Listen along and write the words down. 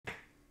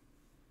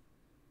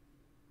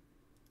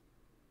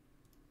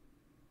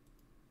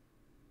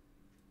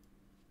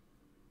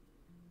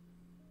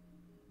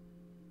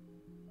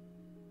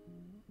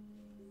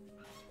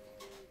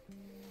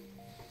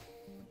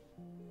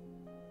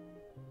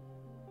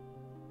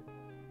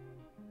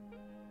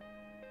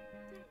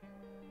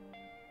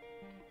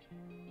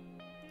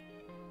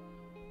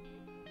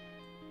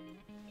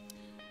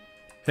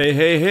Hey,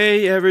 hey,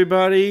 hey,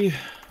 everybody.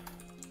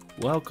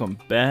 Welcome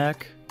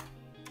back. I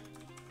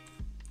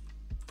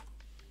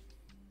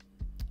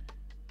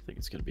think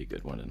it's going to be a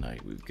good one tonight.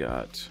 We've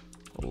got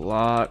a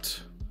lot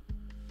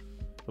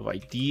of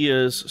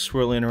ideas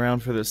swirling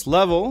around for this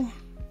level.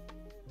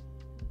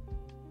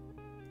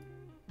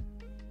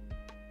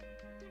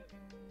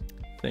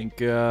 I think,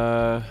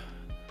 yeah,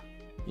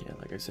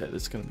 like I said,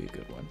 it's going to be a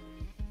good one.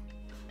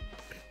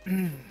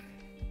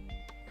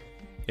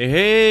 Hey,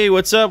 hey,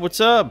 what's up?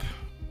 What's up?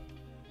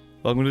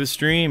 Welcome to the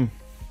stream.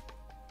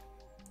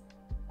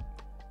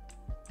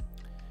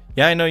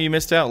 Yeah, I know you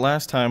missed out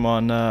last time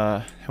on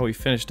how we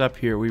finished up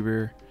here. We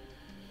were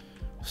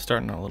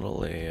starting a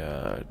little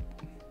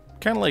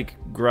kind of like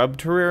grub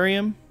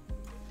terrarium.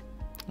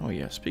 Oh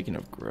yeah, speaking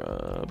of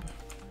grub,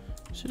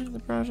 is it in the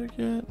project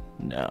yet?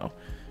 No,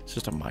 it's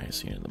just a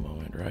mycene at the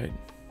moment, right?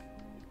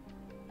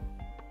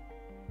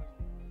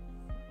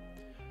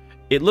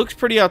 It looks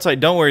pretty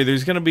outside. Don't worry,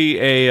 there's gonna be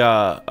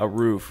a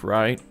roof,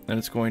 right? And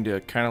it's going to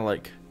kind of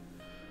like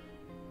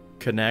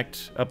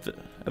connect up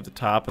at the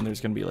top, and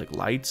there's going to be like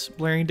lights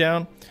blaring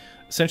down.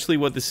 Essentially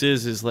what this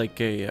is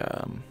like a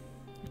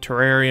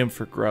terrarium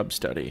for grub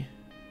study.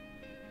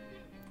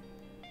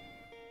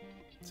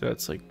 So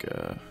it's like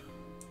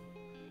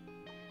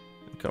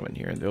come in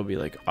here and there'll be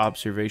like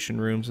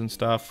observation rooms and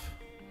stuff.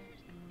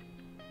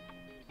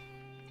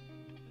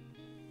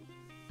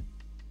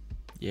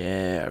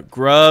 Yeah,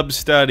 grub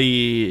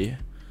study.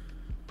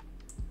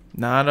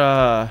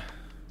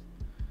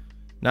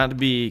 Not to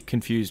be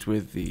confused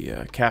with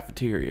the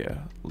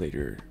cafeteria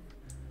later.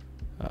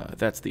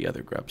 That's the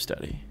other grub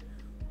study.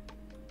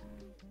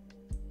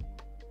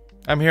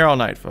 I'm here all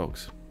night,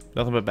 folks.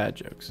 Nothing but bad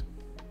jokes.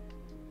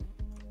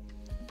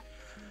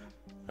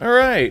 All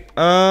right.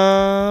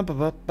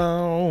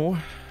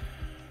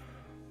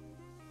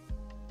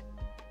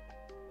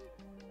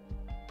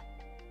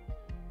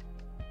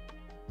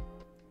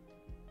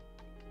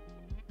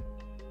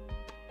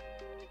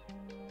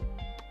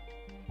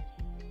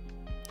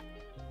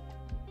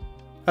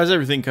 How's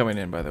everything coming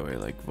in, by the way?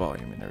 Like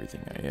volume and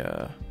everything.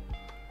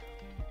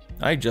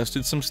 I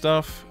adjusted some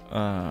stuff.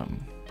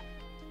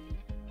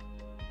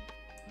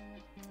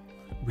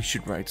 We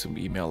should write some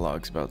email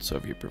logs about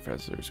Soviet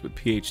professors with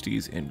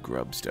PhDs in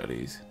grub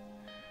studies.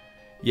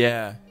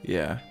 Yeah.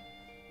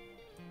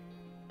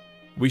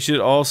 We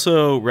should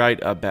also write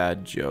a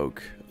bad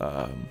joke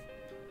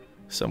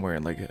somewhere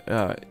in like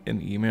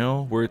an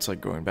email where it's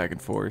like going back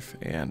and forth,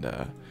 and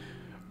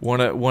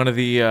one of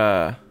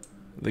the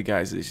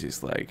guys is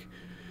just like,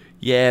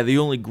 yeah, the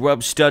only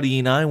grub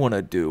studying I want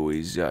to do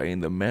is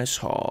in the mess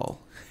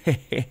hall.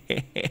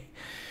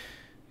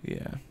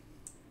 Yeah.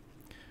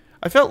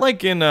 I felt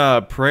like in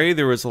Prey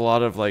there was a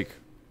lot of like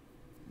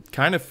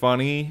kind of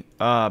funny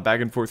back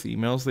and forth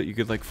emails that you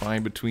could like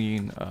find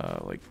between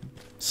like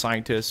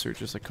scientists or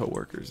just like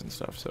coworkers and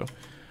stuff. So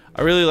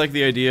I really like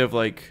the idea of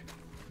like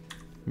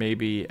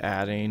maybe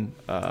adding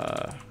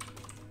like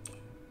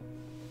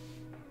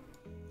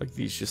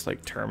these just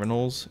like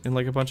terminals in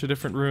like a bunch of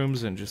different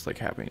rooms and just like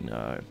having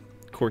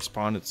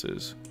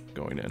correspondences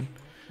going in.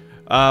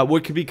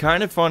 What could be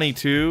kind of funny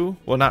too,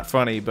 well not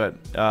funny, but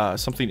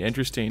something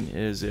interesting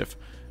is if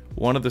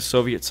one of the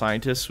Soviet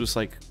scientists was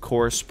like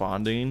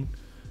corresponding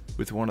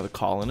with one of the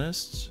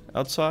colonists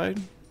outside,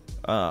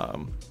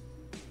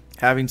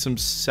 having some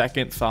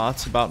second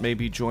thoughts about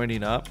maybe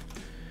joining up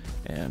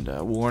and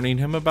warning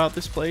him about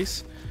this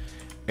place.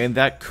 And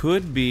that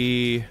could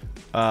be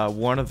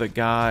one of the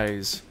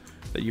guys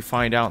that you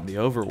find out in the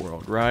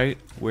overworld, right?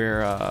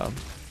 Where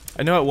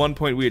I know at one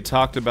point we had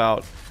talked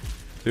about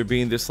there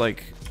being this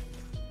like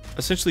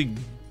essentially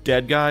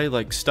dead guy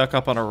like stuck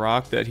up on a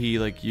rock that he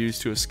like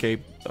used to escape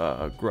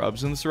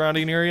grubs in the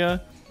surrounding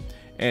area,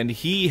 and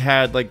he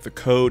had like the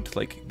code to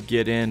like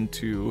get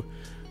into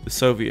the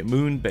Soviet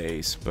moon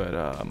base,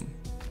 but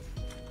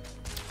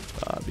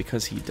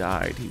because he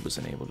died he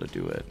wasn't able to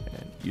do it.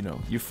 And you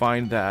know, you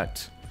find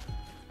that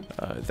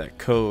that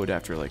code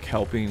after like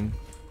helping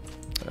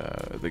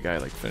the guy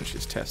like finish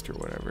his test or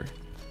whatever.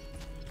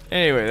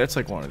 Anyway, that's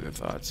like one of the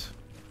thoughts.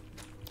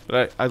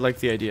 But I like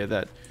the idea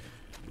that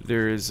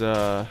there is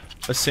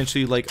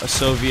essentially like a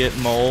Soviet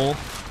mole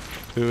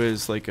who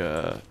is like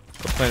a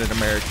Planet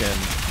American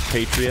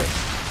patriot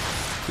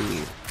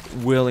who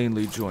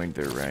willingly joined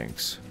their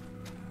ranks.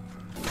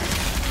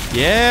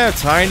 Yeah,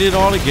 tying it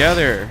all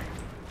together.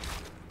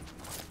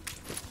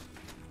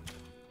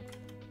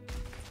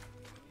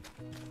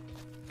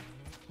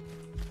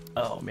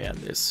 Oh man,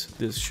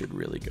 this should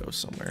really go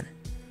somewhere.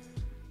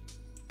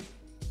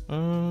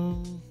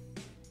 Oh,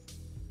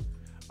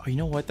 you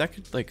know what? That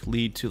could like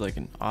lead to like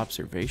an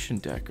observation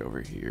deck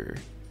over here.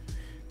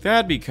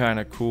 That'd be kind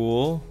of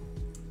cool.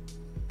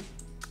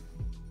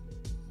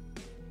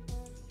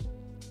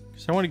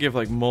 Because I want to give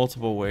like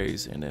multiple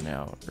ways in and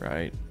out,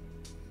 right?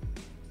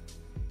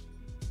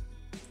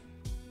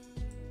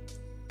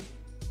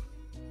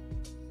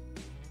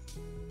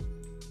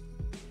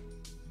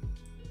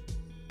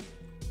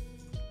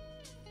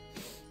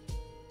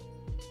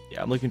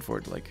 Yeah, I'm looking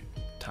forward to like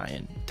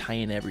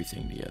tying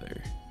everything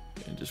together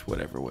in just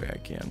whatever way I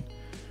can.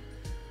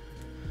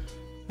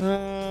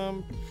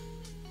 Let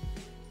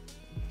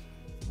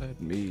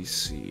me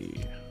see.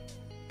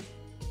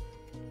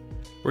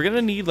 We're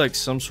gonna need like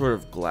some sort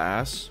of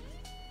glass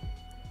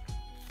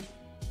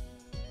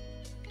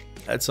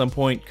at some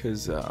point,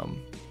 because all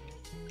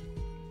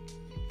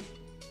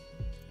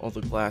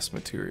the glass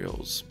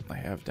materials I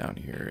have down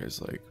here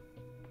is like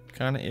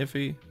kind of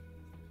iffy.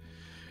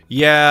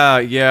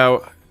 Yeah,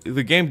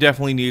 the game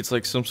definitely needs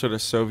like some sort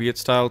of Soviet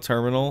style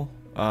terminal,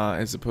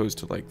 as opposed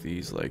to like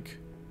these, like,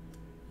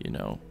 you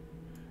know,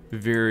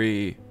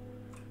 very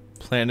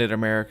Planet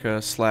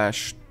America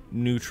 /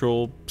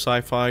 neutral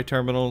sci-fi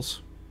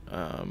terminals.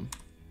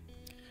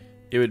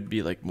 It would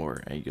be like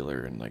more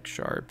angular and like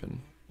sharp, and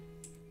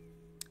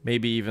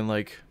maybe even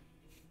like,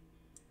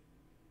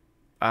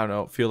 I don't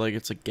know, feel like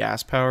it's like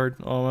gas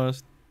powered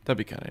almost. That'd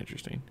be kind of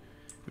interesting.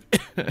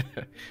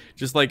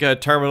 Just like a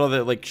terminal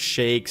that like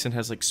shakes and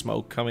has like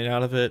smoke coming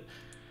out of it,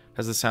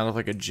 has the sound of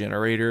like a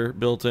generator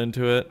built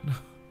into it.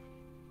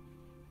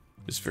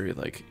 Just very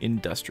like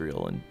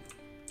industrial and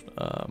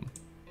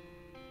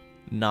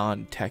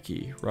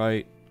non-techy,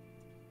 right?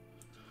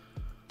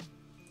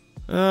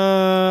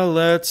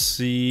 Let's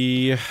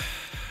see.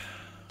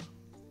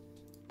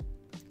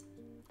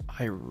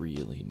 I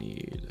really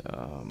need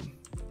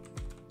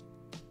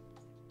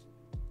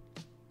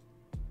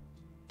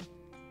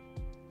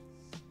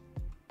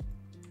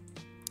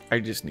I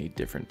just need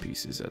different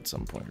pieces at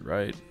some point,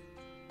 right?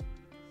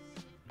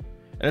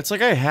 And it's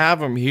like I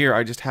have them here,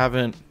 I just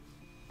haven't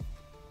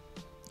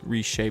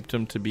reshaped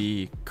them to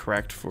be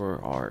correct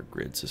for our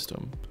grid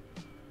system.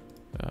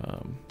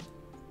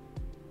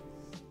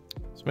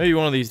 So maybe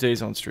one of these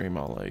days on stream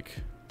I'll like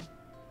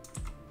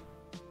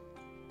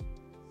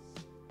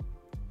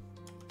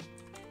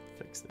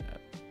fix that.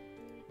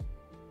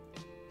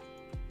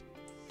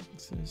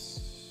 What's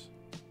this?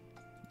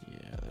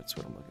 Yeah, that's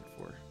what I'm looking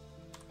for.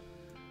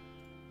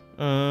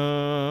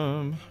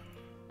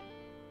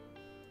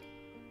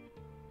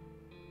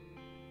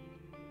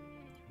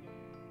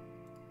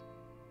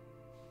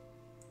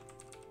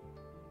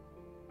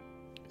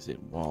 Is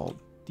it wall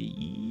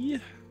D?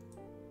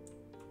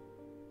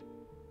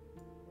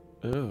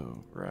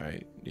 Oh,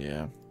 right,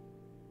 yeah.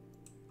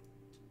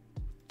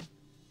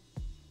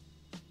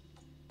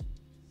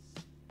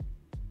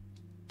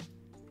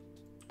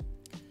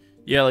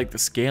 Yeah, like the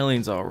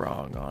scaling's all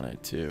wrong on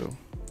it too.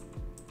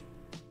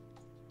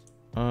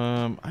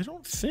 I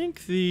don't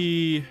think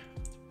the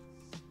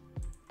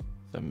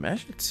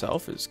mesh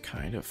itself is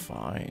kind of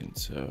fine,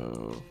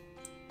 so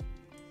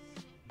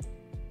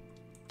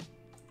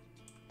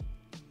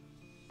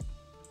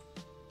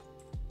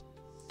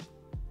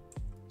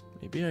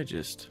maybe I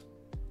just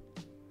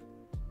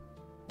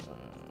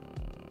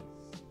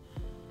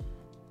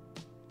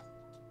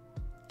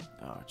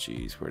oh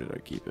geez, where did I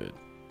keep it?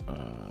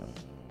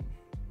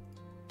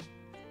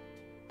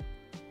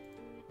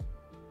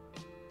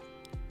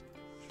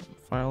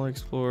 File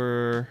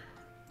Explorer,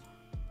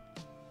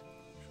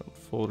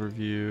 folder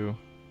view.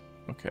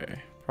 Okay,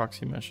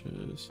 proxy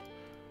meshes.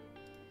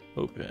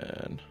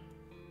 Open.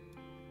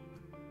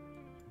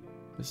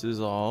 This is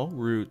all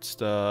root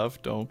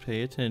stuff. Don't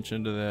pay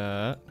attention to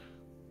that.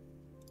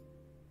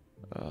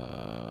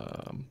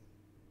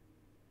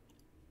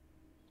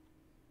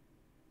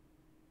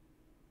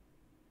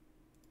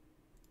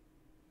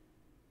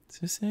 Is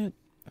this it?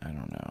 I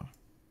don't know.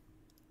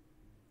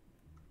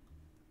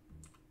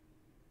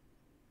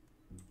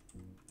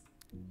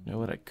 You know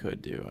what I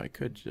could do? I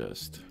could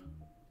just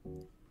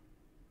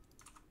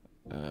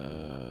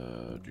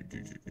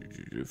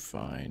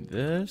find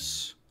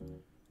this,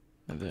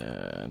 and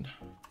then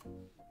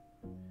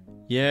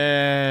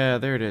yeah,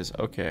 there it is.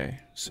 Okay,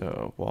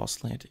 so wall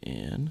slant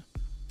in.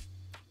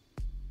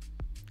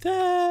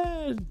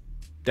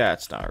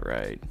 That's not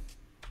right.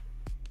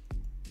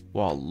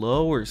 Wall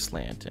lower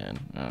slant in.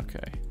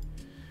 Okay.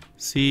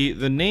 See,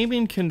 the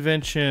naming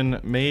convention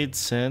made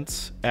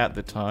sense at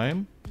the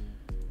time.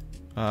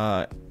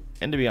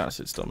 And to be honest,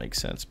 it still makes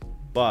sense,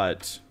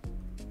 but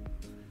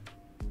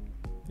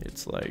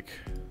it's like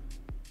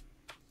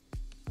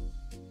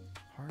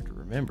hard to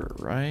remember,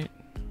 right?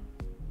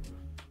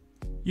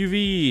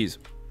 UVs.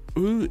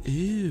 Ooh,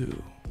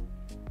 ew.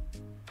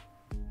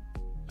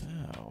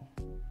 Oh.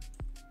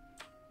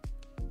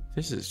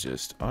 This is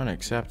just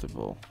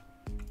unacceptable.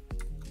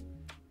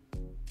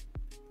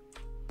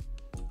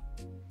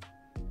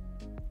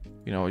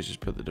 You can always just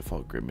put the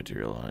default grid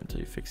material on until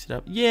you fix it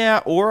up.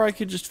 Yeah, or I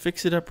could just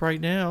fix it up right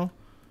now.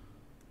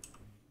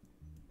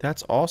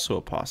 That's also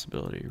a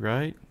possibility,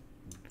 right?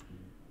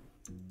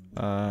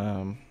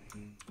 Right,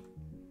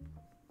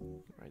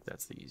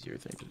 that's the easier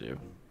thing to do.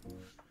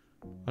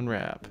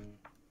 Unwrap.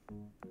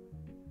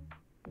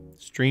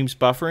 Streams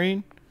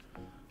buffering?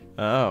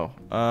 Oh,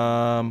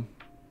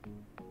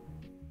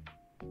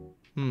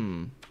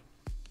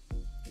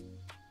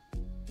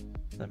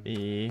 let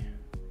me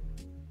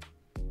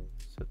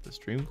set the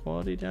stream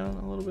quality down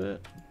a little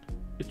bit.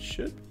 It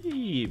should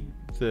be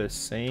the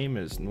same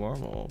as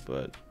normal,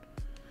 but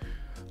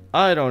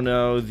I don't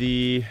know.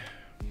 The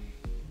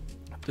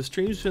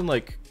stream's been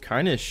like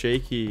kind of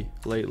shaky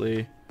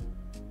lately.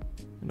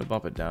 I'm gonna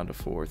bump it down to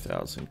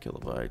 4,000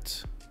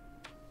 kilobytes.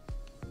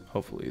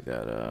 Hopefully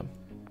that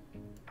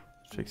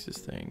fixes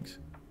things.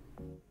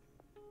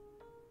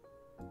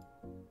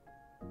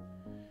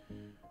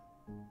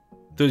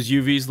 Those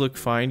UVs look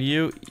fine to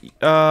you?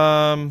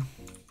 I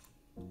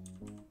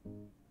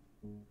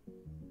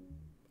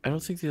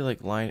don't think they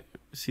like line.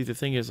 See, the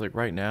thing is, like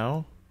right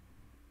now,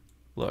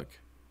 look,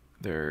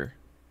 they're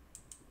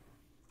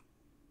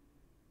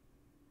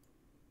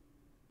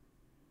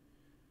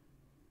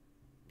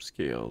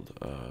scaled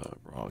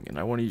wrong, and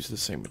I want to use the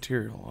same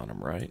material on them,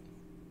 right?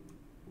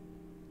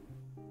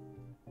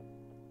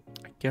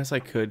 I guess I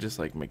could just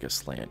like make a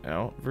slant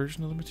out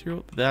version of the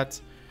material.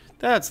 That's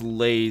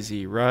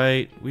lazy,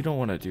 right? We don't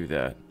want to do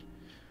that.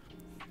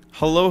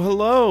 Hello,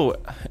 hello.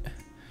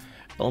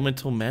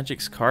 Elemental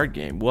Magic's card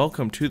game.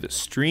 Welcome to the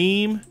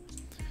stream.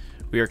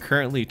 We are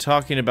currently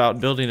talking about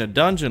building a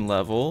dungeon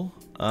level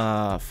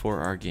for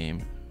our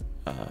game,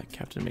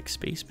 Captain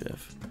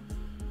McSpacebiff.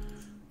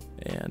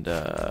 And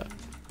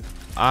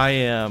I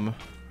am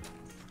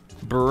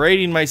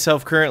berating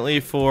myself currently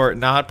for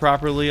not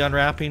properly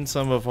unwrapping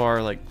some of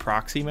our like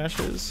proxy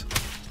meshes.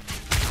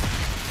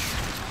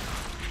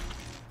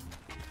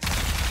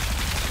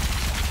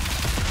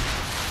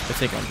 I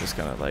think I'm just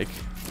gonna like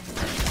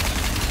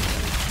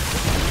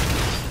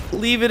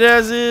leave it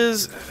as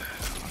is.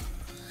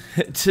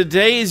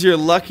 Today is your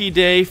lucky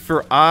day,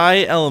 for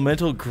I,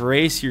 Elemental,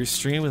 grace your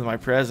stream with my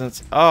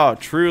presence. Oh,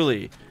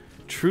 truly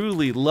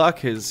luck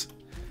has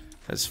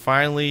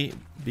finally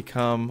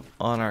become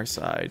on our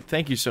side.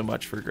 Thank you so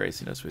much for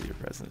gracing us with your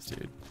presence,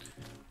 dude.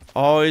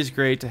 Always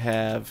great to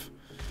have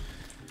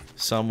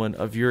someone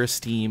of your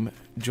esteem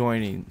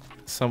joining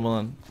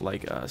someone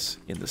like us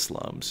in the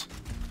slums.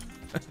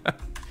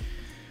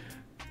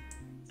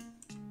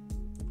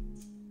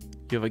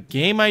 You have a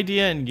game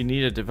idea and you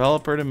need a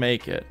developer to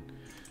make it.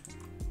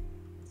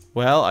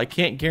 Well, I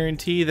can't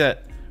guarantee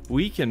that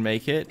we can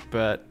make it,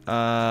 but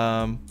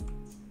I'd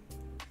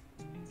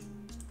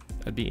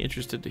be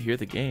interested to hear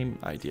the game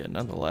idea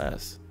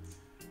nonetheless.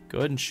 Go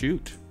ahead and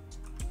shoot.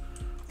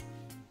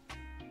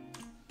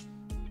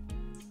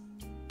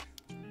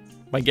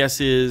 My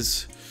guess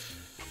is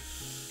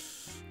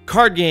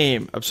card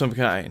game of some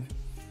kind.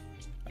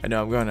 I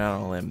know I'm going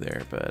out on a limb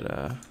there,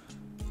 but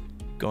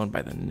going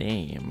by the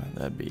name,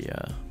 that'd be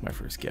my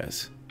first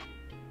guess.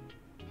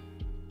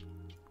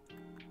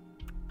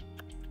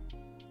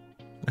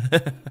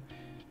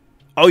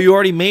 Oh, you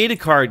already made a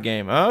card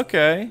game.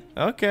 Okay,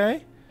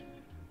 okay.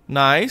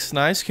 Nice,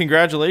 nice.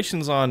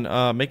 Congratulations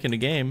on making a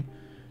game.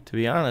 To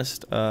be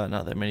honest,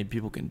 not that many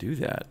people can do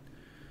that.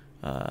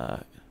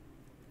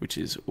 Which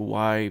is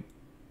why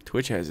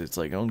Twitch has its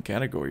like own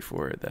category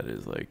for it that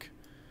is like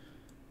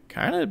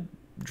kind of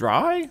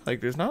dry. Like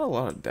there's not a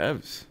lot of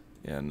devs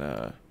in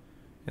the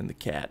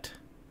cat,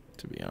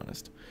 to be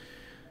honest.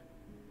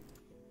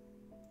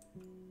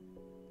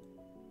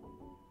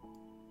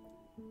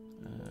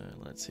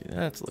 Let's see,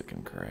 that's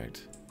looking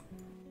correct.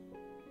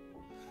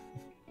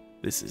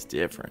 This is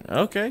different.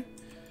 Okay.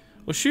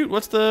 Well, shoot.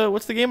 What's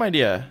the game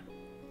idea?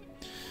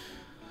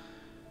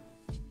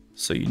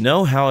 So you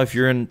know how if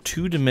you're in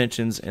 2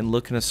 dimensions and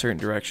look in a certain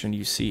direction,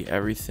 you see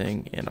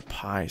everything in a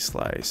pie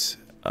slice.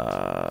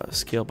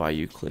 Scale by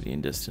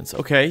Euclidean distance.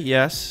 Okay.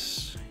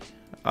 Yes,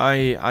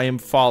 I am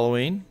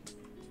following.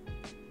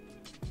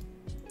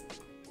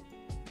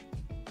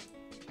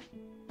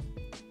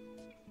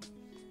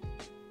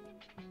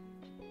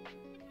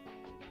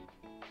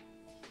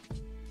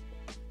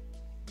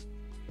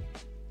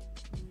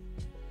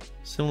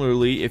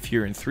 Similarly, if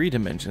you're in 3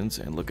 dimensions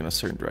and look in a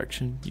certain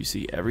direction, you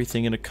see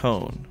everything in a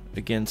cone.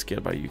 Again,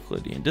 scaled by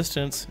Euclidean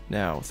distance.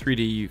 Now,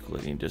 3D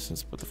Euclidean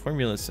distance, but the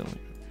formula is similar.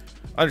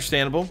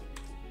 Understandable.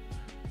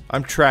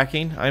 I'm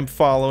tracking. I'm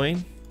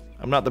following.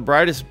 I'm not the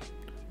brightest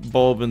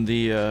bulb in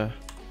the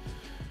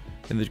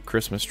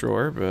Christmas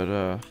drawer,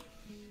 but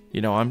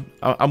you know,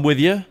 I'm with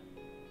you.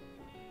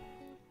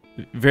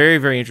 Very,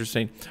 very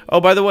interesting.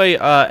 Oh, by the way,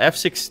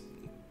 F16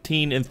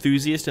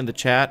 enthusiast in the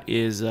chat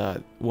is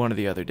one of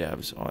the other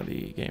devs on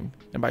the game.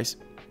 And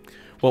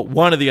well,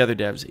 one of the other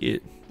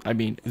devs. I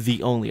mean,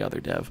 the only other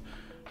dev.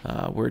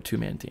 We're a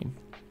 2-man team.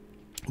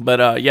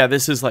 But yeah,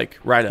 this is like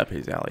right up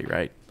his alley,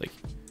 right? Like,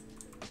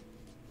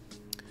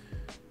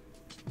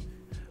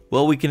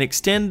 well, we can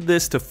extend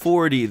this to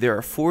 4D. There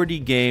are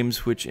 4D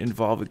games which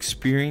involve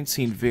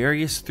experiencing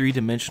various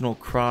 3-dimensional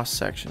cross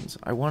sections.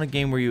 I want a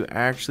game where you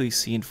actually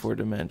see in 4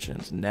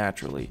 dimensions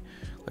naturally,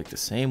 like the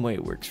same way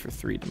it works for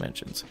 3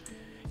 dimensions.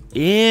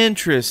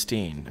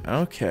 Interesting.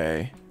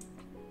 Okay.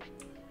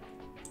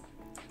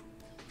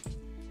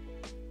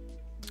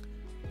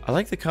 I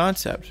like the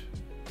concept.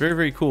 Very,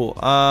 very cool.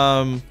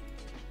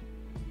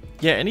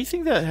 Yeah,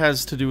 anything that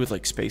has to do with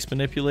like space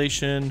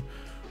manipulation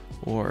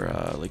or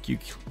like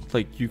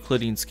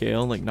Euclidean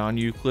scale, like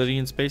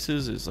non-Euclidean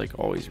spaces is like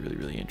always really,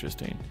 really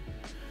interesting.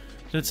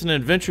 It's an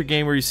adventure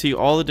game where you see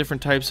all the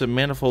different types of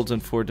manifolds in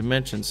 4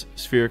 dimensions.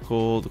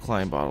 Spherical, the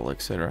Klein bottle,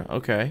 etc.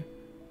 Okay.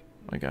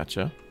 I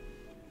gotcha.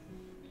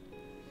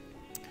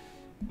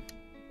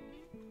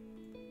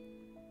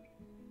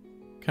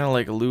 Kind of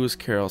like a Lewis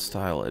Carroll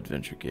style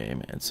adventure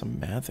game and some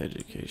math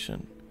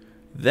education.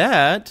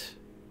 That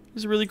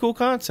is a really cool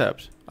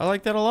concept. I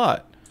like that a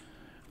lot.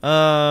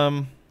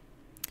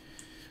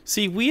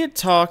 See, we had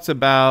talked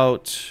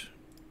about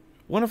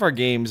one of our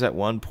games at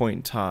one point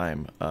in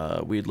time.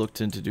 We had looked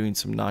into doing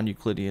some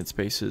non-Euclidean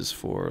spaces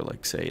for,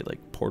 like, say, like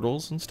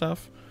portals and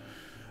stuff,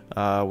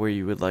 where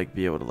you would like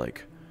be able to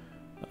like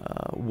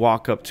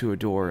walk up to a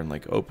door and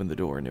like open the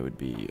door, and it would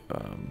be,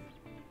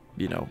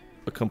 you know,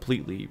 a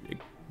completely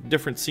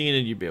different scene,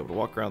 and you'd be able to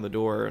walk around the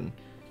door, and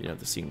you know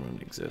the scene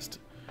wouldn't exist.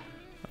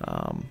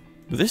 But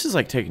this is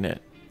like taking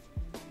it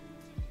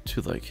to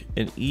like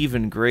an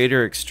even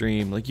greater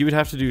extreme. Like you would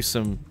have to do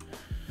some.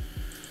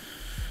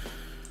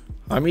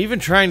 I'm even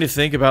trying to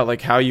think about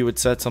like how you would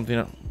set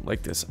something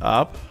like this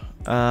up.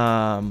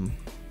 Yeah,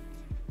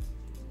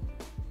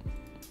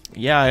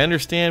 I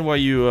understand why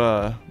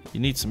you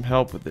need some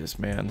help with this,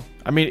 man.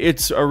 I mean,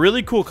 it's a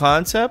really cool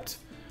concept.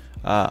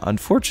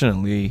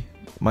 Unfortunately,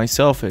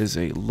 myself as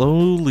a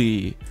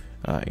lowly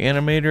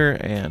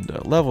animator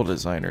and level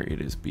designer,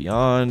 it is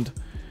beyond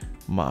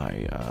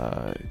my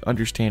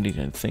understanding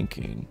and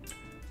thinking.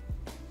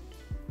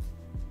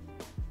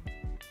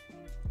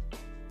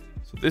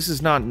 So this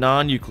is not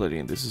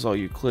non-Euclidean, this is all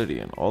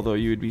Euclidean, although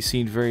you would be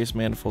seeing various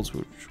manifolds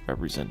which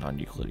represent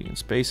non-Euclidean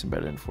space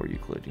embedded in 4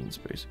 Euclidean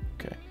space.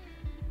 Okay.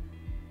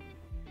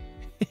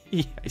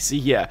 Yeah, I see,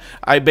 yeah.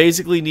 I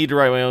basically need to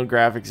write my own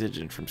graphics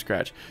engine from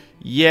scratch.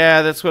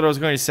 Yeah, that's what I was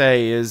going to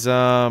say, is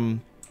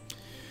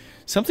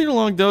something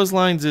along those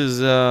lines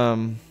is, I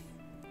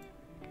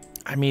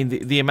mean,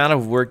 the amount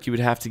of work you would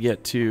have to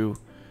get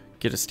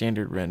a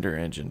standard render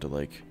engine to,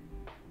 like,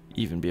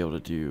 even be able to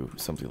do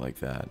something like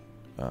that.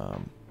 A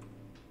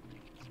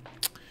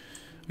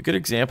good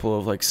example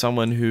of, like,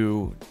 someone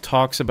who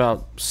talks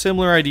about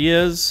similar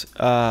ideas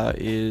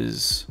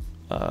is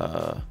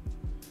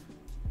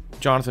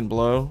Jonathan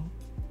Blow.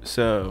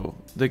 So,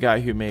 the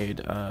guy who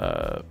made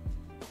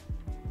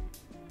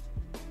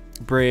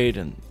Braid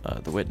and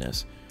The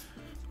Witness.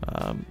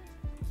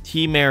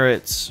 He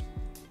merits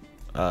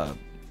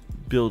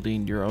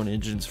building your own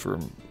engines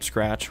from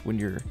scratch when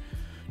you're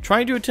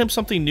trying to attempt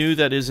something new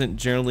that isn't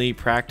generally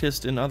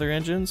practiced in other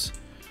engines.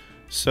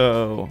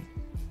 So,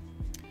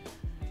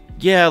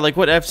 yeah, like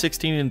what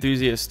F16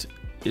 Enthusiast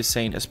is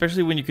saying,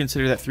 especially when you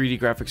consider that 3D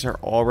graphics are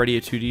already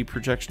a 2D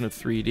projection of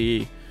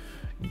 3D,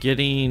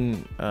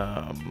 getting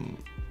a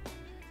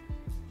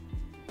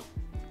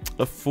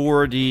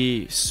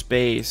 4D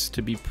space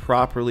to be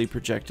properly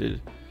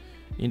projected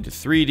into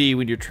 3D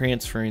when you're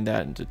transferring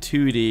that into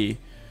 2D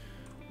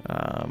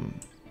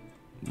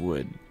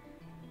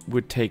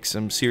would take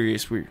some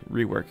serious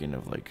reworking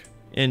of like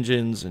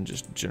engines and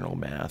just general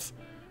math,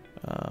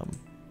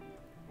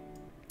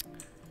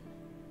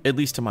 at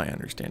least to my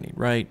understanding,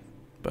 right?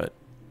 But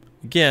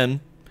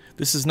again,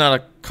 this is not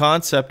a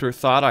concept or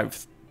thought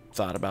I've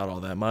thought about all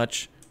that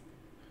much.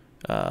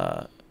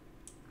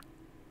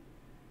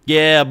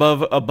 Yeah,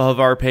 above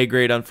our pay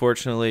grade,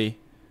 unfortunately.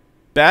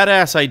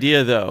 Badass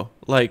idea though.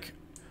 Like,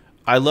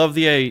 I love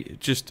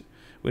just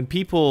when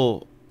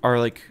people are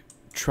like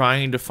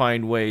trying to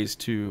find ways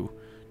to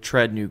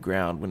tread new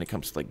ground when it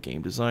comes to like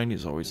game design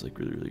is always like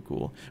really, really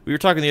cool. We were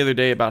talking the other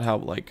day about how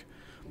like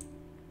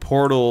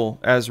Portal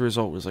as a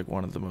result was like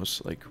one of the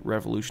most like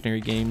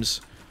revolutionary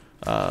games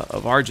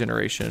of our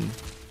generation.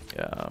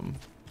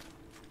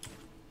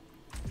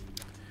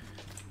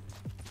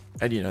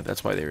 And you know,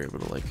 that's why they were able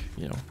to like,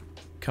 you know,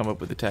 come up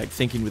with the tag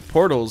thinking with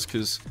portals,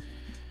 because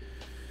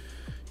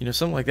you know,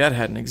 something like that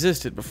hadn't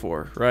existed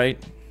before, right?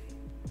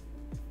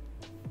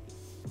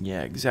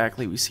 Yeah,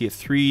 exactly. We see a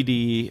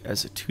 3D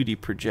as a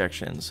 2D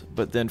projections,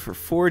 but then for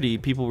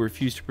 4D, people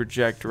refuse to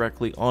project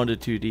directly onto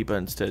 2D, but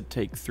instead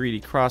take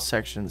 3D cross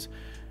sections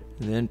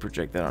and then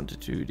project that onto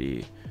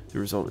 2D. The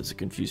result is a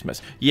confused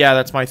mess. Yeah,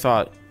 that's my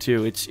thought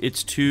too.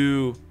 It's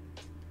two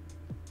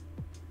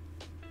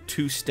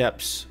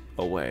steps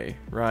away,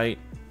 right?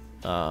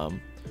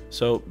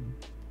 So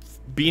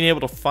being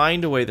able to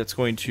find a way that's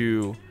going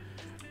to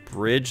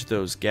bridge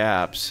those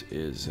gaps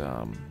is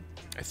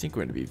I think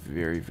going to be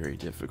very, very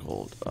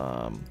difficult,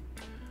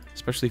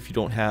 especially if you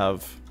don't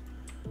have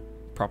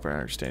proper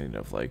understanding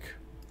of like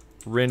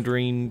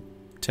rendering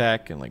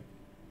tech and like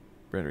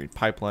rendering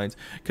pipelines,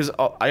 because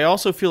I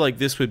also feel like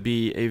this would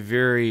be a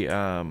very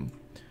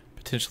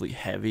potentially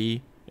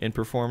heavy in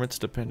performance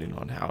depending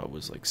on how it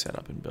was like set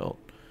up and built.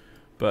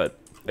 But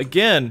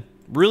again,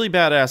 really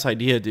badass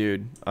idea,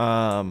 dude.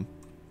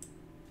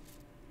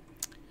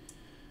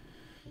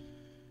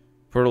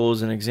 Portal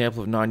is an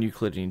example of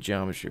non-Euclidean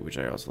geometry, which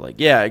I also like.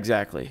 Yeah,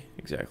 exactly.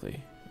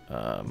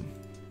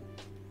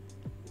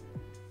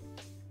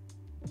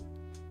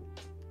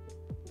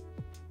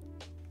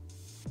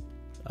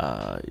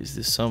 Is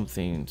this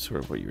something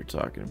sort of what you were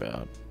talking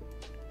about?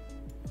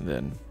 And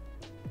then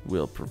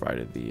Will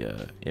provided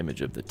the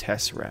image of the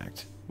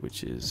tesseract,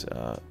 which is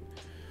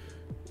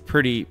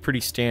pretty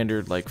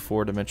standard, like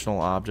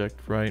 4-dimensional object,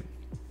 right?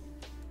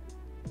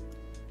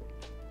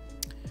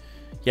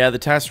 Yeah, the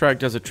task track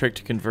does a trick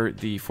to convert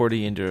the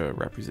 4D into a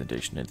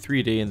representation in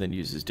 3D and then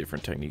uses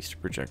different techniques to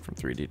project from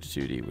 3D to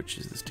 2D, which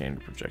is the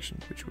standard projection,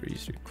 which we're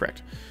used to.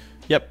 Correct.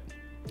 Yep.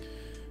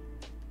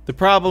 The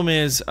problem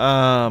is,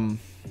 I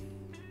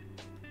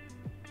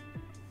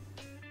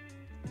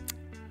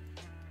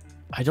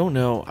don't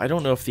know. I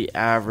don't know if the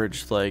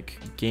average, like,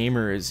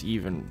 gamer is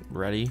even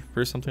ready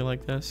for something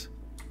like this.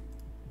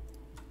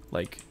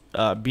 Like,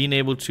 being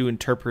able to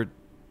interpret,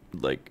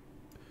 like,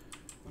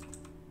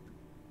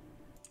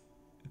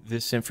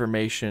 this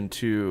information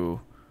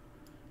to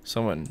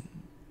someone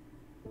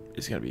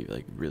is going to be,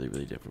 like, really,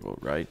 really difficult,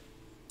 right?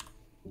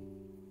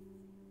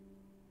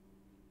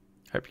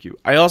 Hypercube.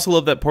 I also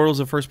love that Portal's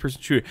a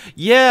first-person shooter.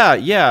 Yeah,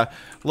 yeah.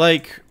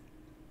 Like,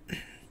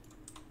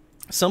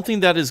 something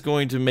that is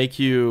going to make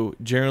you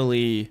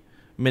generally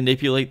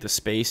manipulate the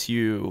space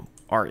you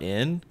are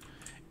in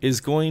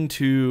is going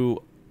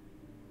to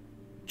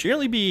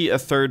generally be a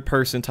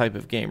third-person type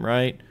of game,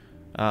 right?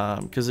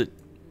 Because it,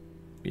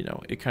 you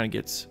know, it kind of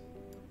gets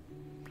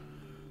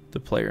the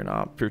player an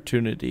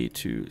opportunity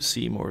to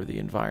see more of the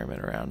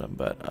environment around them.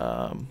 But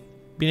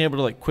being able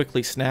to, like,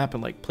 quickly snap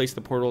and, like, place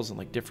the portals in,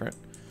 like, different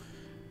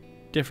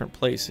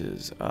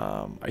places,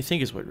 I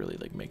think is what really,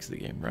 like, makes the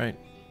game, right?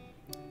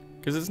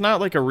 Because it's not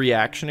like a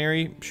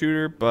reactionary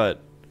shooter,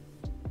 but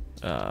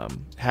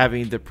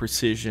having the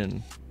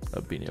precision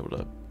of being able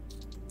to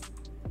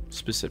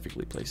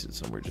specifically place it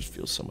somewhere just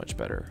feels so much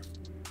better.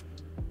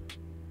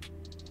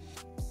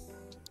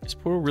 Is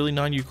Portal really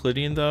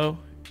non-Euclidean, though?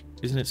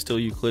 Isn't it still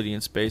Euclidean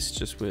space,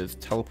 just with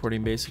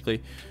teleporting,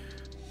 basically?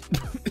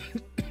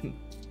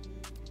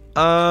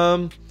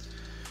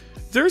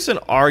 There's an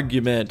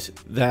argument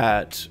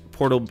that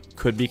Portal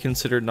could be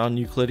considered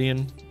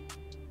non-Euclidean,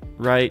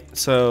 right?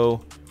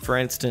 So, for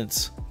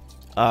instance,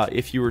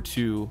 if you were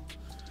to...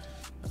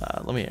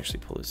 let me actually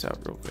pull this out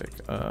real quick.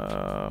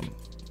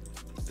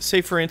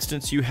 Say, for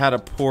instance, you had a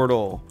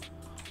portal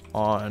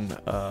on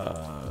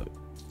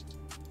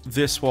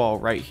this wall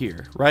right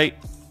here, right?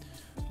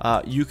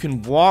 You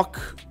can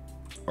walk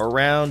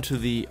around to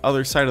the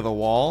other side of the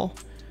wall,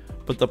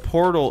 but the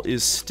portal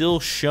is still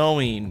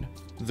showing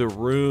the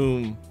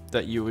room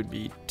that you would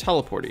be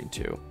teleporting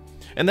to.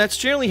 And that's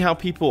generally how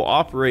people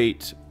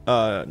operate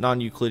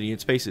non-Euclidean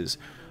spaces.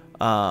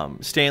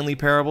 Stanley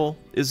Parable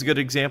is a good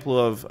example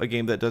of a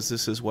game that does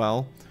this as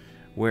well,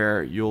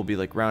 where you'll be,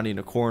 like, rounding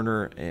a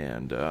corner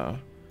and,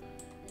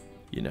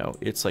 you know,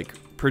 it's like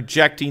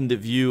projecting the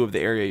view of the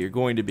area you're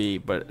going to be,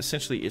 but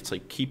essentially it's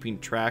like keeping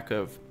track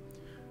of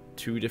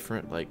two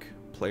different, like,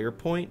 player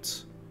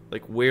points,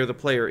 like where the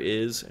player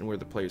is and where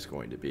the player's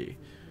going to be.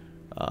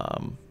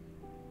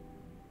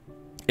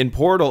 In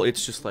Portal,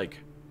 it's just like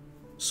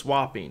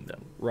swapping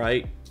them,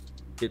 right?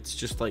 It's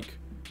just like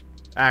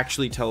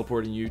actually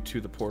teleporting you to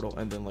the portal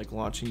and then, like,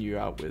 launching you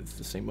out with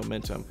the same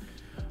momentum.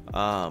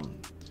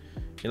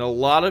 In a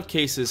lot of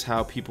cases,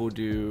 how people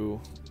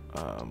do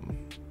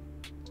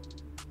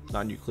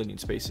non-Euclidean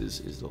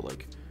spaces is they'll,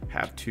 like,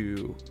 have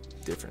two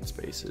different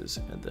spaces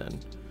and then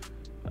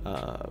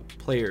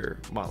player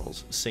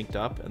models synced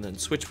up and then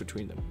switch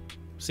between them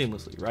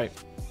seamlessly, right?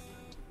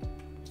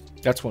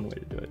 That's one way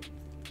to do it.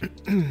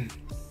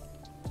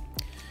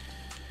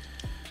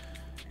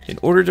 In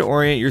order to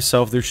orient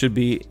yourself, there should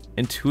be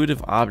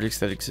intuitive objects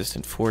that exist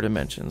in 4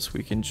 dimensions.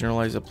 We can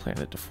generalize a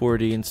planet to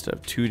 4D instead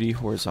of 2D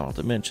horizontal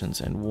dimensions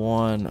and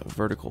 1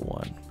 vertical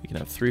one. We can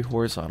have 3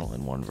 horizontal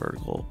and 1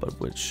 vertical, but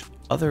which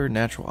other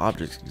natural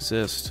objects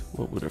exist?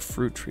 What would a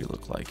fruit tree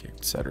look like,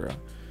 etc.?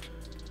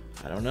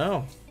 I don't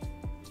know.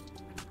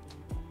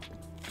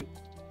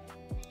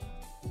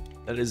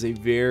 That is a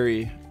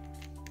very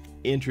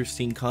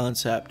interesting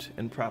concept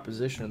and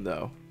proposition,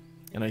 though.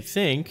 And I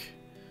think,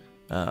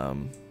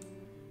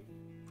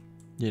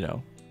 you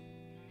know,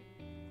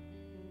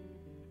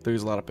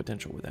 there's a lot of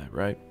potential with that,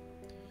 right?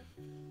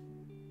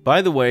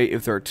 By the way,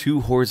 if there are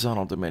 2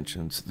 horizontal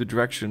dimensions, the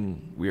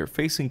direction we are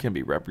facing can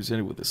be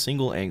represented with a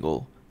single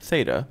angle,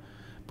 theta,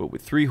 but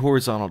with 3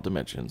 horizontal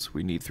dimensions,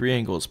 we need 3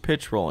 angles,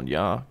 pitch, roll, and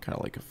yaw, kind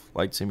of like a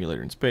flight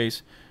simulator in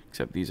space,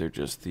 except these are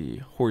just the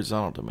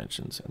horizontal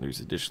dimensions, and there's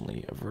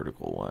additionally a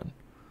vertical one.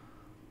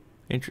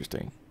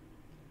 Interesting.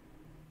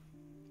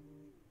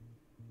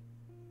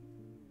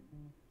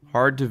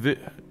 Hard to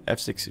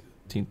F6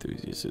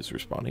 enthusiast is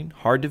responding.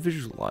 Hard to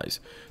visualize.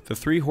 The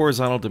 3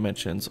 horizontal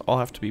dimensions all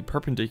have to be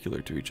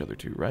perpendicular to each other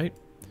too, right?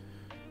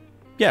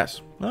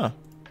 Yes. Huh.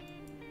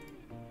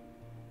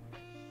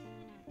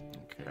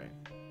 Okay.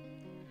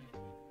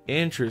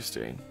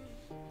 Interesting.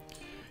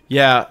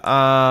 Yeah,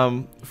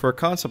 for a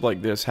concept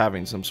like this,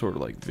 having some sort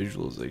of, like,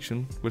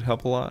 visualization would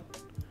help a lot.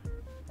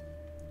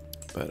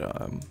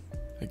 But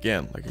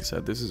again, like I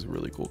said, this is a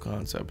really cool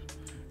concept,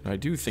 and I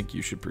do think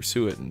you should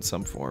pursue it in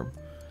some form.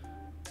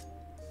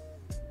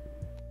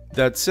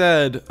 That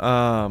said,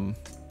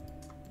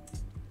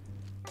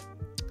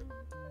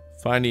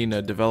 finding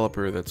a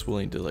developer that's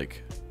willing to,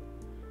 like,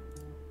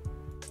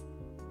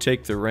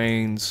 take the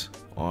reins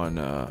on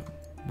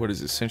what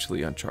is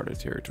essentially uncharted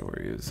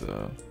territory is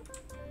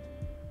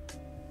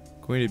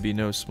going to be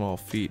no small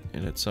feat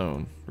in its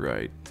own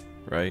right,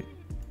 right?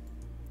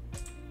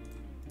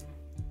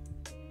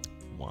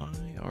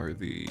 are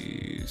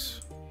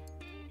these?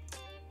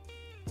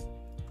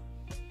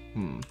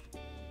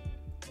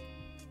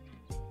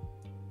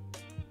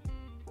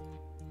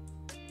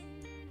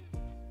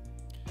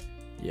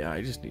 Yeah,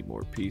 I just need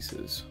more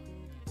pieces.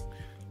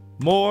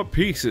 More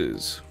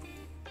pieces!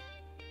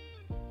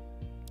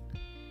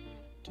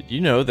 Did you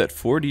know that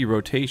 4D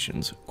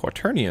rotations,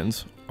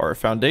 quaternions, are a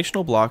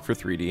foundational block for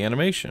 3D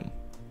animation?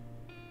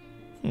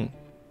 The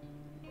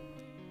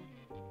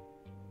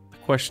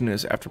question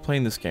is, after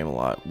playing this game a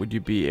lot, would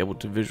you be able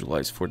to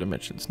visualize 4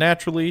 dimensions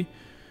naturally?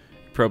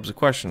 It probes a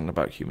question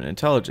about human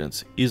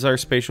intelligence. Is our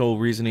spatial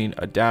reasoning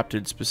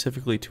adapted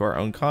specifically to our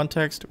own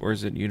context, or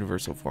is it a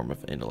universal form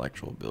of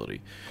intellectual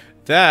ability?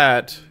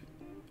 That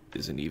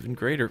is an even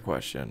greater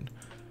question.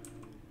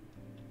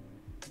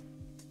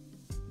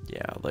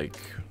 Yeah, like...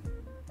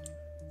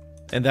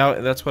 And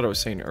that's what I was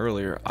saying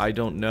earlier. I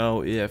don't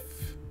know if...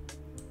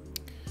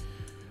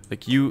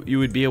 Like, you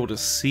would be able to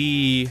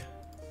see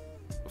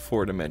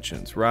 4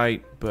 dimensions,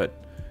 right?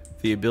 But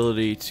the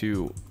ability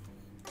to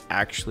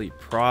actually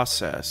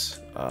process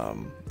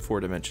 4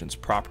 dimensions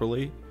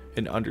properly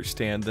and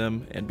understand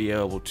them and be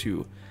able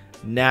to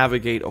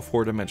navigate a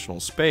 4-dimensional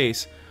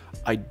space,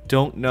 I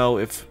don't know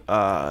if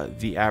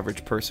the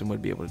average person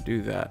would be able to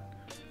do that.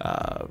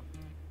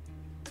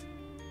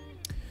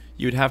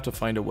 You'd have to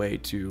find a way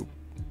to,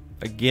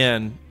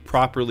 again,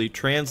 properly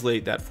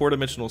translate that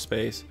 4-dimensional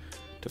space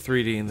to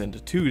 3D and then to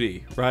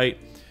 2D, right?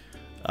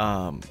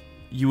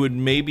 You would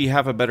maybe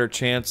have a better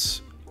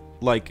chance,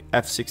 like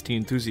F16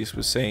 Enthusiast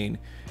was saying,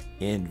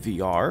 in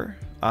VR,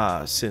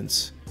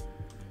 since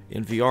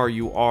in VR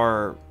you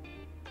are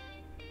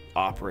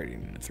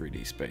operating in a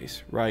 3D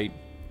space, right?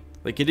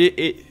 Like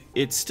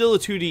it's still a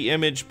 2D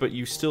image, but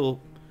you still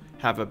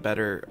have a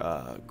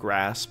better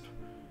grasp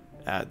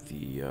at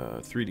the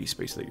 3D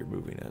space that you're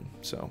moving in.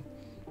 So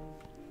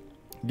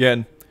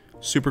again,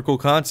 super cool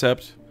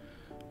concept.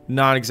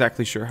 Not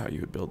exactly sure how you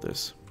would build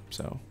this.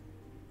 So,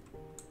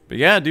 but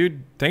yeah,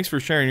 dude, thanks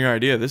for sharing your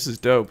idea. This is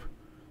dope.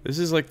 This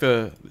is like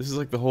the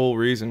whole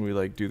reason we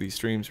like do these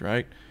streams,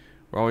 right?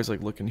 We're always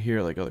like looking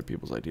here like other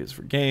people's ideas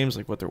for games,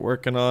 like what they're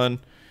working on,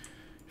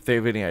 if they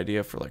have any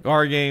idea for like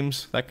our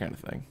games, that kind of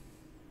thing.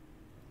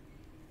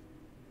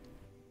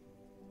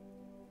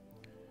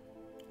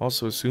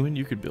 Also, assuming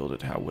you could build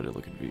it, how would it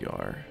look in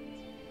VR?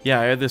 Yeah,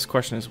 I had this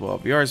question as well.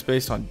 VR is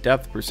based on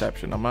depth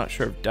perception. I'm not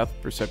sure if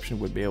depth perception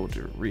would be able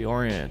to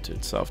reorient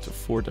itself to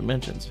 4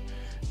 dimensions.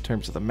 In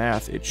terms of the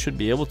math, it should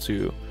be able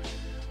to,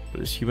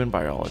 but is human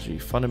biology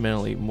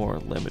fundamentally more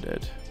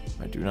limited?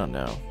 I do not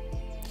know.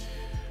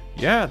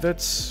 Yeah,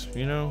 that's,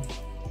 you know,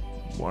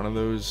 one of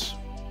those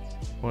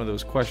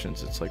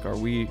questions. It's like, are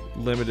we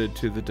limited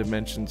to the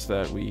dimensions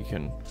that we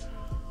can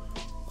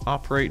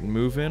operate and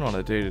move in on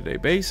a day-to-day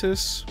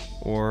basis,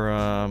 or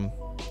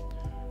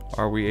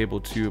are we able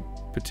to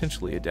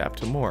potentially adapt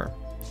to more?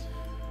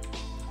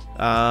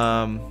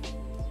 A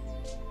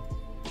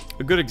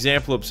good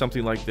example of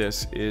something like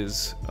this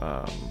is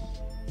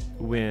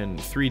when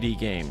 3D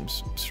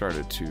games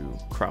started to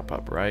crop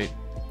up, right?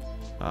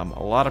 A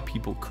lot of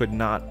people could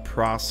not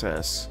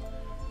process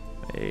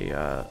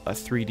a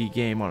 3D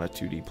game on a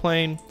 2D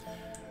plane,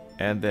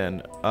 and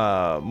then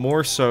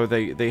more so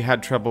they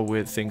had trouble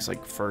with things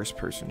like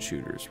first-person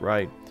shooters,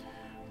 right?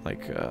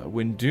 Like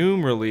when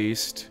Doom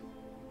released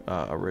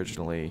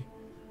originally,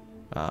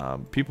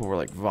 people were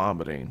like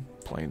vomiting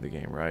playing the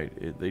game, right?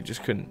 They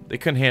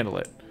couldn't handle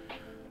it.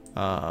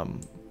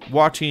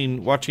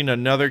 Watching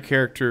another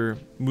character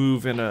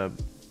move in a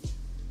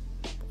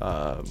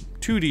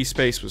 2D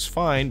space was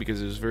fine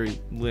because it was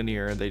very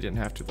linear and they didn't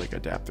have to like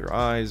adapt their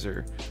eyes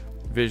or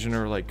vision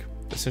or like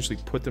essentially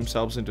put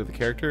themselves into the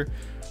character.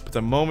 But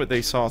the moment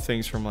they saw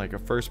things from like a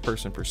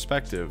first-person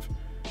perspective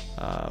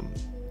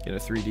in a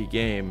 3D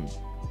game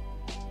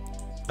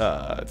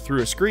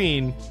through a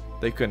screen,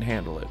 they couldn't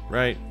handle it,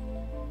 right?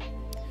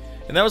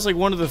 And that was like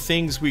one of the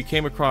things we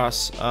came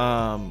across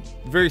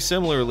very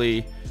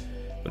similarly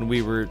when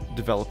we were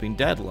developing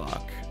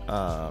Deadlock.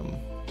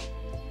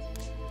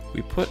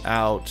 We put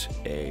out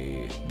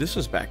this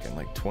was back in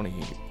like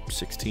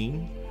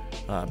 2016,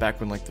 back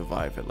when like the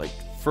Vive had like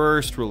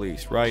first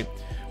released, right?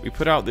 We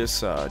put out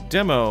this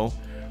demo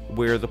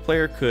where the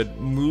player could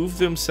move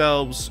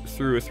themselves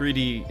through a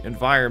 3D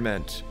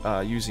environment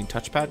using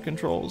touchpad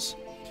controls.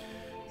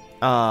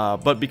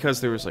 But because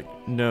there was like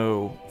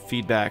no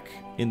feedback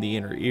in the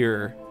inner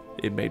ear,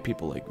 it made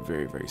people like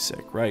very, very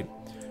sick, right?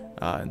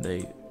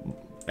 And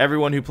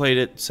everyone who played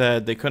it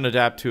said they couldn't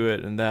adapt to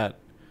it, and that,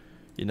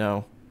 you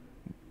know,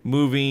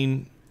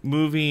 moving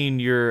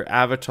your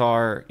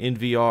avatar in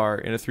VR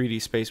in a 3D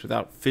space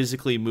without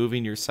physically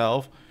moving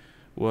yourself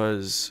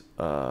was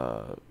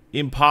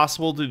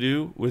impossible to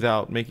do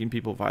without making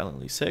people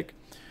violently sick.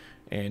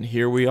 And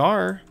here we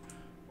are,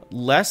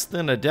 less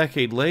than a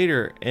decade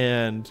later,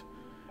 and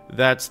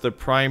that's the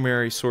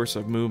primary source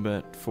of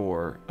movement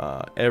for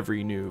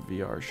every new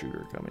VR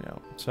shooter coming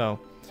out. So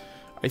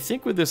I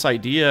think with this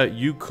idea,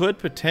 you could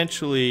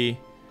potentially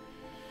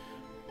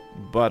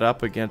butt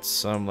up against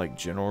some like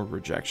general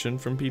rejection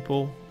from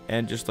people,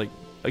 and just like,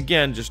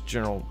 again, just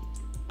general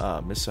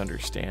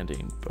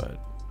misunderstanding, but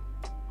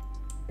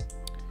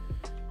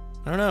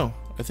I don't know.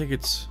 I think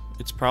it's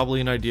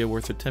probably an idea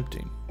worth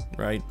attempting,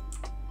 right?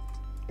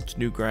 It's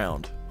new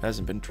ground,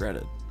 hasn't been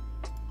treaded.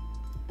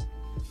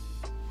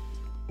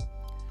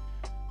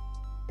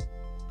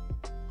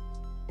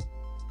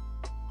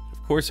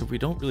 Of course, if we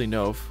don't really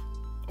know if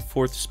a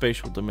fourth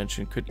spatial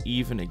dimension could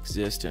even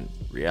exist in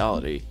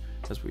reality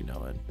as we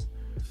know it.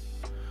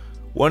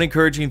 One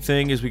encouraging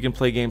thing is we can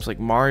play games like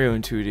Mario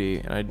in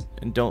 2D,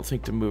 and don't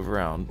think to move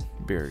around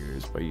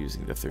barriers by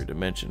using the third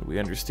dimension. We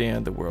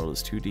understand the world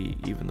is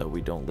 2D even though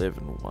we don't live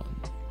in one.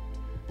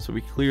 So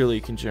we clearly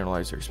can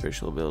generalize our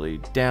spatial ability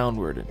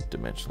downward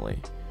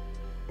dimensionally.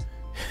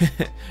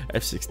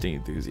 F16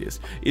 enthusiast.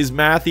 Is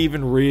math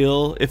even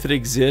real? If it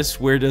exists,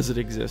 where does it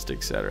exist,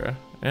 etc.?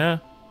 Yeah.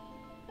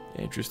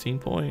 Interesting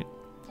point.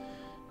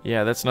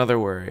 Yeah, that's another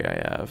worry I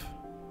have.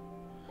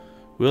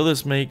 Will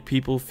this make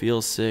people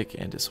feel sick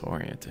and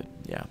disoriented?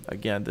 Yeah,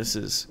 again, this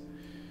is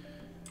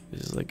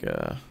like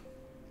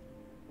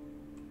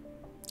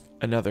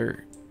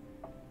another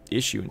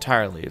issue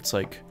entirely. It's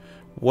like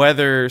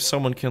whether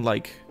someone can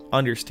like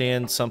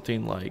understand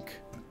something like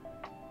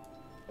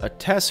a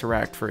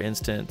tesseract, for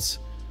instance,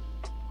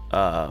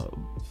 by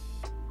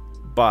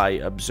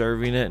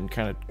observing it and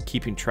kind of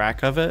keeping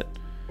track of it,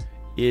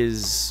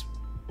 is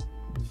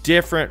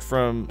different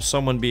from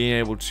someone being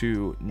able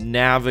to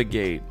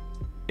navigate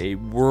a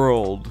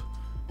world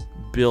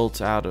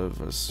built out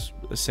of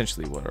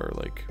essentially what are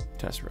like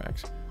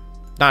tesseracts.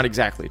 Not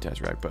exactly a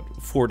tesseract, but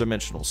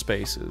four-dimensional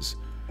spaces.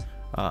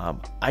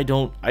 I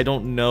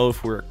don't know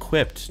if we're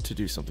equipped to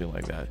do something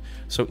like that.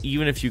 So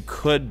even if you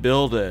could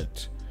build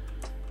it,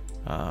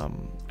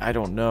 I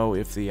don't know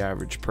if the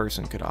average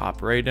person could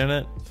operate in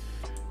it.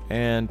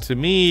 And to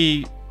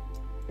me,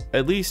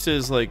 at least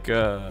as like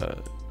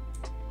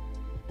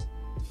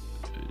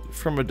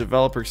from a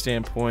developer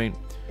standpoint,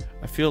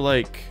 I feel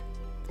like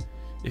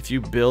if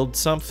you build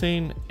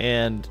something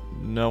and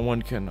no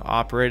one can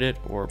operate it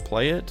or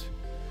play it,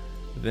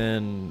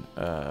 then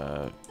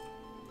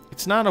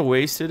it's not a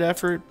wasted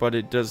effort, but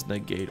it does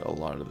negate a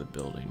lot of the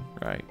building,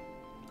 right?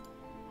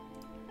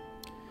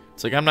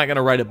 It's like I'm not going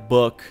to write a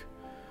book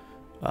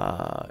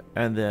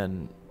and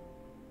then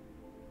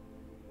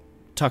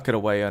tuck it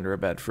away under a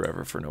bed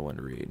forever for no one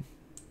to read.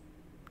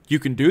 You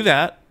can do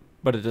that,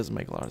 but it doesn't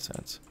make a lot of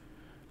sense.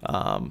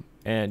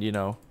 And, you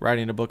know,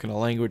 writing a book in a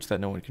language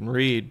that no one can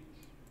read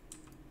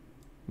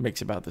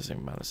makes about the same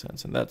amount of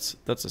sense. And that's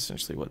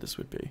essentially what this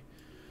would be.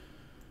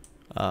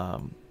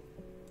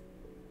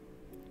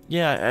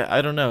 Yeah,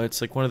 I don't know.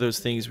 It's like one of those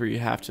things where you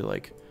have to,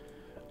 like,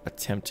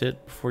 attempt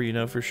it before you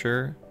know for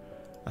sure.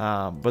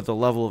 But the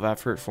level of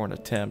effort for an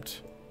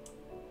attempt,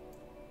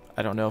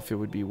 I don't know if it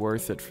would be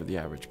worth it for the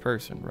average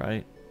person,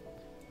 right?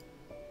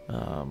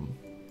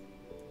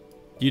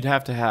 You'd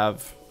have to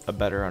have a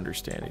better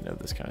understanding of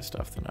this kind of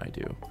stuff than I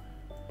do.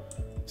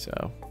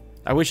 So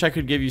I wish I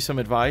could give you some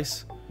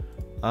advice.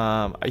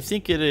 I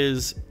think it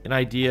is an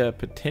idea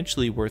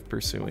potentially worth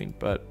pursuing,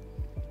 but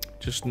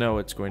just know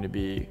it's going to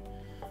be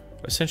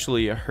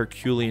essentially a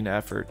Herculean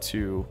effort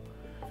to,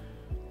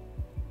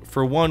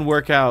 for one,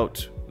 work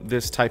out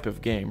this type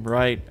of game,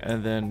 right?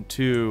 And then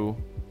two,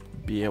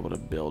 be able to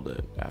build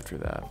it after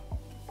that.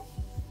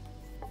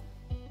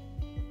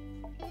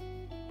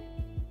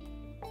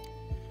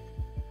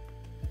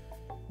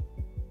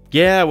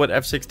 Yeah, what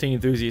F16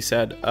 Enthusiast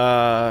said.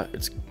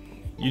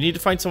 You need to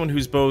find someone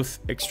who's both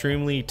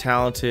extremely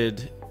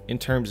talented in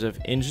terms of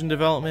engine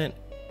development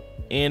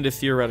and a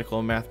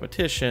theoretical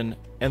mathematician,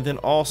 and then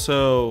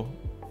also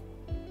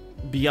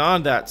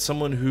beyond that,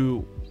 someone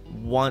who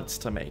wants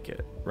to make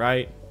it,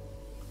 right?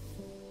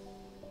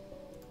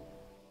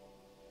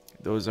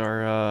 Those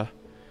are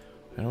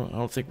I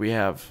don't think we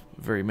have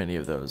very many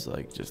of those,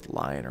 like, just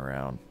lying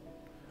around.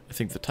 I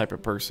think the type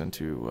of person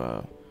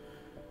to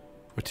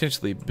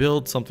potentially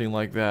build something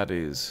like that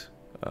is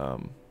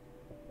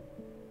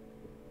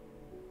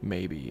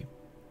maybe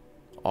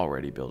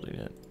already building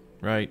it,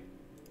 right?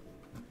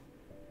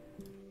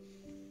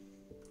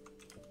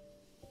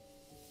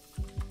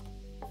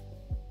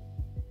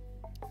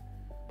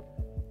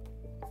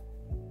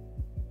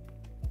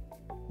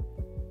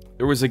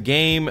 There was a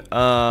game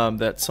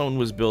that someone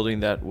was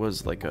building that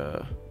was like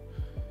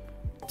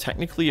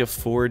technically a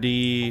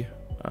 4D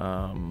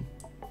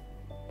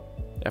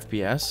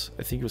FPS.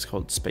 I think it was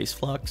called Space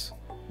Flux,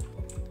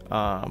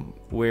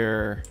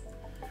 where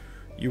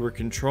you were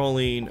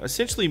controlling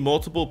essentially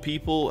multiple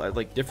people at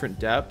like different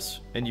depths,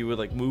 and you would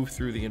like move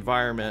through the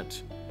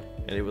environment,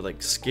 and it would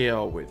like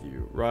scale with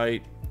you,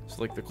 right?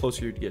 So like the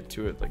closer you'd get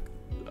to it, like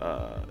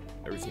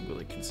everything would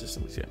like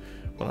consistently scale.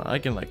 Well, I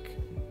can like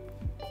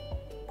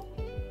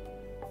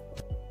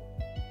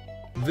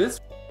this.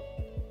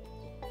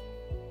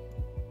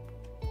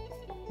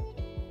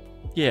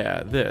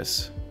 Yeah,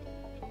 this.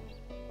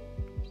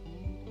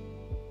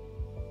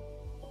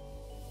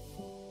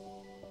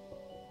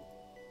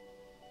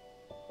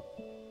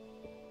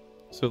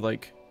 So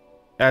like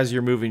as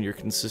you're moving, you're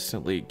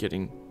consistently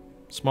getting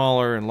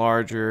smaller and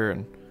larger,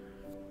 and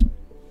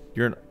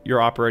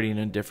you're operating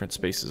in different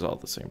spaces all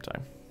at the same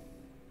time.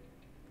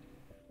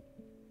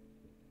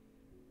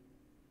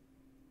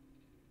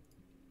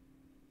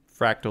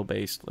 fractal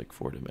based, like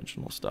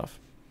 4-dimensional stuff.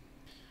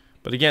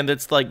 But again,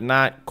 that's like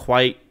not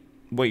quite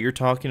what you're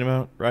talking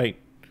about, right?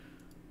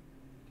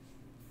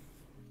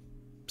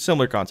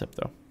 Similar concept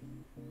though.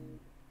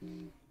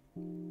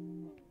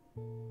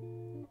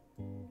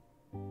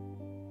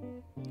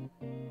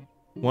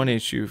 One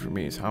issue for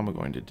me is how am I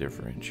going to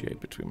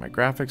differentiate between my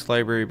graphics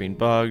library being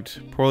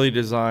bugged, poorly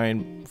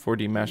designed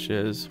 4D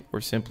meshes,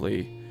 or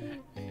simply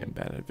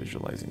embedded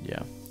visualizing.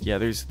 Yeah,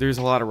 there's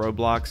a lot of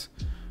roadblocks.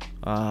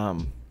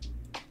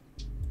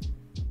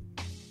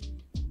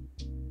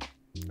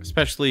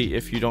 Especially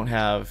if you don't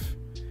have,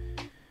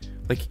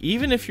 like,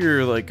 even if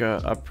you're like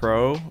a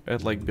pro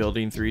at like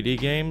building 3D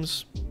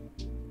games,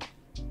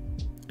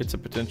 it's a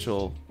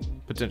potential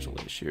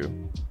issue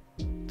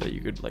that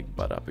you could like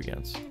butt up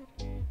against.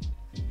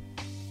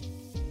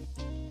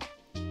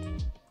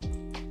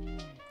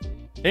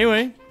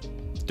 Anyway,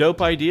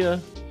 dope idea.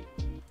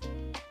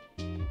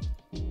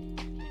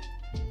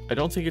 I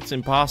don't think it's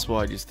impossible.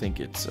 I just think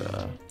it's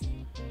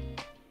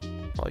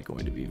probably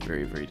going to be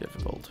very, very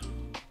difficult.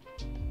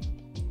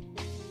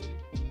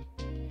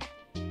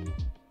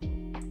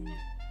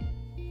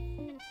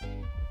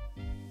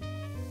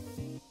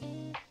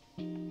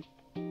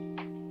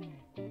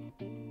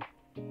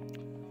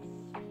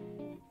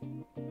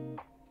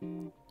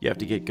 You have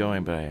to get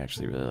going, but I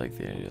actually really like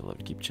the idea. I'd love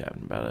to keep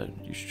chatting about it.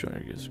 You should join our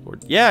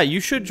Discord. Yeah,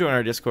 you should join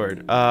our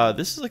Discord.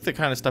 This is like the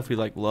kind of stuff we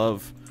like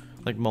love,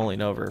 like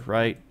mulling over,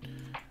 right?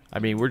 I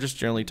mean, we're just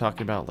generally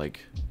talking about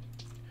like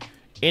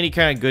any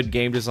kind of good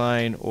game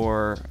design,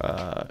 or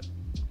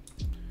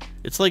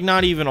it's like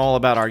not even all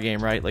about our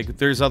game, right? Like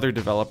there's other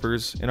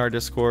developers in our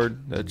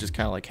Discord that just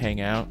kind of like hang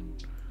out.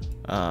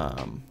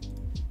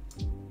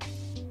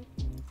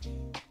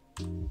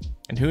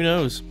 And who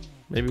knows?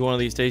 Maybe one of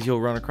these days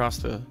you'll run across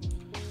the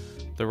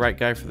right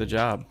guy for the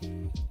job.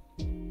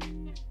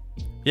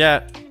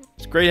 Yeah,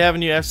 it's great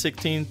having you,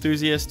 F16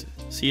 enthusiast.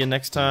 See you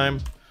next time.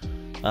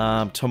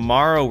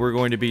 Tomorrow we're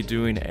going to be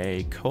doing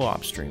a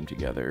co-op stream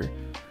together,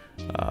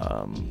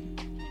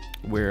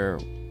 where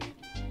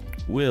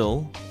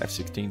Will,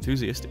 F16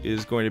 enthusiast,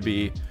 is going to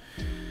be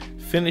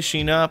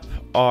finishing up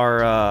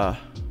our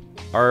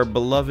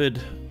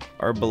beloved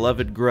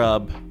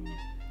grub.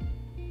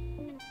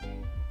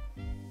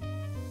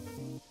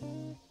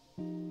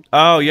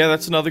 Oh yeah,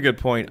 that's another good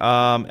point.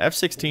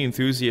 F16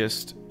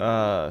 enthusiast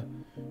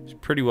is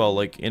pretty well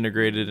like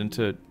integrated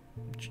into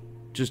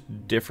just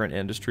different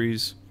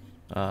industries.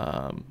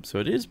 So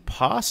it is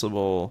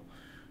possible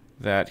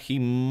that he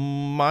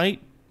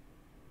might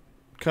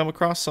come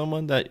across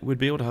someone that would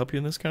be able to help you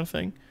in this kind of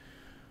thing.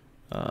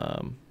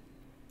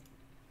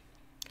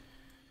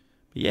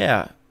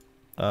 Yeah,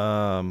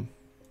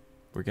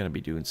 we're gonna be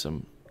doing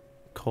some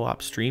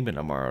co-op streaming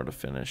tomorrow to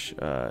finish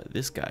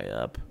this guy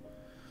up.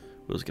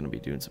 Will's going to be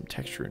doing some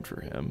texturing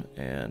for him,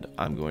 and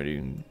I'm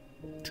going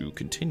to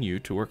continue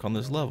to work on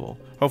this level.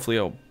 Hopefully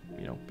I'll,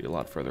 be a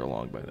lot further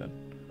along by then.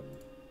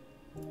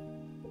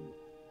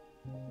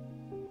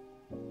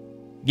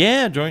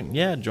 Yeah, join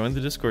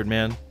the Discord,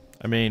 man.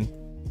 I mean,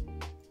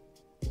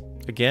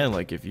 again,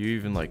 like if you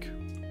even like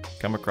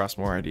come across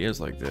more ideas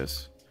like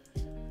this,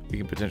 we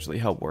can potentially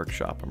help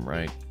workshop them,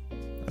 right?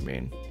 I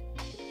mean,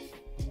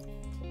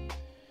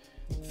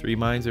 3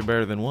 minds are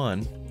better than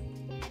 1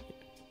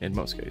 in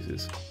most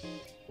cases.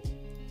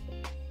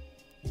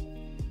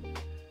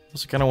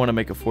 Also kind of want to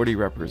make a 4D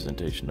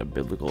representation of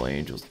biblical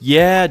angels.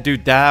 Yeah,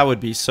 dude, that would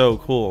be so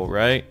cool,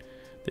 right?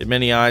 They have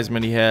many eyes,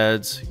 many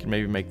heads. You can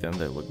maybe make them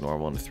that look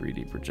normal in a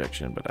 3D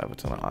projection, but have a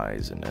ton of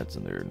eyes and heads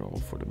in their normal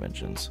 4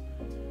 dimensions.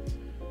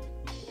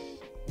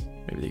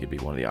 Maybe they could be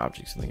one of the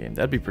objects in the game.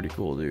 That'd be pretty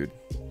cool, dude.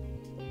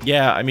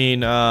 Yeah, I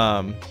mean,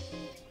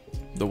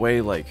 the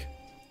way like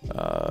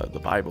the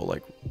Bible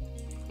like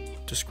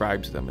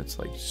describes them, it's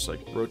like just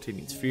like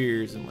rotating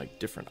spheres and like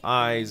different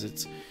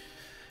eyes.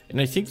 And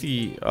I think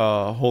the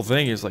whole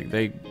thing is like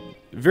they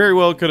very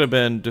well could have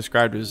been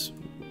described as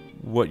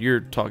what you're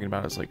talking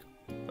about, as like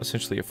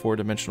essentially a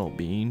 4-dimensional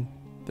being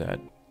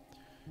that,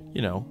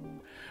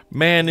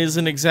 man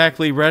isn't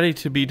exactly ready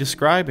to be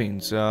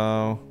describing.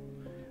 So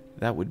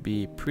that would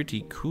be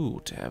pretty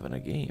cool to have in a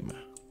game.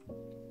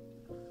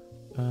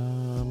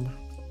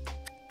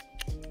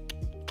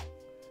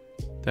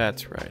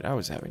 That's right. I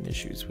was having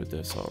issues with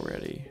this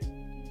already,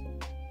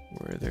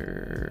 where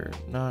they're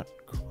not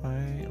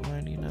quite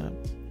lining up.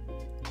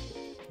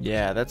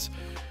 Yeah,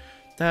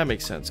 that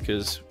makes sense,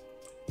 because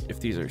if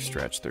these are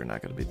stretched, they're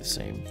not going to be the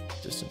same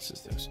distance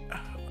as those. What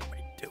am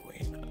I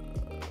doing?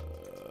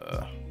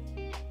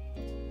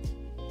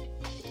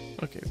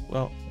 Okay,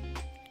 well,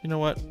 you know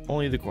what?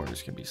 Only the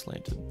corners can be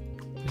slanted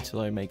until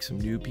I make some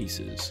new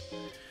pieces,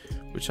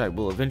 which I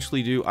will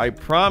eventually do. I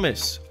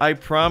promise I'm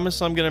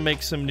going to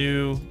make some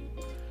new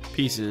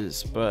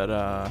pieces, but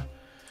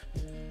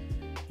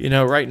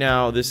right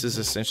now this is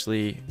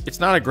essentially, it's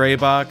not a gray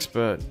box,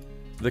 but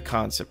the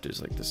concept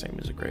is like the same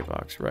as a gray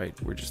box, right?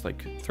 We're just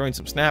like throwing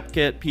some snap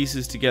kit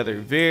pieces together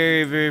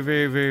very, very,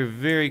 very, very,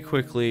 very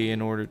quickly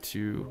in order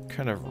to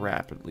kind of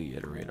rapidly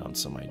iterate on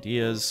some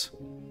ideas,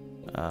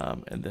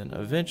 and then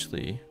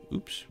eventually,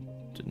 oops,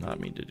 did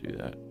not mean to do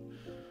that.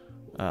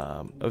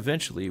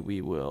 eventually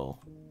we will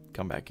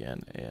come back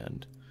in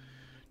and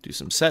do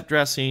some set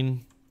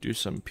dressing, do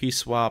some piece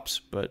swaps,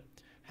 but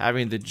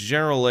having the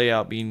general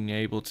layout being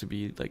able to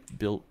be like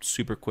built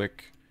super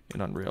quick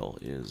in Unreal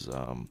is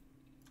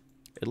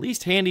at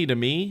least handy to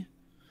me.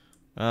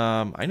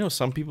 I know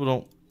some people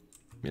don't,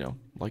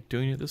 like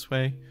doing it this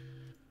way,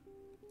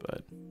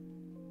 but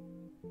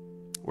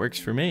works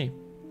for me.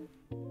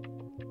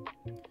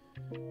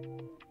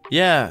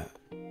 Yeah,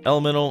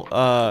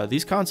 Elemental,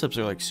 these concepts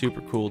are like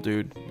super cool,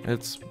 dude.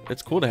 It's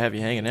cool to have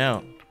you hanging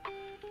out.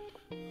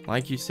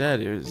 Like you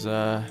said, it was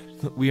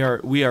we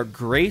are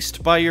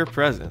graced by your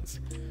presence.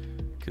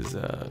 Cause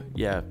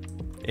yeah,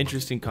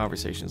 interesting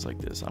conversations like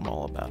this, I'm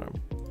all about them.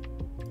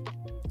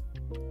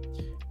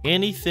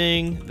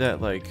 Anything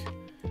that like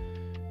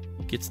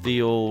gets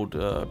the old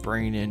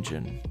brain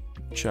engine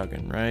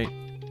chugging, right?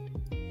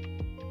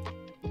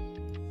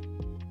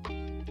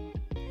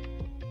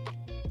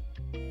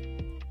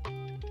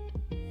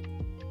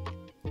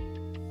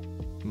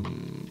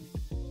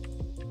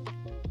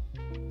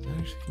 Is that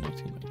actually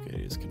connecting? Okay,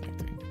 it is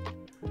connecting.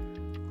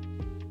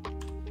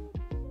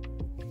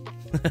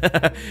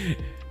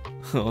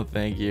 Oh,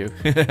 thank you.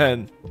 Yeah,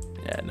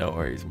 no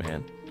worries,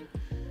 man.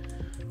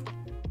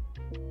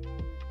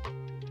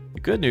 The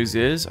good news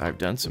is I've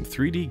done some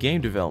 3D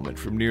game development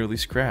from nearly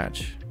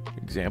scratch.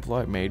 Example,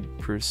 I've made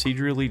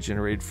procedurally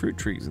generated fruit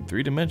trees in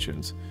 3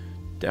 dimensions.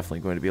 Definitely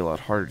going to be a lot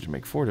harder to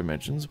make 4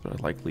 dimensions, but I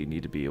likely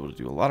need to be able to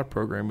do a lot of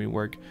programming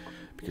work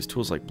because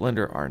tools like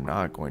Blender are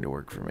not going to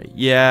work for me.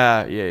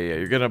 Yeah.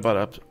 You're gonna butt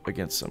up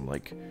against some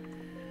like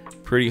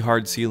pretty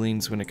hard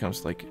ceilings when it comes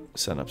to like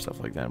setting up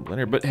stuff like that in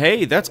Blender. But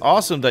hey, that's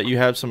awesome that you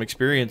have some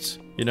experience,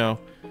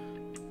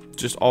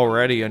 just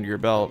already under your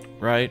belt,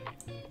 right?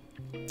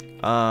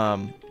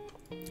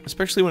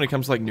 Especially when it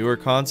comes to like newer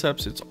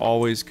concepts, it's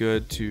always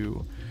good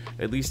to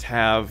at least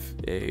have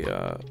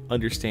a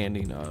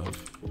understanding of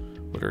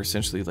what are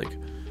essentially like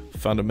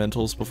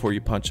fundamentals before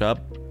you punch up.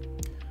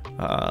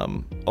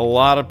 A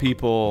lot of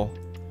people,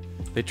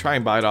 they try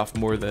and bite off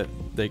more that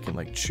they can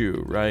like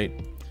chew, right?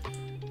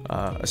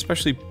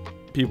 Especially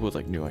people with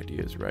like new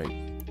ideas, right?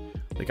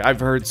 Like I've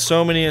heard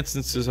so many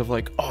instances of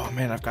like, oh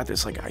man, I've got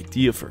this like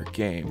idea for a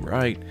game,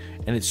 right?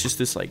 And it's just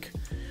this like,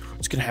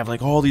 it's gonna have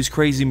like all these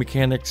crazy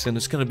mechanics, and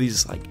it's gonna be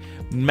this like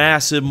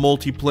massive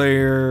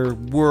multiplayer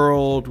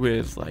world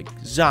with like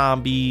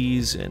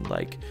zombies and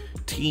like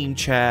team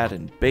chat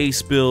and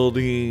base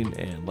building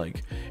and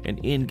like an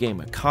in-game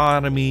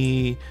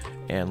economy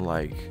and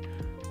like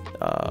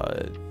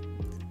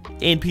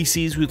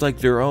NPCs with like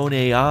their own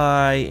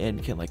AI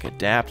and can like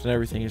adapt and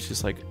everything. It's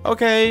just like,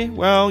 okay,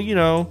 well,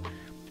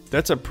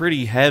 that's a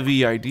pretty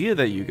heavy idea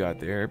that you got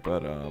there,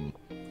 but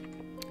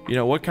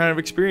what kind of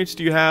experience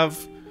do you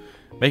have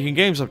making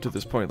games up to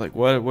this point? Like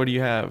what do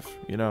you have,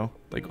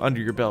 like under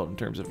your belt in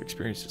terms of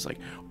experience? It's like,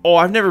 oh,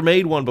 I've never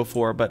made one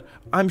before, but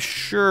I'm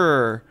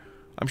sure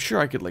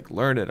I could like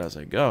learn it as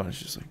I go. And it's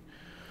just like,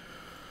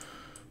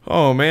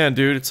 oh man,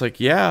 dude, it's like,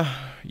 yeah,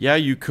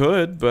 you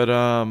could, but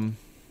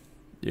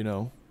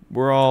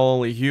we're all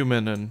only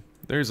human, and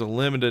there's a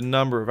limited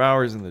number of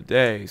hours in the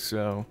day,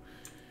 so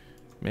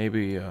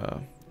maybe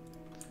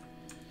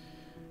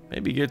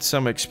get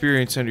some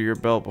experience under your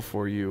belt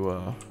before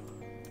you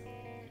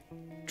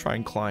try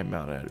and climb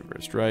Mount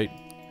Everest, right?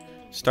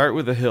 Start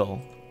with a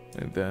hill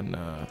and then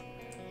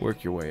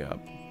work your way up,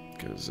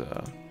 because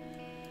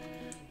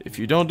if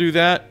you don't do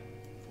that,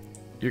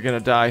 you're gonna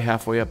die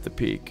halfway up the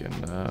peak,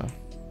 and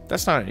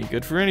that's not any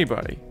good for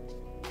anybody.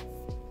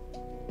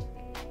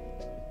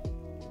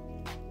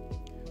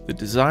 The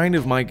design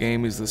of my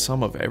game is the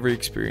sum of every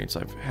experience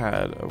I've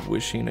had of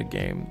wishing a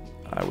game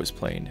I was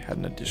playing had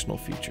an additional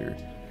feature.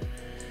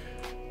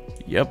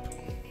 Yep.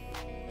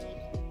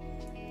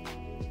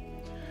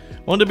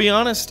 Well, to be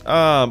honest,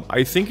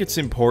 I think it's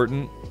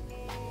important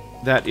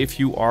that if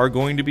you are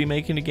going to be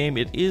making a game,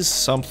 it is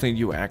something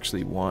you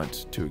actually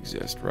want to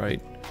exist,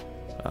 right?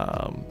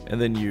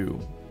 And then you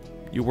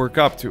work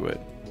up to it.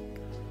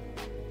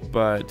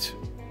 But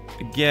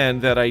again,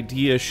 that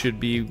idea should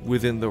be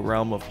within the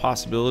realm of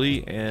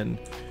possibility, and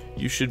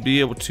you should be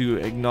able to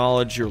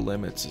acknowledge your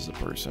limits as a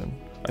person.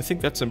 I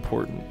think that's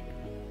important.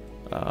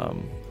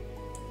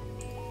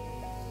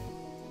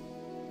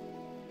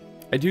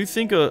 I do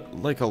think a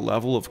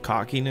level of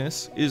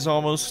cockiness is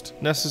almost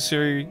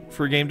necessary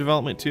for game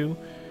development too,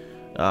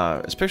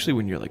 especially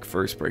when you're like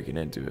first breaking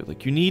into it.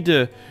 Like you need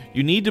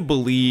to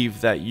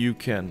believe that you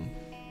can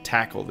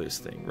tackle this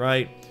thing,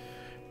 right?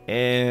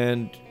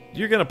 And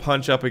you're gonna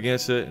punch up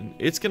against it, and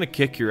it's gonna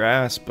kick your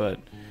ass. But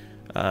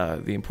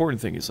the important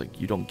thing is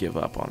like you don't give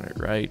up on it,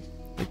 right?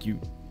 Like you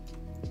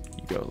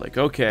go like,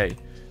 okay,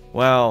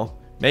 well,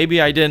 maybe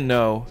I didn't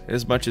know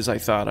as much as I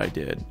thought I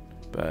did,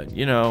 but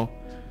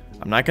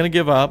I'm not gonna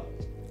give up.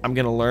 I'm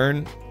gonna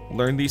learn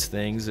these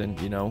things, and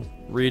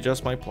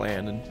readjust my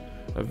plan, and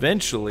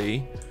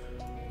eventually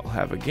I'll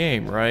have a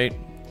game, right?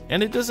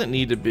 And it doesn't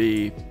need to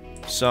be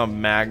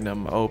some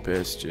magnum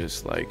opus,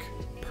 just like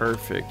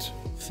perfect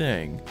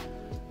thing.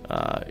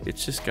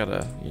 It's just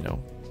gotta,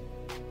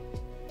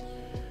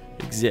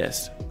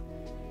 exist.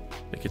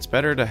 Like, it's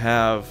better to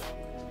have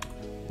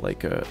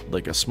like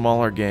a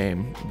smaller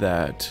game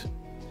that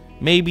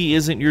maybe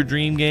isn't your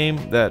dream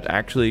game that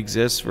actually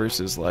exists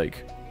versus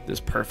like this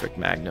perfect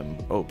magnum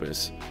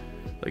opus,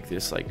 like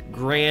this like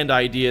grand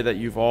idea that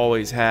you've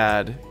always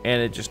had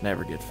and it just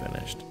never gets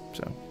finished.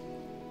 So,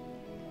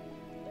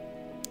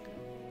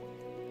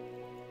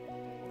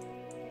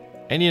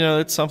 and you know,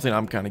 it's something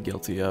I'm kind of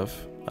guilty of,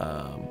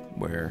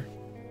 where,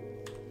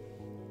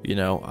 you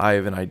know, I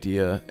have an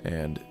idea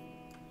and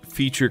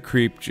feature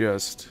creep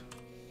just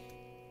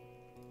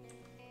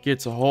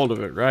gets a hold of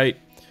it, right?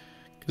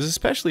 Because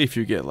especially if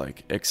you get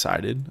like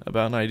excited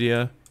about an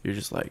idea, you're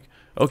just like,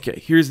 okay,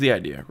 here's the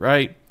idea,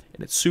 right?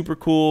 And it's super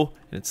cool,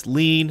 and it's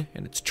lean,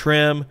 and it's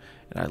trim,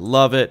 and I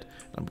love it,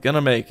 and I'm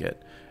gonna make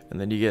it. And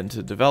then you get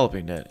into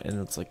developing it,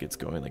 and it's like it's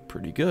going like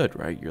pretty good,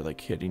 right? You're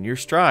like hitting your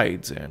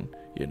strides, and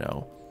you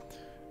know,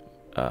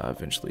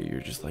 eventually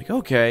you're just like,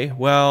 okay,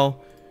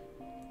 well,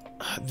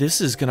 this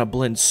is gonna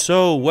blend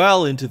so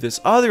well into this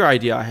other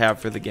idea I have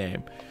for the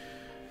game.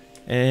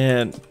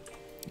 And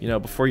you know,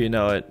 before you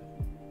know it,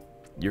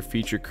 your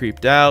feature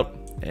creeped out,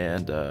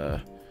 and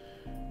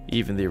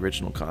even the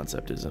original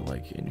concept isn't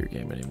like in your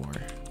game anymore.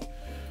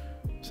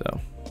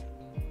 So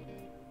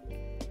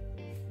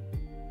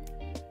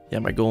yeah,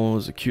 my goal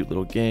was a cute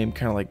little game,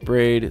 kind of like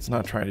Braid. It's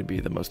not trying to be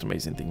the most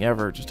amazing thing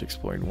ever, just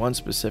exploring one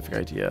specific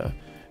idea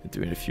and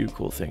doing a few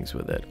cool things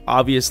with it.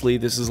 Obviously,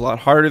 this is a lot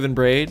harder than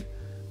Braid,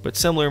 but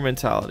similar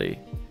mentality.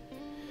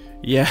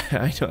 Yeah,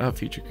 I know how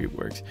feature creep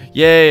works.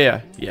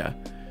 Yeah.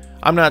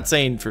 I'm not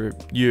saying for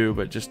you,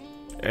 but just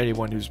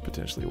anyone who's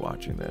potentially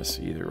watching this,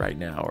 either right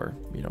now or,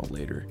 you know,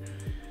 later.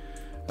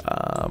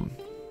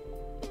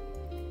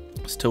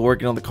 Still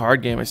working on the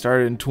card game I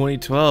started in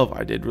 2012.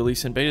 I did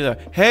release in beta.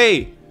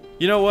 Hey,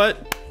 you know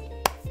what?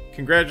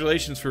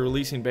 Congratulations for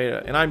releasing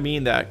beta. And I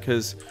mean that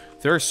because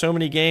there are so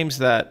many games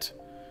that,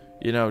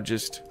 you know,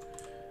 just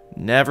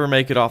never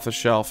make it off the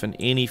shelf in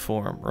any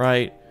form,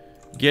 right?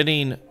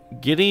 Getting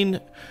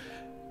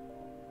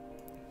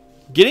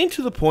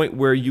to the point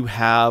where you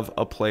have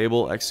a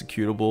playable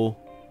executable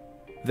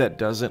that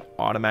doesn't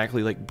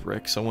automatically like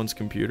brick someone's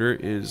computer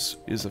is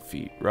a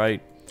feat,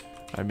 right?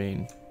 I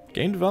mean,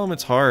 game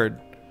development's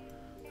hard.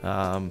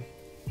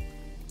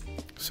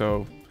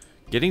 So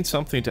getting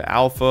something to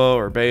alpha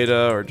or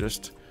beta or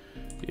just,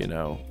 you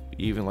know,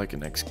 even like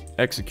an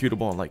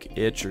executable on like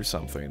itch or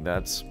something,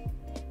 that's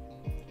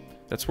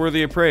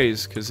worthy of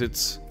praise, because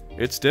it's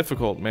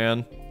difficult,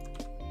 man.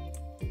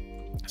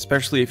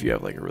 Especially if you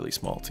have like a really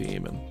small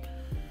team and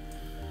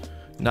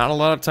not a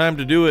lot of time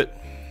to do it.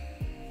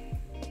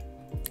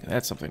 And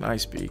that's something I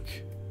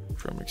speak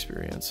from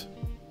experience.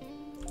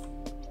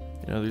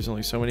 You know, there's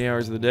only so many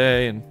hours of the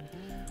day, and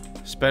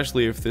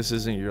especially if this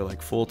isn't your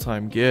like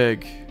full-time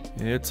gig,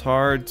 it's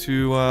hard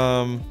to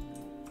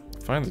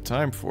find the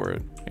time for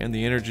it, and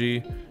the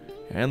energy,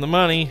 and the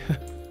money.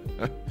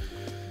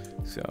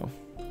 So,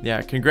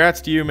 yeah, congrats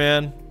to you,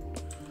 man.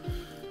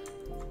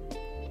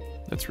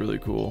 That's really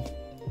cool.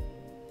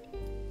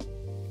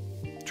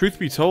 Truth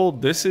be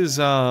told, this is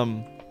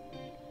a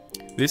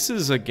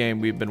game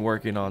we've been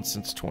working on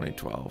since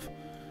 2012.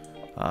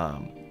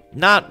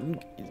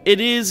 It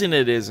is and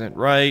it isn't,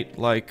 right?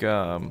 Like,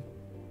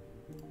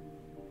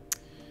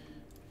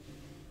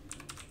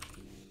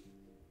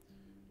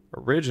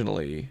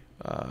 originally,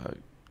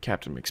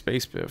 Captain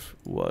McSpacebiff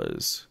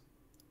was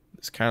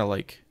this kind of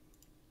like,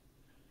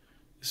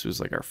 this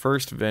was like our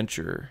first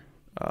venture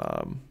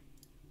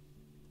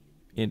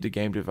into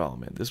game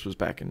development. This was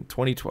back in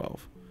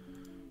 2012.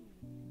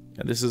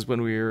 And this is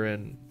when we were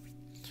in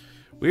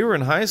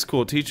high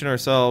school teaching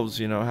ourselves,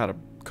 you know, how to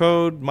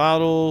code,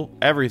 model,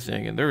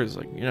 everything. And there was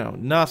like, you know,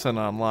 nothing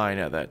online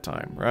at that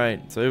time,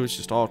 right? So it was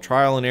just all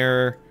trial and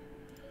error.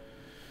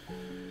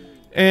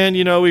 And,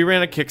 you know, we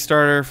ran a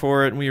Kickstarter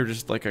for it, and we were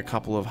just like a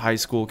couple of high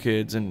school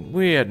kids, and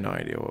we had no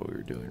idea what we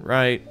were doing,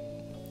 right?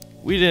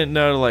 We didn't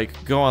know to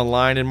like go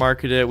online and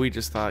market it. We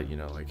just thought, you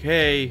know, like,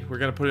 hey, we're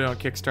going to put it on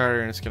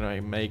Kickstarter and it's going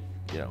to make,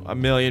 you know,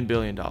 $1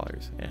 billion.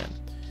 And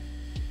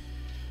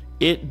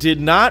it did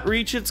not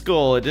reach its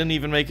goal. It didn't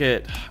even make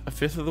it a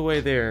fifth of the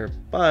way there.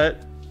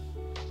 But,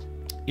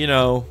 you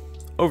know,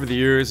 over the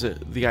years,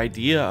 the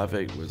idea of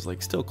it was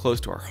like still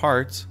close to our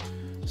hearts.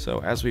 So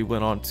as we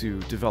went on to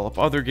develop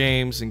other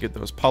games and get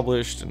those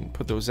published and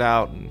put those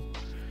out and,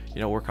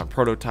 you know, work on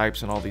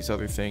prototypes and all these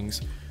other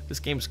things, this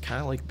game's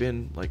kind of like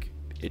been like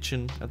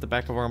itching at the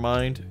back of our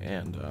mind.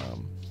 And,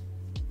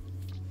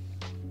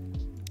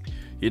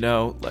 you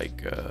know,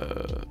 like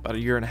about a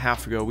year and a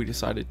half ago, we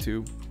decided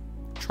to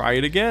try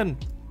it again,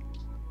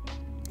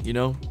 you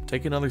know,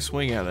 take another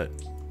swing at it.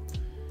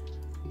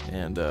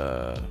 And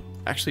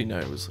actually, no,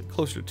 it was like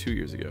closer to 2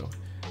 years ago.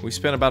 We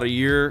spent about a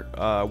year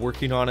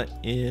working on it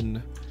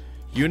in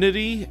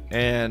Unity,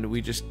 and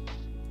we just,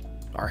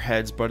 our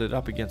heads butted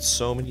up against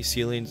so many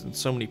ceilings and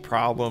so many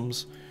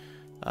problems.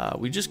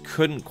 We just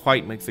couldn't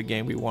quite make the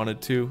game we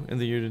wanted to in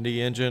the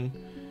Unity engine.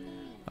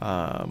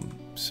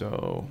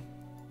 So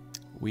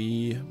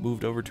we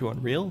moved over to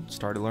Unreal,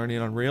 started learning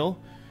Unreal.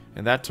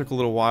 And that took a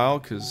little while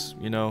because,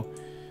 you know,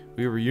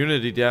 we were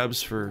Unity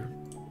devs for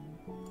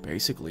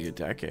basically a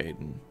decade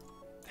and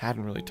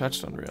hadn't really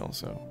touched Unreal,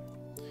 so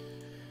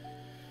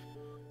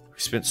we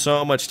spent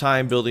so much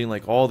time building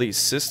like all these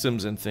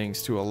systems and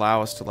things to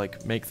allow us to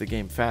like make the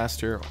game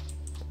faster,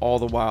 all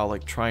the while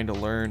like trying to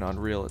learn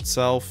Unreal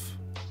itself.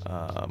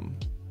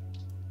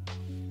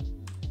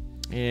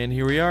 And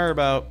here we are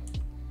about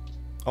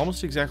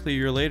almost exactly a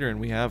year later, and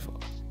we have,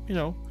 you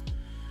know,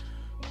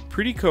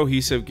 pretty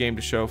cohesive game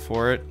to show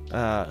for it.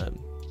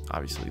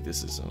 Obviously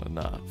this isn't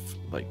enough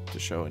like to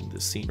show in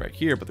this scene right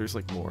here, but there's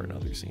like more in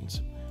other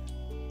scenes.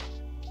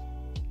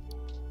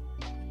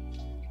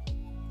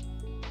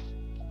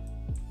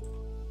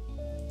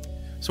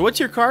 So what's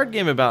your card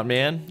game about,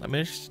 man? I'm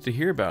interested to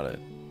hear about it.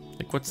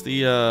 Like what's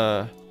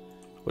the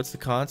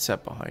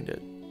concept behind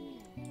it?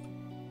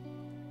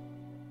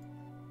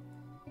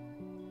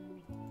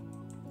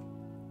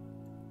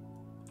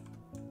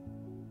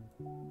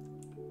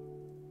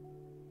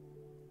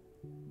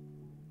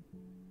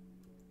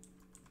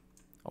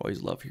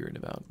 Always love hearing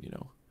about, you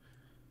know,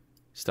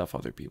 stuff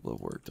other people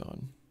have worked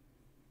on.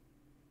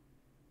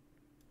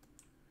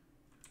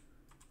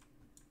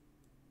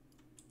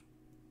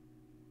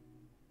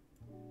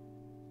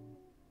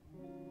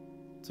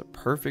 It's a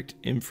perfect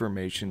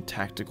information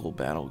tactical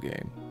battle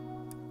game.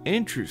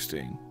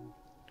 Interesting.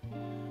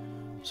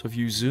 So if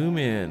you zoom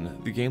in,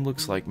 the game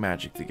looks like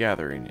Magic the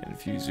Gathering, and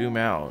if you zoom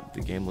out,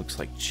 the game looks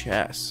like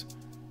chess.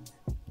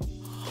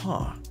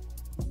 Huh.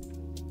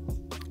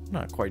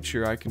 Not quite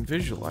sure I can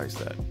visualize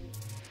that.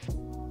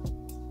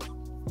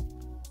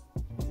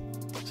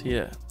 So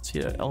yeah,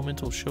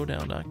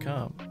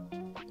 elementalshowdown.com.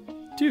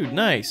 Dude,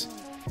 nice.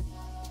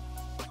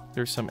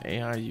 There's some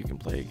AI you can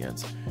play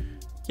against.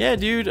 Yeah,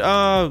 dude.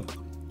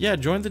 Yeah,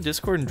 join the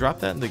Discord and drop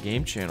that in the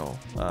game channel.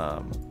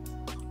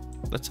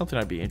 That's something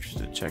I'd be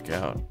interested to check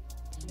out.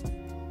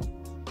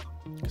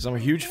 Because I'm a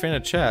huge fan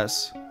of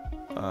chess.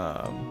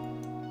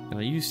 And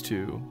I used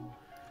to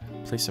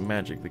play some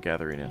Magic the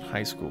Gathering in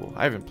high school.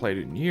 I haven't played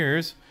it in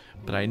years,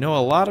 but I know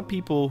a lot of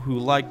people who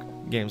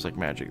like games like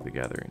Magic the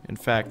Gathering. In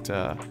fact,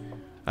 I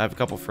have a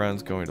couple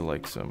friends going to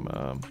like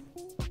some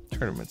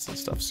tournaments and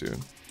stuff soon.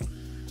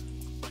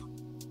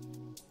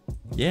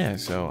 Yeah,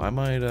 so I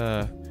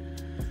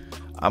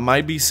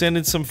might be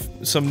sending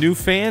some new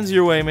fans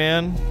your way,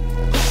 man.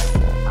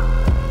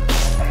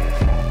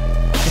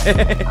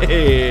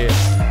 Hey.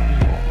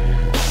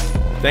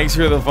 Thanks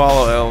for the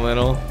follow,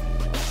 Elemental.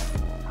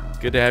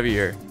 Good to have you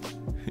here.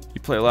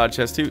 You play a lot of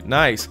chess too?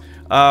 Nice.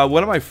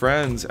 One of my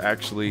friends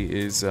actually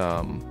is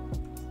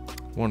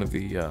one of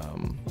the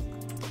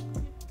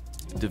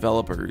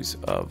developers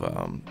of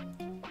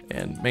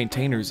and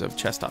maintainers of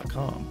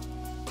chess.com.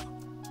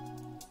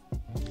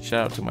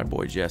 Shout out to my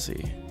boy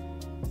Jesse.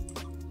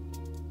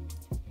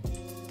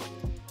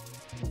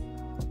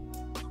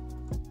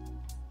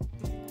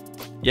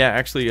 Yeah,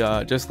 actually,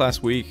 just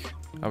last week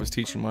I was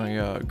teaching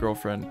my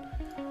girlfriend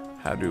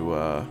how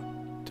to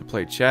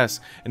play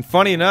chess, and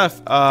funny enough,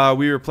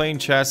 we were playing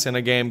chess in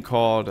a game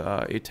called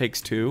It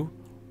Takes Two.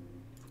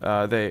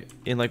 They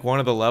in like one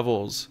of the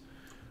levels.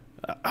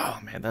 Oh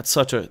man, that's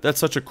such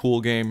a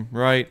cool game,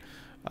 right?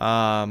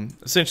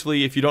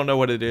 Essentially, if you don't know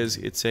what it is,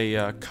 it's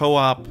a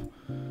co-op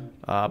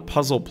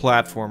puzzle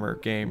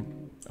platformer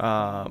game,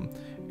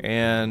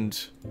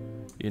 and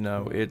you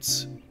know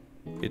it's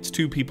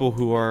two people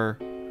who are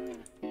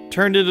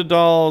turned into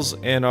dolls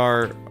and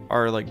are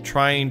like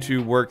trying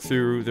to work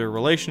through their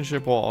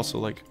relationship while also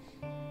like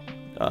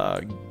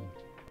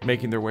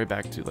making their way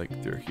back to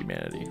like their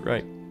humanity,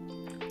 right?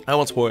 I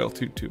won't spoil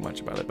too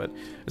much about it, but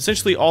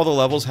essentially all the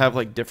levels have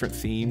like different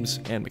themes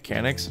and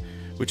mechanics,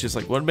 which is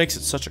like what makes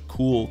it such a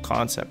cool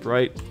concept,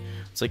 right?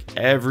 It's like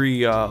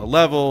every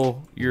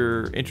level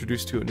you're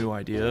introduced to a new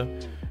idea,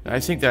 and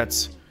I think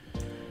that's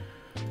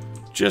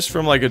just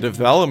from like a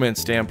development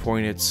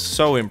standpoint, it's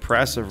so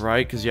impressive,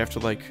 right? Because you have to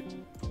like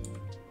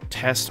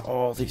test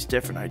all these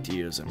different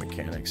ideas and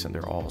mechanics, and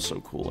they're all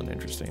so cool and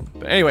interesting.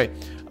 But anyway,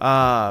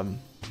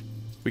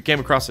 we came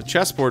across a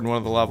chessboard in one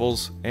of the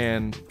levels,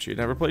 and she had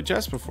never played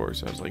chess before,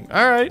 so I was like,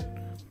 all right,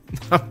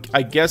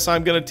 I guess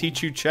I'm gonna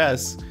teach you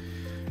chess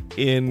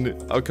in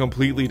a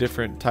completely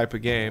different type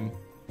of game.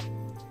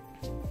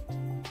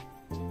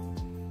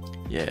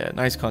 Yeah,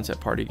 nice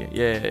concept party game.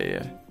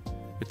 Yeah.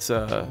 It's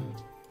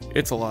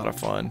a lot of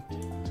fun.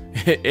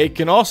 It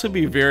can also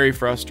be very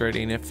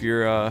frustrating if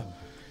you're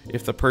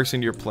if the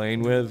person you're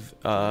playing with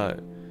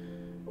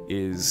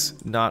is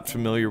not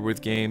familiar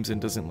with games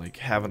and doesn't like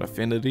have an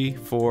affinity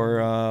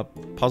for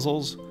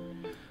puzzles.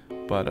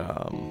 But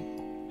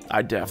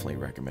I definitely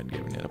recommend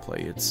giving it a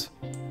play.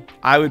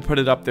 I would put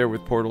it up there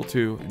with Portal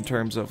 2 in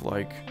terms of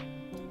like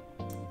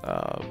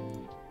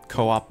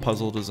co-op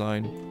puzzle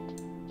design.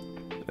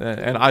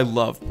 And I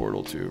love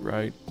Portal 2,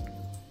 right?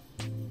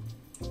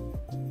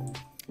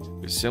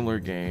 A similar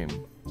game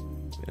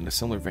in a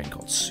similar vein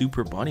called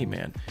Super Bunny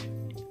Man.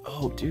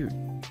 Oh, dude.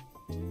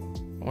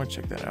 I want to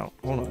check that out.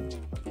 Hold on.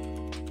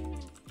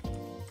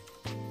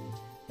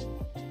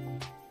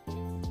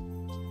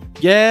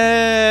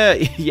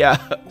 Yeah,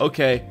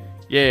 okay.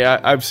 Yeah,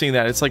 I've seen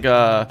that. It's like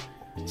a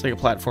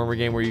platformer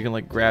game where you can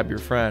like grab your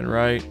friend,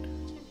 right?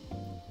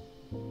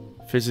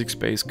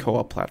 Physics-based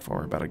co-op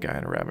platform about a guy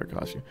in a rabbit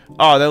costume.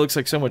 Oh, that looks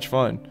like so much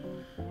fun.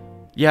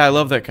 Yeah, I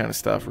love that kind of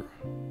stuff.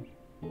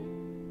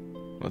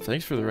 Well,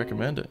 thanks for the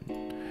recommended.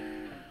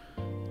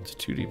 It's a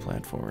 2D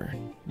platformer.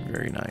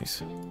 Very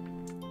nice.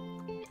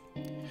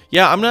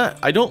 Yeah,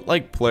 I don't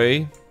like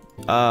play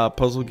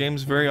puzzle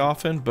games very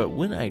often, but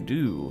when I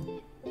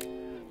do,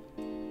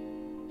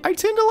 I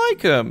tend to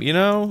like them, you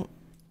know?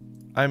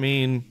 I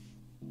mean,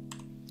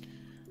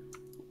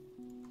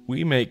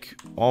 we make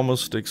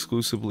almost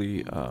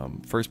exclusively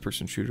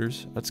first-person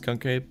shooters at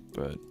Skunk Ape,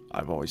 but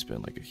I've always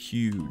been like a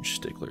huge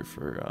stickler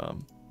for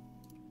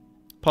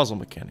puzzle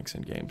mechanics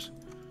in games.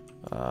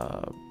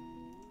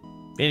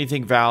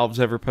 Anything Valve's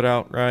ever put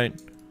out, right?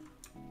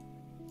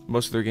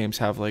 Most of their games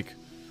have like,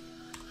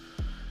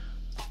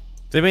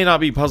 they may not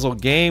be puzzle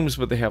games,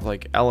 but they have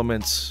like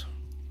elements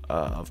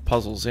of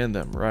puzzles in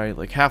them, right?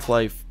 Like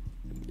Half-Life,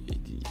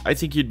 I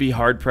think you'd be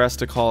hard-pressed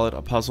to call it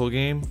a puzzle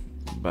game,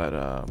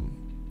 but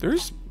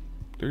there's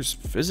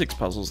physics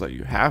puzzles that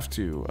you have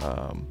to,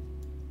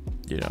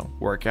 you know,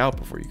 work out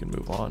before you can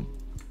move on.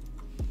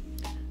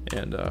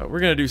 And we're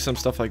gonna do some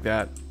stuff like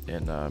that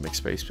in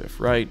McSpacebiff,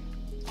 right?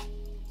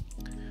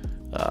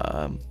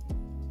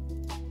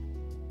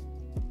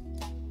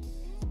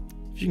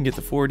 If you can get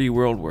the 4D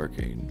world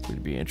working,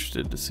 we'd be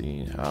interested to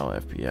see how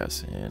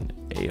FPS and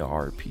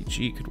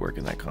ARPG could work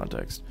in that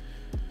context.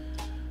 I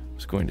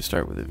was going to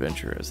start with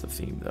adventure as the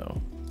theme, though.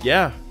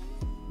 Yeah,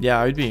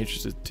 I'd be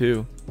interested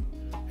too.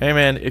 Hey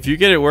man, if you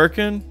get it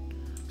working,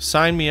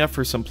 sign me up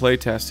for some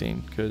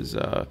playtesting, because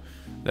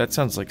that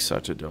sounds like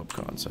such a dope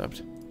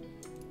concept.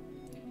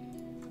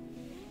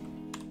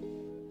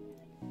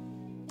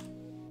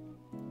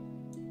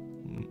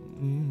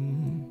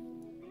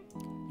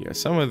 Yeah,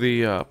 some of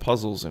the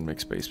puzzles in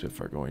McSpacebiff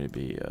are going to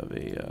be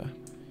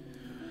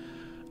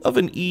of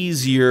an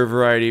easier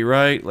variety,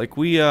 right? Like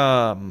we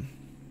kind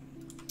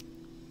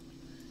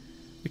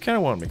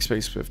of want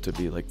McSpacebiff to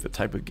be like the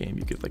type of game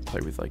you could like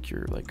play with like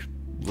your like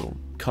little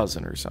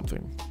cousin or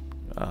something.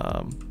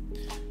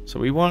 So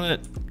we want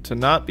it to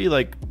not be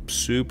like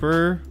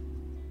super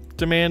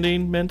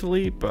demanding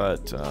mentally,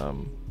 but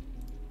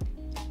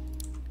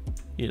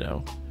you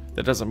know,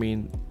 that doesn't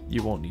mean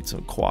you won't need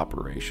some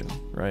cooperation,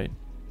 right?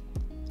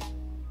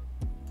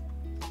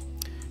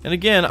 And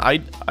again, I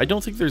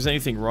don't think there's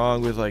anything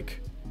wrong with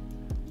like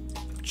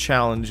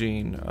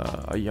challenging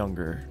a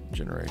younger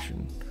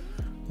generation.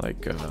 Like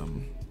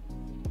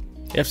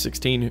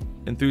F16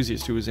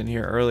 enthusiast who was in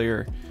here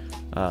earlier,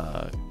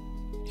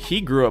 he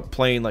grew up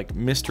playing like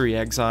Mystery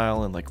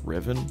Exile and like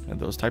Riven and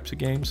those types of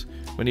games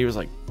when he was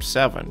like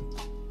 7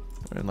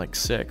 and like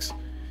 6.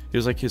 It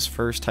was like his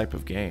first type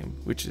of game,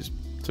 which is,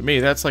 to me,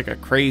 that's like a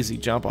crazy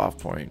jump off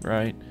point,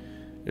 right?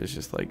 It's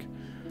just like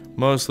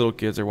most little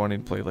kids are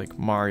wanting to play like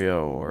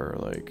Mario or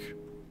like,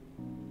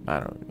 I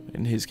don't know,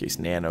 in his case,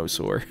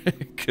 Nanosaur,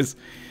 because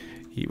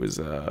he was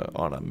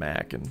on a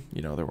Mac, and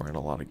you know there weren't a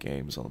lot of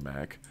games on the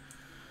Mac.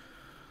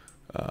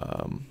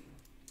 But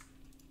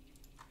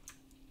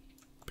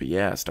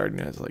yeah, starting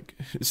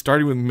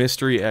with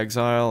Mystery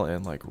Exile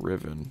and like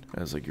Riven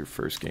as like your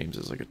first games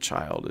as like a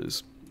child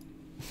is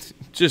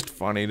just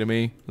funny to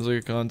me as like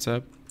a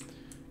concept,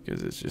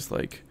 because it's just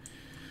like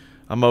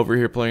I'm over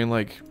here playing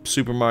like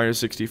Super Mario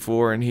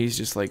 64 and he's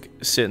just like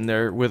sitting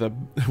there with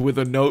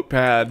a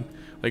notepad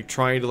like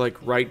trying to like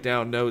write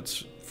down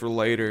notes for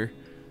later,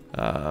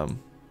 so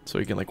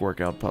he can like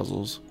work out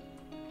puzzles.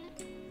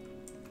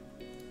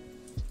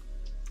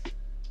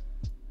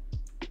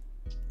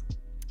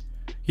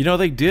 You know,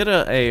 they did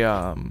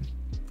a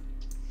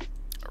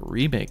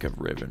remake of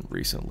Riven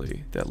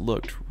recently that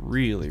looked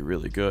really,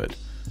 really good.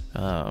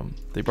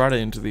 They brought it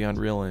into the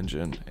Unreal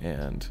Engine,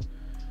 and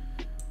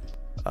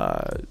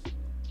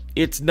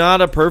it's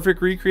not a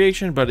perfect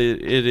recreation, but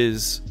it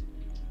is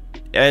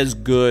as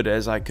good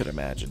as I could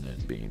imagine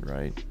it being,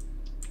 right?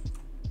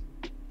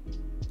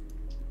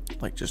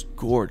 Like just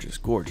gorgeous,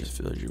 gorgeous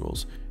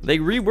visuals. They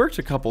reworked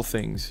a couple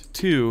things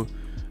too,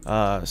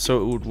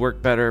 so it would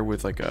work better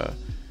with like a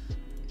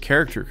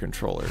character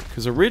controller,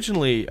 because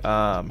originally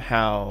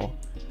how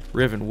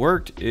Riven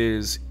worked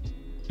is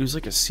it was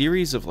like a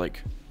series of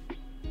like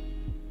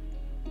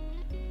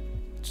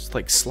just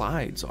like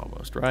slides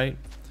almost, right?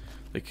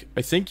 Like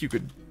I think you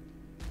could,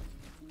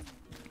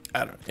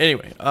 I don't know.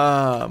 Anyway,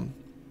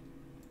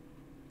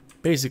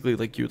 basically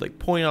like you would like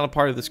point on a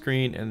part of the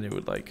screen and it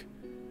would like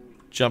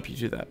jump you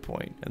to that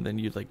point, and then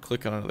you'd like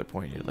click on another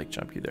point and it'd like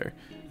jump you there,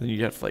 and then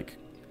you'd have to like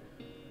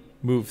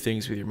move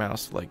things with your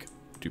mouse to like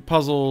do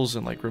puzzles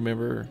and like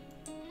remember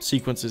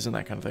sequences and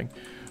that kind of thing.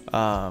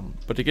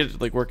 But to get it to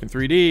like work in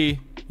 3D,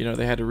 you know,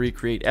 they had to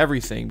recreate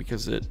everything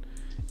because it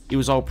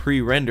was all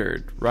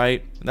pre-rendered,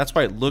 right? And that's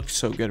why it looked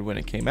so good when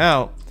it came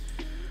out,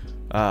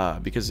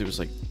 because it was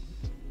like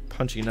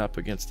punching up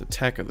against the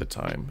tech of the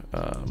time.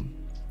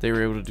 They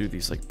were able to do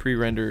these like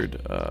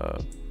pre-rendered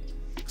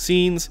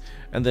scenes,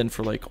 and then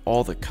for like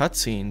all the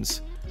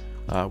cutscenes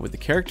with the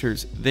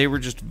characters, they were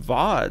just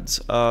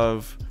VODs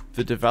of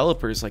the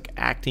developers like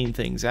acting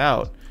things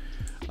out,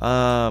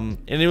 and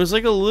it was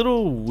like a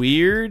little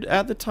weird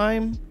at the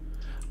time,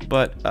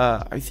 but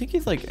I think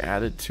it like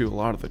added to a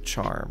lot of the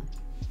charm.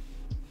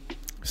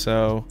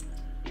 So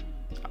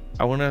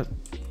I want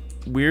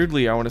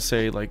to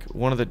say like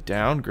one of the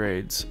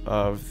downgrades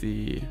of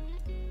the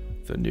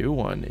new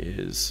one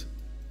is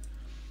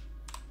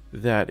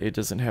that it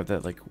doesn't have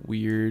that like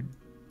weird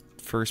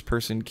first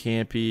person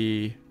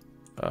campy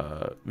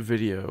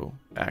video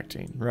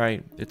acting,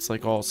 right? It's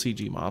like all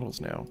CG models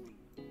now,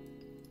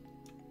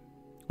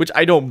 which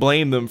I don't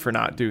blame them for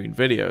not doing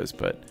videos,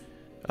 but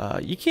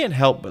you can't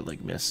help but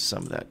like miss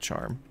some of that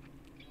charm.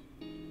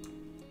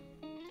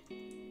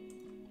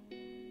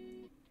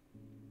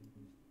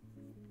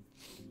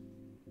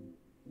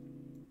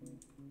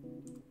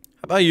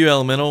 How about you,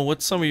 Elemental?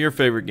 What's some of your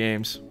favorite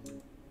games?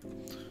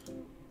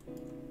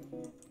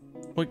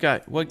 What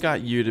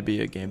got you to be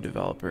a game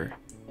developer?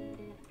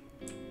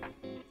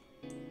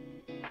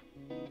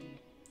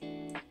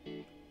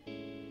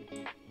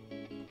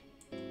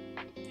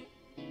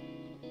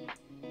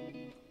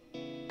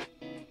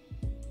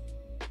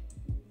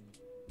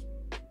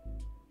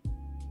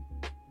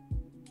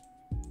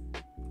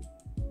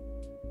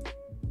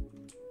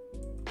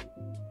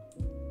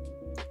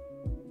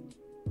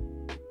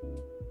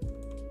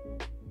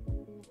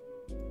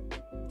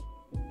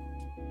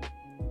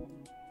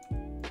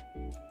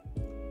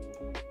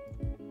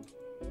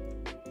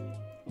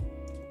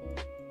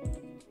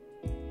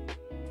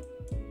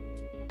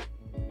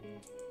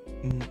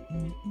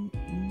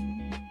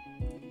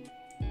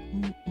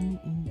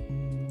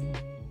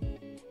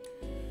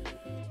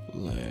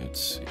 Let's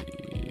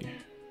see.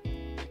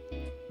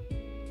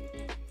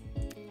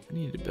 I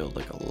need to build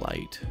like a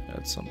light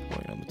at some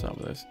point on the top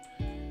of this.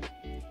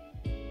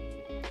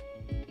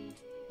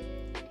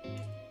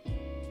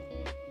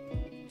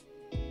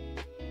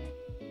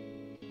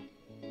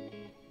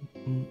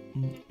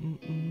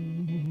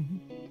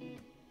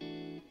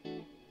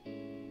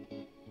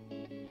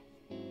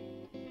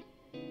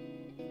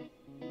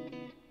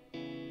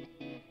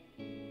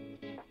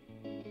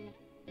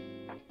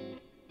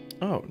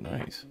 Oh,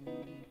 nice.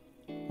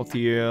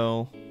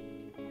 Othiel,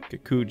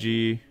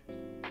 Kikuji.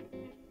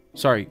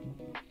 Sorry,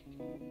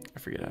 I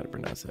forget how to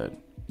pronounce that.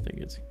 I think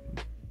it's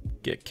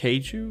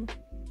Gekkeiju?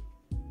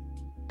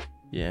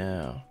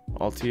 Yeah,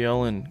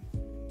 Altiel and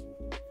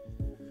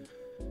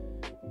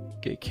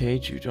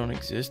Gekkeiju don't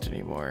exist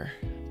anymore.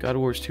 God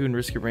of Wars 2 and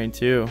Risk of Rain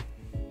 2.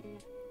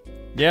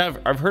 Yeah,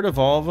 I've heard of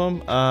all of them.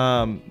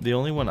 The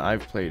only one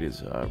I've played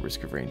is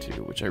Risk of Rain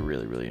 2, which I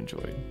really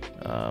enjoyed.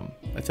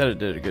 I thought it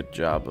did a good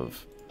job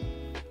of,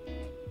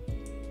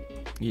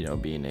 you know,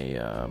 being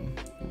a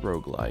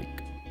roguelike.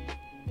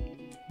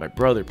 My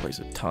brother plays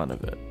a ton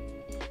of it,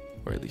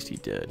 or at least he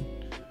did.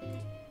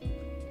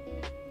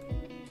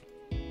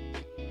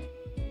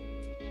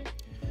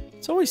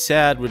 It's always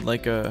sad when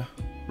like a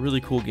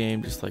really cool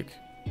game just like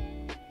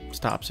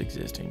stops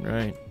existing,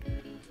 right?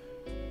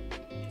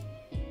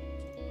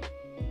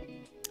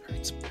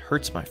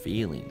 Hurts my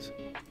feelings.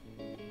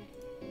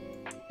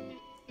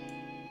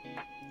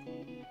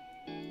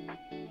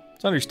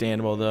 It's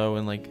understandable though,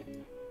 and like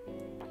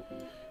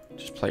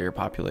just player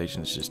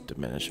populations just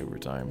diminish over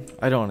time.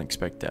 I don't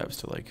expect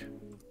devs to like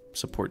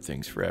support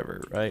things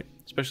forever, right?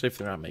 Especially if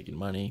they're not making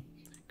money,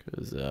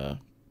 because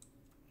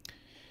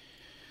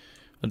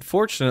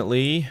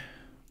unfortunately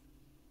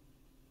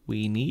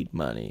we need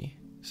money.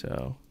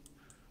 So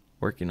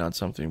working on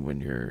something when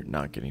you're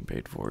not getting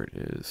paid for it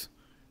is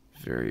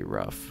very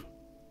rough.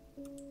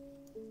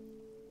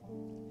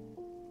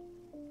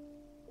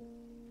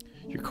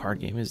 Your card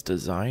game is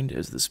designed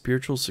as the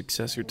spiritual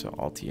successor to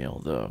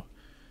Altiel, though.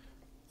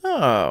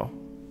 Oh,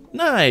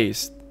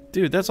 nice.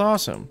 Dude, that's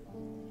awesome.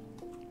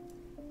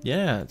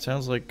 Yeah, it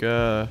sounds like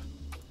there's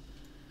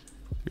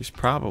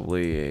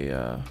probably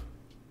a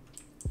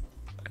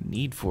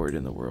need for it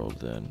in the world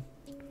then.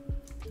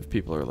 If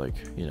people are like,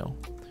 you know,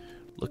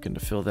 looking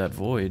to fill that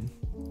void.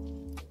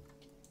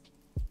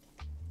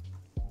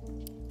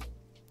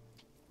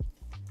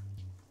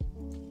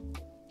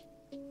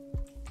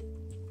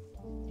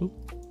 Oop,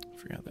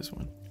 forgot this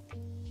one.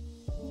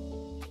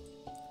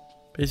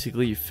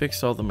 Basically, you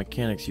fixed all the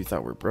mechanics you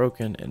thought were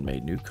broken and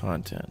made new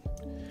content.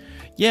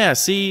 Yeah,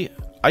 see,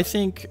 I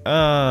think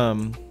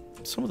some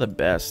of the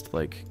best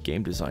like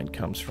game design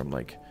comes from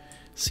like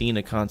seeing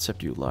a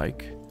concept you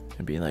like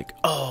and being like,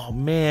 oh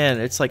man,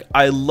 it's like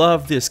I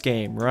love this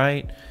game,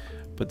 right?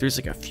 But there's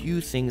like a few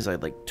things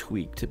I'd like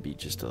tweak to be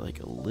just like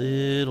a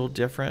little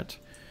different.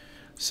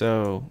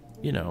 So,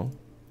 you know,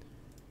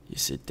 you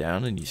sit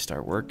down and you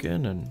start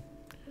working and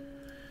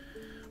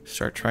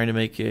start trying to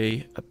make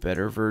a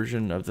better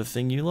version of the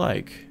thing you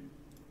like.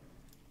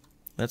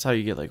 That's how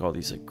you get like all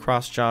these like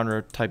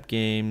cross-genre type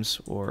games,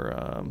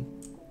 or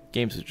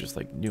games with just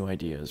like new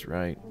ideas,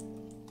 right?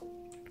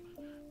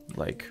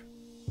 Like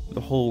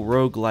the whole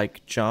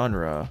roguelike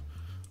genre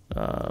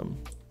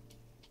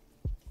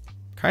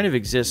kind of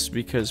exists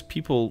because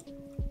people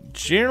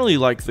generally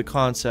like the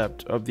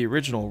concept of the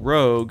original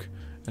Rogue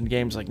and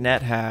games like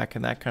NetHack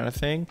and that kind of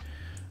thing.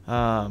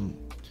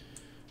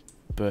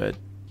 But,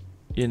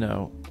 you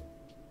know,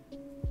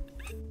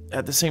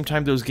 at the same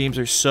time, those games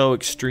are so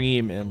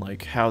extreme in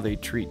like how they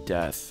treat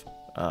death.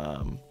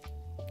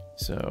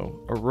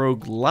 So a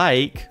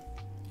roguelike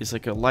is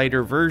like a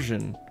lighter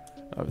version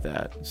of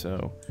that.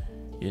 So,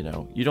 you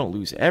know, you don't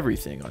lose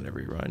everything on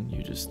every run.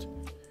 You just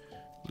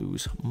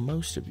lose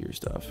most of your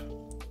stuff.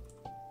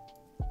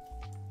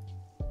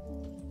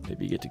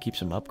 Maybe you get to keep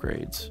some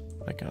upgrades,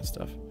 that kind of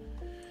stuff.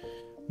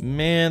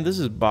 Man, this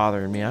is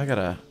bothering me.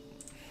 I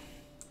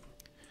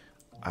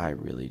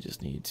really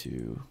just need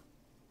to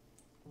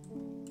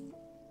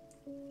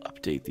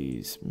update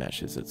these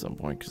meshes at some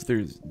point because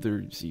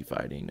they're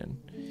Z-fighting and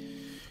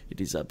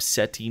it is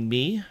upsetting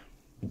me.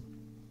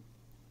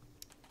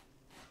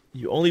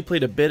 You only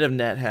played a bit of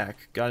NetHack,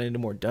 got into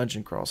more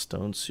dungeon crawl,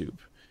 stone soup.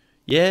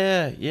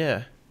 Yeah.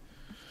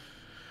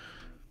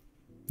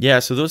 Yeah,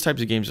 so those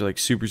types of games are like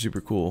super,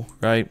 super cool,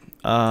 right?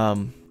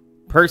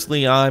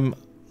 Personally, I'm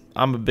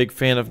a big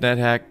fan of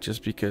NetHack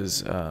just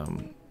because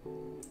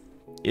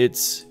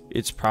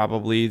it's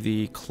probably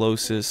the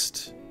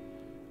closest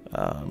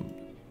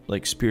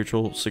like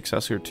spiritual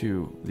successor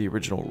to the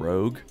original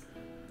Rogue,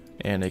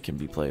 and it can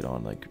be played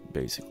on like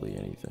basically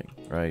anything,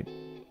 right?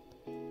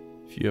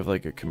 If you have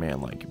like a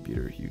command line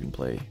computer, you can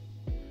play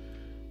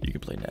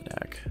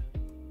NetHack.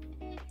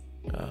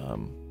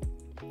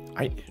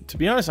 To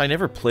be honest, I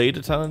never played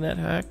a ton of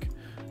NetHack.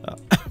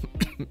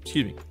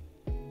 Excuse me.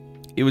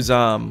 It was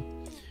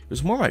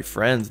more my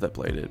friends that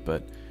played it,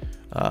 but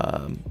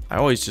I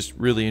always just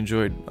really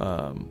enjoyed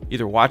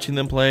either watching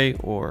them play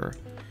or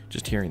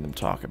just hearing them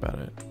talk about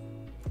it.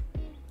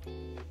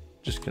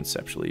 Just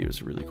conceptually, it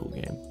was a really cool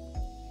game.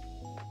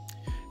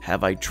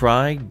 Have I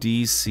tried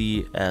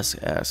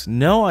DCSS?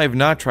 No, I've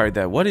not tried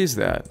that. What is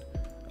that?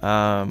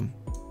 I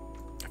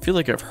feel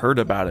like I've heard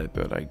about it,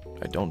 but I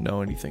don't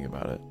know anything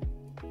about it.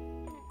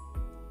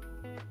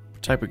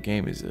 What type of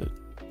game is it?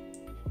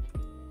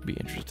 Be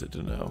interested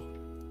to know.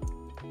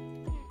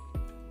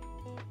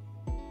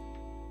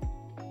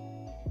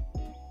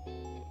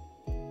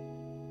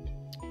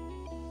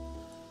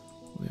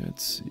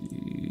 Let's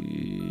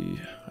see.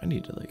 I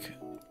need to like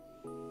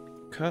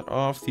cut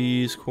off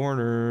these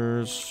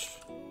corners.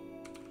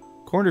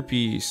 Corner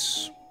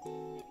piece.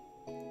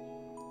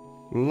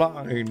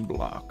 Line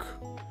block.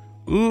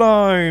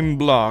 Line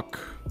block.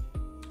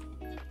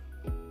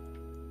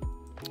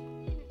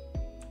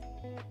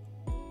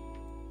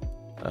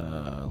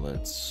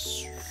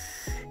 Let's.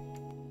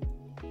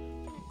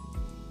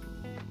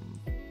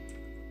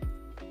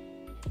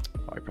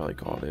 I probably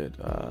called it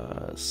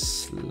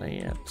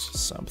slant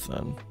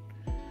something.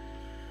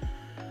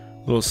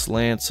 Little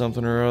slant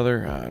something or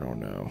other. I don't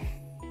know.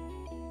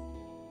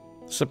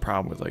 It's the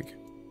problem with like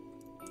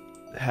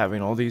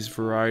having all these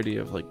variety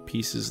of like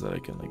pieces that I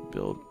can like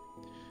build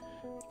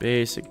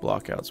basic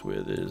blockouts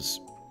with is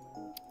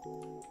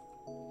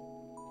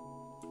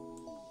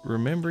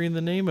remembering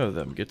the name of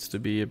them gets to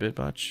be a bit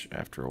much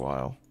after a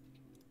while.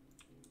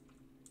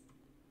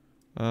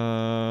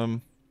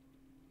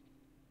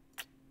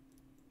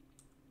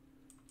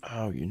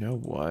 Oh, you know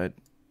what?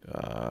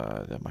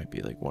 That might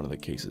be like one of the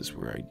cases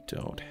where I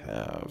don't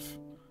have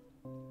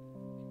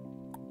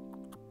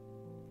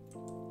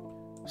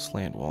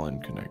slant wall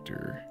and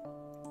connector.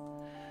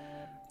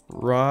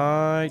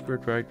 Right.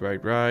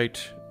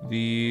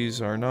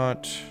 These are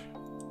not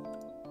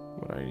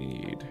what I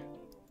need.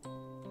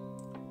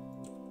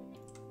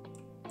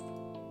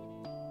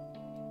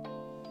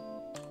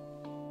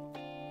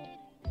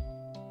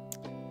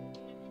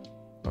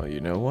 Well,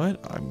 you know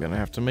what? I'm gonna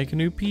have to make a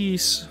new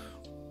piece.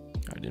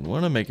 I didn't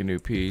want to make a new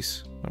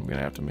piece. I'm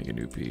gonna have to make a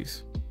new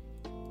piece.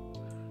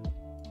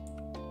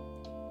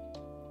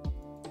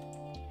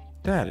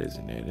 That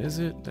isn't it, is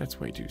it? That's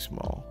way too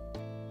small.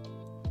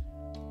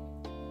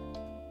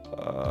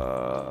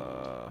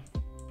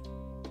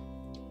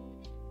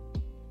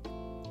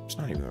 It's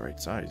not even the right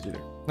size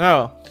either.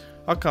 No,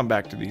 I'll come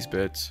back to these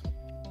bits.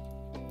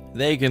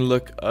 They can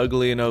look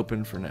ugly and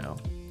open for now.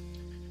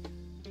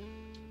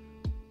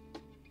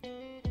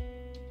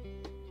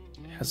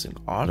 Has an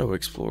auto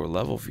explore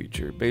level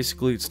feature.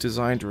 Basically, it's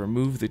designed to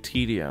remove the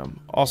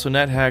tedium. Also,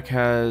 NetHack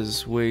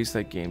has ways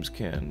that games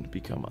can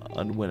become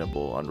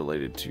unwinnable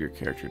unrelated to your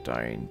character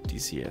dying.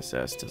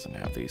 DCSS doesn't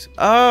have these.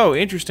 Oh,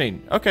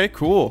 interesting. Okay,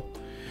 cool.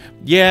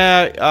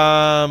 Yeah,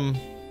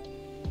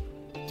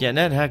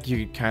 NetHack,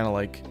 you could kind of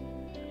like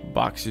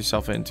box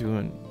yourself into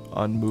an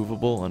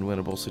unmovable,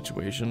 unwinnable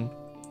situation.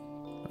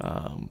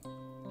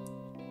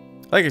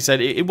 Like I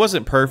said, it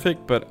wasn't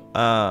perfect, but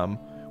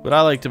what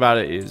I liked about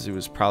it is it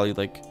was probably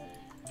like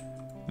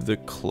the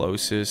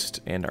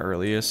closest and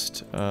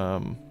earliest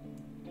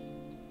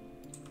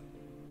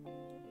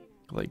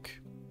like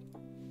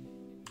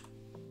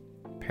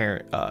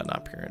parent,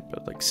 not parent,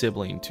 but like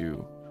sibling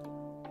to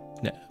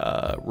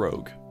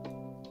Rogue.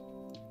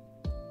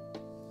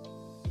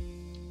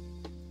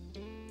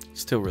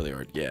 Still really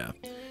hard, yeah.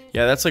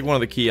 Yeah, that's like one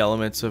of the key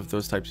elements of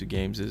those types of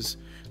games is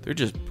they're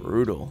just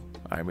brutal.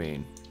 I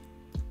mean,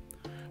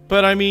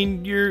 but I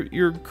mean,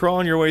 you're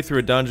crawling your way through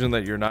a dungeon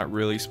that you're not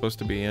really supposed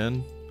to be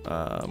in.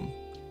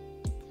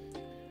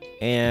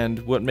 And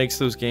what makes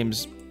those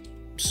games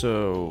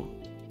so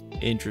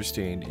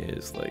interesting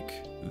is like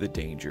the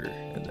danger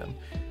in them,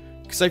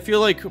 because I feel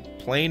like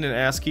playing an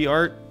ASCII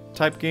art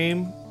type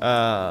game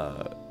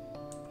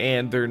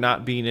and there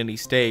not being any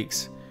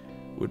stakes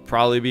would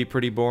probably be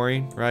pretty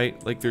boring,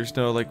 right? Like there's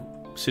no like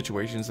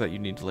situations that you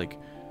need to like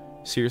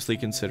seriously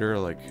consider or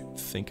like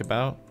think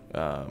about.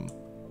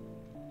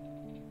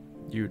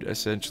 You'd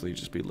essentially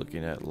just be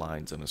looking at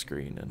lines on a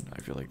screen, and I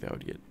feel like that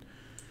would get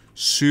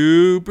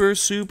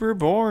super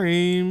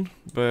boring.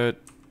 But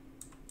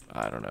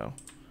I don't know.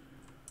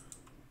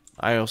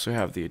 I also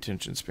have the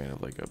attention span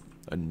of like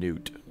a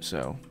newt,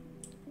 so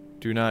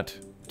do not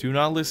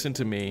listen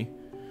to me.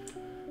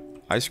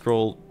 I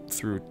scroll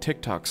through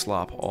TikTok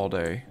slop all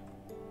day,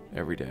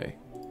 every day.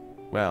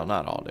 Well,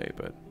 not all day,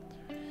 but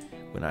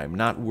when I'm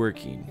not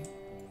working.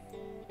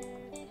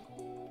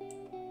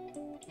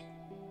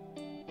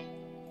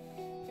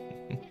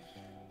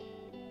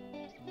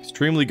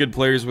 Extremely good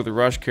players with a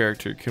rush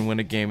character can win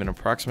a game in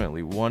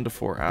approximately 1 to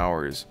 4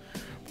 hours.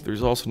 But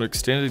there's also an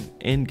extended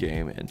end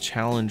game and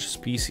challenge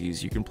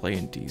species you can play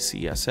in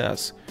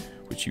DCSS,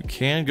 which you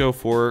can go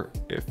for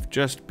if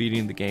just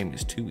beating the game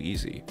is too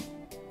easy.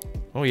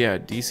 Oh yeah,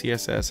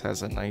 DCSS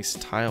has a nice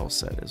tile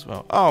set as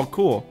well. Oh,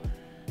 cool.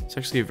 It's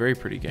actually a very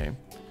pretty game.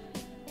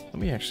 Let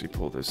me actually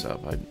pull this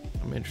up.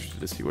 I'm interested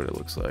to see what it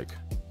looks like.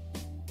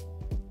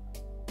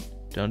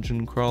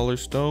 Dungeon Crawler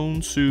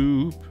Stone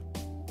Soup.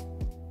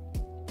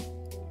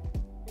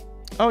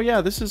 Oh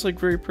yeah, this is like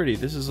very pretty.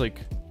 This is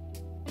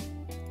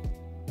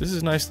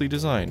nicely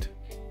designed.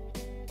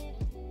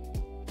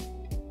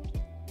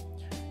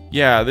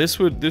 Yeah, this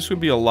would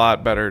be a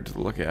lot better to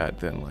look at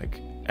than like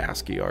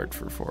ASCII art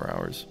for 4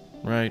 hours,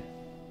 right?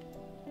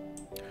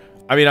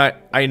 I mean,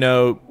 I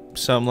know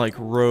some like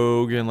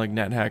rogue and like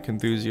NetHack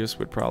enthusiasts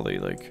would probably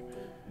like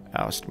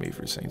oust me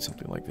for saying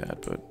something like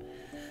that, but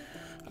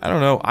I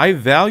don't know. I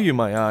value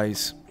my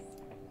eyes.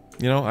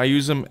 You know, I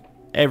use them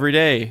every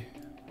day.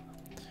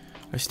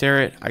 I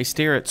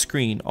stare at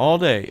screen all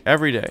day,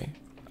 every day.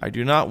 I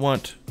do not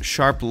want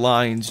sharp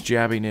lines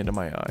jabbing into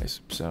my eyes.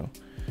 So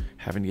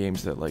having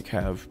games that like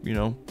have, you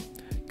know,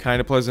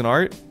 kind of pleasant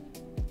art,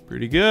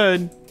 pretty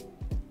good.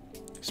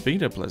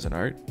 Speaking of pleasant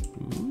art,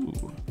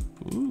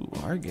 ooh,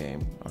 our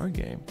game.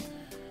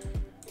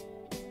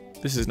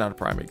 This is not a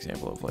prime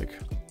example of like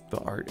the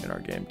art in our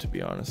game, to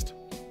be honest.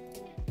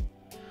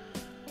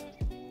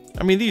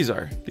 I mean, these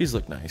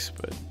look nice,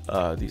 but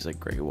these like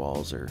gray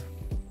walls are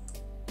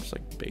just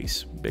like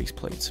base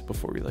plates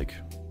before we like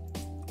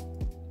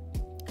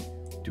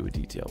do a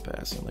detail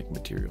pass and like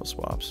material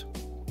swaps.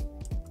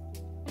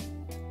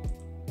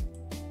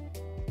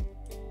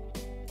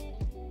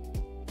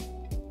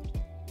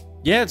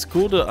 Yeah, it's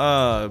cool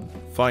to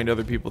find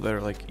other people that are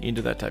like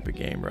into that type of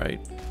game, right?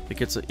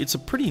 Like it's a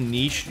pretty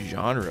niche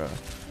genre.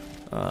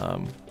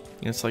 And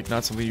it's like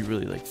not something you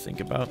really like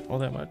think about all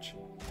that much.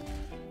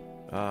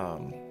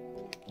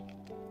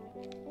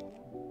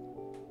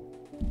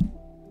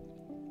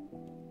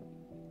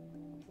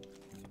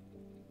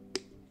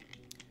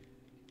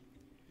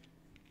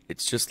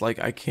 It's just like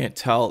I can't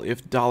tell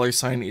if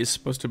 $sign is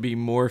supposed to be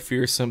more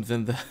fearsome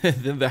than the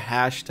than the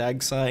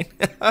hashtag sign.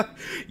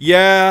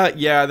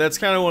 yeah, that's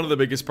kind of one of the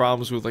biggest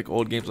problems with like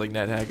old games like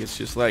NetHack. It's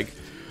just like,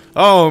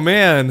 oh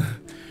man,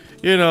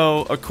 you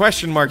know, a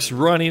question mark's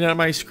running at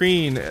my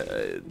screen.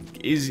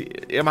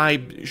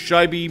 Should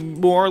I be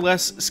more or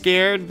less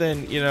scared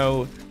than, you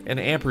know, an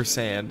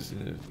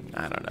ampersand?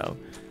 I don't know.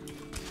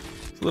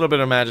 It's a little bit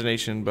of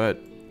imagination,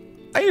 but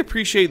I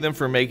appreciate them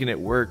for making it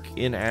work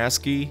in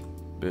ASCII.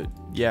 But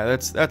yeah,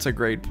 that's a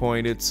great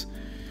point. It's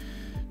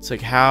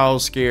like, how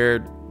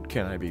scared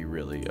can I be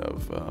really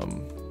of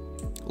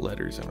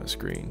letters on a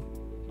screen?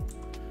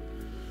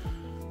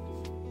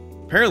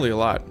 Apparently a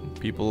lot.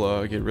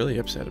 People get really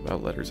upset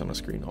about letters on a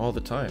screen all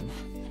the time,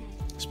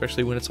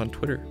 especially when it's on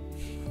Twitter.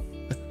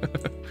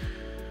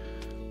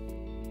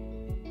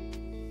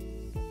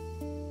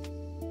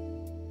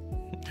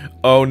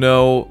 Oh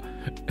no.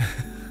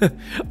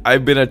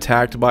 I've been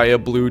attacked by a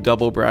blue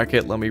double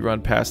bracket. Let me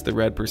run past the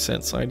red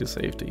 % sign to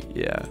safety.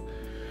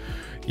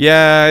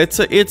 Yeah, it's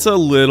a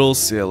little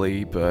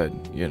silly, but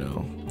you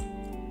know,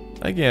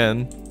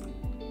 again,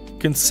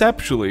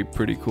 conceptually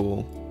pretty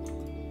cool.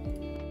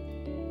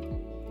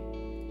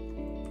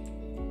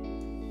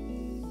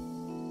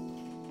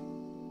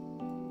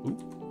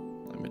 Oop,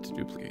 I meant to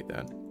duplicate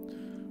that.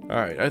 All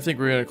right, I think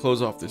we're gonna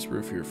close off this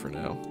roof here for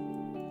now.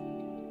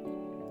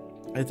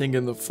 I think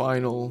in the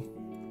final,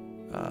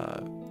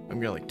 I'm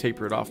gonna like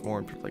taper it off more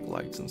and put like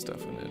lights and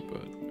stuff in it,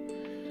 but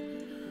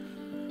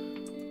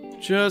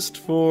just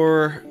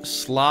for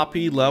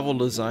sloppy level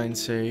design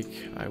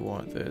sake, I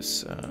want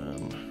this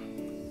closed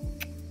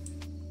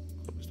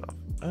off.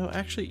 Oh,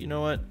 actually, you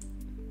know what?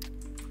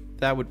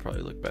 That would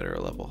probably look better a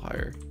level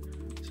higher.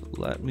 So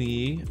let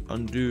me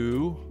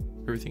undo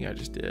everything I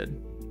just did.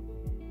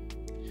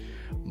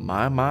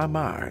 My,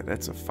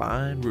 that's a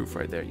fine roof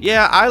right there.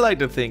 Yeah, I like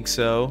to think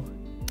so.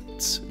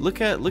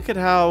 Look at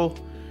how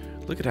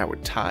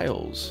it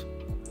tiles.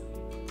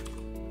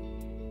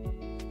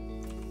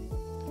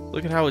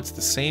 Look at how it's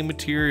the same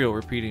material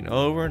repeating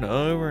over and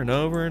over and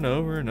over and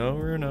over and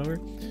over and over.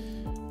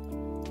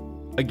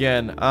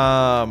 Again,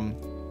 I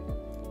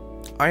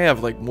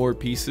have like more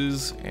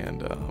pieces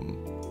and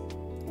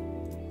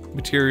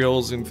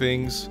materials and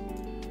things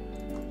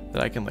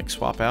that I can like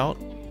swap out,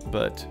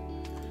 but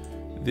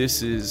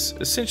this is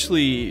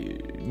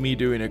essentially me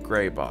doing a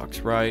gray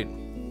box, right?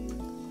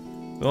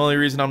 The only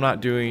reason I'm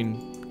not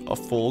doing a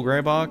full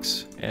gray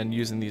box and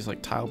using these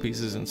like tile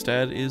pieces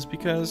instead is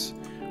because,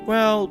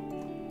 well,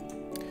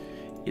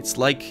 it's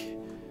like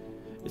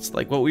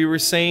what we were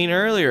saying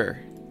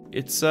earlier.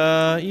 It's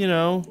you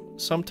know,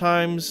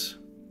 sometimes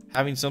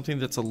having something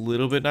that's a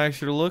little bit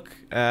nicer to look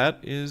at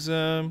is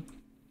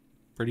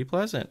pretty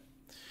pleasant.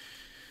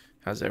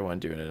 How's everyone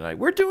doing tonight?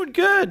 We're doing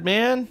good,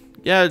 man.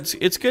 Yeah,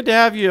 it's good to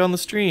have you on the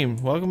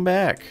stream. Welcome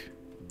back.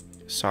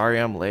 Sorry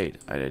I'm late.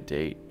 I had a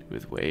date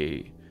with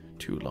way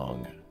too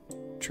long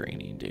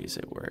training days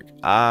at work.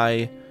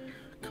 I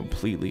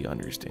completely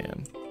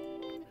understand.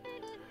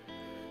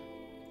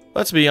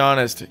 Let's be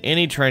honest,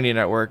 any training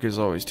at work is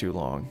always too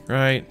long,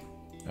 right?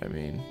 I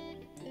mean,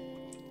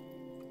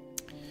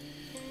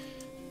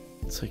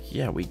 it's like,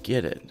 yeah, we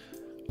get it.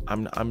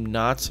 I'm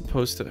not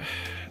supposed to.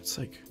 It's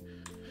like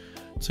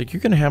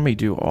you're gonna have me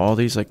do all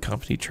these like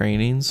company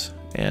trainings,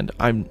 and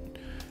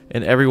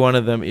every one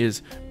of them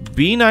is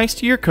be nice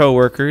to your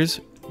coworkers,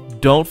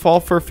 don't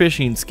fall for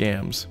phishing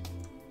scams.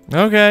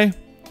 Okay,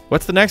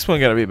 what's the next one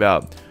gonna be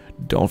about?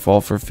 Don't fall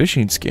for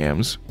phishing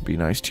scams. Be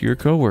nice to your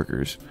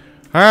coworkers.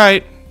 All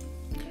right.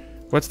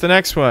 What's the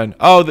next one?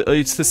 Oh,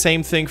 it's the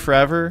same thing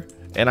forever,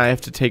 and I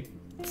have to take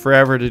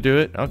forever to do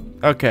it.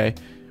 Okay.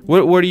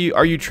 What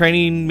are you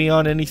training me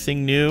on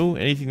anything new?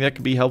 Anything that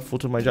could be helpful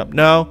to my job?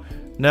 No.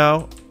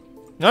 All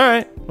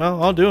right.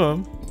 Well, I'll do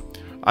them.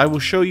 I will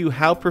show you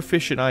how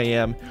proficient I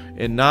am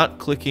in not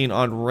clicking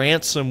on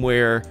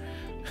ransomware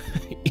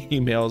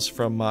emails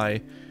from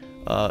my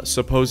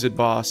supposed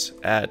boss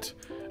at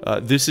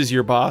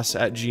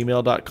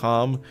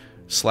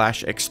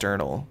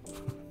thisisyourboss@gmail.com/external.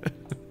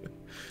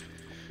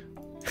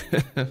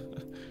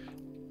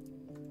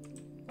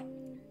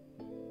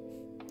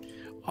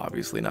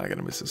 Obviously not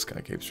gonna miss this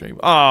Skycape stream.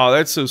 Oh,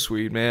 that's so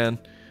sweet, man.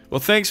 Well,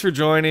 thanks for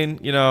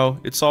joining. You know,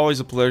 it's always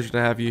a pleasure to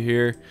have you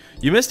here.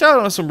 You missed out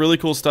on some really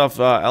cool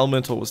stuff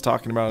Elemental was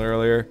talking about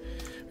earlier.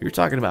 We were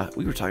talking about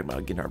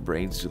getting our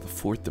brains to the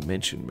 4th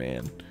dimension,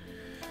 man.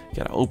 You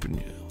gotta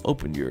open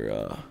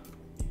your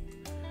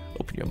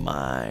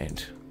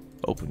mind.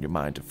 Open your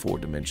mind to 4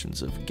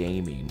 dimensions of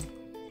gaming,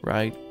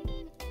 right?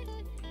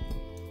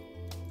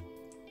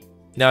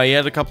 Now, he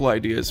had a couple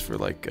ideas for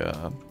like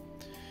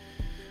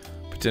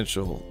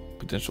potential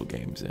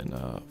games in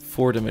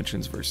 4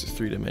 dimensions versus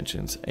 3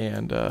 dimensions,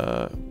 and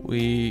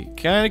we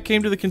kind of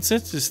came to the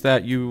consensus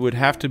that you would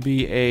have to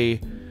be a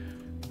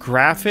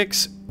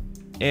graphics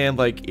and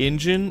like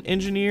engine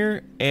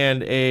engineer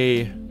and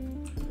a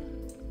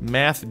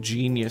math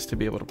genius to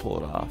be able to pull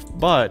it off,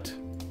 but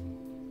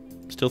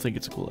still think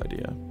it's a cool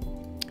idea.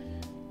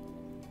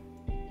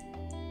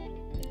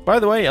 By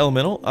the way,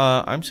 Elemental,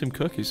 I'm Sim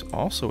Cook, who's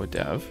also a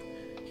dev.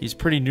 He's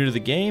pretty new to the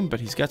game, but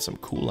he's got some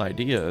cool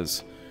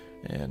ideas,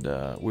 and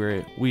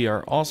we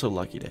are also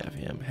lucky to have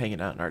him hanging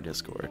out in our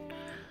Discord.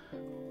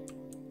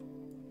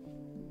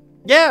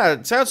 Yeah,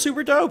 it sounds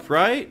super dope,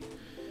 right?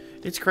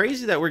 It's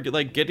crazy that we're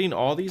like getting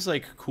all these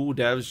like cool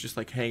devs just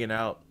like hanging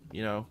out,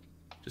 you know,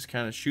 just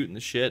kind of shooting the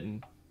shit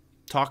and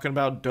talking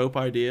about dope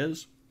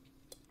ideas,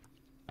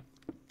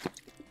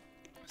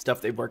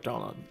 stuff they've worked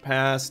on in the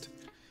past,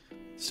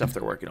 stuff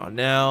they're working on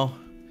now,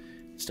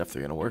 stuff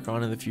they're gonna work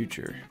on in the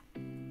future.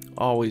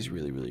 Always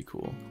really, really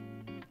cool.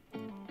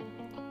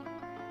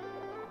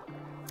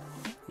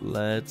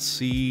 Let's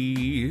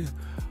see.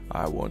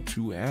 I want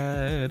to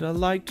add a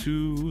light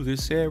to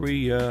this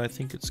area. I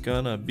think it's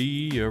gonna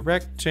be a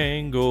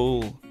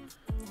rectangle.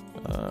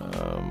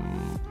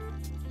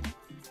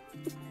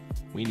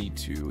 We need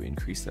to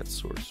increase that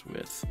source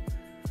width.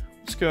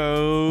 Let's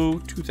go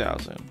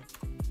 2000.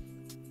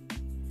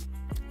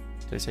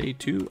 Did I say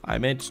 2? I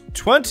meant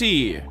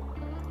 20.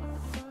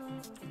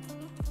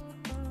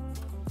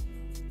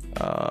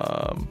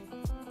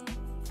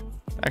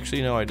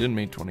 Actually, no, I didn't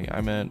mean 20.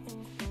 I meant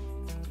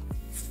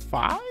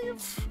 5?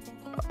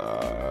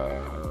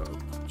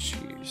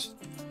 Jeez.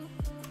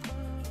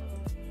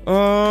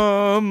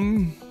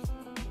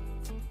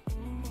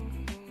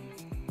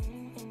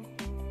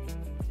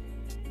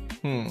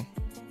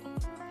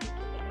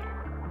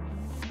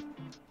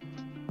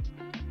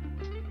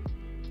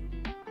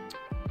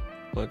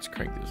 Let's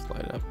crank this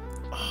light up.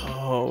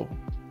 Oh.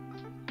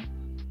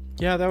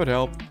 Yeah, that would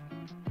help.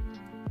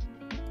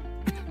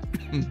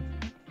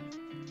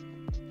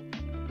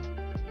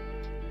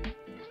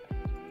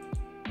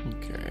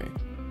 Okay.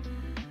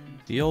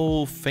 The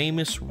old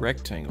famous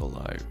rectangle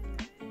light.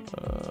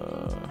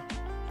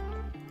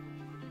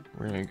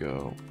 We're gonna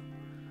go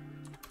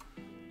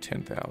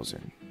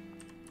 10,000.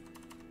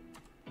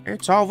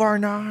 It's over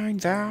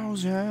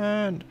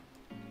 9,000.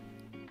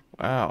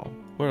 Wow,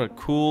 what a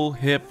cool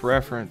hip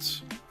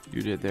reference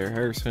you did there,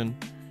 Harrison.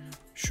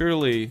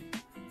 Surely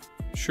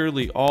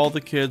Surely all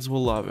the kids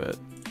will love it.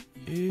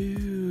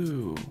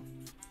 Ew.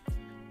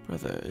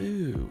 Brother,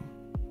 ew.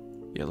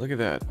 Yeah, look at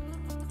that.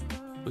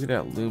 Look at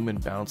that lumen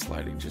bounce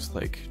lighting. Just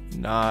like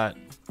not...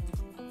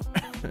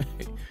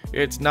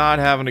 It's not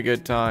having a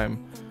good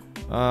time.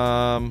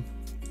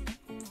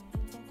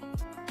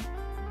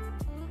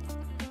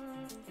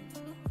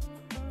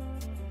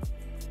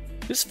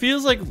 This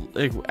feels like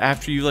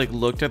after you like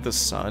looked at the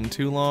sun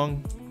too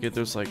long, you get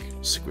those like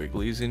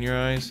squigglies in your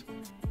eyes.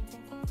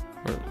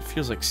 Or it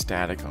feels like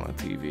static on a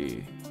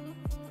TV.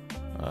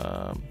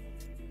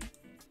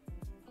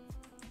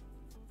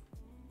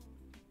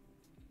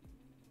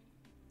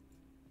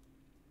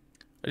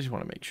 I just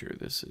want to make sure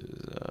this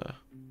is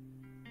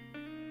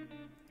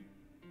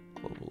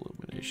global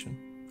illumination.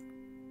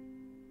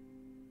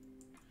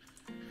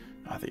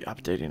 Ah, the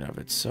updating of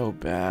it's so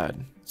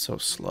bad, it's so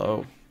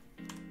slow.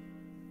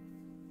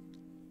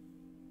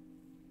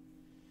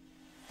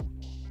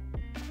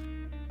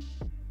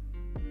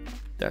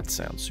 That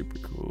sounds super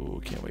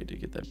cool. Can't wait to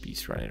get that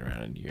beast running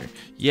around in here.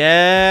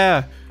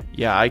 Yeah,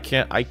 yeah. I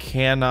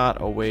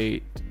cannot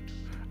wait.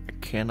 I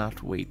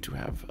cannot wait to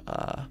have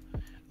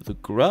the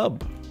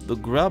grub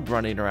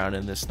running around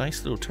in this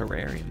nice little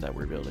terrarium that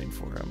we're building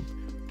for him.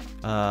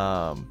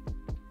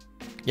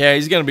 Yeah,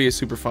 he's gonna be a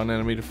super fun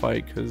enemy to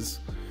fight because,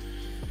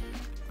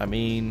 I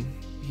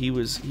mean, he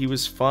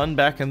was fun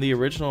back in the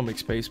original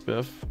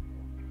McSpacebiff.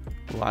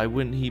 Why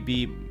wouldn't he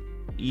be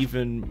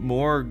even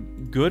more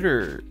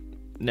gooder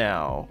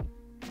now?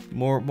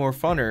 More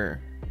funner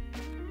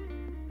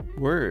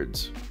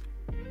words.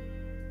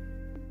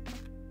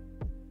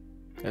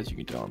 As you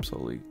can tell, I'm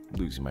slowly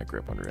losing my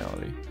grip on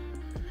reality.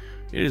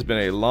 It has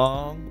been a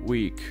long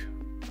week,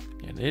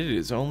 and it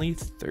is only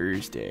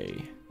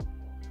Thursday.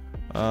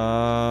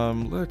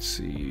 Let's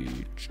see.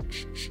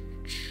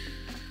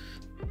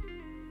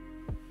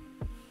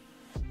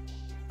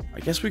 I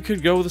guess we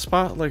could go with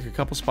a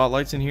couple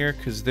spotlights in here,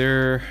 because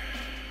they're...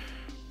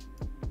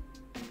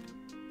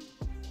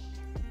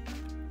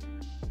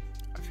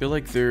 I feel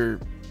like their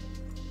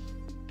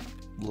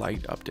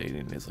light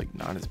updating is like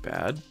not as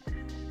bad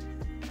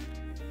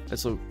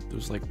as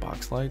those like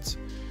box lights.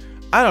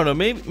 I don't know,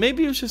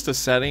 maybe it was just a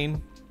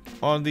setting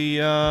on the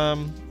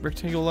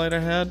rectangle light I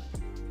had.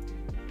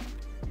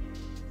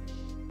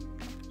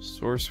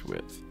 Source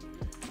width.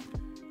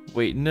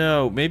 Wait,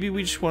 no, maybe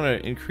we just want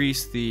to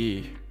increase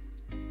the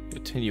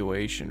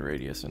attenuation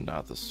radius and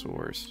not the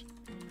source.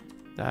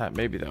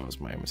 Maybe that was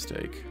my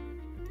mistake.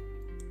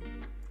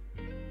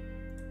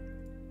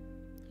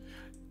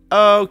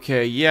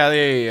 Okay,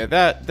 yeah,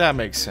 that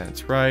makes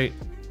sense, right?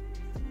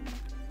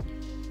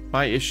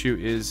 My issue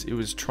is it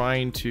was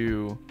trying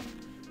to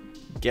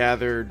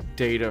gather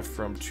data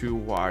from too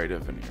wide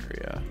of an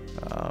area,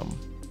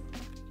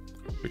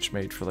 which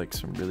made for like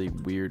some really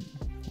weird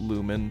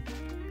lumen,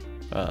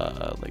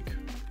 like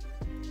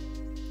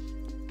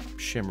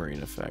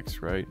shimmering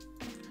effects, right?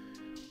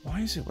 Why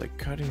is it like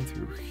cutting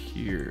through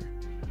here?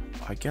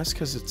 I guess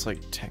because it's like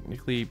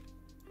technically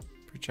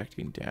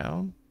projecting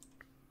down.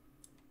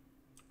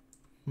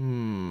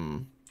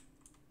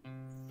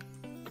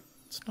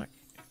 It's not.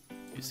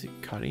 Is it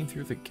cutting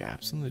through the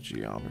gaps in the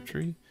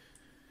geometry?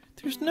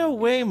 There's no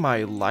way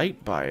my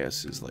light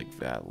bias is like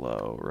that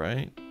low,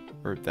 right?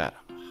 Or that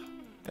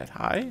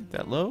high?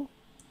 That low?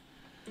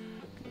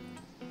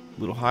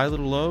 Little high,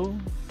 little low?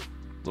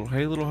 Little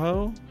hey, little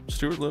ho?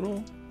 Stuart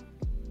Little?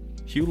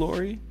 Hugh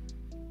Laurie?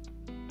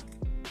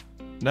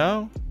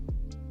 No?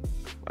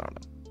 I don't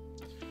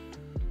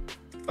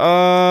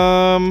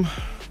know.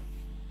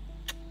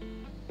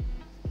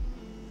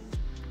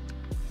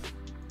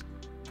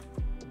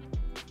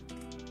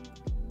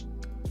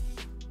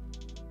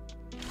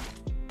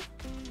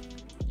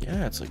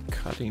 Yeah, it's like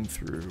cutting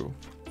through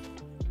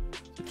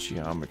the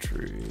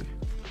geometry.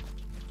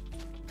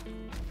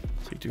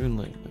 It's like doing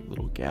like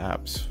little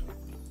gaps.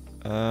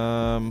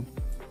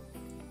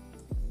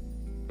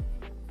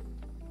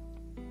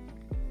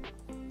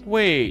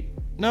 Wait,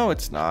 no,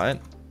 it's not.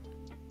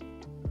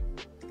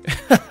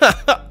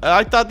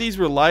 I thought these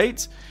were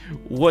lights.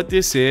 What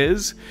this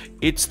is,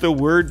 it's the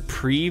word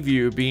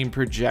preview being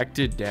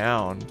projected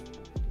down.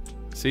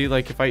 See,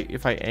 like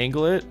if I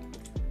angle it,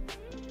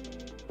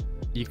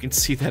 you can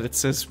see that it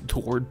says the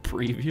word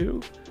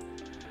preview.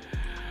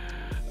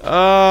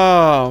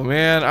 Oh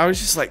man, I was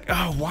just like,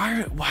 oh,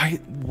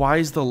 why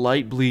is the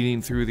light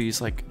bleeding through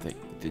these, like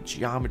the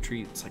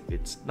geometry? It's like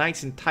it's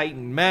nice and tight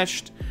and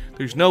meshed.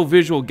 There's no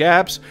visual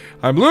gaps.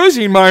 I'm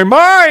losing my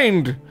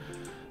mind.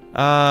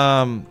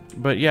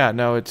 But yeah,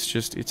 no,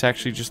 it's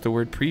actually just the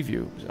word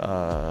preview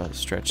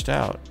stretched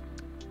out.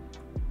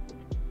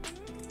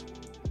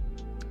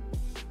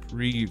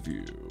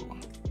 Preview.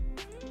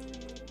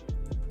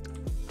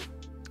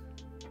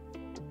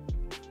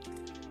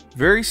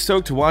 Very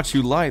stoked to watch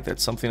you light.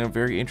 That's something I'm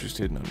very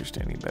interested in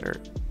understanding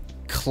better.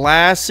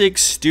 Classic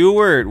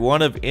Stewart,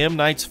 one of M.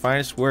 Night's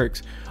finest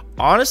works.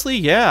 Honestly,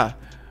 yeah.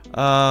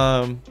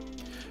 To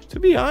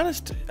be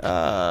honest,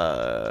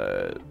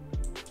 I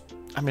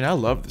mean, I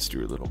loved the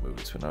Stuart Little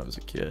movies when I was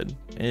a kid,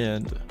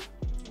 and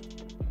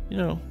you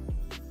know,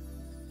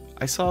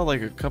 I saw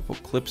like a couple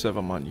clips of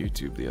them on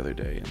YouTube the other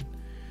day, and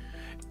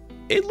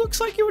it looks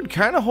like it would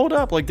kind of hold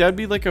up. Like that'd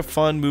be like a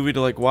fun movie to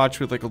like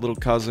watch with like a little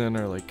cousin,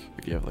 or like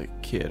if you have like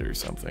a kid or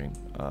something.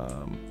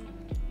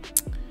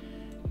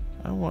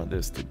 I want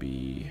this to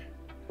be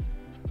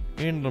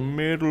in the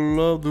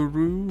middle of the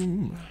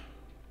room.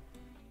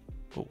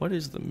 But what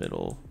is the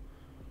middle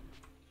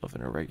of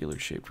an irregular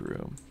shaped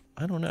room?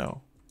 I don't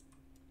know.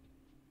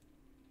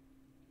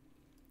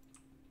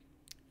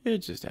 It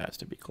just has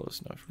to be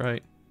close enough,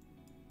 right?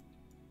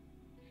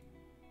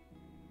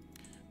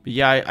 But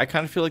yeah, I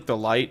kind of feel like the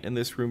light in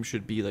this room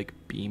should be like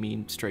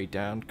beaming straight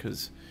down,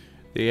 because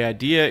the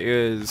idea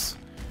is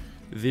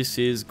this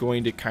is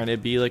going to kind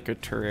of be like a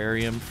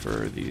terrarium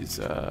for these,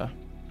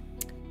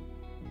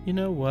 you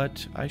know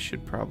what? I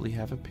should probably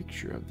have a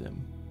picture of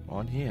them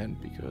on hand,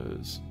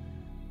 because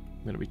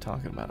I'm going to be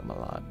talking about them a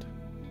lot.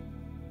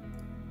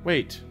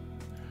 Wait.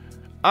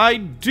 I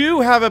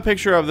do have a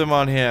picture of them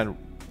on hand.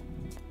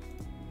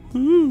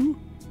 Woo.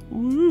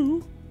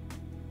 Woo.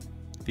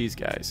 These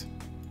guys.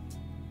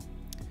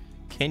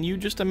 Can you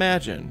just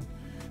imagine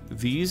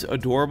these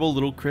adorable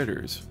little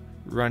critters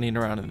running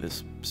around in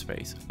this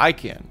space? I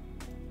can.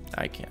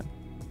 I can.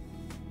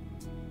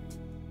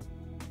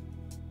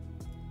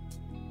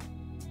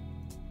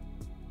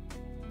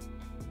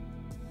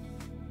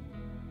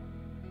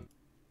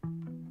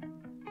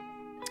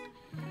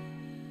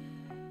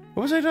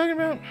 What was I talking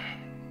about?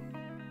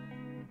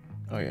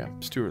 Oh yeah,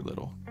 Stuart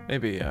Little.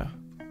 Maybe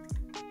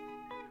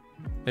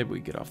we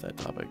get off that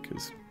topic,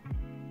 because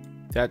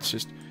that's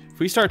just... If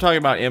we start talking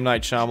about M.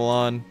 Night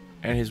Shyamalan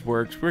and his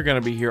works, we're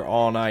gonna be here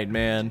all night,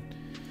 man.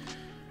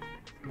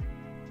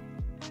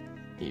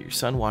 Your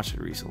son watched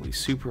it recently.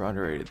 Super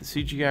underrated. The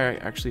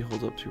CGI actually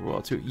holds up super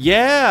well too.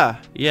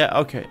 Yeah, yeah.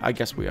 Okay, I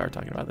guess we are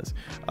talking about this.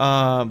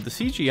 The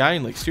CGI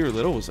in like Stuart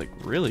Little was like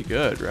really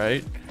good,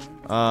 right?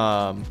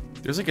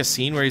 There's like a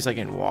scene where he's like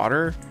in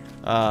water,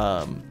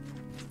 where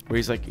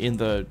he's like in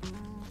the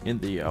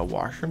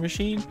washer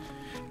machine,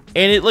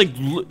 and it like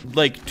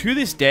to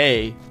this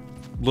day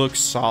looks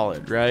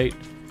solid, right?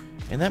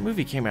 And that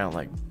movie came out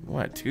like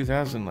what,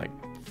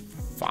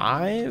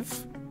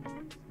 2005?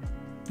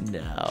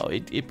 No,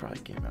 it probably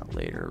came out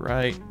later,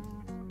 right?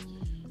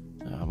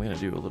 I'm gonna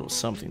do a little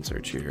something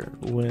search here.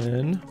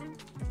 When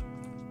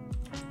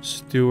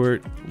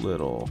Stuart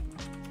Little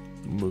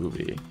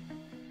movie.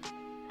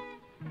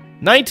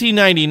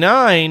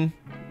 1999?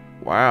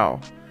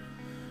 Wow.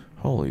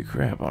 Holy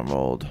crap, I'm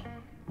old.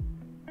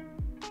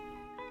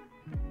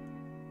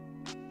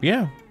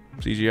 Yeah,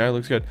 CGI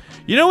looks good.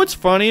 You know what's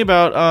funny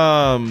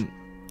about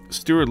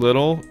Stuart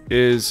Little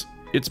is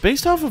it's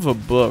based off of a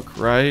book,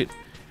 right?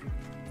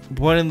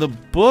 But in the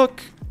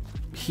book,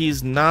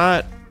 he's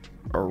not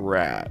a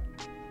rat.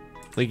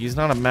 Like, he's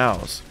not a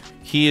mouse.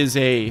 He is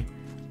a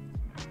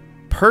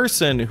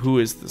person who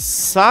is the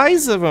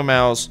size of a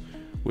mouse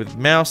with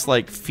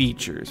mouse-like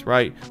features,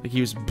 right? Like,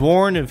 he was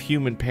born of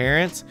human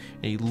parents,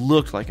 and he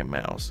looked like a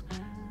mouse.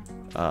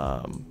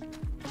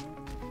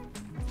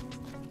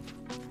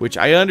 Which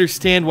I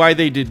understand why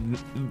they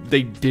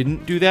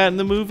didn't do that in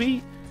the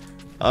movie.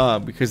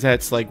 Because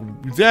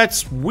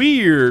that's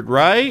weird,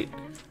 right?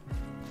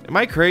 Am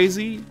I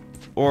crazy?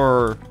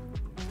 Or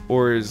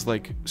is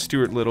like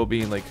Stuart Little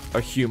being like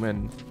a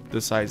human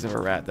the size of a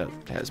rat that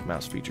has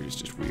mouse features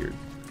just weird?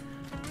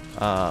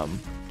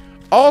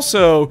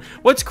 Also,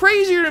 what's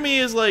crazier to me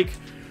is like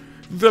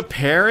the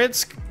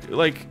parents,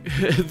 like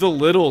the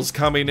Littles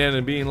coming in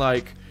and being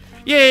like,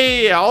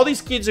 yeah, all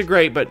these kids are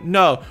great, but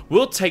no,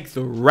 we'll take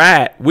the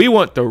rat. We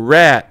want the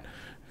rat.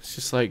 It's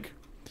just like,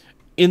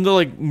 in the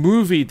like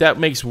movie, that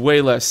makes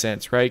way less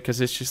sense, right?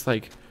 Because it's just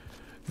like,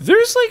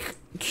 there's like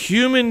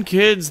human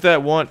kids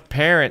that want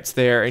parents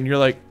there, and you're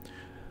like,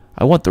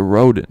 I want the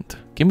rodent.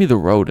 Give me the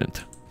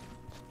rodent.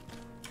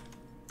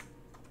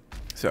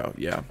 So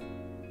yeah,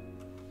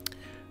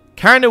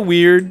 kind of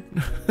weird,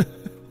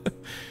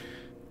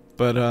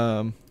 but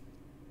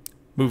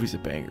movie's a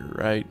banger,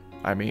 right?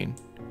 I mean,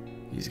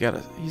 he's got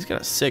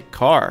a sick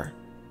car.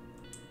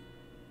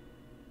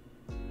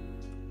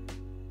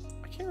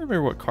 I can't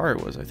remember what car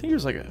it was. I think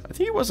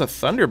it was a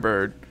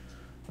Thunderbird.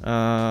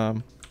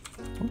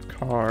 What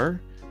car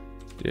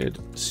did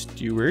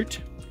Stuart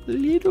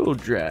Little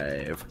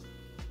drive?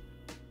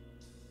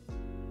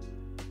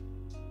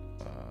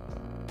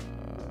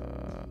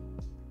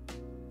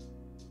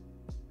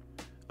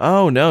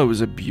 Oh no, it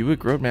was a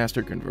Buick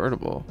Roadmaster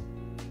convertible.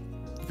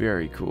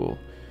 Very cool.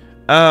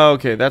 Oh,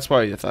 okay, that's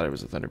why I thought it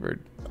was a Thunderbird.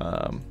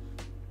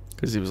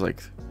 Because it was a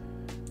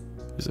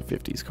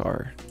 50s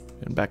car,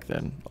 and back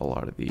then a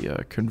lot of the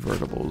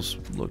convertibles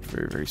looked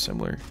very, very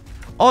similar.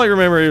 All I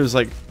remember, it was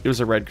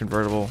a red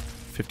convertible,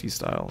 50s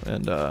style,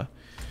 and the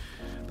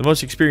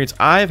most experience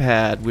I've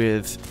had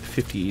with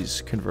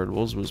 50s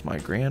convertibles was my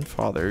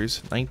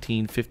grandfather's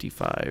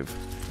 1955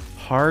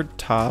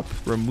 hardtop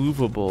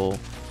removable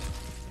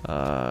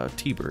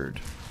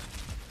T-Bird.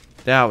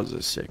 That was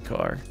a sick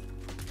car.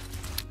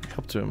 I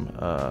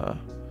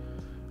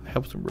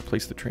helped him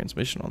replace the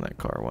transmission on that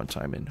car one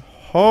time, and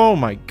oh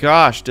my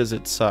gosh, does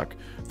it suck.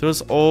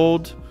 Those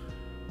old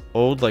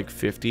old like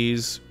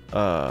 50s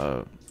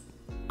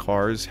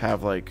cars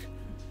have like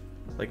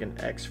an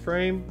X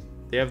frame.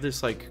 They have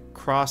this like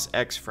cross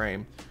X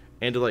frame,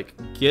 and to like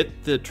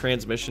get the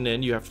transmission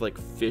in, you have to like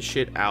fish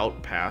it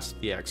out past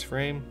the X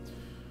frame.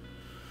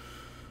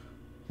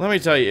 Let me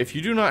tell you, if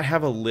you do not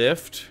have a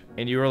lift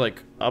and you are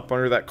like up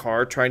under that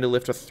car trying to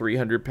lift a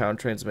 300-pound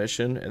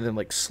transmission and then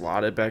like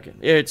slot it back in,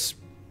 it's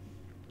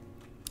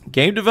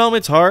game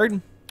development's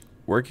hard.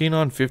 Working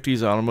on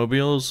 50s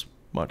automobiles,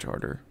 much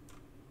harder.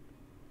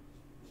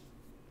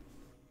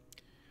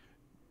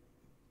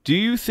 Do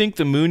you think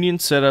the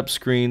Moonian set up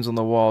screens on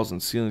the walls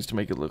and ceilings to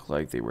make it look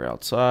like they were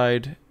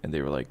outside and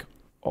they were like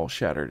all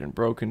shattered and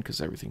broken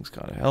because everything's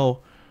gone to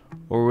hell?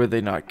 Or would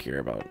they not care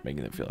about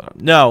making them feel out?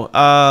 No,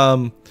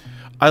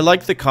 I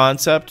like the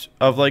concept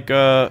of like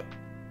a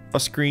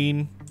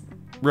screen,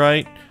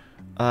 right?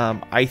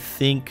 I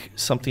think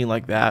something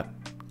like that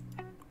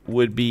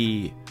would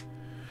be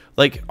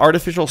like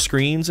artificial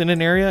screens in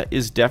an area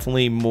is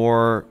definitely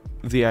more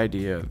the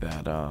idea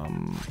that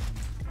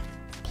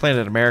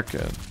Planet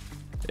America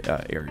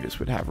areas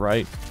would have,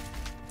 right?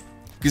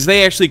 Because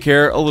they actually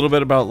care a little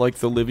bit about like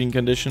the living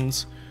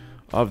conditions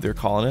of their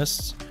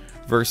colonists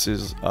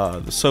versus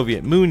the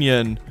Soviet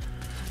Union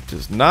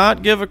does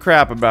not give a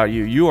crap about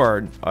you. You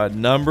are a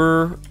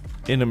number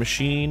in a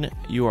machine.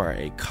 You are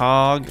a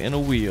cog in a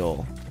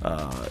wheel.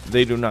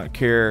 They do not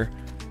care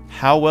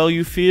how well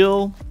you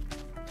feel,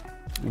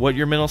 what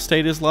your mental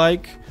state is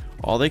like.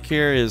 All they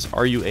care is,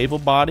 are you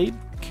able-bodied?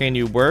 Can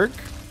you work?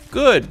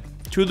 Good.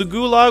 To the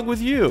gulag with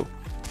you.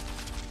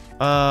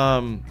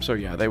 So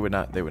yeah, they would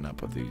not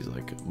put these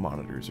like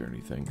monitors or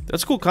anything.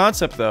 That's a cool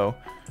concept though.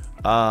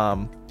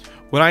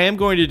 What I am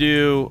going to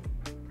do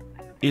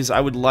is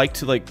I would like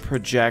to like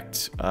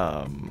project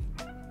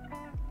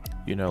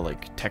you know,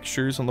 like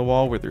textures on the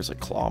wall where there's like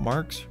claw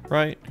marks,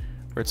 right?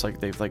 Where it's like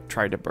they've like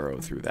tried to burrow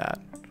through that.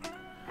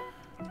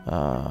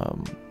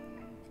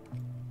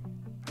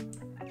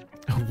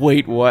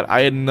 Wait, what?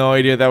 I had no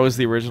idea that was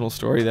the original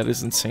story. That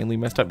is insanely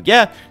messed up.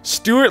 Yeah,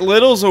 Stuart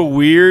Little's a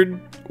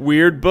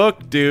weird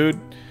book, dude.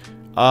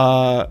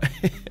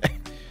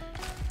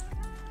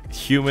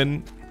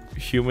 Human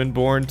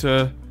born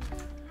to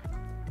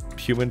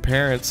human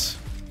parents.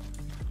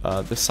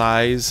 The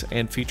size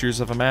and features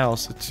of a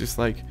mouse. It's just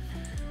like,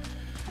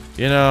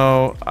 you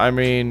know, I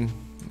mean,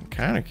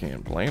 kind of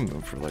can't blame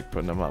them for like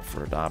putting them up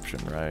for adoption,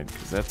 right?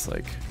 Because that's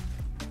like,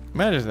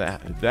 imagine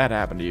that if that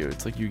happened to you.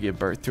 It's like you give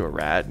birth to a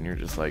rat and you're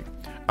just like,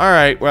 all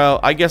right, well,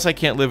 I guess I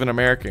can't live in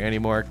America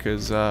anymore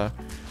because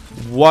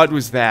what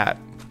was that?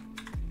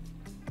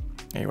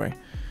 Anyway,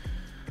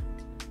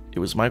 it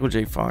was Michael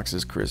J.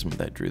 Fox's charisma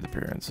that drew the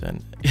parents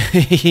in.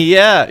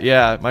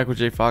 yeah, Michael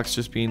J. Fox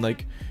just being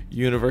like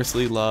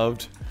universally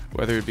loved,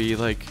 whether it be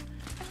like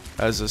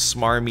as a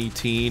smarmy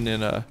teen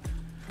and a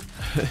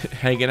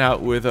hanging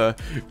out with a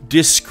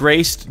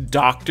disgraced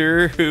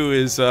doctor who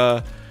is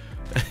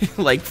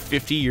like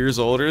 50 years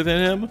older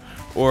than him,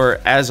 or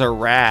as a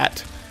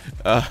rat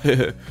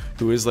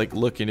who is like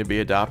looking to be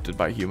adopted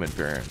by human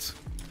parents.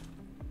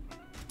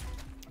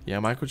 Yeah,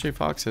 Michael J.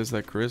 Fox has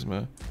that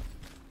charisma.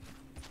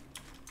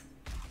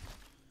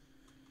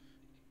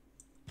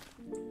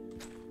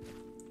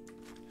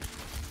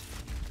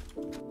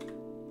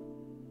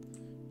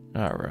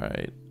 All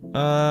right.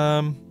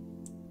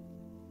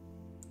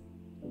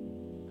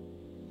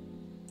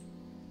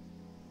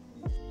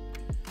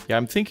 Yeah,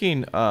 I'm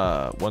thinking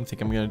one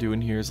thing I'm gonna do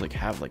in here is like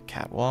have like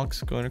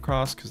catwalks going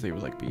across, because they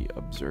would like be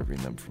observing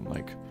them from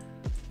like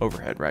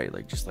overhead, right?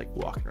 Like just like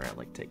walking around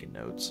like taking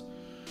notes.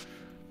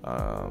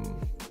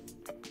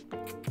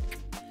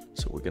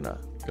 So we're gonna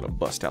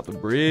bust out the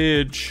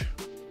bridge.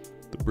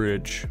 The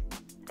bridge.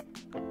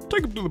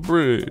 Take them to the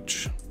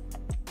bridge.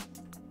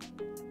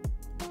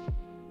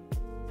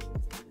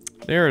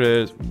 There it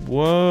is.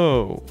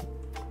 Whoa.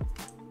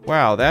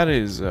 Wow, that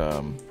is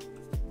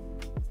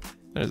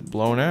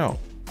blown out.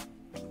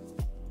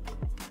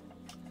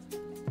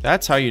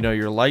 That's how you know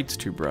your light's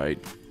too bright.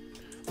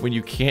 When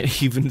you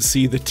can't even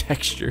see the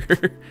texture.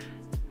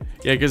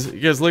 Yeah,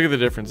 because look at the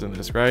difference in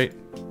this, right?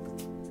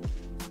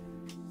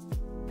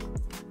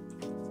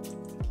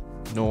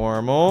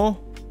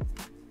 Normal.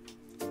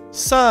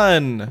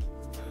 Sun.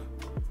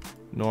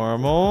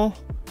 Normal.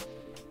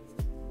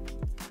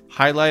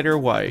 Highlighter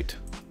white.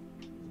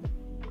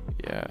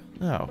 Yeah.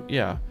 No,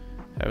 yeah.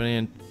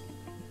 Having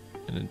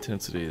an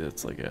intensity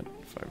that's like at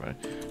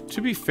 500.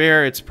 To be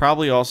fair, it's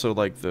probably also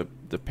like the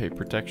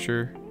paper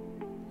texture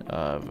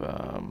of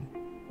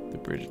the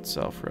bridge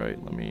itself,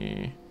 right? Let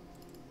me...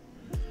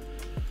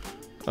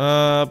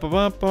 yeah,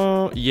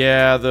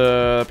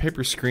 the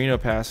paper screen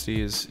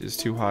opacity is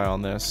too high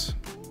on this.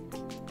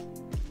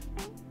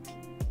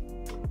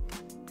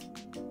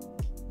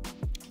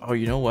 Oh,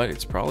 you know what?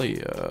 It's probably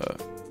the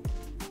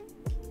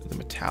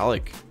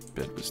metallic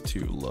bit was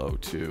too low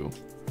too.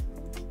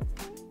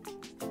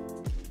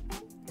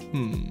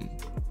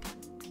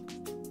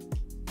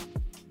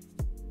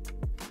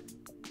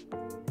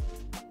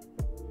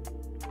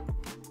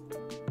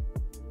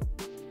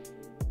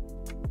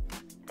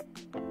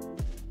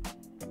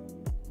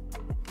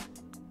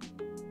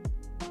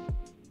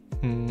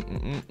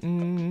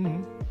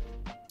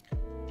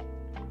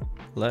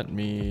 Let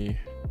me...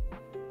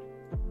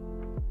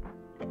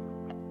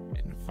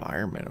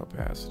 Environment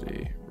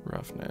opacity.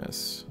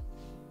 Roughness.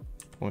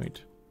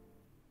 Point.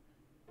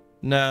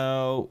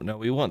 No,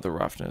 we want the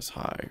roughness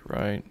high,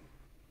 right?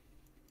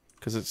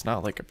 Because it's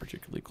not like a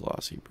particularly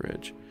glossy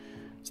bridge.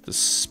 It's the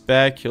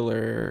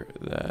specular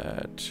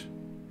that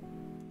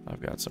I've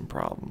got some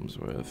problems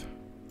with.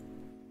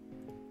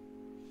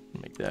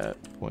 Make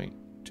that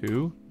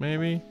 0.2,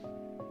 maybe?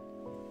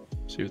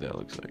 See what that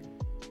looks like.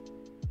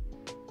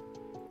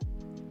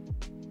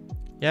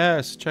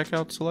 Yes,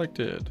 checkout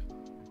selected.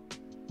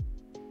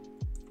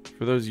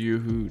 For those of you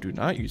who do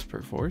not use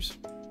Perforce,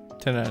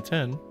 10 out of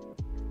 10.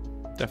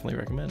 Definitely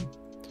recommend.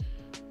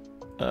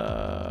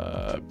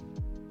 Yeah,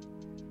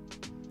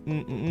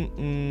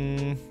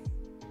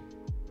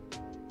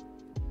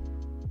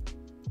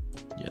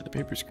 the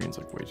paper screens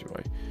look way too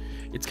white.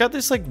 It's got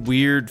this like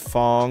weird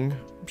Fong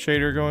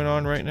shader going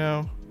on right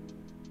now.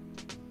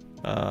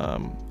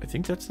 I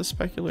think that's the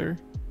specular.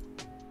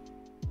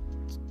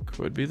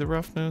 Could be the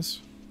roughness.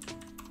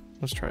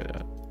 Let's try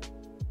that.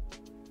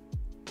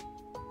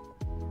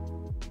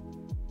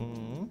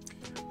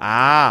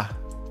 Ah!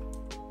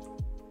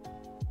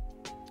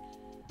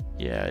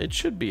 Yeah, it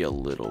should be a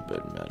little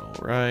bit metal,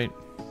 right?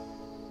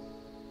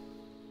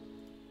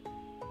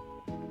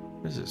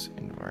 What is this?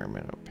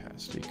 Environment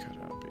opacity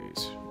cutout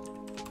base.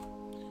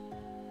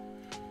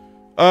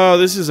 Oh,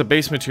 this is a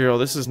base material.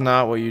 This is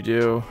not what you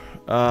do.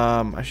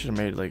 I should have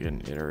made like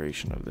an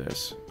iteration of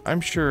this. I'm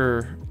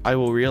sure I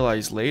will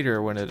realize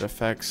later when it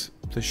affects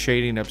the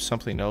shading of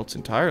something else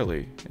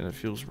entirely and it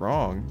feels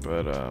wrong,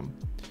 but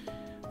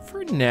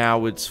for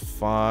now it's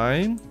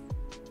fine.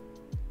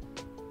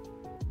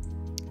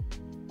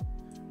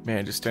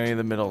 Man, just standing in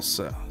the middle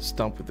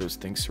stump with those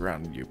things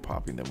surrounding you,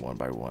 popping them one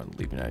by one,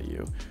 leaping at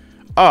you.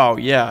 Oh,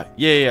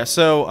 yeah.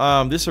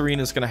 So, this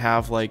arena is going to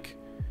have, like,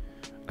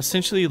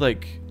 essentially,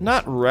 like,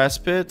 not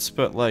respites,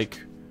 but, like,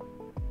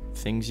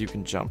 things you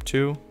can jump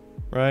to,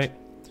 right?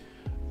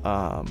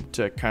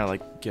 To kind of,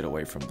 like, get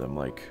away from them,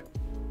 like,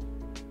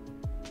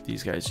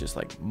 these guys just,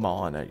 like,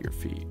 mawing at your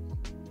feet.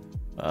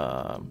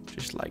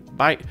 Just, like,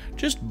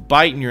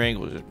 biting your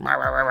ankles. Just,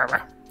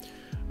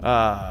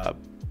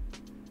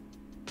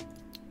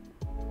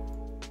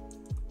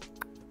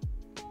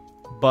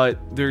 but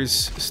there's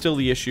still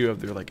the issue of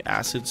their like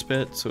acid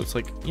spit, so it's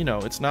like, you know,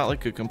 it's not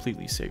like a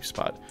completely safe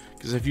spot,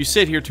 because if you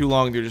sit here too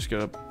long, they're just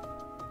gonna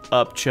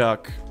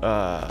upchuck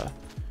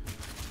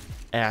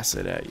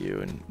acid at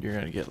you and you're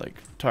gonna get like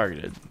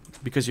targeted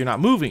because you're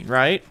not moving,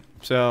 right?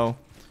 So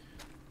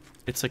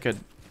it's like an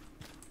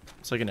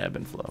ebb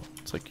and flow.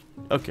 It's like,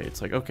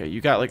 okay,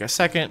 you got like a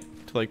second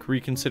to like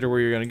reconsider where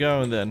you're gonna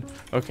go, and then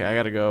okay, I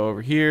gotta go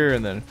over here,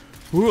 and then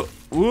whoop,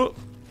 whoop.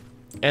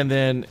 And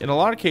then in a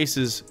lot of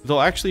cases,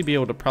 they'll actually be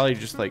able to probably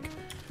just like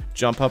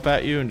jump up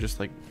at you and just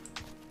like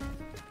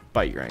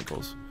bite your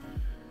ankles.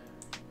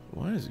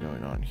 What is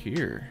going on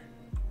here?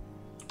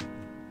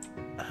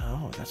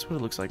 Oh, that's what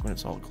it looks like when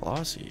it's all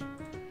glossy.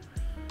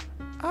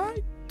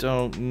 I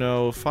don't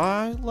know if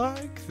I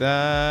like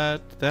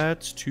that.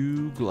 That's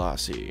too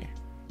glossy.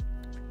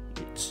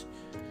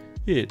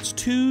 It's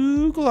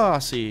too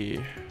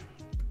glossy.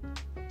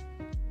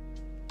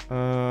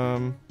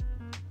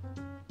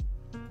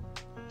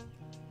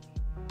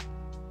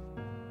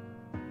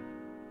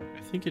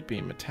 I think it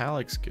being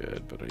metallic's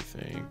good, but I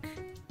think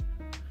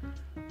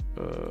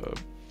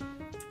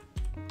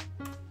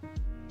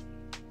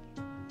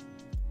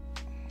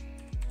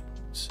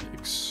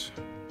six.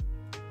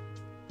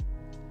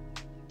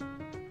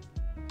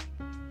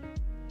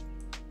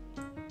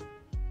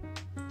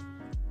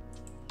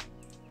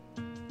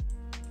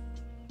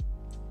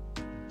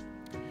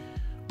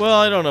 Well,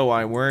 I don't know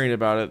why I'm worrying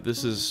about it.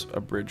 This is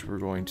a bridge we're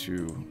going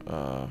to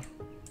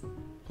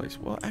place.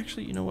 Well,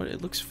 actually, you know what?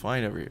 It looks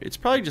fine over here. It's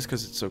probably just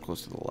because it's so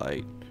close to the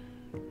light.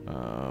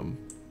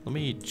 Let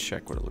me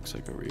check what it looks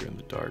like over here in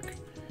the dark.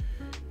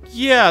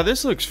 Yeah,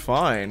 this looks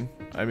fine.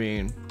 I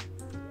mean,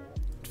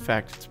 in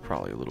fact, it's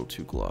probably a little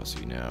too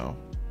glossy now.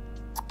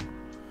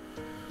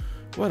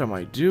 What am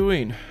I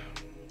doing?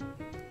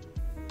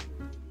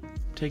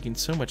 Taking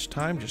so much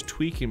time just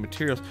tweaking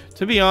materials.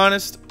 To be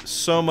honest,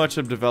 so much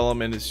of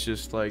development is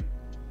just like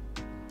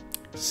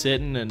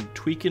sitting and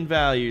tweaking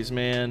values,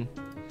 man.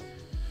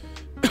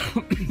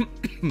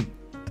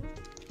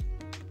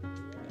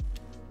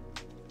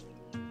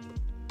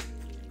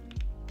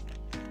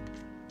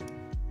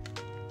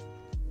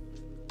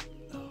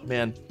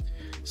 Man,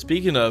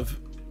 speaking of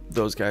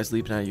those guys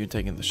leaping at you and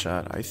taking the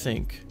shot, I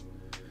think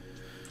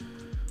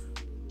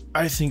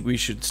we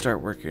should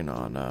start working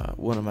on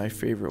one of my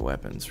favorite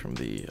weapons from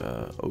the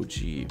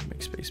OG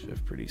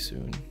McSpacebiff pretty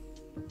soon,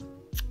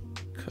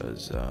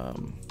 because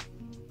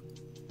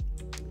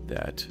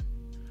the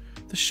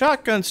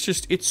shotgun's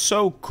just, it's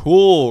so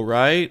cool,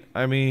 right?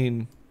 I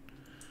mean,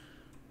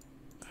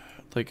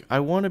 like, I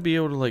want to be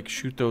able to like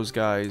shoot those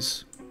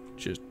guys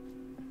just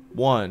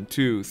 1,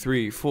 2,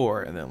 3,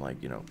 4, and then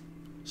like, you know,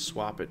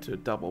 swap it to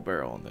double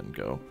barrel and then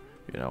go,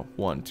 you know,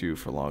 1, 2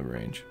 for long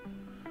range.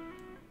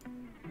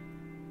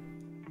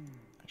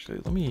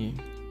 Actually, let me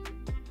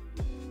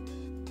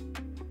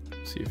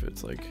see if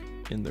it's like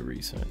in the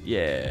recent.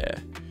 Yeah,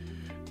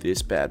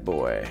 this bad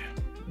boy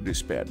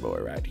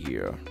right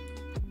here.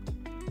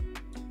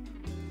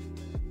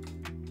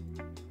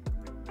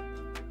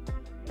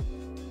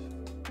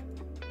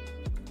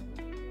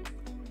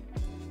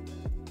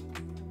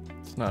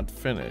 It's not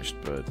finished,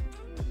 but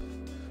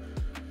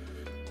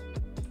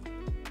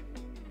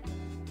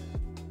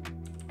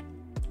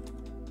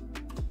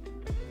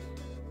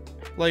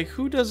like,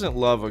 who doesn't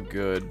love a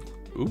good,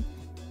 ooh,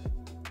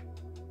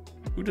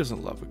 who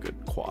doesn't love a good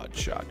quad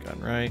shotgun,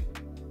 right?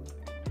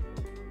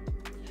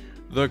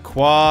 The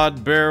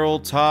quad barrel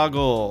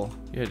toggle.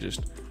 Yeah,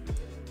 just,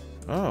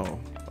 oh,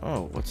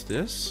 what's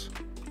this?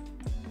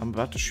 I'm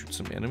about to shoot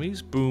some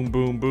enemies. Boom,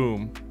 boom,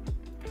 boom.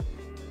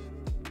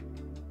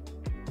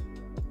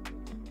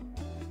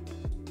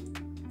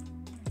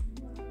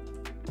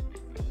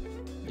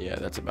 Yeah,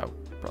 that's about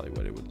probably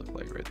what it would look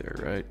like right there,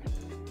 right?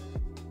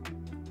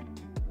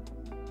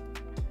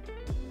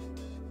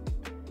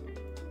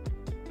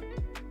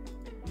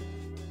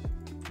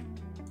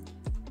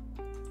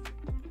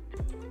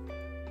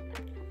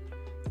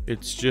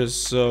 It's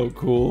just so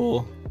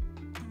cool.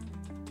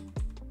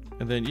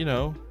 And then, you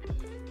know,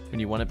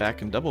 when you want it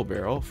back in double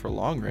barrel for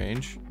long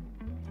range,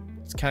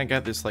 it's kind of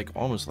got this like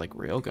almost like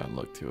railgun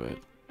look to it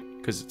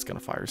because it's gonna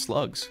fire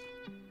slugs.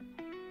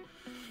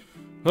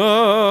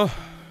 It's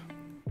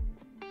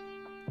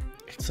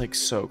like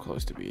so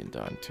close to being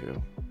done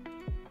too.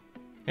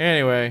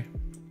 Anyway,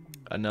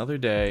 another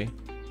day.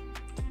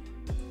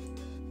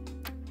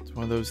 It's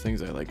one of those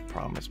things I like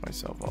promise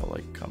myself I'll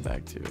like come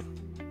back to.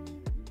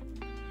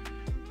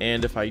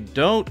 And if I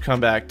don't come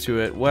back to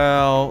it,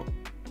 well,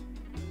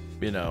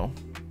 you know,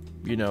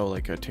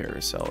 like a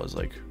terrorist cell is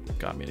like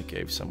got me in a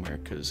cave somewhere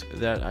because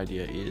that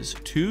idea is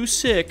too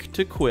sick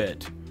to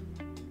quit.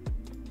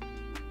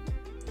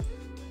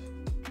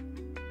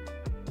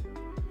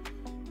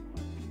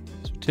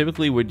 So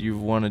typically, would you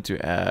wanted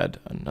to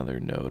add another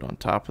node on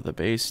top of the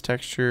base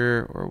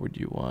texture, or would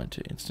you want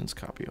to instance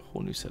copy a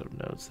whole new set of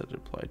nodes that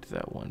apply to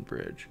that one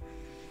bridge?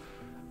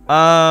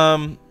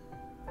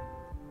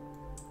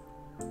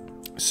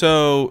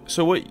 So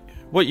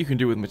what you can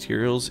do with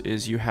materials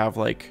is you have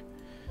like,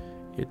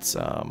 it's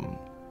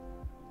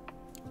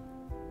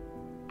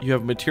you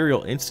have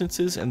material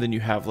instances and then you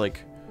have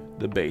like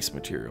the base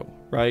material,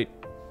 right?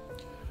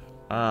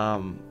 A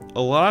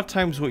lot of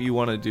times what you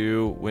want to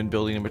do when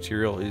building a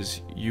material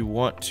is you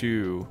want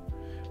to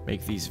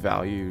make these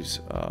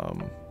values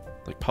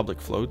like public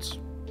floats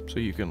so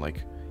you can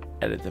like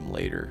edit them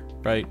later,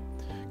 right?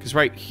 Because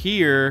right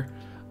here,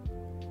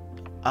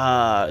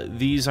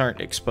 these aren't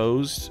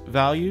exposed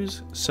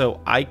values, so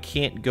I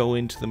can't go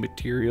into the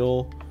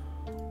material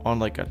on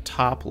like a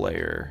top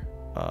layer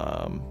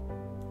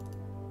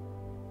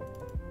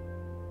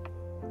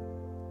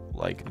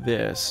like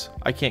this.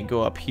 I can't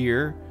go up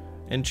here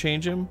and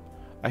change them.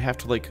 I have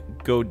to like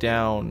go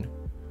down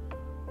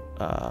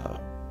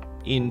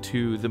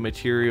into the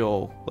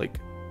material like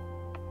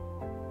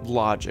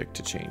logic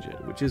to change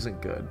it, which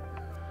isn't good.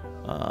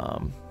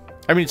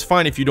 I mean, it's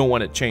fine if you don't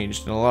want it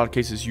changed. In a lot of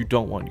cases, you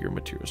don't want your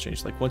materials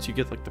changed. Like once you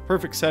get like the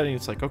perfect setting,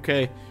 it's like,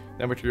 okay,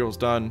 that material's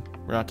done.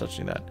 We're not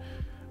touching that.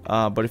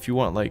 But if you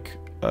want like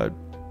a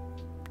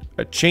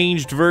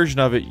changed version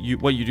of it,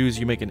 what you do is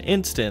you make an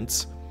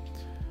instance,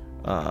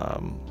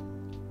 and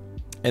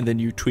then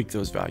you tweak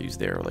those values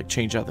there, or like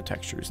change out the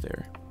textures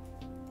there.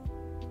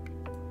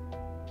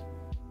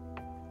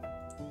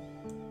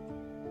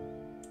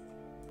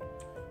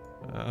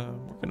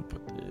 We're gonna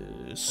put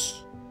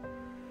this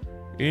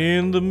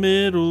in the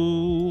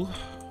middle.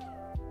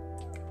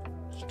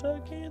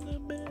 Stuck in the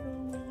middle.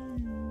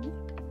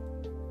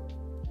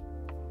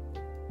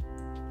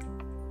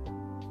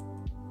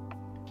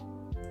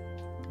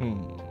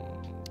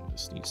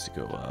 This needs to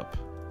go up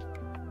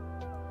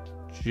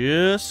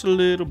just a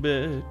little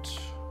bit.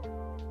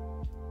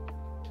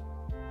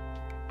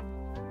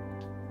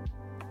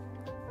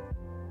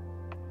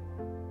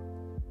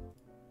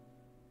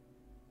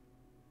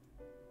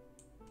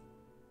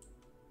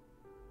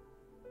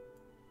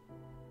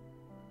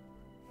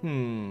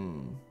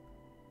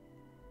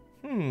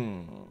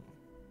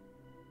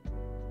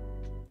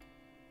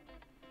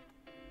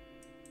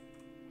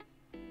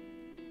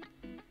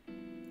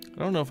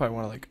 I don't know if I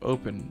want to like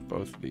open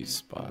both of these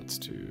spots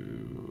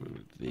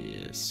to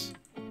this.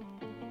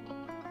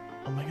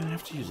 Am I gonna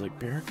have to use like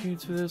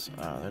barricades for this?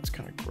 Ah, that's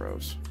kind of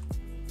gross.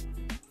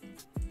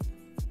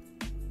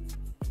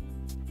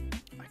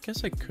 I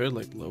guess I could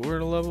like lower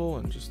it a level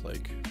and just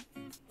like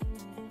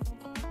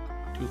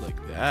do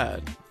like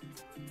that.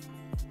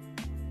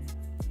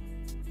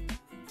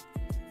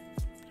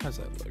 How's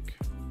that look?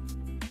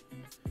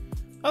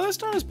 Oh,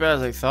 that's not as bad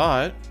as I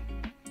thought.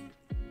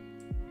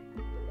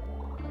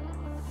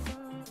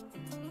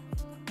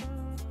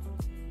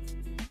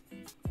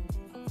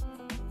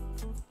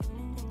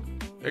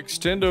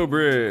 Extendo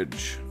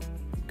bridge.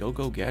 Go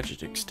gadget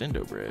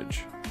extendo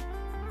bridge.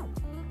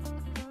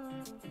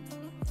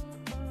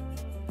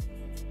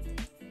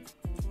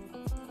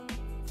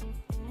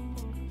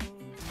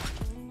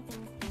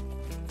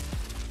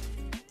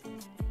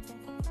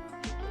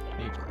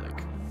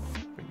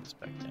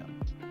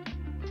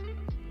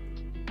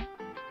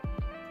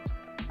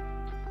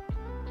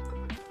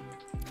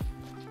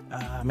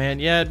 Man,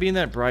 yeah, being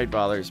that bright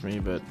bothers me,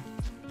 but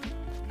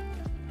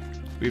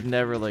we've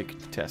never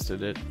like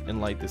tested it in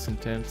light this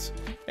intense.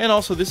 And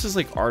also, this is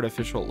like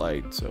artificial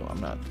light, so I'm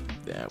not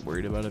that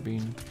worried about it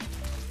being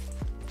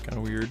kind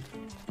of weird.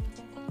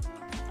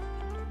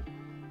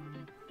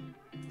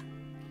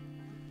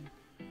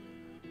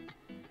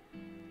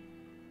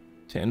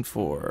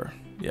 $10.4.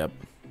 Yep.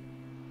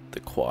 The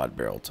quad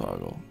barrel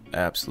toggle.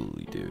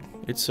 Absolutely, dude.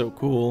 It's so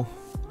cool.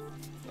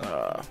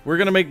 We're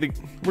gonna make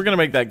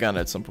that gun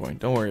at some point.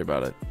 Don't worry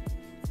about it.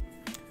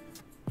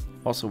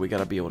 Also, we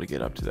gotta be able to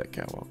get up to that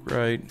catwalk,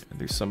 right?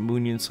 There's some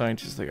Moonian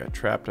scientist that got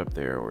trapped up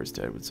there or is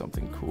dead with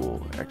something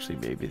cool. Actually,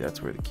 maybe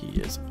that's where the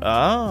key is.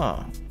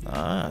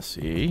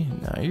 See?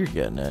 Now you're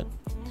getting it.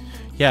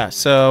 Yeah,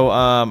 so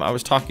I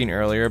was talking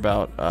earlier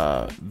about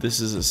this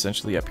is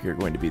essentially up here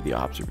going to be the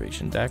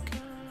observation deck.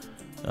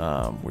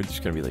 Where there's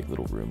gonna be like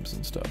little rooms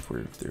and stuff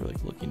where they're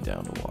like looking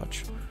down to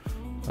watch.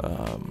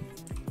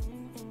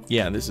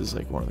 Yeah, this is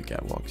like one of the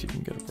catwalks you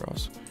can get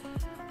across.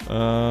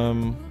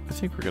 I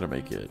think we're gonna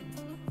make it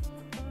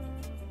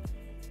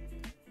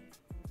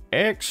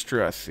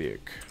extra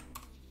thick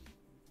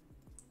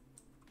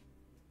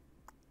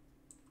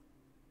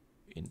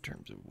in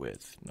terms of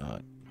width,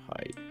 not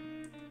height.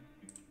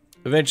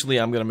 Eventually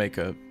I'm gonna make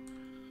a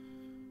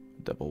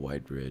double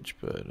wide bridge,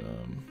 but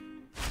I'm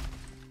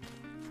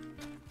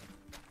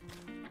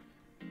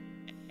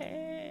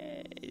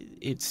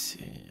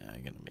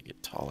gonna make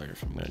it taller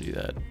if I'm gonna do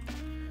that.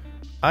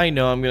 I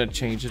know I'm gonna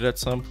change it at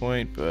some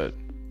point, but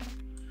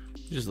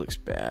it just looks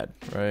bad,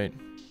 right?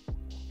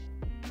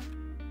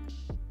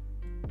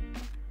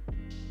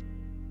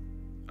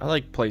 I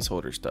like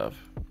placeholder stuff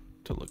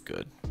to look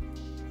good.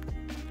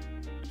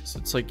 So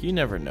it's like you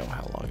never know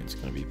how long it's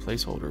gonna be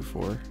placeholder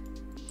for.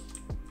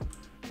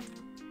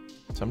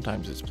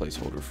 Sometimes it's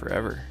placeholder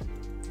forever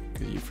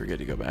because you forget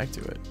to go back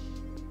to it.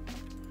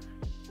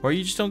 Or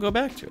you just don't go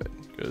back to it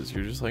because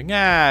you're just like,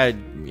 yeah,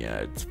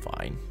 it's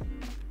fine.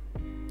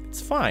 It's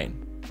fine.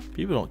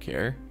 People don't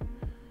care.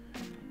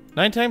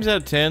 9 times out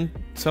of 10,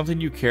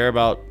 something you care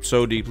about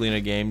so deeply in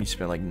a game, you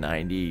spend like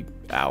 90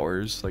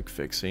 hours like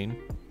fixing.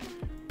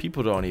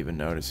 People don't even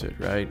notice it,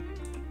 right?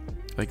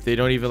 Like they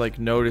don't even like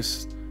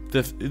notice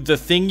the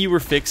thing you were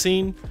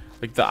fixing,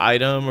 like the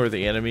item or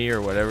the enemy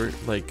or whatever,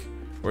 like,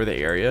 or the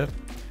area.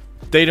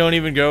 They don't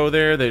even go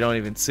there. They don't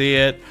even see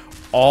it.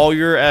 All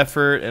your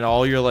effort and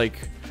all your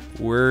like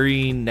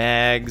worrying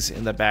nags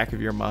in the back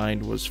of your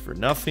mind was for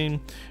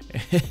nothing.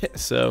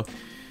 So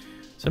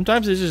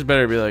sometimes it's just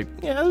better to be like,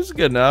 yeah, this is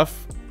good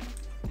enough.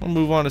 I'll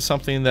move on to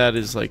something that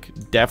is like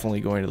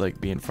definitely going to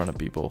like be in front of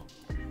people.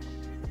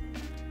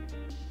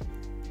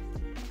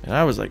 And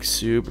I was like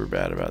super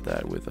bad about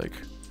that with like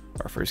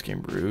our first game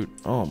Brute.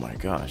 Oh my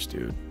gosh,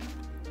 dude.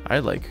 I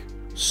had like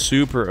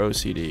super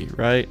OCD,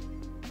 right?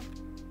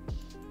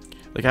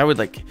 Like I would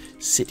like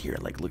sit here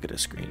and like look at a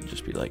screen and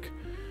just be like,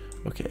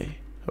 okay,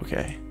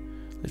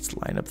 let's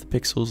line up the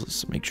pixels.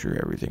 Let's make sure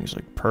everything's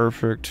like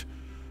perfect.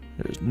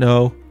 There's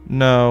no.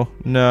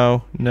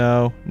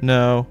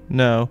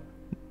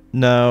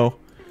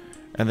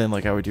 And then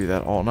like I would do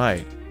that all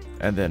night.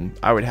 And then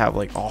I would have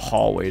like a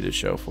hallway to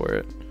show for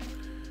it.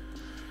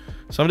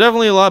 So I'm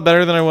definitely a lot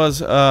better than I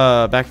was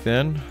back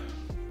then.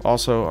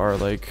 Also our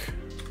like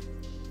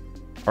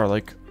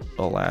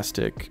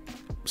elastic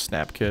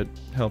snap kit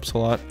helps a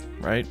lot,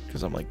 right?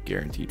 Because I'm like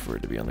guaranteed for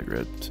it to be on the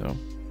grid. So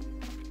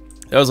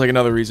that was like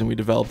another reason we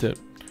developed it.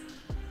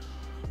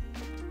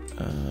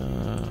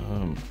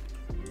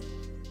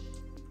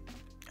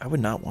 I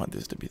would not want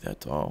this to be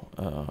that tall.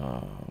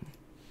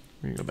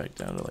 We're gonna go back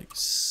down to like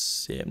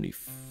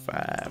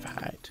 75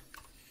 height.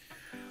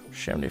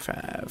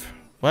 75.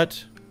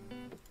 What?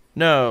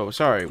 No,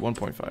 sorry,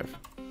 1.5.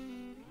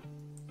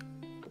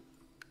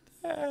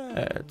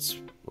 That's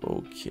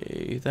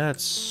okay.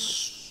 That's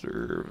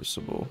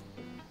serviceable.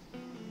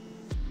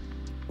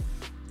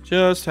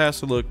 Just has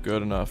to look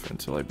good enough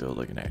until I build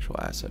like an actual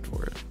asset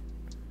for it.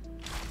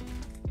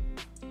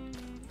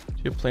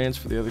 Do you have plans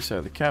for the other side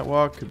of the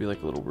catwalk? Could be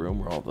like a little room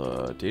where all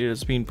the data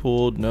is being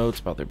pulled, notes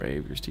about their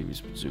behaviors,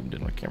 TV's been zoomed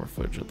in on camera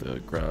footage of the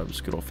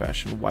grubs, good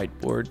old-fashioned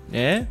whiteboard.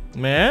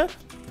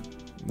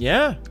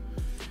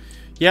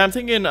 Yeah, I'm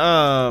thinking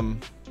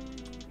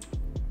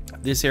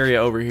this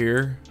area over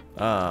here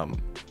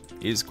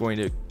is going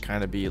to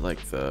kind of be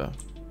like the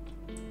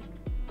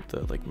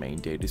like main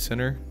data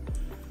center.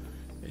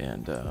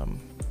 And I'm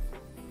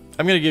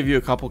gonna give you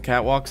a couple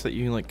catwalks that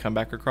you can like come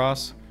back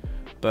across,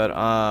 but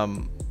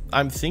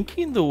I'm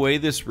thinking the way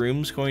this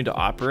room's going to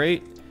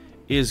operate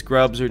is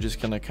grubs are just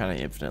gonna kind of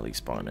infinitely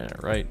spawn in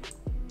it, right?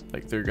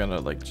 Like they're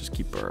gonna like just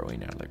keep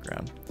burrowing out of the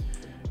ground.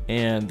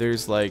 And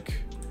there's like,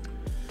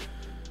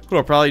 what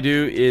I'll probably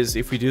do is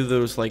if we do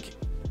those like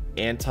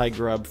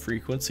anti-grub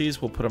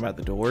frequencies, we'll put them at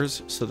the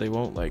doors so they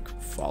won't like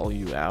follow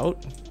you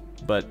out.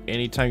 But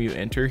anytime you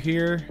enter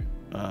here,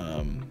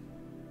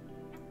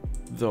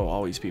 they'll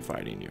always be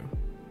fighting you.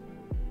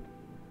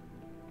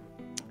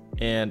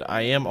 And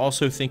I am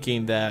also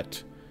thinking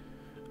that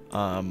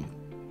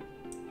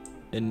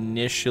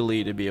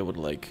initially to be able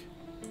to like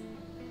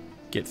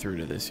get through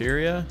to this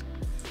area,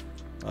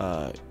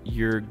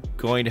 you're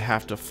going to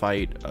have to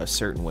fight a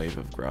certain wave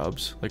of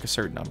grubs, like a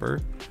certain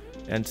number,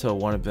 until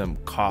one of them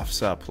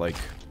coughs up like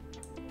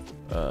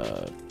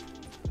a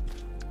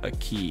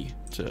key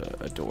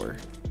to a door.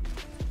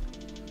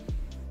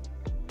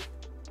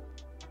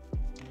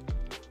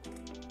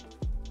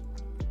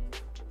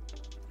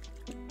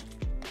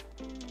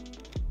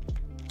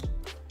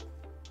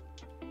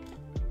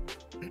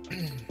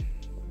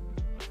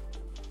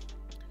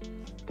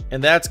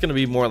 And that's going to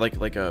be more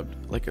like a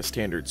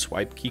standard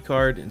swipe key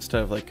card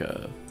instead of like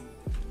a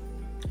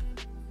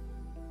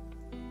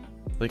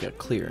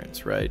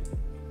clearance, right?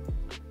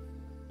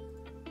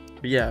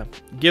 But yeah,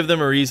 give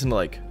them a reason to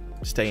like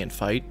stay and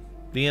fight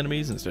the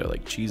enemies instead of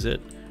like cheese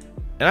it.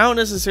 And I don't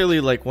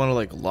necessarily like want to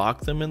like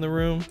lock them in the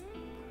room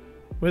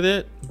with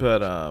it,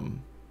 but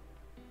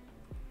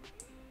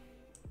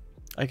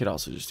I could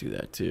also just do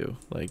that too.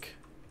 Like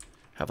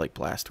have like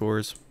blast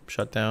doors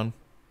shut down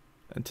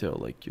until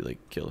like you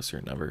like kill a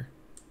certain number,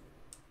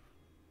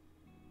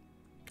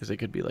 because it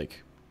could be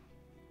like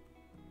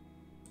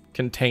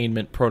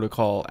containment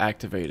protocol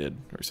activated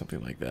or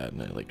something like that,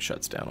 and it like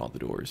shuts down all the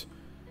doors.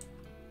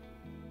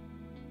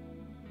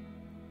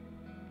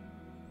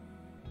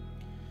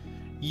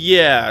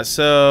 Yeah,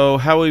 so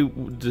how we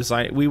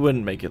design it, we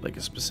wouldn't make it like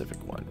a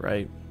specific one,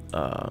 right?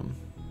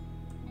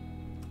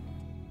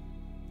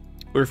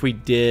 Or if we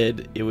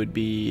did, it would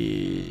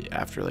be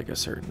after like a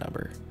certain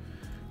number.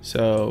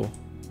 So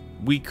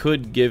we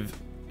could give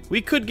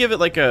it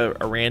like a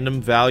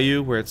random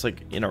value where it's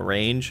like in a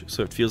range,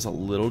 so it feels a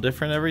little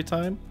different every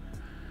time.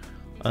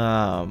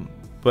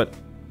 But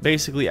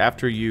basically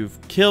after you've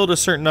killed a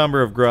certain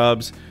number of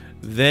grubs,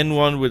 then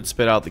one would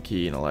spit out the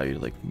key and allow you to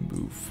like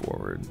move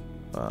forward.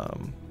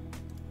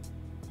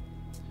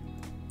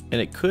 And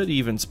it could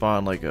even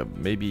spawn like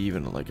maybe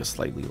even like a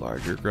slightly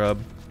larger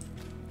grub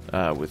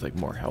with like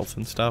more health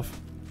and stuff.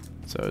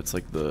 So it's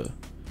like the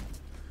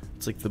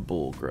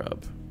bull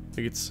grub.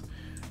 Like it's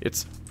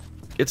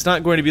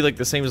not going to be like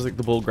the same as like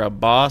the bull grub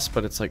boss,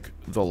 but it's like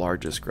the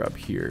largest grub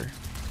here.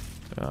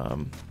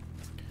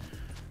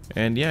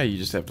 And yeah, you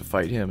just have to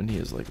fight him, and he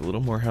has like a little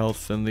more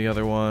health than the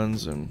other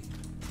ones. And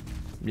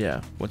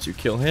yeah, once you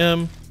kill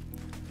him,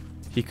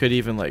 he could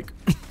even like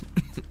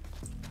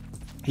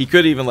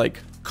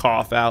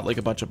cough out like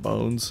a bunch of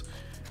bones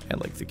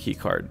and like the key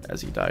card as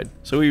he died.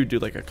 So we would do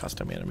like a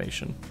custom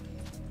animation.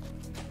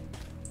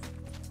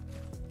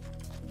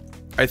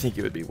 I think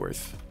it would be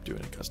worth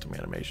doing a custom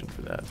animation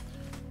for that.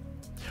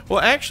 Well,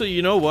 actually,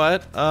 you know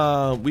what?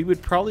 We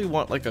would probably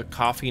want like a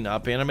coughing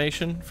up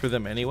animation for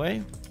them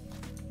anyway.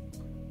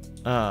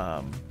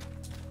 Like,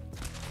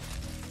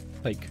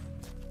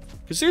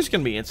 because there's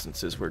gonna be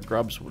instances where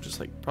grubs will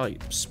just like probably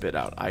spit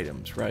out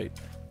items, right?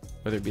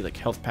 Whether it be like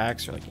health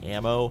packs or like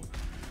ammo,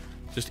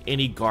 just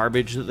any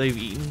garbage that they've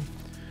eaten.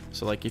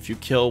 So like if you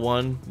kill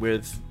one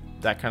with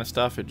that kind of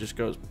stuff, it just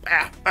goes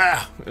and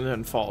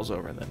then falls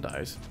over and then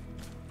dies.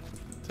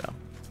 So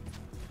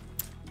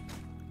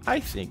I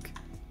think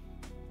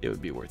it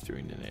would be worth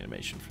doing an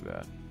animation for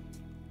that.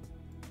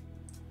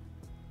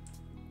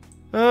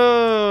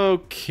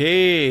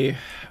 Okay,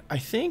 I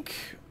think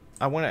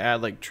I want to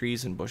add like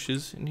trees and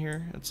bushes in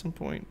here at some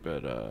point,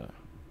 but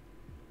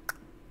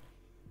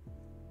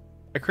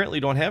I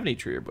currently don't have any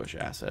tree or bush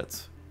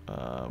assets.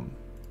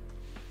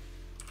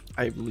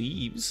 I have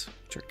leaves,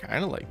 which are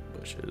kind of like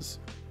bushes.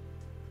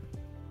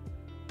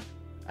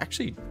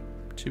 Actually,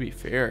 to be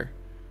fair,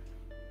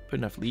 put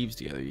enough leaves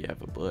together, you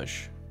have a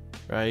bush,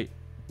 right?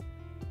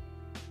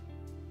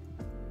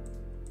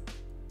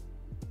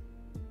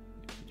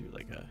 You do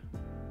like a...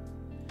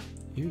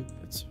 Ew,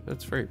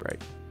 that's very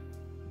bright.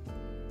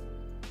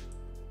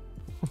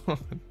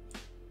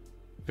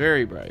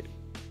 Very bright.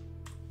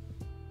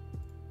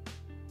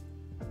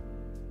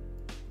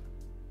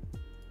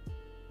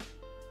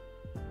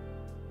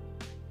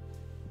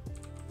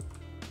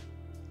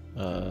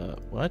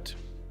 What?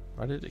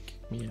 Why did it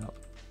kick me out?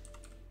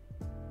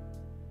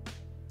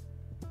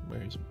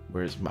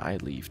 Where's my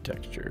leaf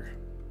texture?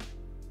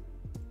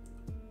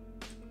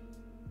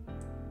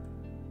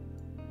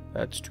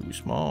 That's too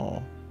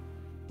small.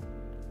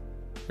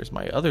 Where's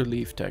my other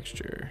leaf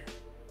texture?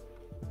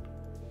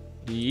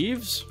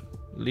 Leaves?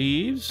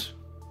 Leaves?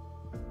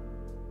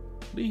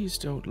 Please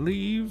don't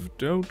leave.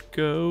 Don't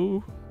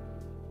go.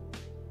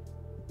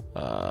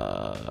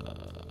 I'm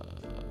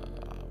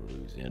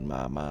losing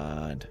my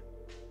mind.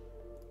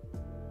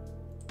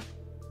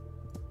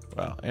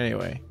 Well,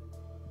 anyway.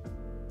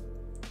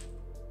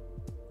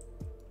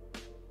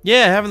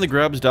 Yeah, having the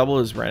grubs double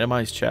as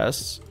randomized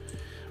chests.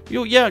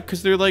 Yeah,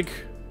 because they're like...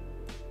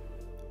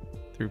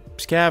 They're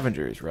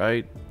scavengers,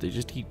 right? They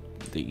just eat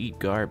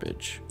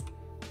garbage.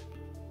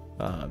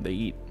 They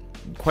eat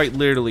quite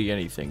literally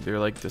anything. They're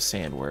like the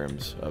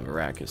sandworms of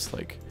Arrakis.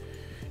 Like,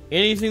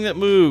 anything that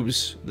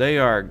moves, they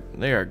are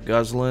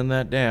guzzling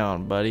that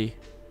down, buddy.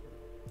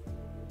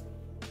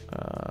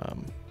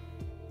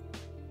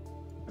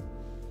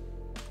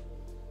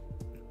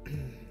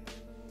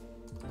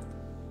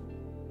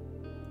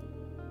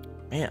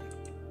 Man,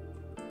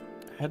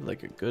 I had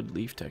like a good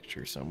leaf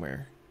texture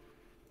somewhere.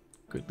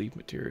 Good leaf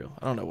material.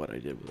 I don't know what I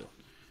did with it.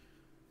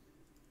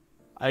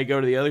 I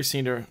go to the other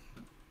scene to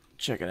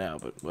check it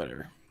out, but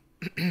whatever.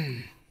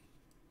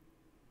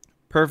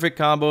 Perfect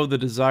combo of the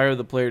desire of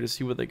the player to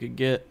see what they could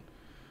get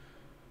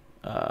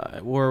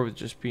at war with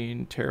just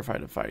being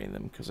terrified of fighting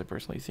them, because I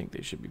personally think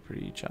they should be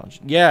pretty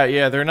challenging.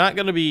 Yeah, they're not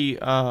going to be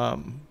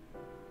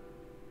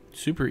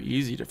super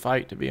easy to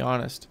fight, to be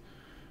honest.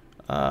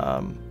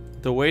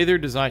 The way they're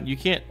designed, you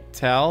can't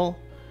tell,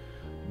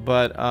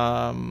 but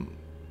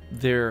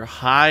their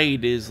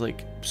hide is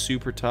like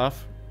super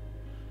tough,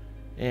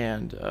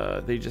 and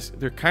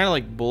they're kind of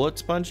like bullet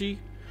spongy.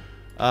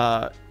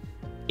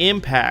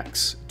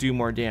 Impacts do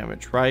more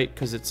damage, right?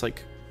 Because it's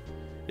like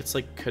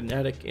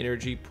kinetic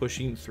energy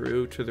pushing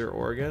through to their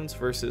organs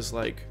versus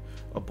like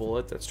a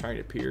bullet that's trying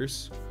to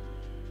pierce.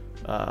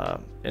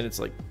 And it's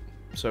like,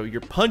 so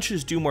your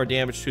punches do more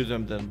damage to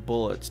them than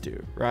bullets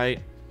do,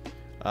 right?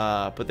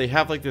 But they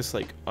have like this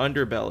like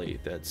underbelly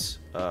that's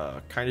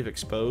kind of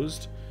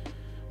exposed.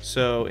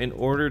 So in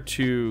order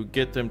to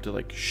get them to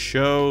like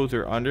show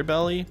their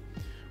underbelly,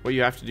 what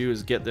you have to do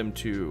is get them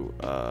to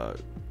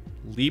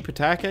leap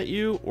attack at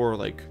you, or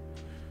like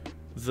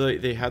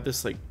they have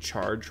this like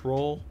charge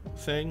roll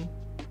thing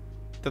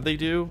that they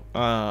do.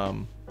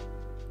 In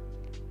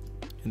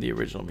the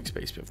original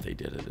McSpacebiff, they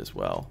did it as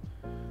well.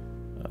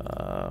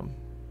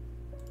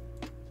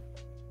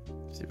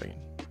 See if I can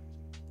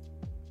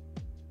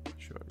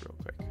show it real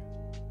quick.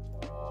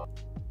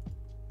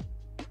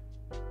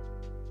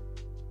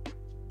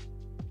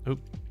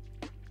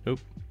 Oop.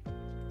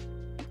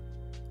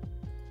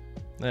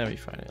 Let me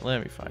find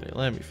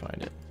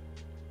it.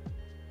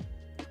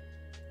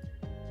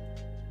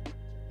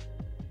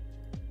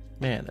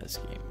 Man, this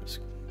game is...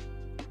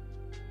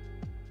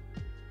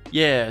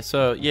 Yeah,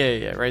 so,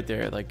 yeah, right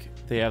there. Like,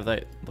 they have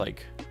that,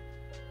 like...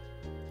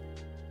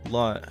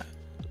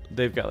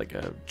 They've got, like,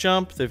 a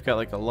jump. They've got,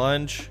 like, a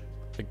lunge.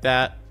 Like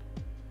that.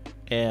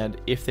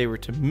 And if they were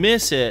to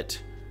miss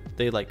it,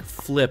 they, like,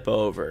 flip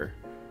over.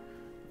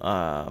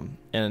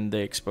 And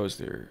they expose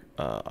their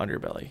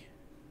underbelly.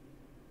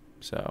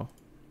 So...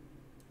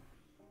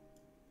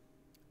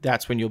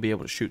 that's when you'll be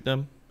able to shoot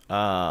them.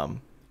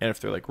 And if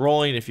they're like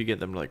rolling, if you get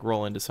them to like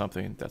roll into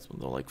something, that's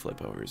when they'll like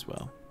flip over as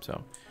well.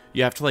 So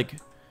you have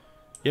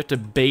to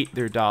bait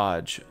their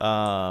dodge.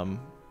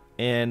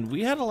 And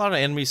we had a lot of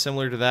enemies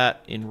similar to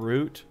that in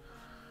Root.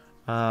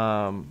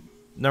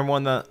 Number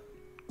one that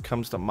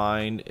comes to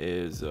mind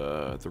is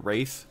the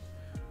Wraith.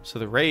 So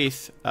the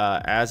Wraith,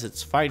 as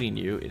it's fighting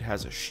you, it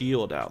has a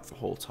shield out the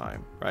whole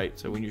time, right?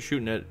 So when you're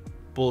shooting it,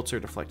 bullets are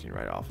deflecting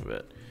right off of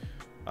it.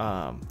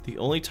 The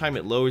only time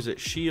it lowers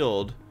its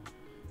shield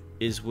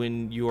is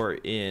when you are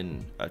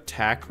in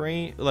attack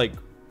range, like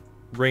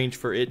range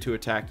for it to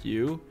attack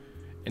you,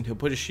 and he'll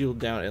put his shield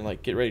down and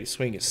like get ready to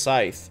swing his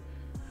scythe.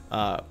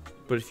 But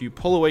if you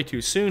pull away too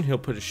soon, he'll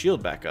put his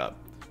shield back up.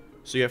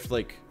 So you have to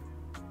like,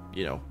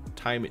 you know,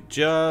 time it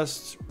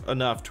just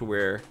enough to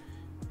where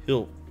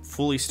he'll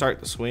fully start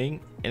the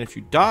swing, and if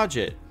you dodge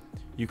it,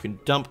 you can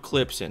dump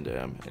clips into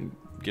him and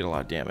get a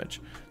lot of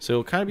damage. So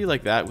it'll kind of be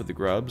like that with the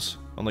grubs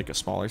on like a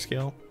smaller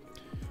scale.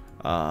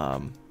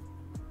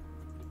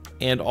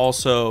 And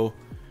also,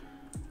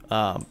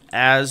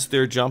 as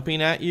they're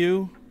jumping at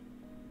you,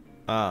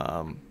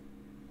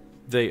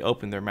 they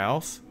open their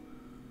mouth,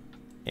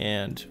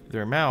 and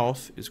their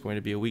mouth is going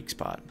to be a weak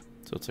spot.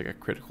 So it's like a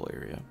critical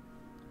area.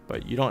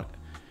 But you don't,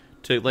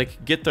 to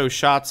like get those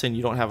shots in,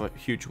 you don't have a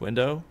huge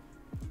window.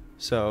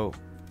 So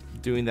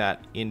doing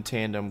that in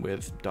tandem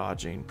with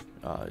dodging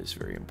is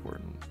very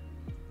important.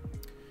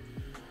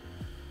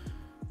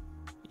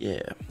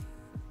 Yeah,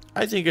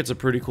 I think it's a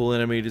pretty cool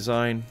enemy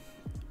design.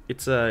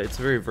 It's a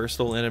very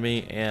versatile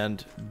enemy,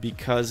 and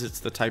because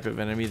it's the type of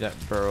enemy that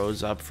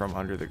burrows up from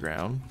under the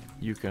ground,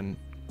 you can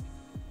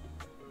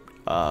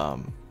I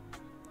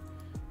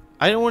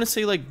don't want to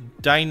say like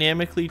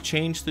dynamically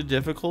change the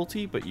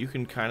difficulty, but you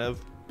can kind of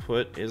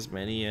put as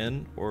many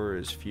in or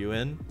as few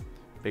in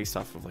based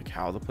off of like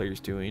how the player's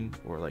doing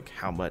or like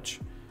how much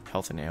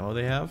health and ammo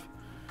they have.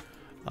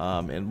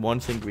 And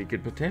one thing we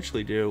could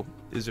potentially do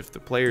is if the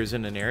player is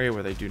in an area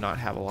where they do not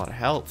have a lot of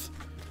health,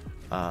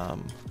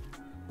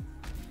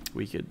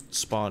 we could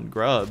spawn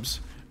grubs,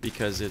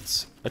 because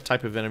it's a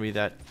type of enemy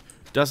that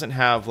doesn't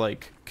have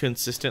like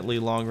consistently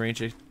long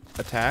range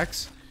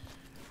attacks,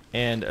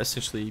 and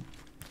essentially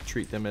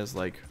treat them as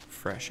like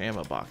fresh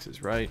ammo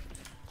boxes, right?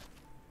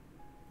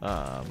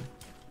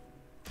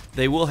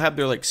 They will have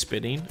their like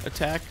spitting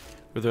attack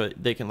where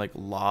they can like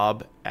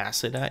lob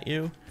acid at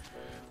you,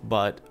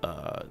 but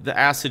the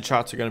acid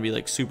shots are going to be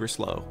like super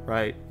slow,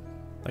 right?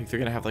 Like they're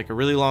going to have like a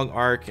really long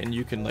arc, and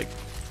you can like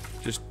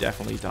just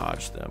definitely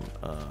dodge them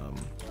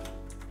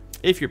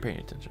if you're paying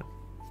attention.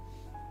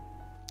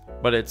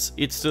 But it's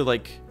to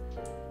like,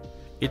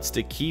 it's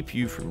to keep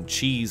you from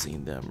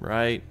cheesing them,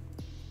 right?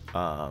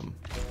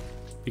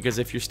 Because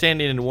if you're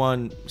standing in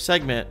one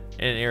segment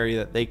in an area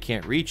that they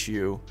can't reach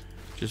you,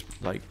 just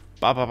like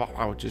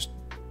just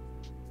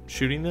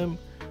shooting them,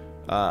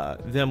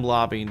 them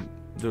lobbing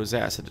those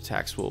acid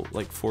attacks will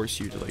like force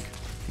you to like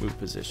move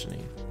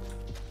positioning.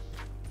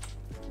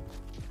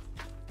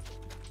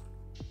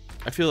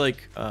 I feel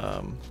like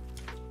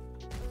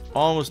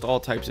almost all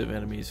types of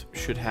enemies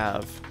should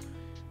have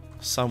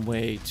some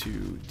way to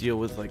deal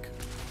with like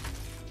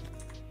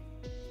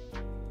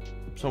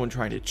someone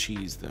trying to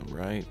cheese them,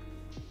 right?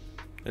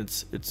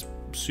 It's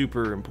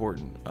super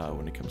important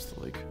when it comes to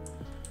like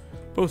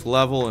both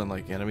level and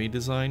like enemy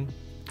design.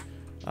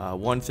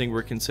 One thing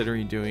we're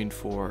considering doing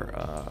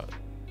for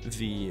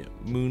the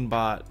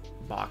Moonbot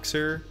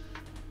Boxer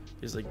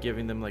is like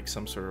giving them like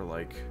some sort of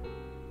like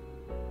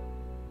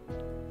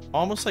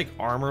almost like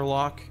armor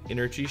lock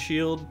energy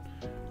shield,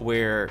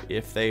 where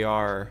if they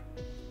are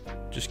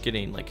just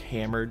getting like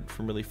hammered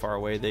from really far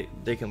away,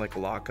 they can like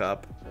lock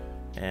up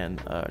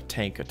and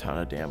tank a ton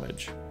of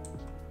damage,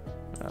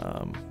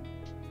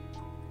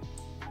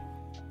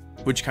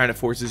 which kind of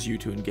forces you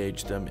to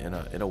engage them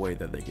in a way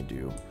that they can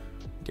do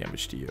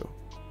damage to you.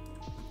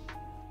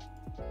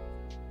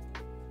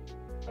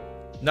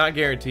 Not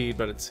guaranteed,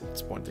 but it's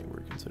one thing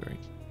we're considering.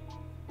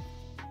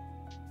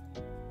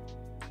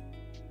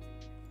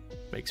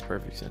 Makes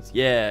perfect sense.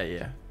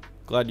 Yeah.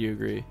 Glad you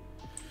agree.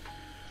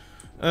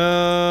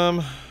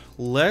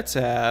 Let's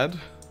add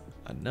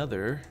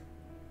another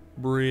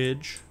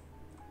bridge.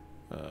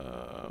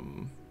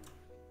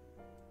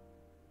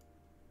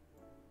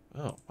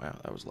 Oh, wow,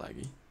 that was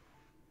laggy.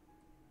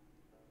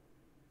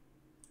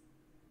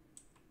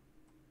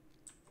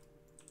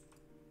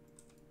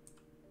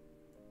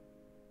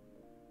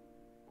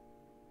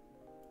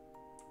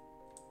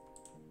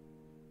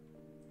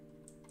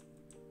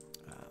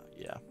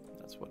 Yeah,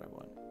 that's what I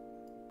want.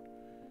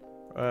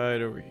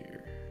 Right over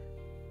here.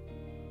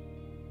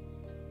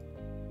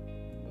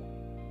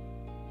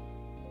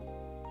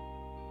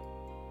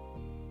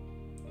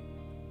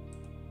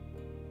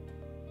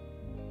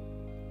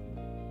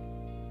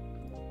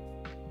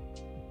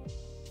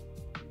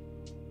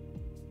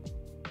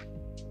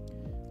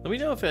 Let me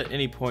know if at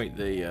any point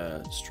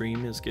the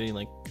stream is getting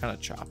like kind of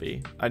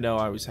choppy. I know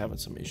I was having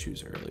some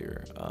issues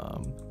earlier.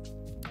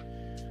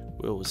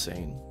 Will was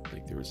saying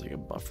like there was like a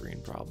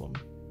buffering problem.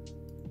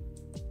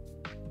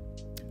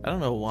 I don't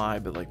know why,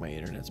 but like my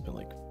internet's been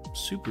like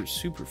super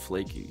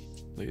flaky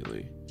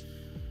lately.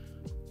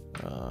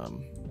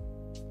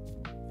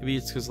 Maybe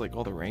it's because like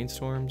all the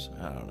rainstorms.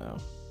 I don't know.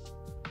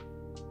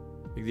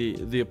 Like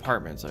the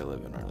apartments I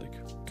live in are like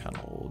kind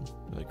of old,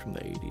 like from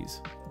the 80s.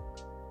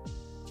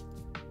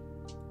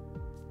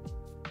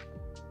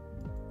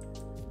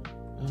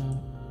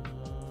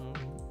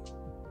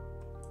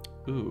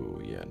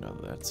 Ooh, yeah, no,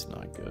 that's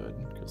not good,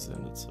 because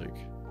then it's like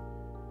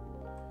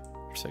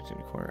intersecting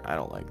the corner. I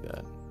don't like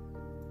that.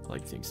 I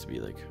like things to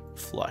be like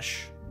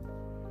flush.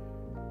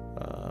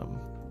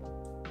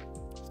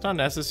 It's not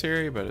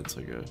necessary, but it's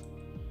like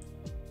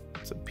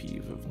it's a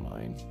peeve of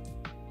mine.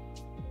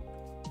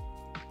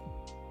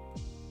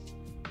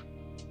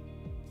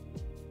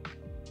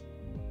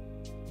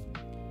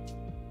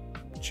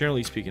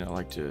 Generally speaking, I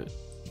like to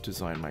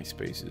design my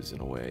spaces in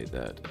a way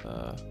that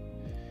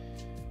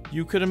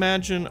you could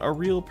imagine a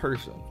real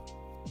person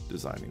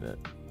designing it.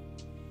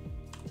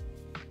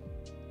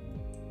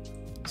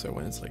 So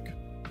when it's like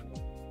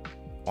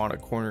on a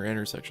corner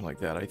intersection like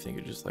that, I think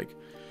it's just like,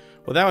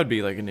 well, that would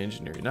be like an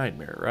engineering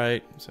nightmare,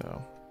 right?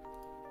 So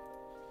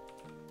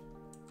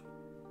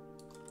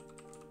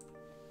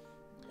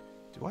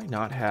do I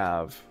not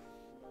have...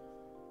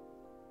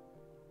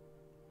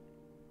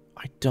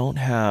 I don't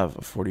have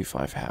a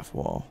 45 half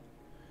wall.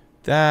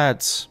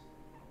 That's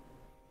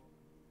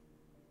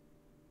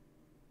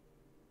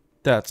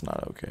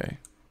not okay.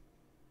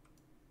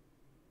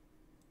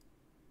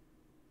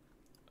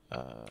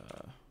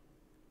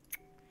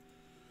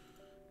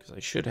 Because I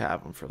should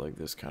have them for like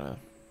this kind of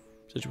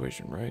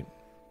situation, right?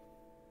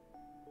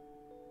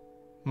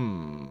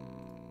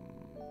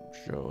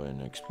 Show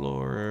in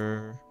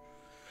Explorer.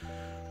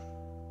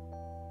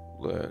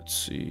 Let's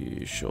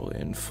see. Show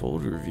in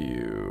folder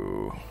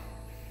view.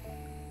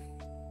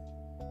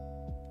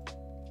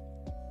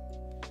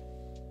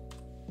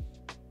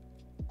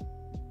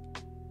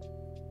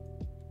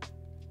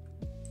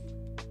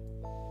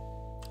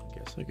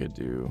 I could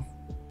do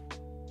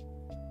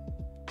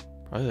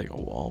probably like a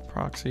wall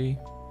proxy.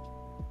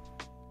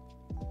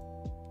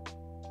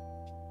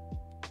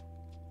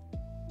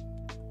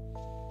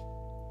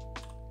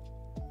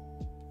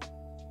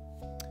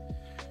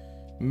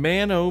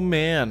 Man, oh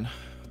man.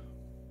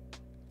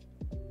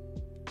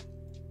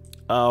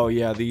 Oh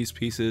yeah, these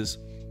pieces.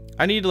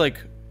 I need to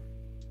like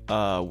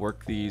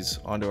work these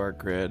onto our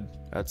grid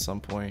at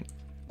some point.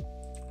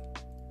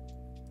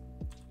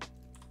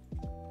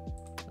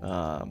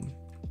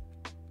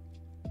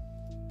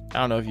 I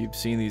don't know if you've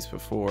seen these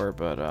before,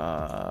 but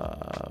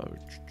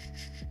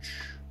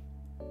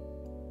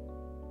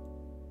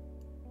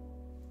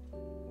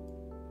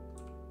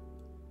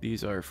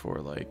these are for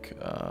like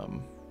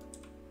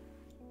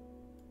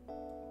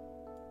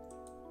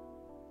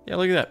yeah,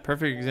 look at that.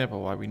 Perfect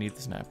example why we need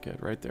the snap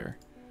kit right there.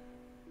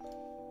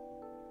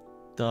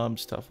 Dumb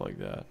stuff like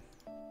that.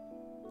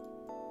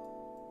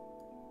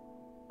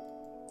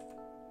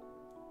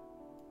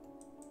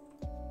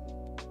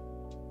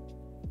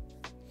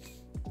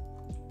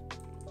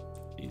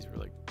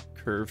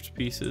 curved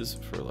pieces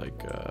for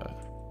like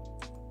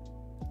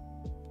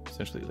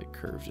essentially like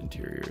curved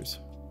interiors.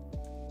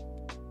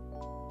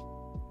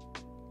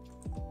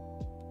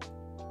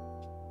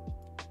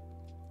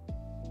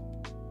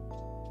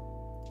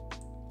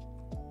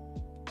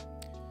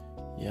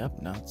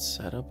 Yep, not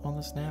set up on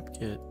the snap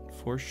kit,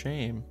 for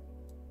shame.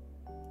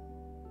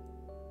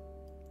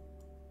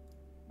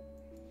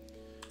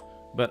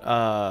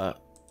 But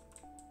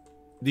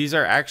these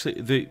are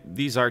actually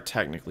these are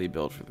technically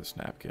built for the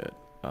snap kit.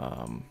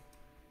 Let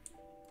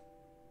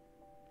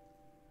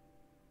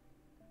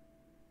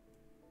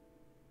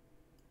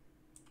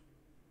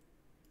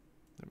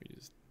me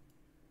just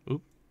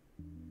oop.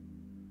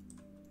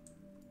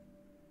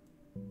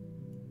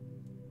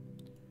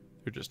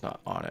 They're just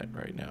not on it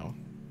right now.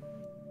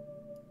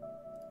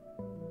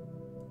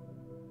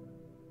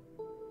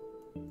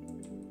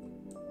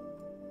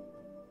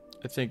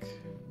 I think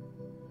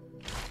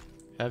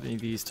having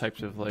these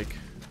types of like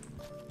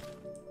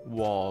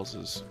walls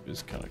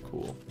is kind of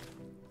cool.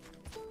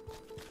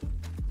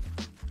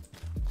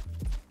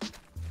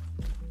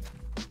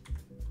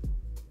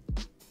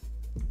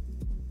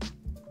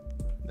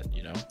 Then,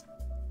 you know,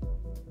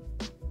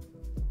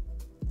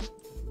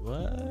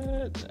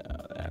 what?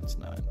 No, that's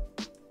not.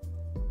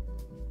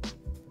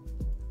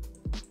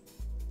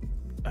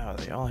 Oh,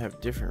 they all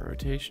have different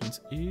rotations.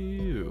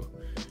 Ew.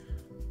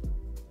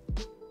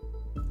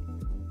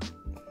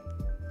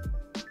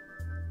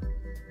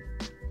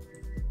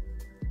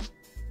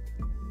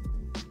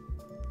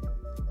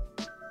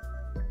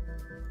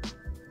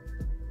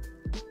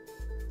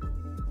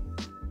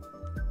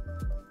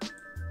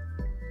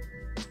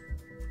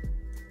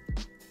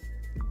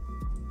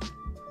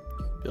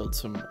 Build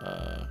some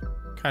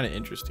kind of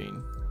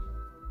interesting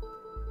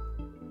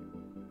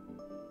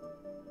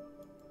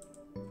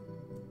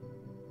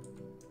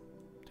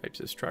types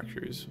of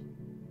structures,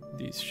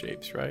 these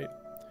shapes, right?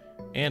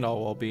 And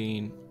all while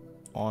being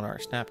on our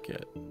snap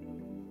kit.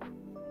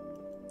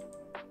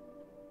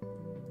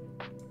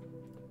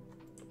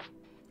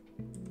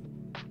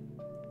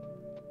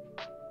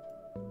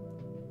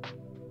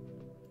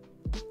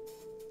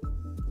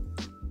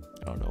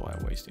 I don't know why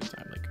I'm wasting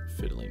time like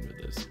fiddling with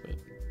this, but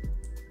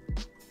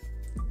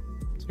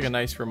it's like a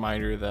nice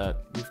reminder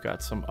that we've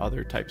got some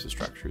other types of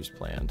structures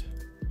planned.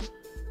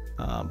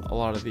 A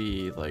lot of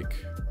the like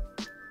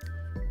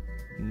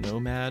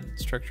nomad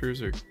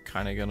structures are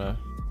kind of gonna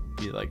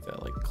be like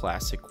that like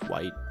classic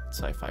white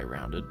sci-fi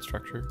rounded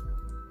structure.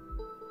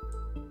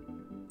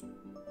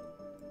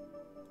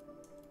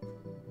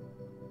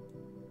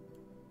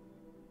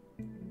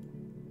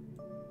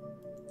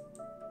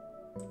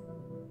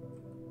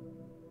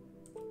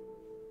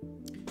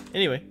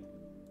 Anyway,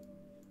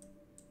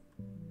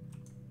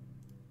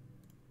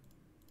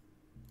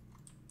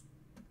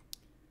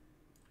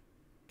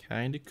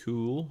 kind of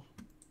cool,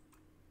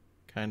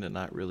 kind of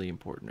not really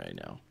important right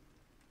now.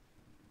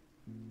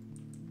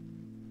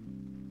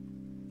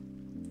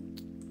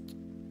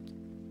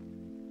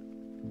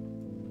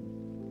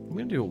 I'm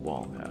gonna do a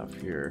wall half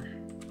here.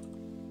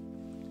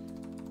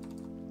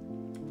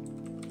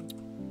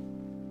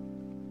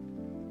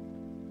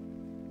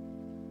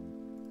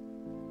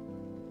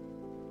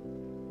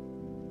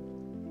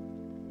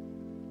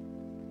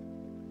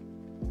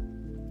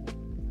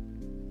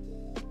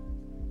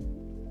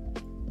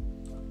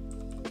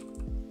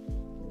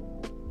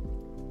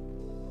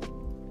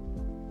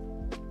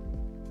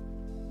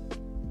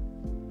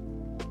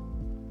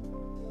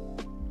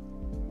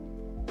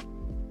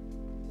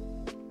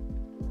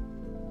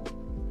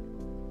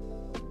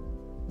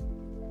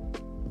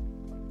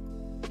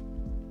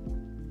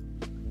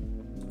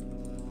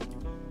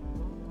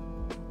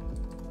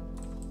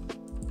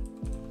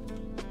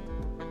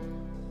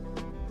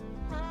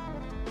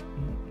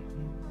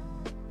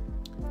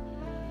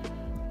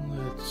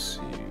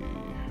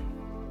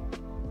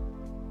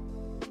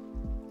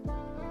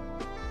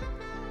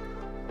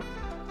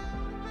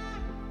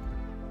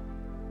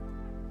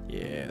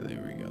 Yeah,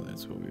 there we go.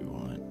 That's what we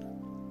want.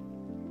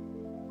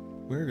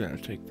 We're gonna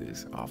take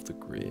this off the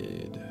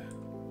grid.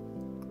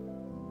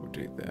 We'll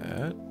take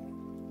that.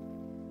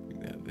 Bring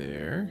that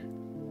there.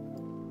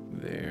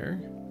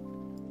 There.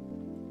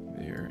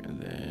 There. And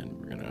then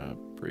we're gonna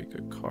break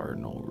a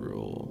cardinal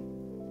rule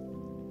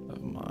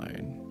of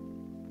mine.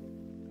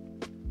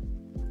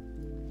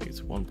 I think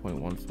it's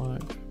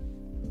 1.15.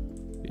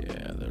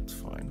 Yeah, that's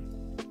fine.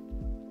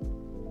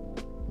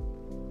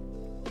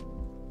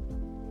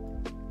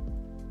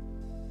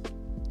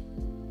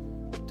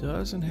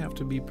 Doesn't have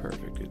to be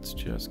perfect, it's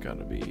just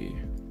gotta be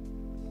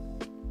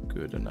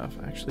good enough.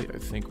 Actually, I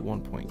think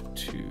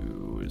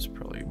 1.2 is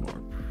probably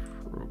more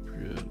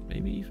appropriate.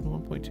 Maybe even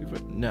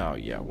 1.25. No,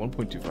 yeah,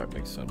 1.25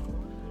 makes a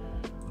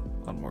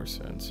lot more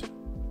sense.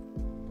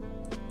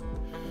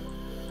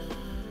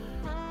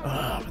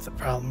 But the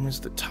problem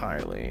is the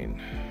tiling.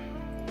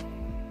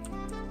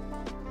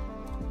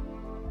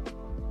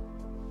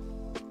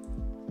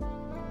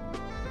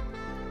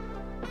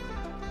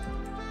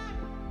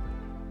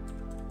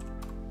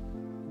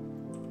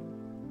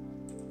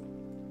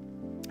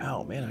 Oh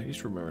Oh man, I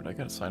just remembered I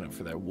gotta sign up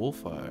for that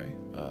Wolf Eye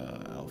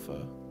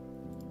alpha.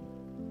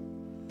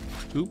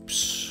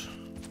 Oops.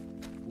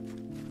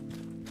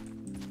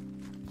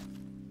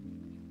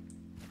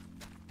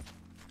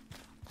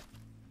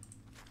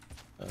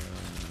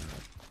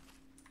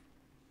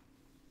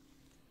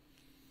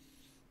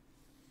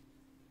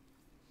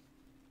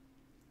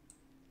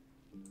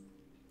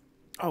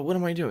 Oh, what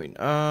am I doing?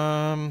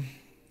 I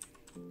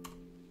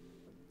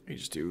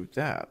just do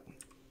that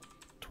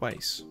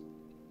twice.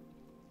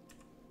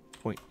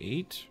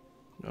 0.8?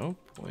 No.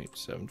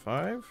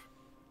 0.75?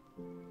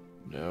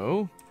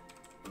 No.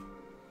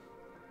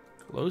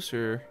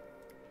 Closer.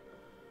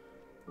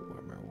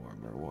 Warmer,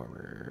 warmer,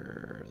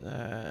 warmer.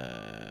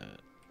 That.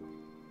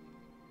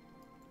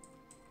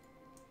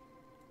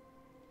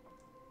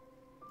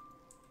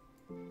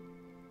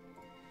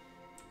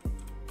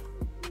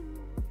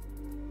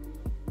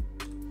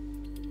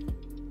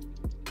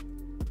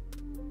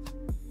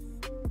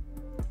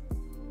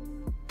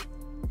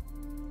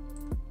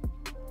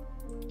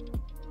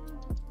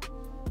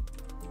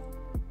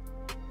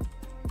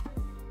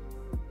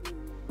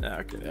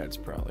 Okay, that's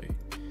probably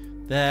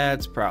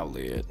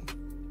it.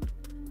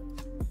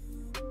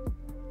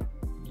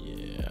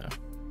 Yeah.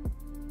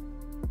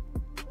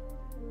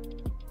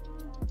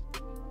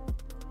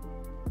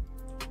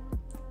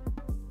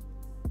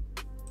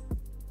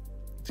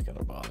 It's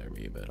gonna bother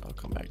me, but I'll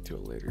come back to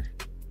it later.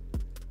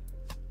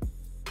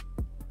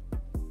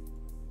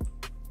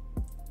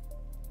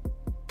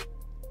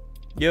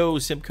 Yo,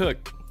 Sim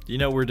Cook. You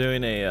know we're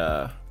doing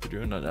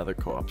another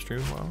co-op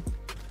stream tomorrow.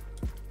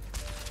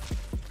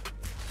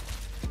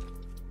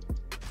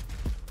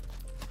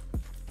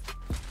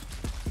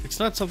 It's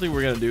not something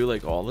we're gonna do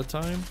like all the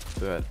time,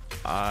 but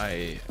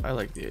I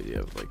like the idea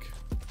of like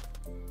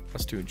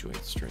us doing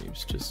joint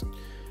streams. Just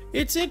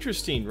it's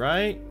interesting,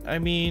 right? I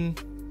mean,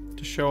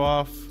 to show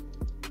off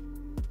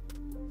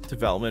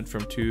development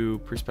from two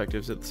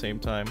perspectives at the same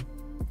time.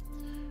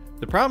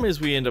 The problem is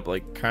we end up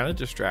like kind of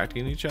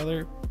distracting each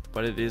other,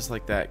 but it is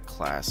like that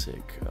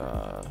classic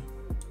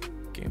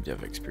game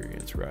dev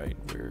experience, right?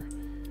 Where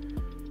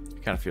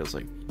it kind of feels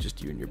like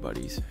just you and your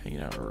buddies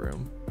hanging out in a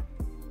room.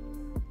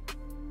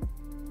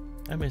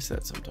 I miss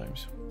that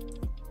sometimes.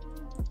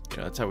 You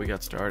know, that's how we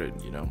got started,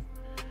 you know,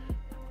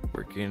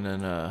 working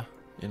in a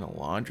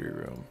laundry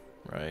room,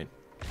 right?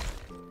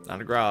 Not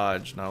a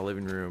garage, not a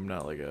living room,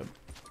 not like a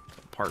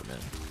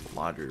apartment, a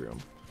laundry room.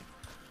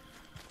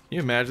 Can you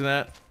imagine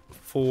that?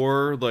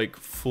 4 like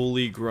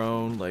fully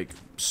grown, like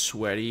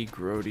sweaty,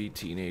 grody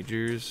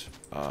teenagers,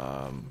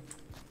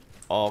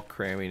 all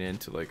cramming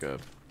into like a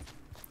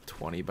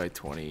 20 by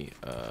 20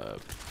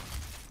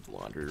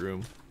 laundry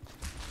room,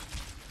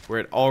 where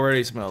it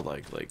already smelled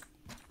like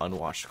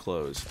unwashed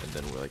clothes, and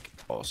then we're like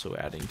also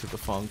adding to the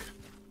funk.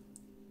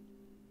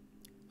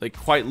 Like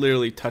quite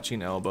literally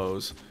touching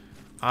elbows.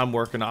 I'm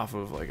working off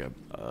of like an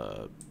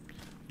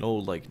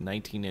old like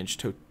 19-inch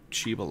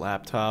Toshiba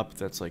laptop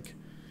that's like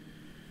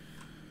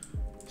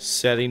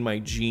setting my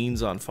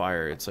jeans on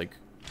fire. It's like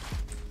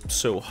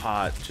so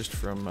hot just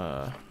from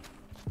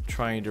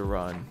trying to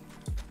run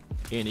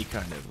any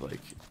kind of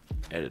like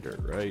editor,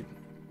 right?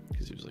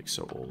 Because it was like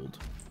so old.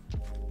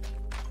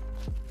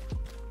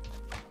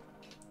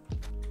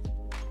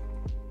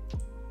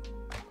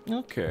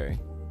 Okay.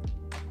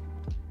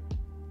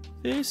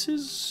 This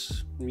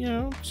is, you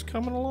know, just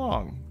coming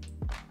along.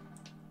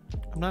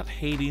 I'm not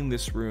hating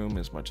this room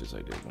as much as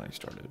I did when I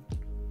started.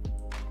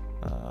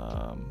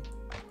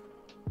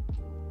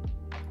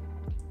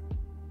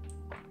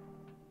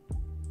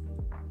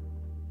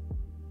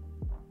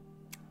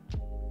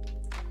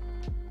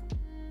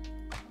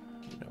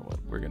 You know what?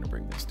 We're gonna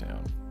bring this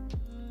down.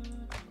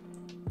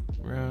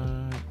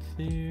 Right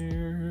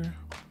there.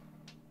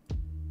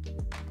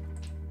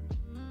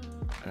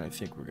 And I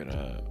think we're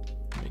gonna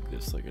make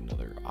this like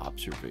another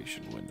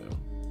observation window.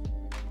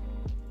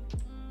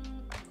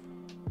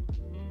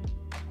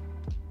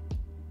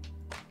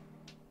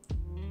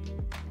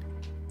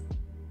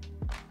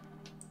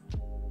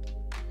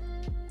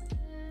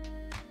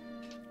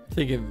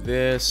 Thinking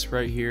this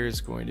right here is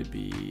going to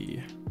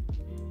be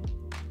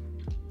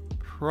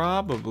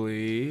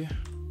probably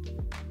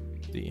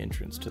the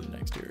entrance to the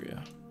next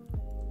area.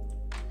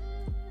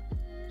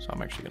 So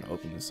I'm actually going to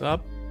open this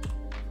up.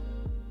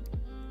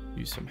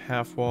 Use some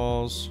half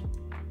walls.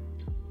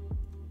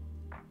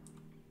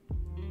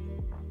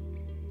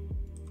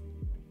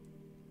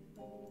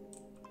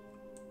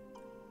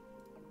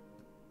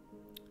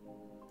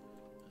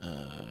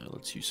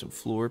 Let's use some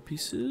floor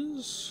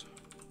pieces.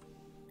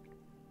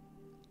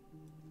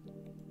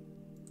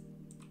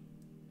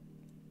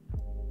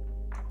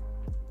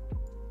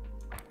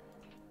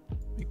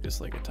 Make this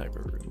like a type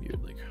of room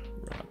you'd like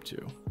run up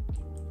to.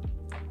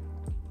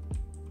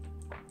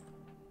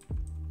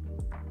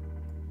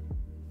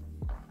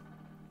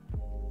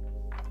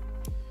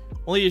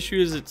 Only issue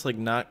is it's like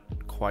not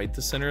quite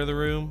the center of the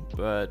room,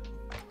 but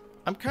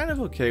I'm kind of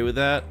okay with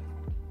that.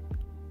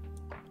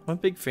 I'm a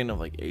big fan of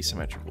like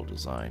asymmetrical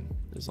design,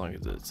 as long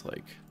as it's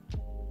like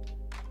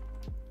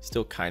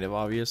still kind of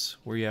obvious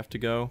where you have to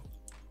go.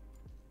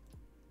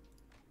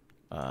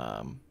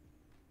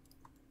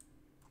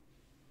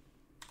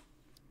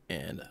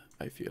 And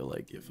I feel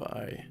like if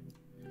I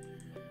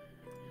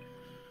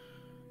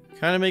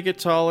kind of make it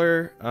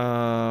taller, we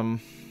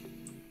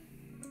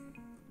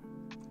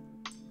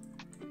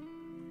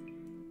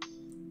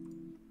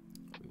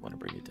want to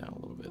bring it down a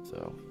little bit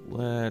though.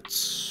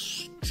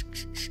 Let's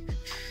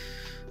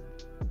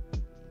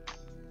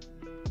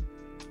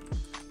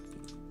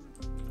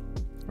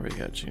we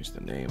gotta change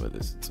the name of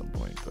this at some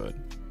point, but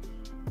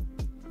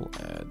we'll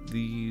add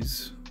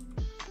these.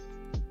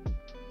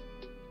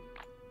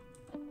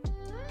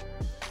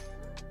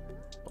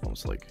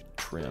 Almost like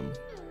trim.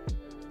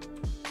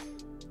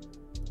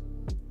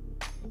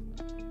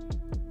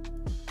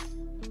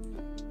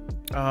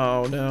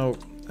 Oh no.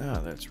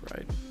 Oh, that's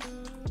right.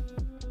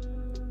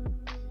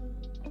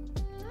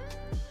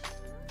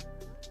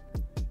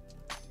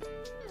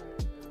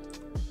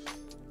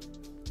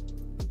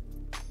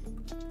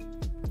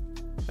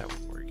 That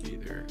won't work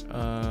either.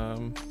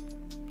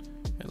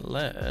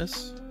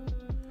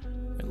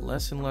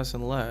 Unless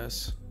and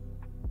less.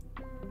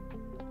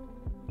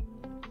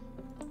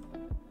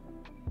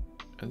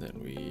 And then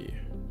we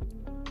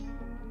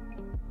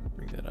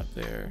bring that up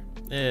there.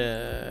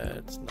 Yeah,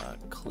 it's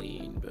not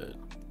clean, but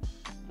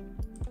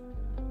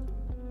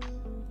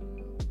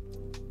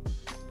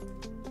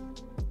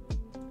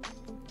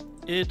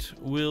it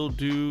will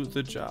do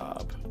the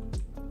job.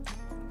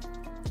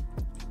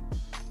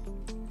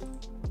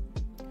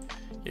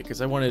 Yeah,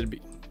 because I wanted to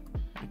be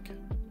like,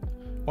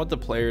 I want the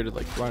player to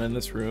like run in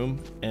this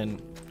room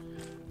and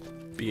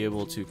be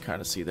able to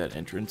kind of see that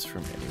entrance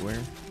from anywhere,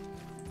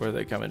 whether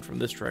they come in from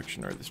this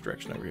direction or this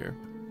direction over here.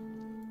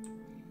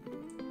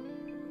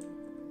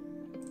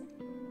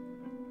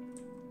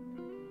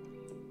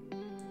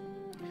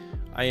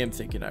 I am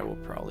thinking I will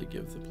probably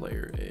give the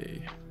player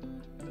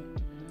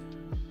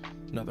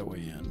another way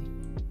in.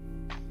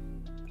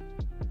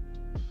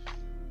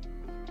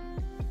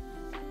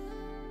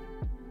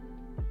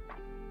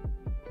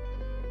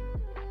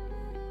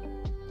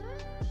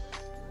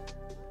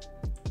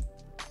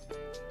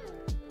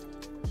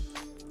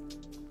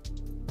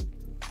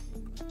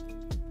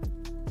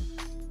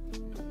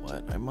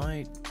 I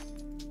might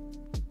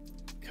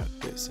cut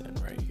this in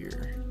right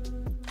here.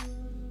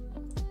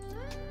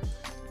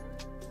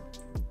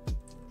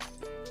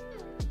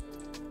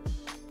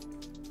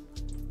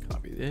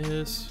 Copy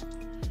this.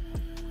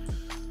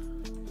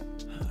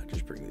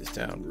 Just bring this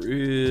down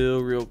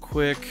real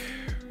quick.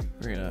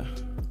 We're gonna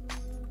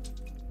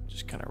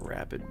just kind of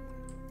rapid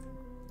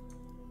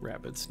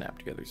snap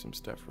together some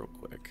stuff real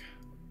quick.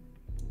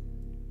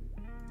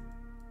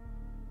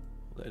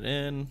 Pull that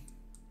in.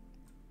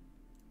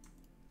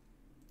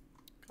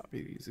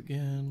 Copy these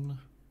again.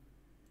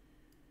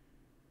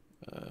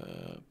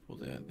 Pull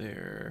that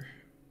there.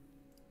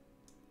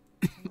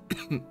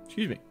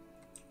 Excuse me.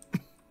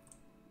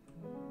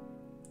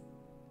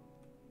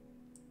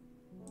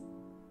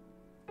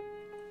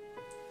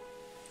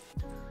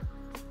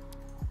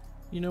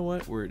 You know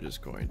what? We're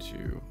just going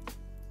to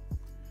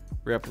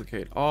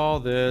replicate all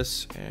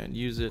this and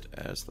use it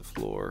as the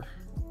floor.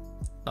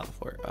 Not the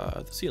floor,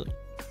 the ceiling.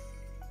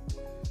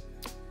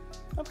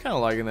 I'm kind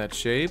of liking that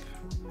shape.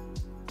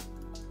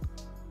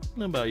 I don't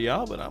know about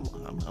y'all, but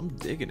I'm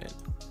digging it.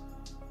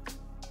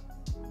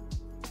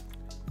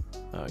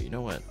 Oh, you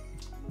know what?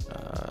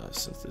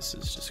 Since this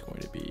is just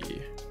going to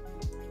be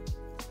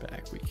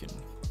back, we can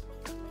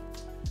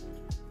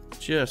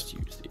just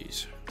use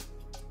these.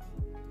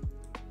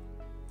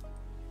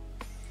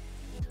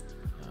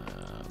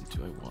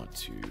 Do I want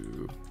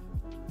to?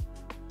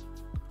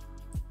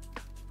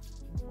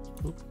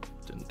 Oop,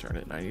 didn't turn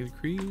it 90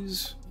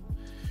 degrees.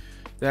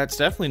 That's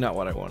definitely not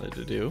what I wanted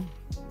to do.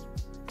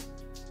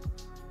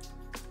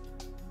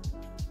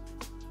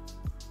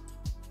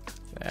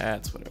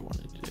 That's what I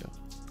wanted to do.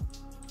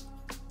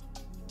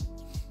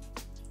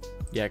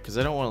 Yeah, because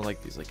I don't want to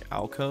like these like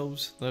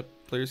alcoves that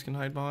players can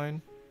hide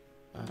behind.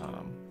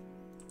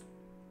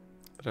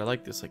 But I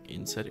like this like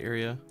inset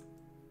area.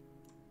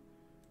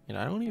 And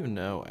I don't even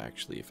know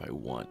actually if I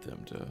want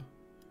them to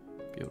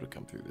be able to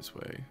come through this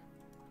way.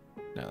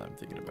 Now that I'm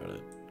thinking about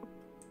it.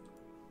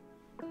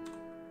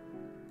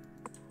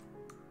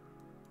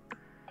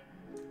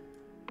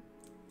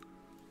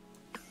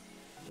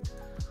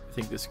 I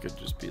think this could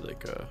just be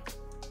like a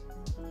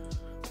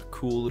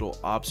cool little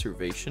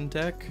observation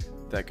deck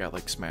that got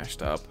like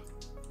smashed up,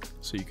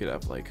 so you could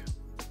have like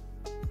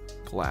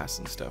glass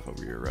and stuff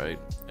over here, right?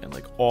 And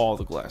like all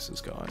the glass is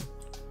gone.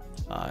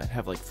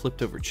 Have like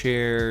flipped over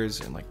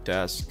chairs and like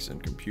desks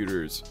and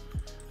computers,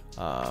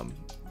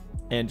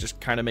 and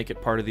just kind of make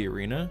it part of the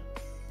arena.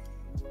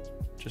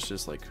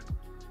 Just like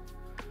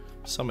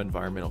some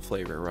environmental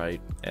flavor,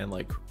 right? And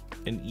like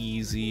an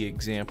easy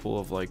example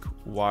of like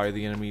why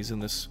the enemies in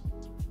this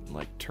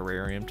like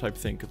terrarium type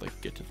thing could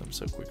like get to them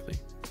so quickly.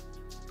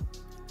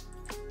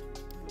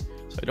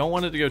 So I don't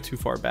want it to go too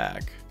far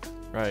back,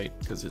 right?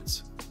 Because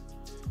it's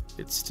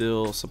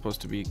still supposed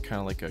to be kind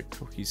of like a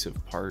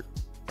cohesive part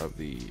of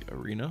the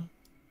arena.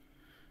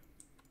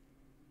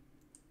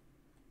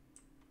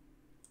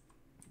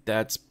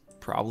 That's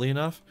probably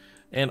enough.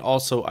 And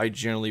also, I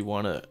generally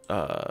want to,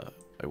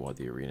 I want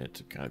the arena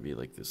to kind of be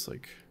like this,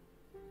 like,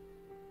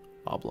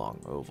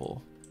 oblong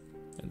oval.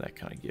 And that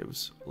kind of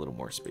gives a little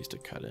more space to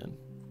cut in.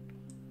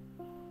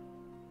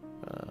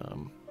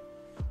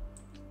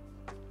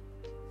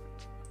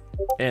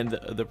 And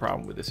the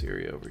problem with this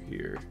area over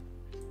here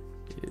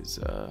is,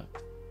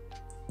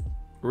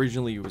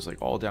 originally it was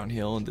like all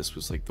downhill, and this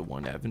was like the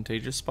one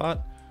advantageous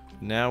spot.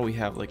 Now we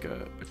have like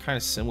a kind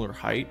of similar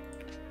height.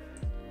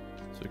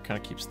 So it kind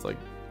of keeps like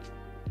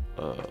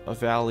a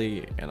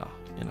valley and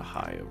a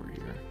high over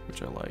here,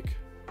 which I like.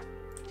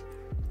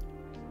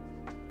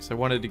 Because I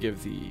wanted to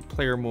give the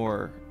player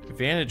more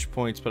vantage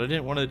points, but I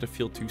didn't want it to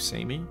feel too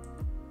samey.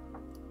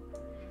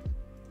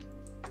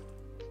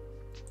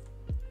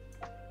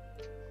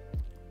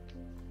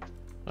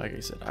 Like I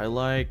said, I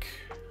like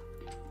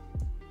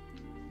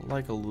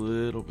a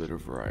little bit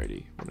of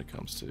variety when it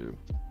comes to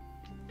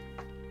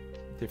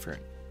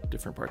different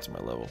parts of my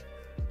level.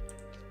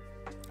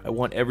 I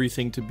want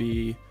everything to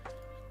be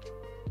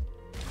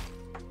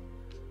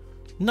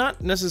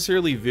not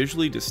necessarily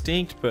visually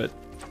distinct, but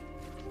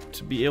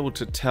to be able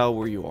to tell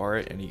where you are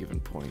at any given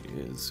point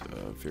is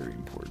very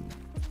important.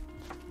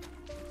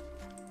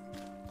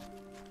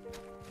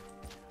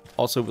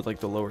 Also, with like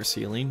the lower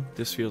ceiling,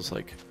 this feels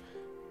like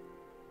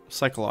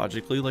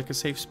psychologically like a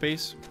safe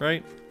space,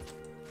 right?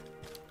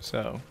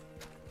 So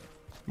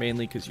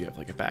mainly because you have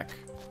like a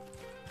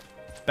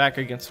back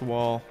against the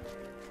wall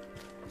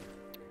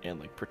and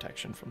like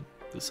protection from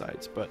the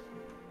sides, but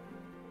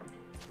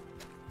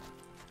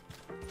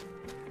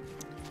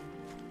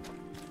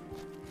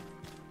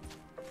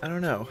I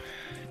don't know.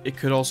 It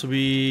could also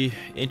be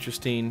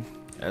interesting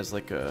as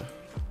like an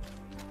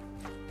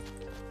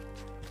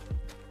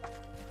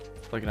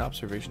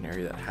observation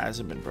area that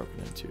hasn't been broken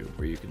into,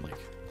 where you can like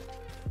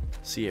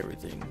see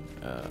everything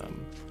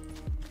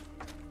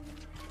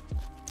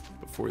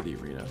before the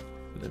arena,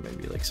 and then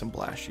maybe like some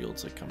blast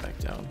shields that come back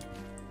down.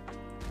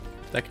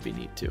 That could be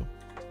neat too.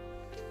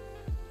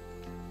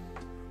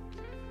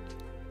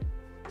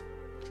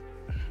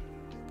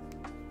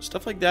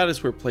 Stuff like that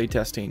is where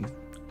playtesting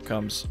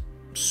comes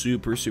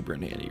super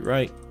in handy,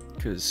 right?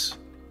 Because,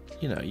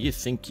 you know, you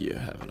think you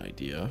have an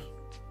idea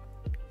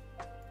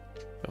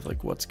of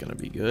like what's gonna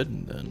be good,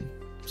 and then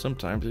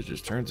sometimes it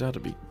just turns out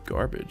to be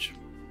garbage.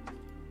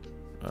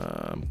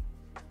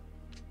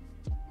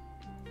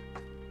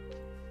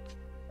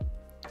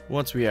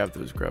 Once we have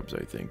those grubs,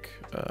 I think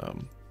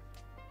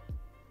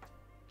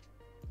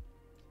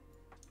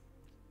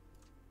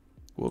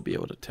we'll be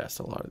able to test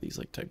a lot of these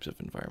like types of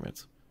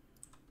environments.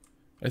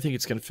 I think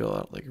it's gonna fill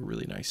out like a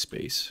really nice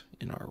space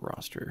in our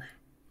roster.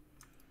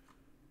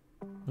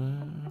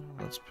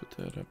 Let's put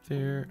that up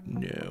there.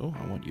 No,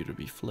 I want you to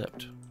be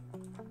flipped.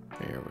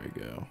 There we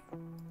go.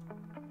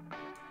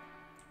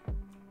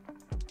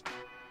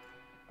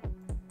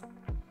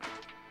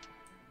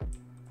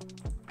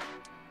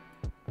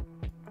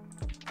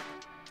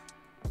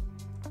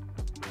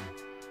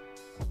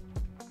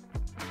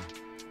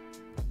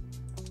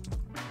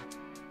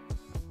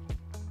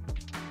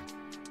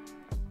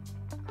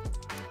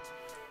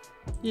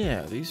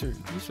 Yeah, these are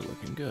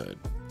looking good.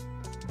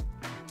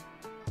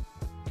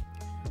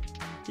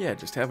 Yeah,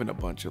 just having a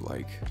bunch of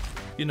like,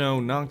 you know,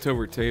 knocked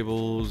over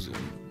tables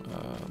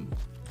and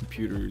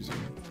computers and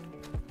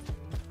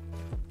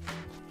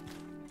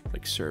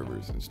like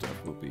servers and stuff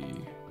will be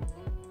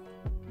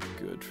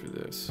good for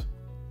this.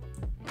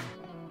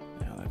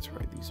 Yeah, that's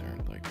right. These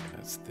aren't like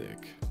as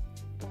thick.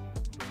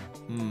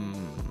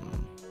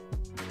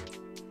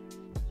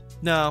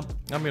 No,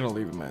 I'm gonna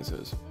leave them as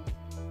is.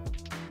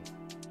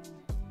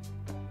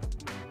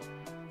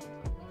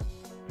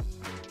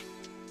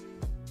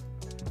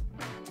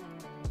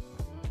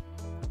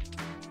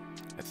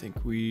 I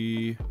think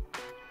we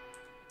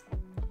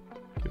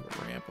give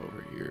a ramp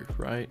over here,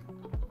 right?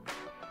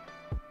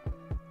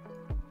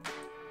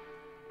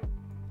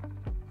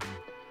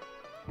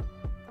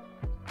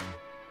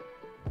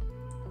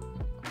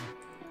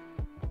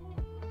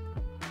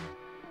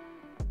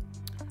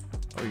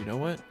 Oh, you know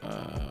what?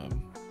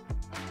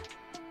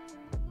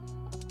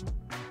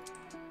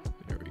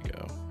 There we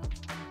go.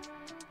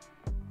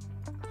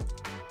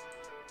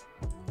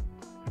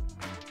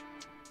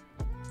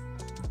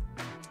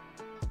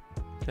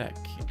 That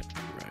can't be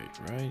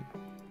right?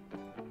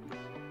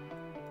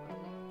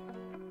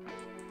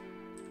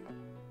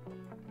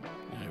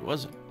 No, it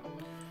wasn't.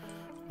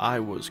 I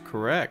was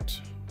correct.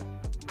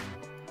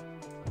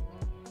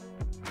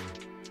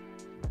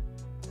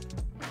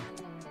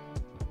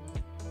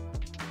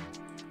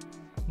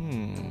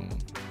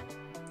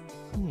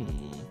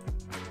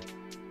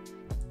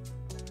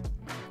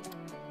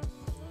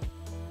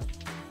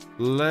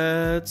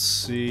 Let's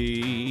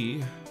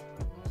see.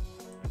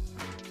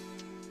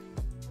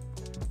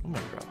 I'm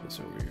gonna drop this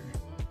over here.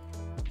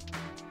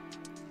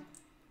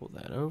 Pull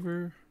that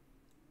over.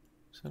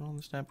 Is that on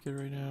the snap kit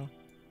right now?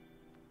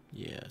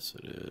 Yes,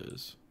 it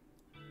is.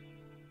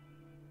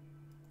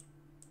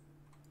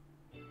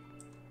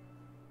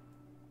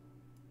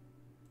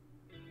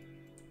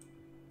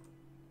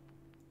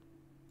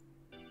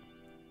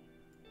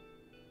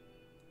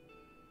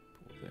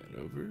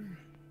 over.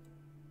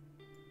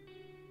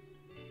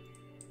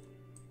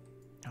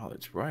 Oh,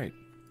 that's right.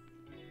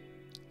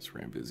 This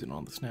ramp isn't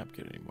on the snap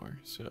kit anymore,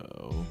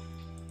 so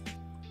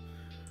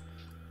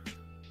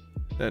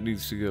that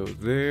needs to go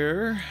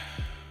there,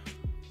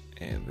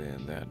 and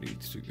then that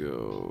needs to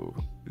go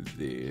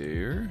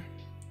there.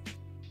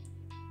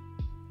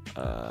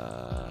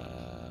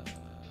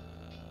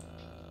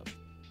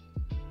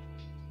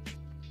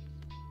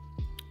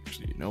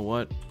 Actually, you know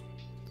what?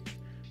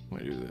 I'm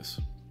gonna do this.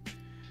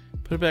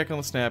 Put it back on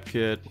the snap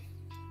kit.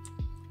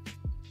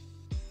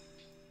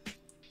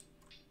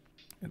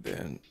 And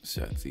then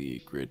set the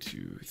grid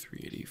to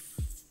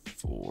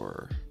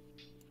 384.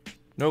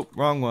 Nope,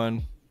 wrong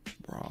one.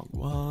 Wrong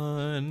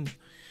one.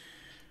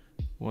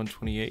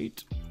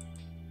 128.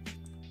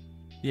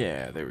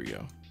 Yeah, there we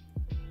go.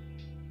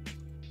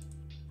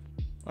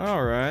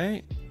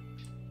 Alright.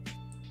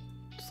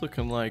 It's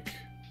looking like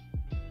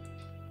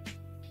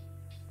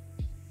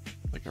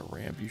a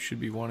ramp you should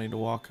be wanting to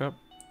walk up.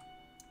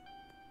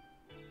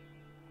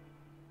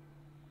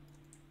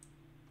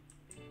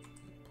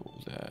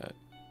 Pull that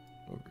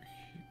over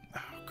here.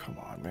 Oh, come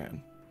on,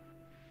 man.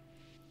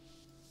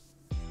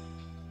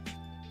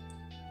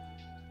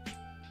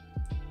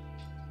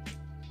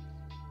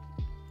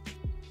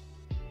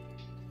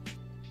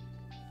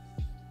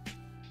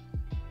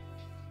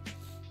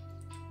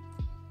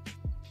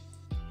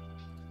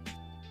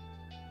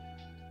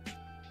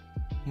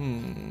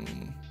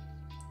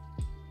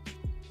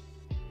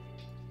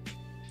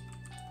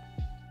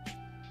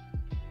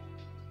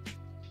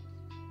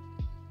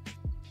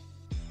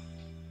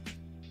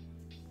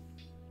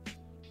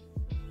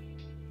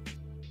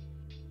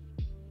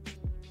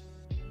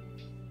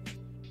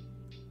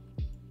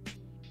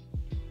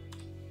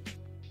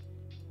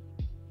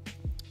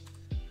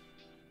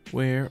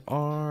 Where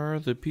are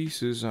the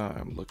pieces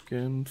I'm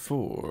looking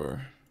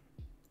for?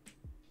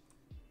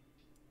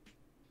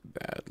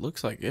 That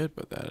looks like it,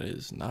 but that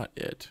is not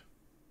it.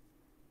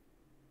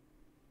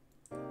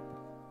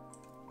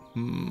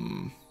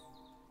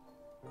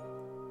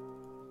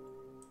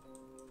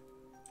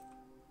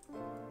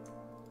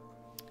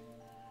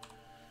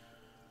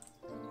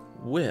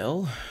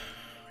 Well,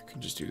 I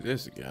could just do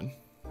this again.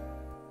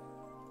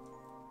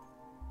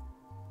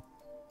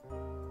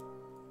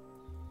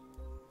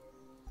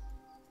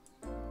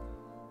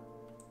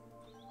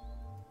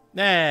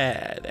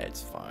 Nah,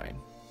 that's fine.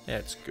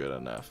 That's good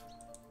enough.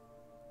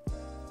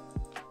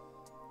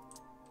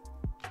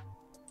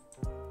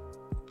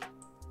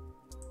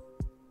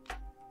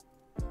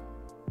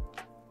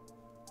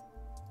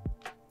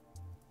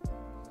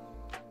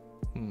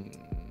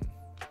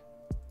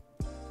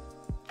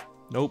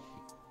 Nope.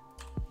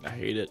 I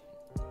hate it.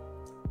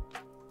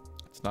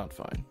 It's not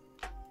fine.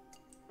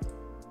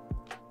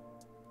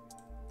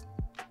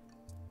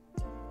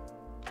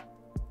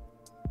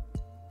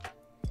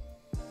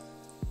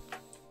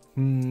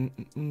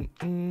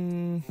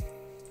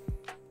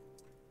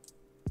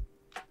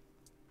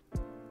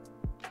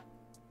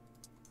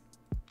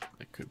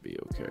 That could be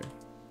okay.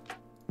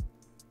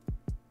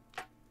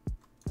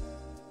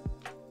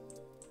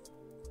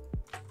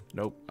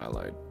 Nope, I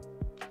lied.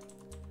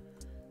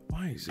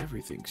 Why is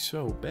everything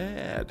so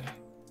bad?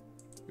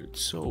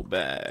 It's so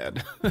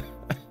bad.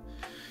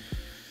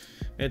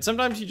 And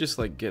sometimes you just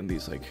like get in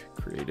these like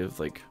creative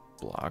like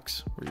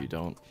blocks where you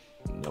don't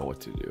know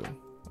what to do.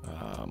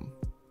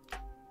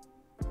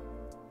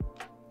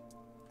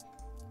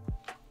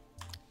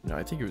 No,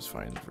 I think it was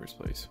fine in the first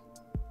place.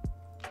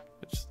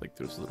 It's just like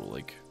those little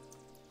like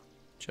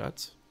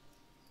juts.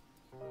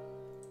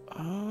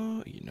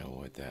 Oh, you know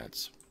what?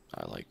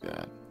 I like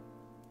that.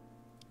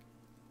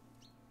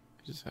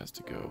 It just has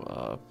to go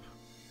up.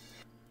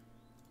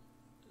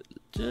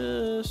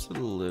 Just a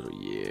little,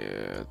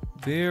 yeah.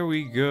 There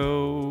we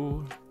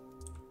go.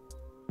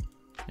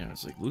 Yeah, I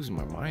was like losing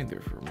my mind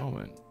there for a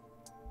moment.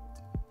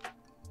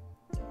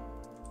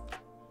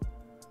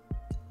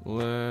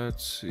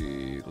 Let's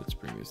see. Let's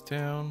bring this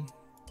down.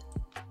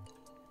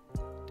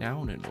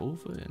 Down and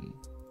over and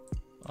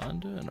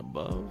under and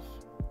above.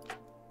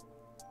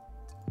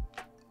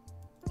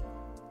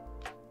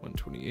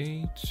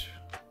 128.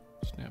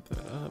 Snap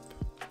that up.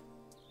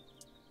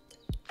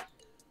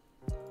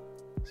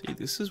 See,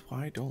 this is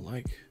why I don't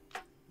like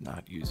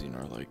not using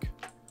our like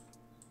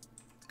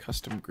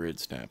custom grid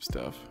snap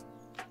stuff.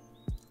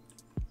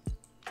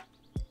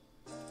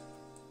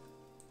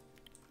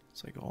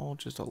 It's like all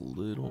just a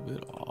little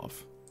bit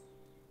off.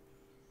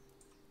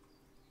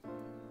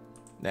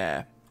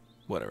 Nah,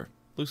 whatever.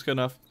 Looks good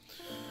enough.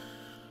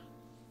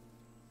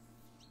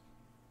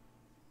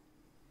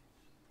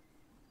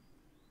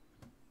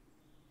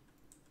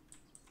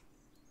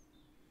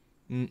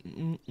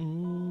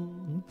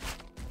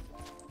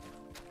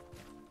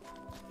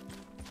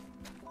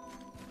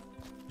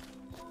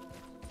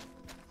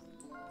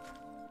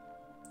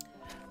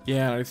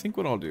 Yeah, I think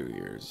what I'll do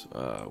here is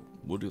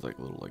we'll do like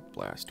a little like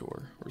blast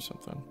door or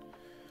something.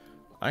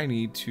 I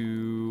need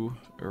to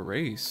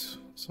erase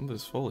some of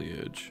this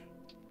foliage.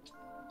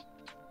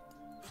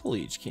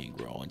 Foliage can't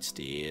grow on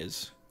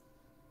stairs.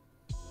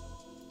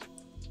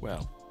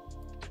 Well,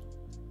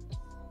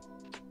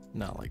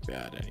 Not like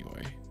that,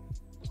 anyway.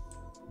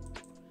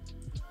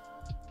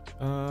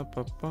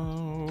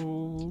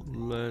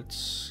 Let's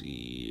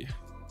see.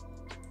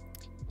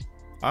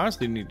 I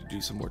honestly need to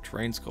do some more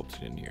terrain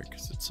sculpting in here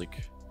because it's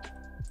like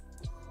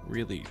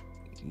really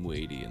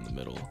weighty in the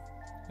middle,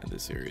 and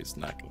this area is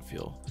not gonna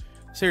feel.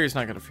 This area is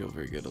not gonna feel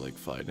very good to like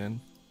fight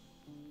in,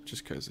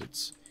 just because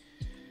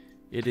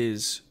it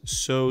is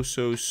so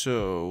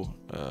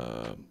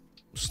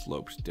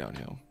sloped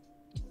downhill.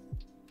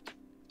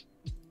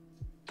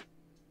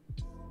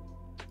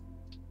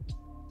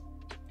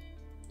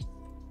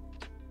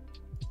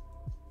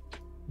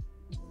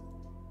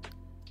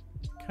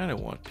 Kind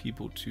of want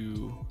people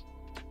to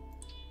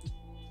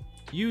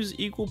use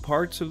equal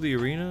parts of the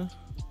arena.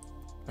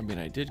 I mean,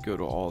 I did go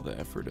to all the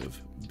effort of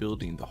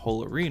building the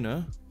whole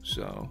arena,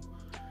 so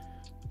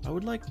I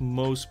would like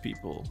most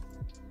people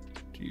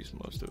to use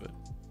most of it.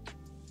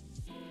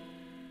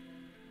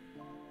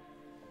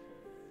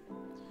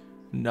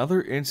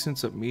 Another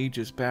instance of me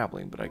just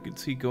babbling, but I could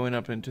see going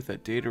up into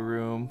that data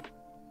room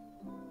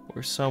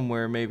or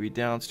somewhere maybe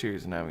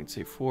downstairs and having,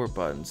 say, 4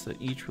 buttons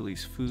that each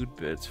release food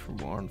bits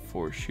from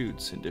 4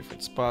 chutes in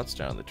different spots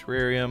down the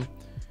terrarium.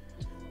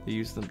 They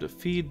use them to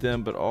feed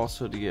them, but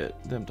also to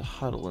get them to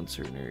huddle in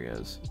certain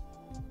areas.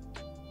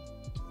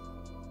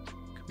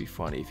 Could be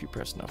funny if you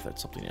press enough that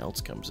something else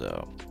comes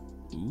out.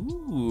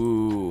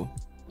 Ooh,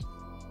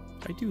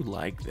 I do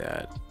like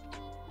that.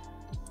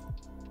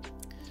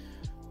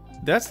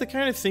 That's the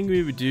kind of thing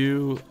we would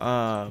do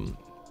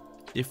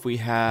if we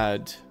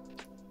had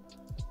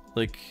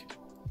like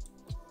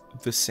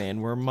the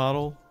sandworm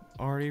model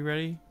already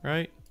ready,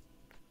 right?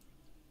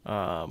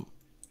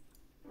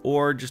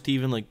 Or just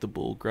even like the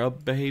bull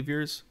grub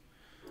behaviors.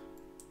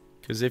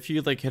 Because if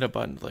you like hit a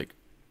button to like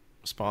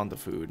spawn the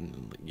food,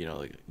 and you know,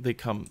 like they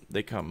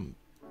come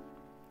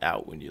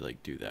out when you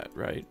like do that,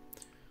 right?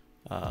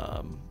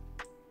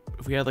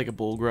 If we had like a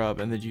bull grub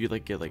and then you could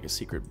like get like a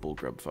secret bull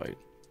grub fight,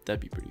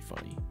 that'd be pretty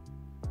funny.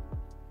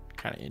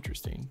 Kind of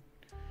interesting.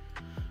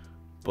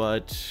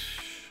 But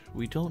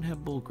we don't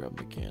have bull grub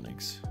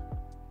mechanics.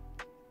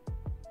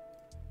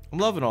 I'm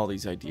loving all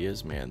these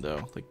ideas, man,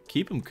 though. Like,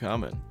 keep them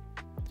coming.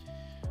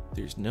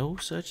 There's no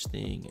such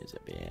thing as a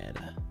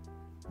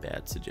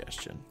bad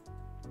suggestion.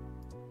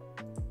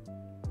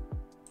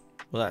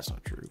 Well, that's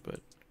not true, but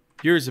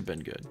yours have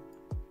been good,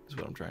 is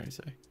what I'm trying to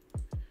say.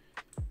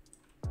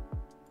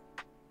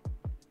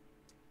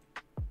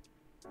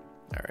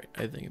 Alright,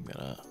 I think I'm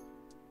gonna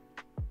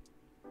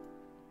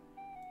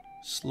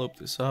slope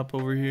this up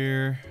over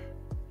here,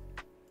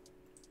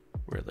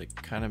 where it like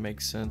kind of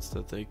makes sense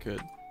that they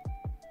could.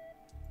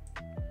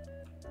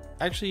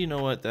 Actually, you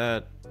know what?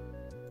 That's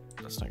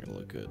not gonna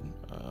look good.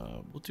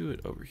 We'll do it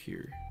over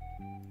here.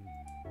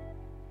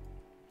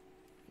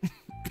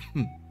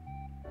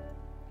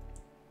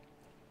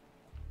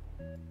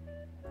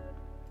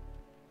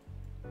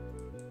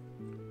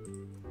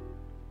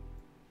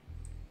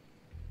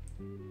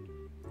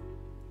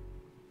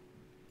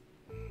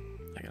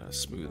 I gotta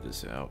smooth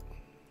this out.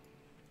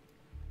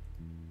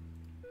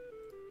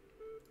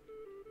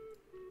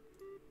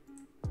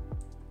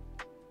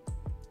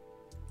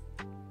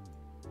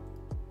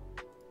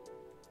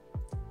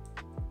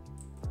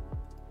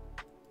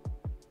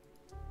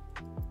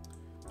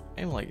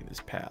 I'm liking this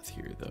path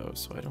here though,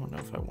 so I don't know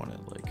if I want to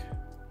like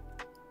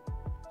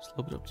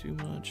slope it up too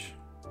much.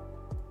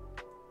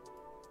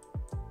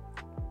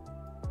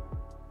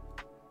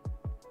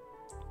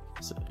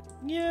 So,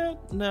 yeah,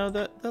 no,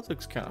 that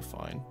looks kind of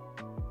fine.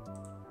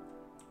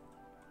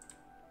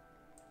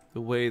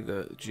 The way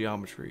the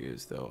geometry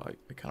is though,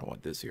 I kind of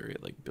want this area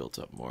like built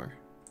up more.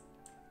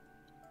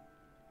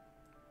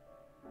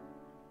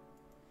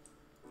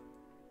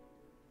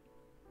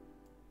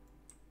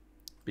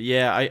 But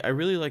yeah, I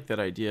really like that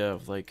idea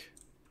of like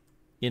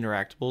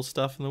interactable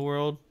stuff in the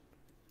world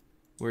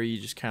where you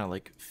just kind of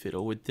like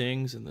fiddle with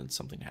things and then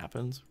something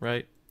happens,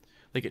 right?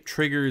 Like it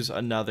triggers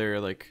another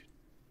like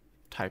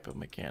type of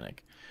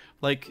mechanic.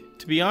 Like,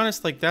 to be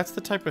honest, like that's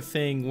the type of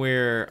thing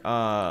where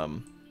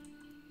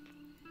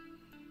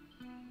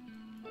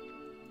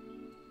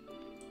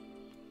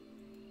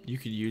you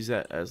could use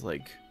that as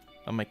like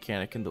a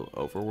mechanic in the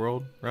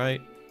overworld,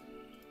 right?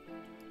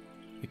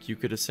 Like you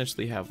could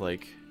essentially have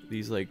like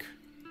these like,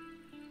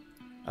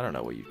 I don't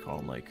know what you'd call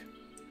them, like,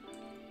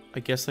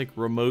 I guess like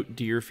remote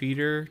deer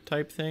feeder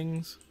type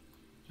things.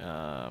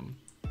 Where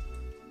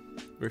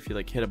if you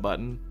like hit a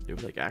button, it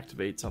would like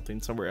activate something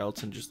somewhere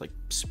else and just like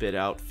spit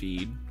out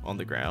feed on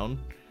the ground.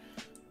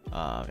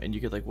 And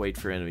you could like wait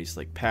for enemies to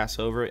like pass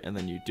over it, and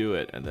then you do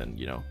it, and then,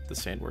 you know, the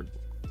sandworm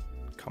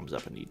comes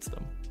up and eats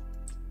them.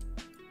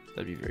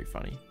 That'd be very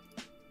funny.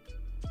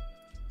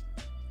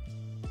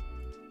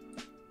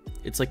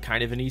 It's like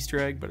kind of an Easter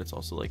egg, but it's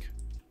also like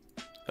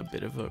a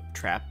bit of a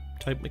trap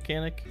type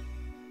mechanic.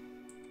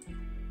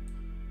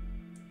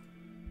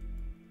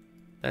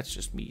 That's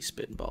just me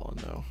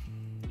spitballing though.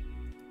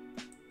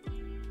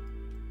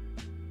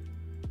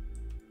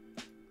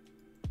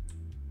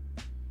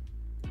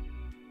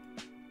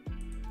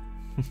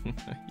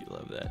 You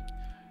love that.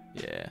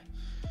 Yeah.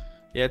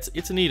 Yeah,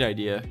 it's a neat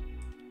idea.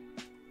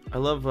 I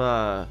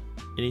love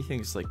anything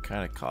that's like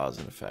kind of cause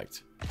and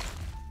effect.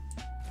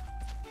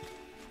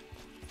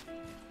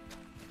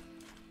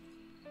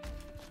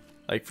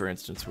 Like for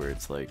instance, where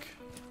it's like,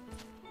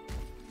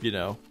 you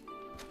know,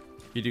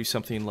 you do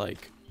something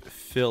like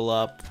fill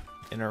up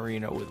an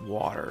arena with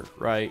water,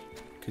 right?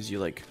 Because you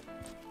like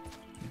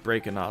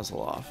break a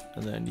nozzle off,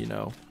 and then you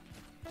know,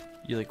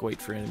 you like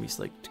wait for enemies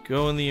like to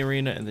go in the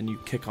arena, and then you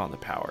kick on the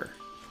power,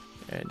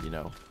 and you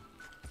know,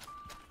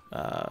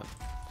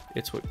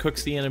 it's what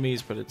cooks the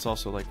enemies, but it's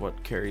also like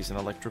what carries an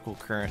electrical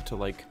current to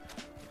like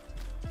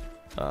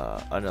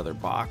another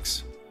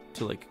box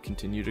to like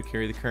continue to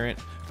carry the current.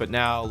 But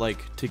now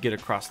like to get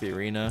across the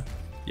arena,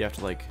 you have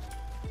to like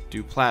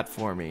do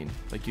platforming.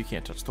 Like you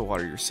can't touch the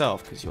water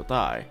yourself because you'll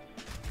die.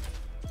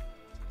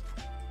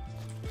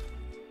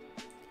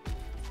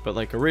 But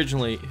like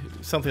originally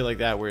something like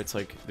that where it's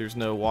like there's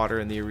no water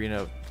in the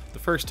arena the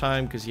first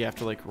time because you have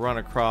to like run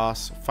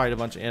across, fight a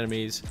bunch of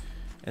enemies,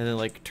 and then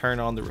like turn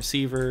on the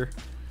receiver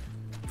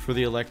for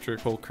the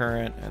electrical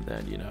current, and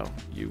then you know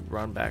you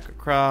run back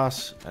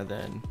across, and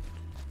then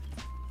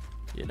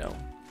you know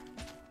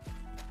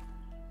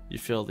you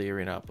fill the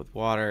arena up with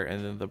water,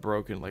 and then the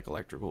broken like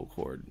electrical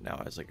cord now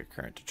has like a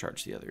current to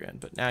charge the other end.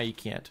 But now you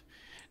can't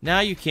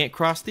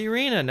cross the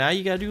arena. Now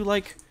you gotta do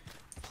like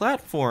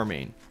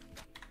platforming,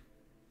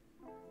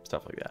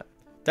 stuff like that.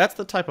 That's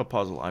the type of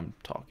puzzle I'm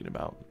talking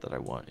about that I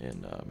want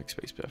in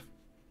McSpacebiff.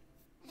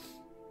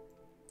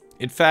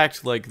 In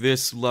fact, like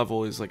this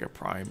level is like a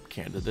prime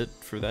candidate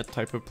for that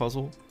type of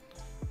puzzle.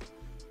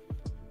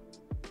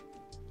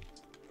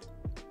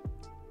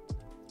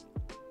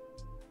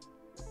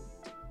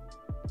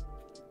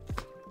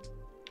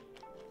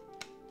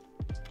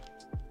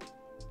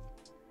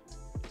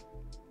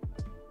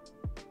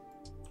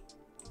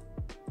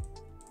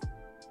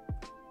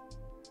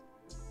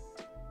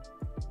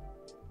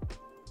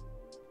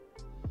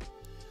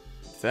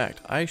 In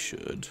fact, I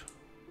should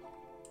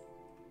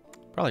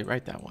probably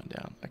write that one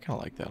down. I kind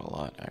of like that a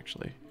lot,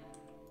 actually.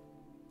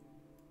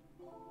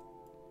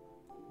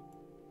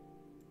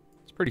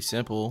 It's pretty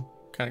simple,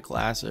 kind of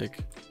classic.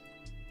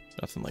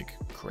 Nothing like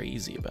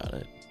crazy about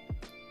it.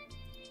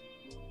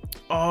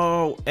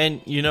 Oh, and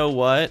you know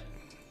what?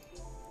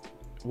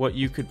 What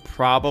you could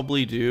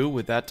probably do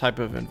with that type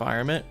of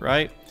environment,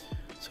 right?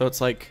 So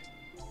it's like,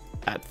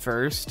 at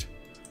first,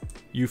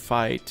 you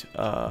fight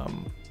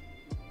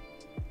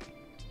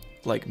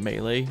like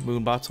melee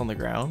moonbots on the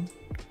ground,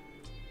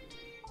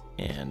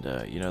 and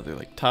you know they're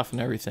like tough and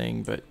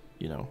everything, but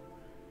you know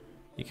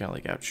you kind of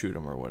like outshoot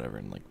them or whatever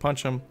and like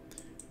punch them,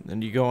 and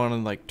then you go on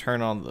and like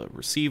turn on the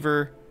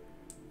receiver,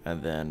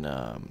 and then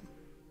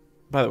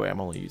by the way, I'm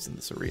only using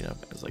this arena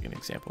as like an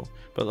example,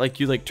 but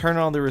like you like turn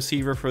on the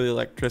receiver for the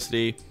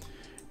electricity,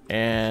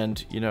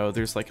 and you know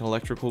there's like an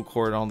electrical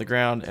cord on the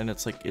ground, and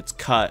it's like it's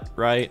cut,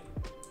 right?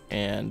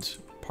 And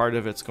part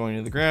of it's going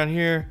to the ground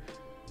here,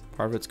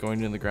 part of it's going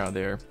to the ground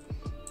there,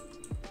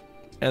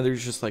 and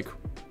there's just like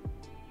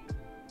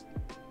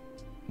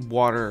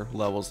water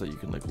levels that you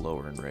can like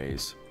lower and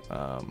raise,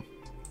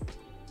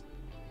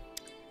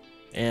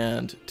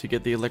 and to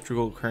get the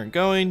electrical current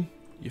going,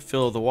 you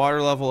fill the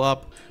water level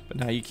up, but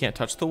now you can't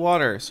touch the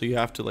water, so you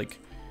have to like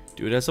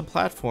do it as a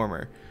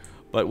platformer.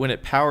 But when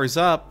it powers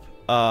up,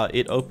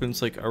 it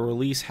opens like a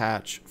release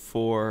hatch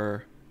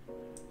for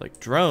like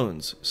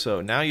drones,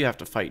 so now you have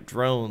to fight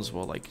drones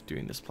while like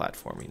doing this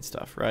platforming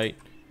stuff, right?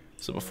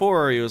 So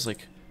before it was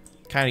like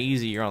kind of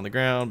easy, you're on the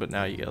ground, but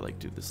now you gotta like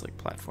do this like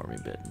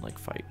platforming bit and like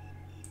fight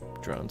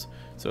drones.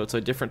 So it's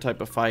a different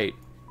type of fight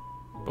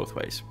both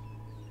ways.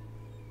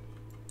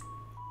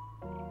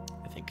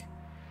 I think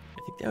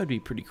that would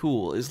be pretty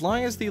cool, as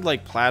long as the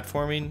like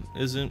platforming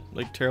isn't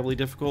like terribly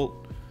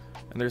difficult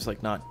and there's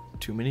like not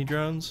too many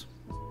drones,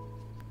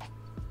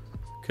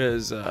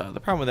 because the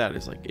problem with that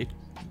is like it,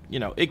 you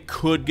know, it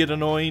could get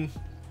annoying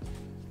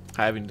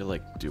having to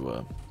like do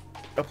a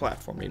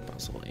platforming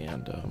puzzle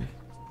and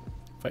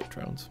fight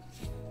drones.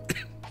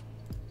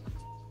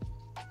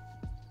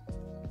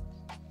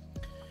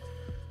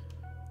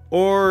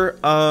 Or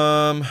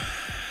I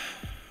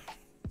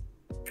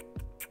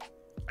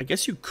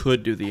guess you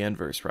could do the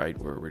inverse, right?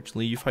 Where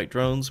originally you fight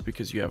drones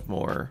because you have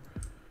more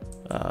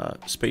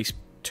space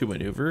to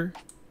maneuver,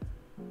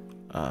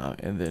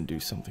 and then do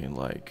something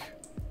like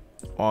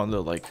on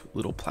the like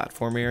little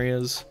platform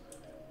areas,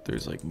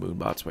 there's like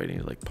moonbots waiting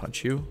to like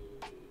punch you.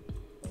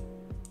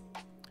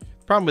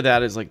 The problem with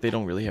that is like they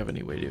don't really have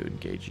any way to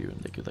engage you, and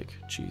they could like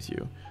cheese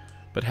you.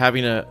 But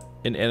having an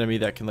enemy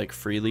that can like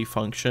freely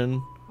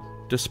function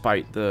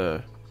despite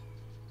the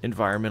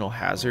environmental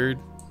hazard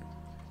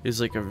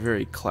is like a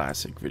very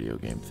classic video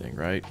game thing,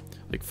 right?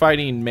 Like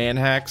fighting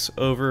manhacks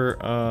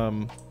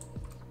over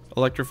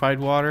electrified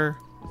water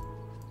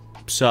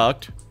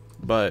sucked,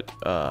 but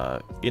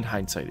in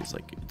hindsight is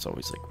like it's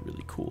always like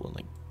really cool, and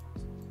like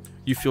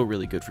you feel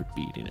really good for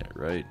beating it,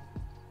 right?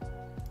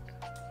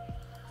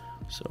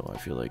 So I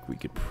feel like we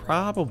could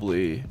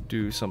probably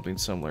do something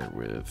similar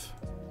with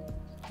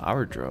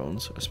our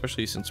drones,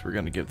 especially since we're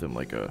going to give them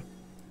like a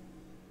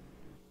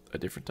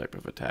different type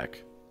of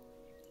attack.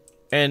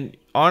 And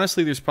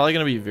honestly, there's probably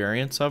going to be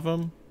variants of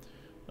them.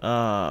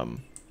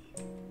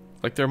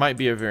 Like there might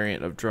be a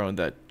variant of drone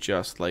that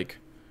just like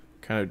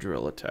kind of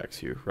drill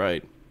attacks you,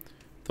 right?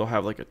 They'll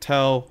have like a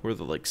tail where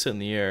they'll like sit in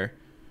the air,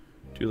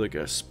 do like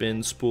a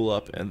spin, spool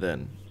up, and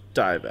then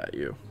dive at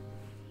you.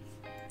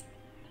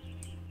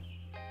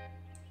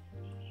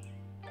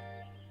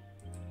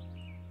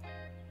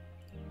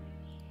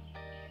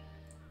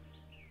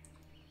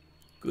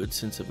 Good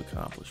sense of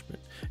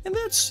accomplishment. And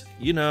that's,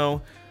 you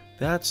know,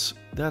 that's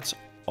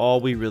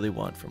all we really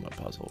want from a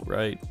puzzle,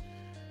 right?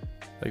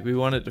 Like we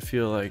want it to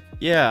feel like,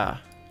 yeah,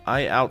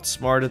 I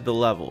outsmarted the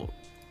level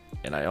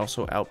and I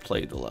also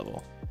outplayed the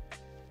level.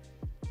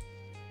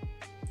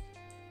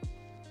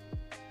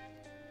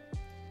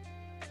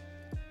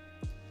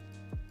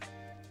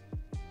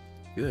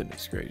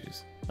 Goodness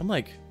gracious. I'm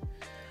like,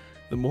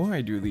 the more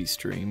I do these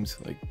streams,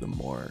 like the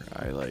more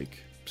I like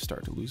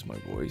start to lose my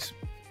voice.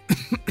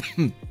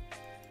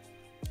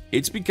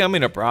 It's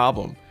becoming a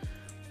problem.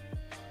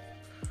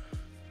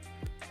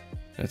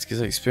 That's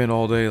because I spend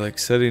all day like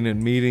sitting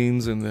in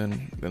meetings and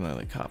then I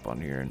like hop on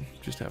here and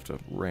just have to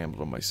ramble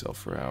to myself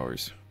for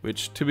hours.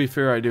 Which, to be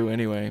fair, I do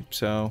anyway,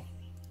 so...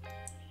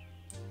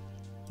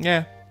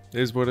 yeah, it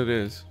is what it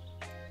is.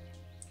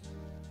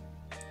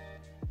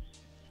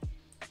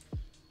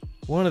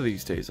 One of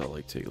these days I'll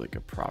like take like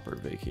a proper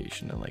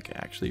vacation and like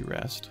actually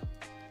rest.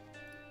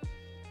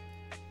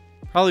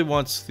 Probably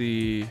once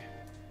the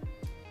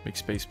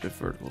McSpacebiff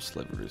vertical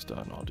sliver is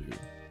done, I'll do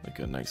like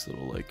a nice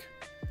little like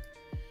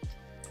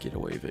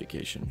getaway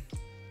vacation.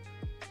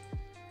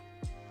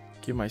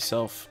 Give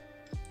myself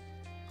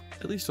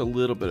at least a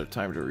little bit of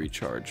time to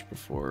recharge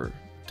before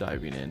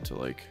diving into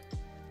like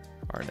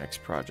our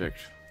next project.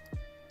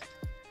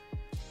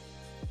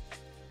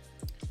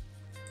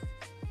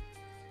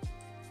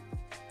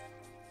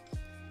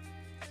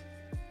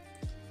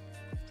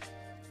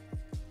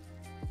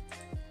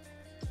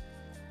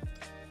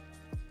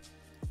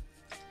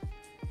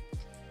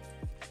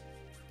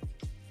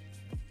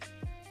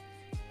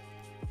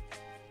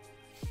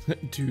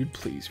 Dude,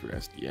 please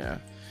rest. Yeah.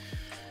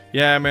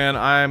 Yeah, man,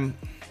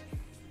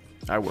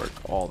 I work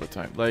all the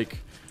time. Like,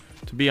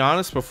 to be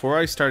honest, before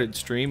I started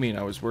streaming,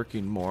 I was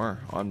working more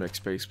on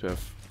McSpacebiff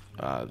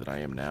than I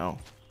am now.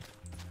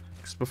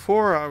 Because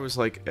before, I was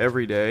like,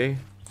 every day,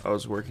 I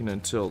was working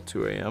until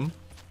 2 a.m.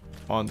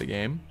 on the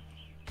game.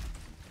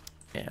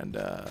 And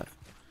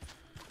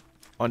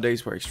on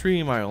days where I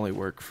stream, I only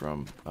work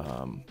from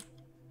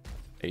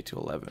 8 to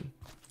 11.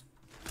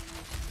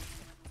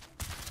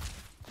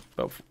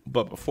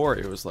 But before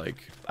it was like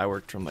I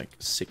worked from like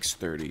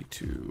 6:30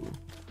 to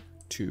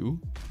 2.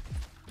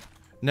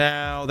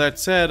 Now that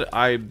said,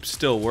 I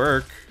still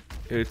work.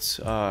 It's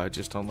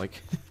just on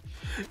like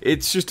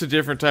it's just a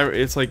different time.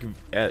 It's like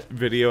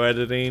video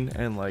editing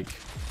and like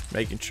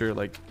making sure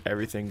like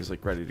everything is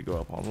like ready to go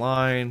up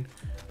online,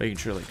 making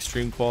sure like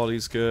stream quality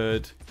is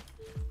good,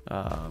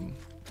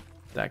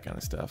 that kind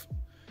of stuff.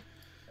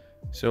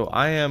 So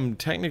I am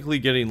technically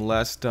getting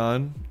less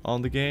done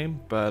on the game,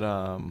 but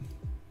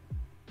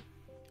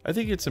I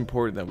think it's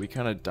important that we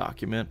kind of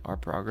document our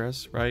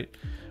progress, right?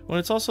 When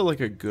it's also like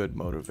a good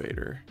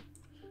motivator,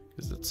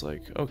 because it's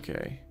like,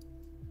 okay,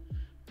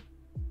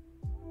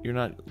 you're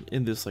not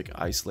in this like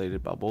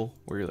isolated bubble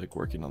where you're like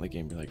working on the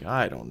game. You're like,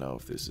 I don't know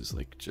if this is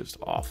like just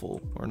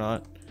awful or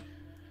not,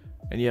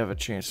 and you have a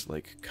chance to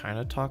like kind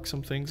of talk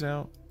some things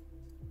out.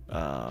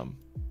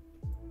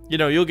 You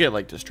know, you'll get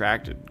like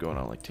distracted going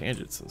on like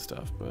tangents and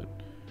stuff, but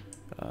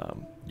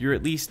you're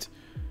at least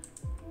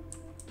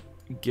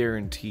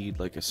guaranteed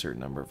like a certain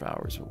number of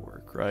hours of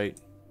work, right?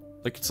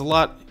 Like it's a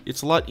lot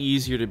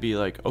easier to be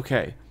like,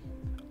 okay,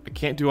 I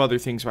can't do other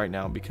things right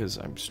now because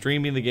I'm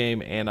streaming the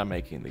game and I'm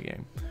making the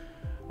game.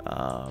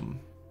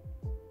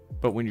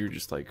 But when you're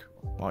just like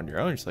on your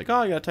own, it's like, oh,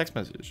 I got a text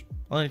message.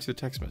 I'll answer the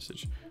text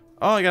message.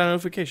 Oh, I got a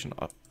notification.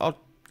 I'll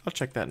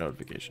check that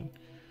notification.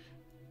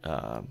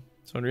 So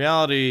in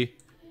reality,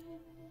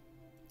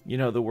 you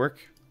know, the work,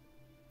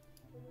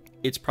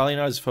 it's probably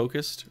not as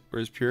focused or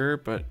as pure,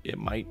 but it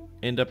might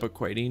end up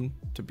equating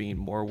to being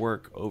more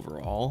work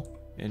overall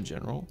in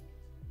general.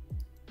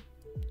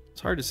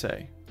 It's hard to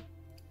say,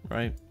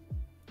 right?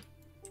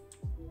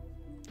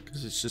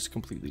 Because it's just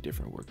completely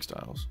different work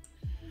styles.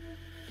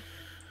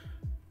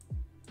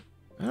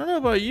 I don't know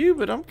about you,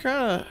 but I'm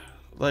kind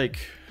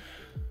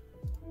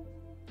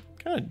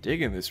of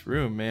digging this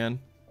room, man.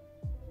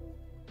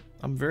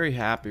 I'm very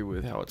happy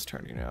with how it's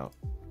turning out.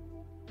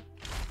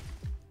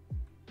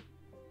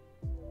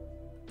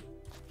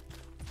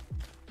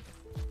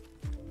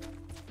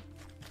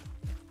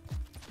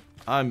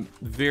 I'm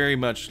very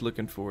much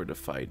looking forward to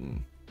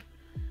fighting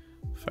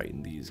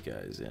these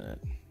guys in it.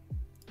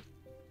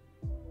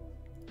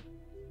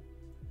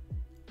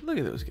 Look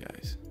at those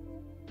guys.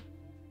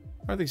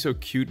 Aren't they so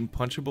cute and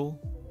punchable?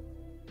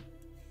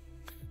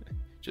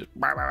 Just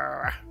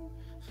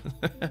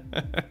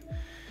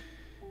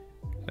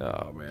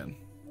oh man.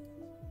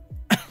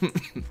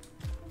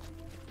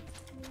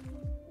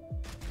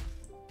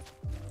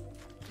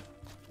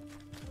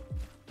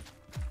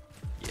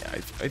 Yeah. I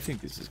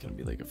think this is gonna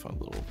be like a fun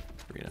little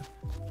arena.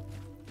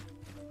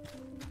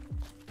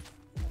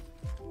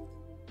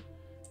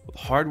 The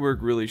hard work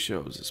really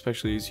shows,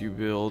 especially as you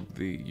build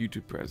the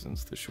YouTube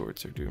presence. The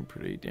shorts are doing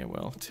pretty damn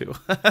well too.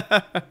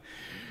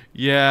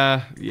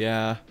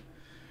 Yeah.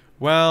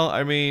 Well,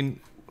 I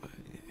mean,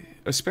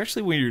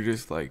 especially when you're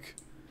just like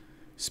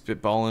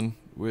spitballing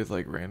with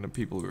like random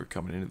people who are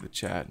coming into the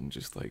chat and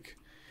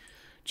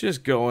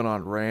just going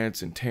on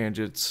rants and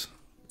tangents.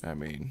 I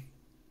mean,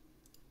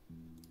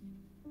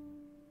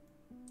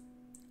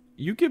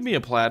 you give me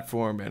a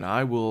platform and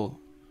I will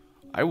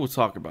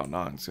talk about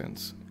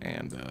nonsense,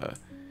 and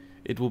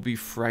it will be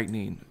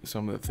frightening,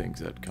 some of the things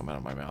that come out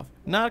of my mouth.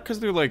 Not because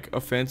they're like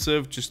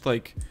offensive, just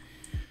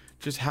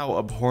how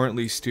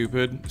abhorrently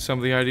stupid some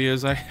of the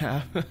ideas I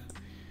have.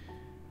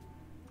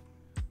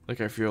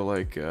 Like, I feel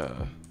like,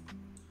 I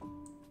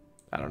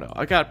don't know.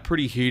 I got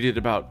pretty heated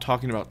about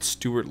talking about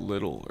Stuart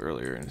Little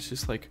earlier, and it's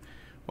just like,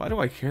 why do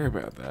I care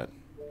about that?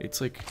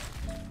 It's like,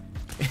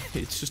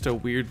 it's just a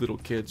weird little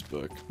kid's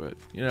book, but,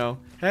 you know,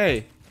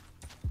 hey,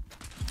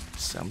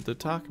 something to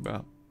talk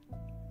about.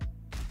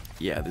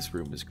 Yeah, this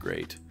room is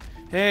great.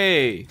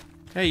 Hey,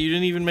 you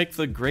didn't even make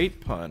the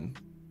great pun.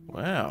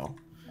 Wow.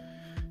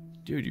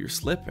 Dude, you're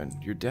slipping.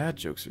 Your dad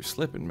jokes are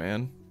slipping,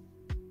 man.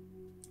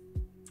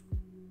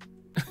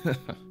 I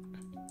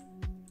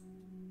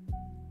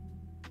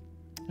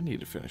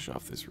need to finish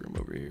off this room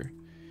over here.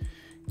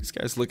 This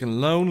guy's looking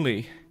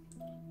lonely.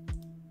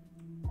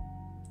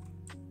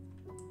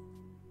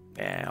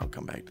 Yeah, I'll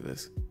come back to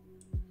this.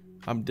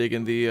 I'm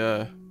digging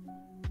the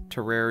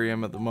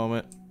terrarium at the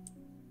moment.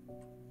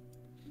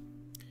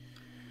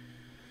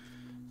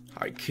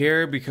 I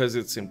care because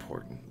it's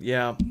important.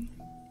 Yeah.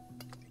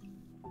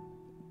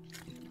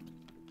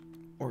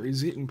 Or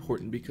is it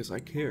important because I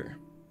care?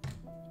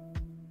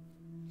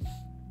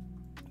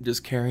 Does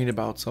caring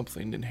about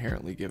something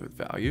inherently give it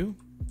value?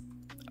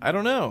 I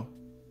don't know.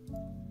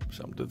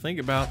 Something to think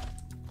about.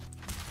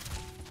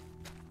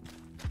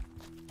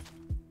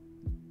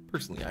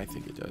 Personally, I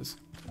think it does.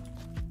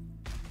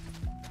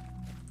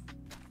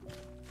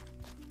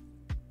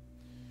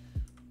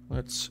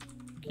 Let's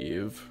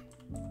give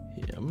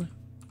him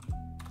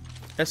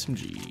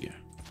SMG. I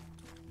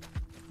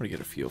want to get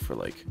a feel for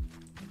like...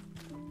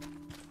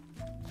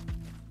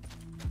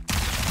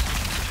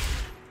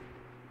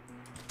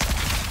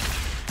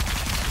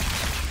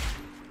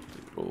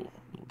 little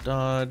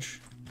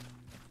dodge.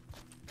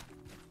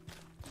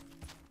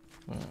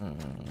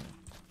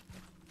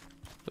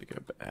 Like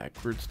a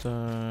backwards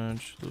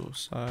dodge, little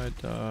side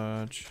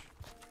dodge,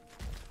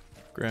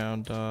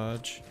 ground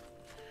dodge,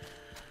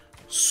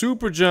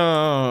 super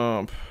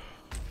jump,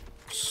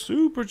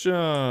 super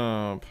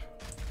jump.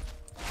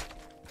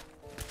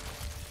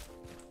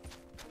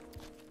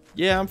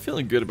 Yeah, I'm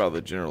feeling good about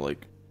the general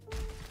like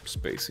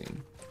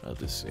spacing of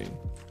this scene.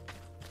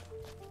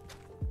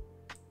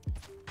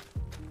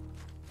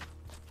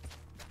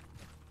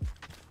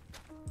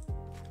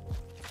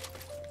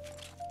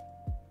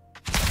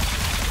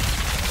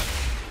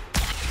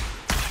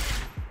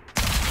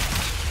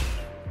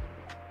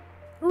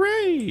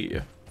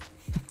 Hooray!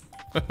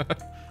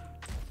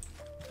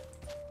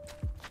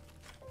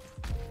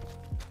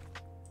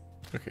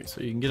 Okay,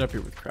 so you can get up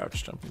here with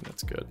crouch jumping,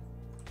 that's good.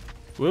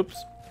 Whoops.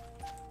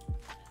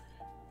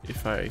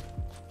 If I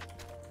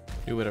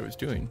knew what I was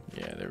doing.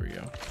 Yeah, there we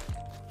go.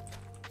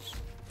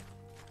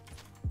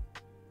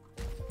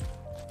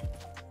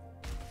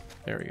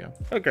 There we go.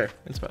 Okay,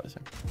 it's about the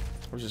same.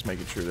 I was just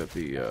making sure that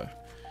the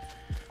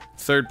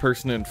third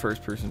person and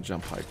first person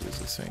jump height is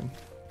the same.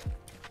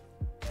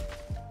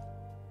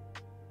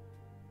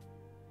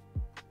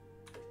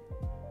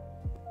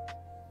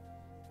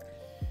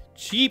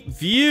 Cheap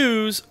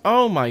views.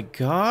 Oh my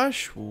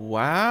gosh.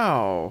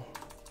 Wow.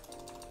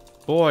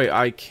 Boy,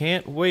 I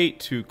can't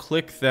wait to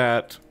click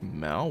that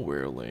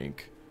malware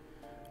link.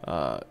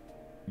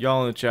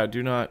 Y'all in the chat,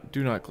 do not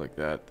click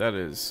that. That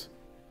is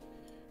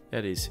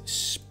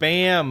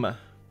spam.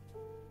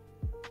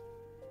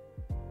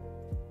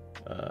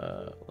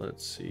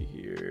 Let's see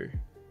here.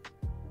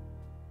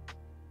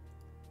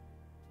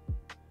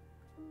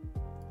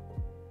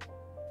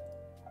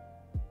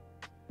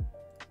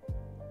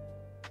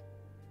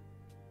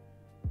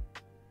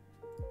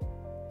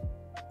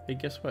 Hey,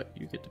 guess what?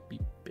 You get to be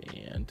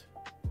banned.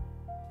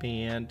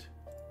 Banned.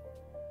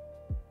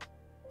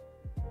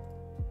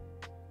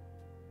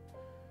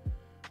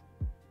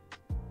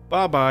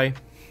 Bye-bye.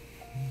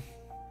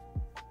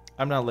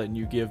 I'm not letting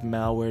you give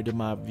malware to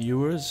my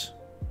viewers.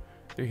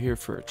 They're here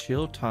for a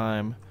chill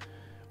time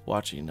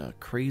watching a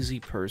crazy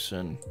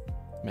person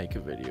make a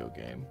video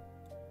game.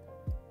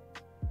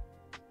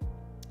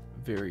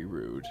 Very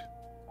rude.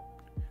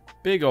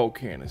 Big old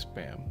can of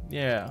spam.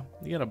 Yeah,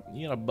 you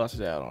gotta bust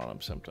it out on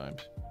them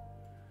sometimes.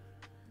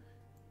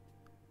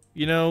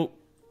 You know,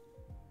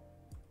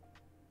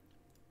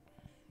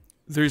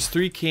 there's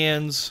 3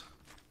 cans,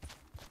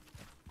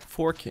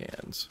 4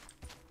 cans,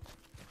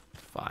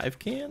 5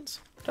 cans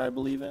that I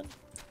believe in.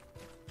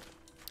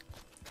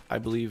 I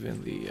believe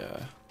in the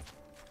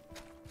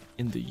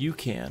you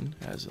can,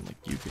 as in like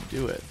you can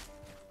do it.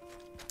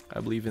 I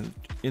believe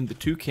in the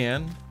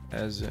toucan,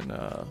 as in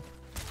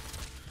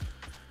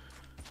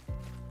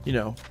you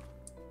know,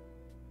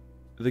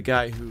 the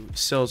guy who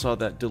sells all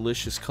that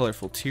delicious,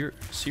 colorful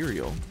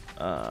cereal.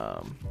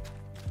 I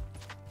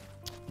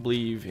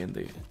believe in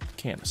the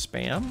can of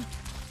Spam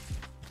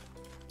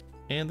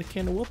and the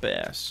can of whoop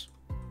ass.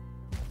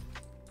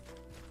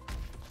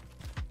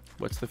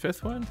 What's the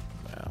fifth one?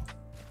 Wow,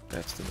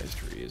 that's the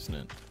mystery, isn't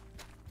it?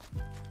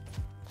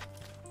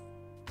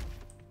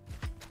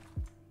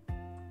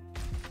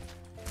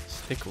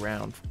 Stick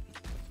around,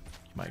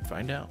 you might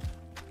find out.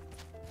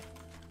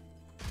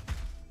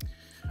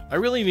 I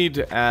really need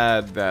to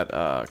add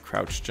that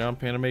crouch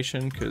jump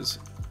animation, because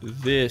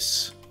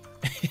this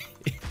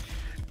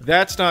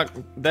that's not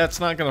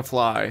gonna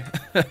fly.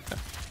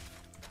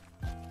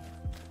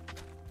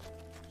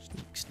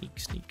 Sneak,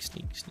 sneak,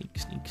 sneak, sneak,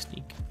 sneak,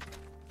 sneak.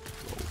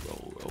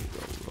 Roll, roll, roll,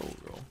 roll,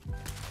 roll,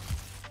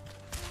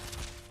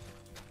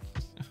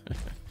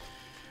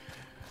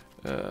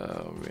 roll.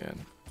 Oh man.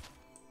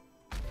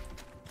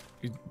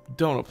 You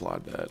don't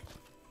applaud that.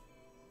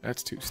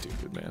 That's too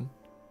stupid, man.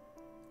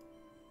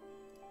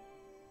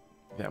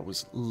 That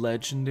was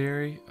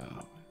legendary.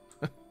 Oh.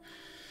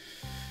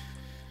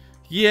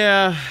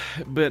 Yeah,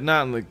 but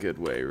not in the good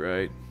way,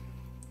 right?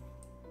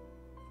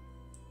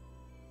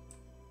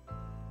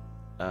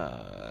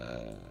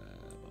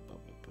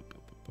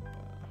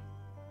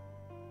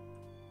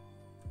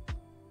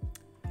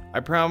 I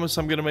promise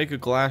I'm gonna make a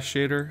glass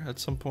shader at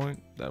some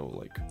point that will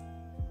like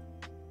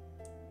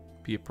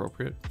be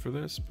appropriate for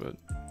this, but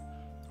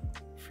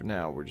for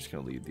now we're just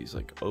gonna leave these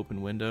like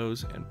open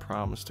windows and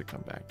promise to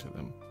come back to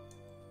them.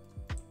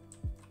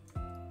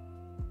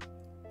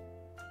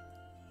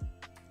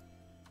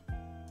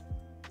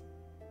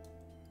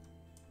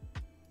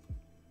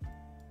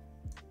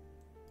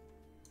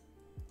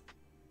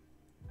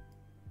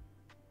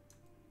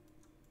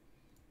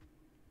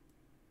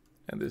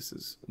 And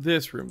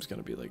this room's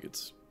gonna be like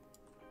it's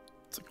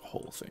like a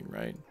whole thing,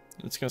 right?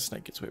 It's gonna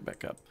snake its way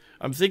back up.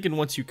 I'm thinking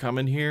once you come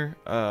in here,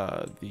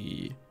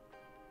 the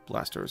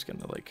blast door is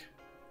gonna like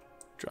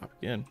drop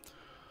again.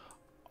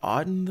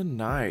 Auden the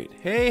Night.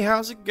 Hey,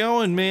 how's it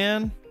going,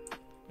 man?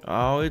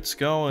 Oh, it's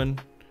going.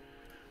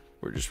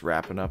 We're just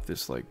wrapping up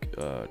this like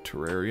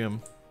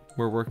terrarium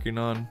we're working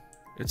on.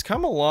 It's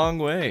come a long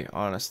way,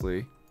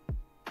 honestly.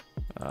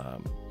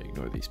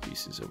 Ignore these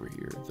pieces over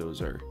here.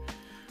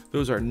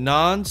 Those are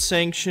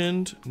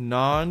non-sanctioned,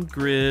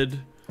 non-grid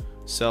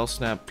cell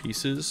snap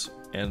pieces,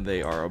 and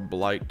they are a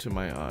blight to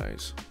my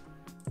eyes.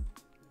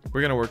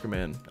 We're gonna work them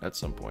in at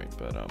some point,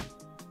 but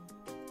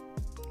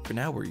for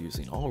now we're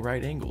using all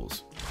right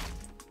angles,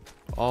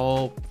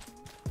 all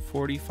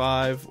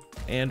 45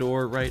 and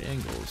or right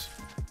angles.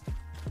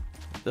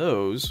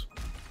 Those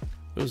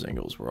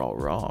angles were all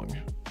wrong,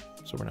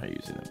 so we're not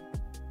using them.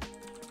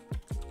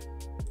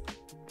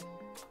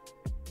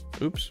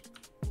 Oops.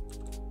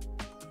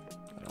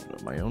 I don't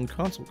know my own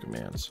console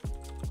commands.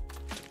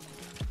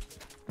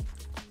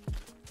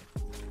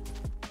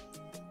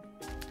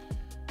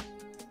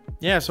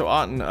 Yeah, so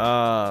Auden,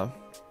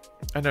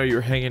 I know you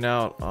were hanging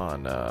out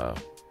on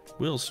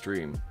Will's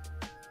stream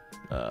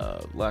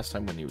last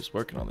time when he was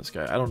working on this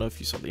guy. I don't know if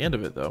you saw the end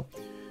of it though.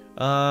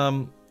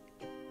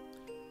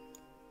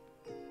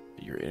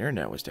 Your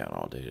internet was down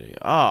all day today.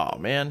 Oh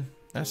man,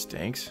 that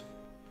stinks.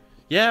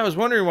 Yeah, I was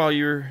wondering why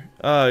you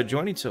were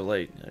joining so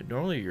late.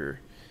 Normally you're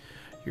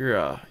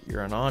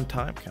an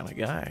on-time kind of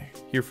guy.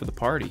 Here for the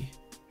party.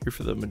 Here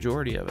for the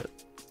majority of it.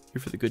 Here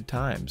for the good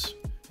times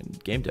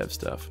and game dev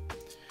stuff.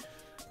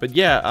 But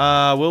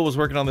yeah, Will was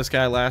working on this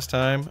guy last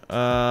time,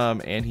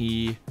 and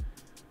he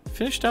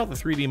finished out the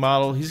 3D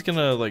model. He's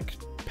gonna like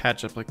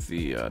patch up like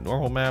the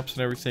normal maps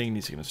and everything, and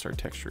he's gonna start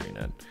texturing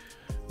it.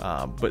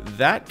 But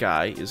that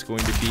guy is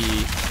going to be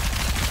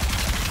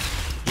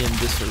in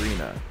this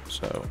arena,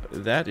 so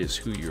that is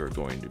who you're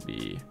going to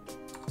be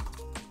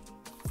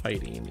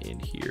fighting in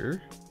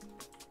here.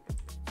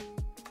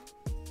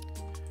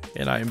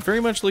 And I am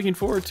very much looking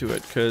forward to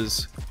it,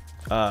 because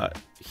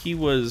he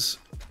was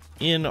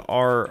in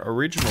our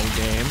original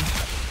game,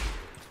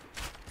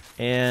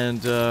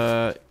 and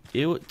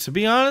to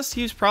be honest,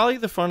 he was probably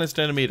the funnest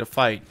enemy to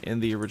fight in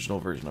the original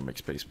version of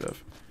McSpacebiff.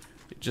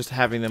 Just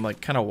having them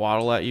like kind of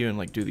waddle at you and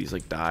like do these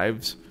like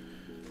dives.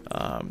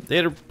 They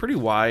had a pretty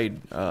wide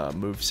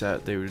move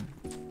set.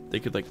 They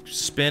could like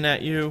spin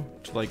at you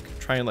to like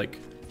try and like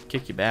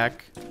kick you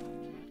back.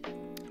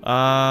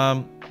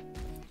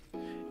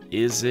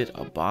 Is it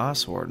a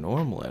boss or a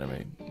normal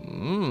enemy?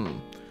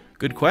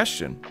 Good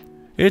question.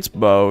 It's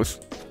both.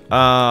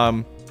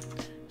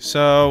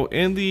 So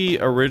in the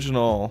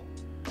original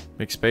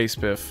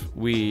McSpacebiff,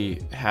 we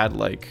had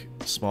like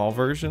small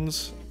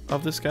versions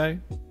of this guy.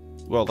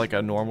 Well, like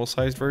a normal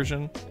sized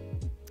version.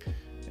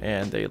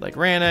 And they like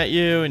ran at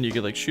you, and you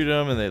could like shoot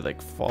them, and they like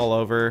fall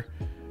over.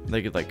 And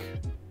they could like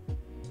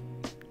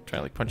try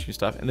to like punch you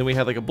stuff. And then we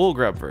had like a bull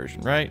grub version,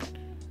 right?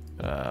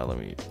 Let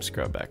me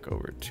scrub back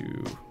over to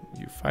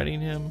you fighting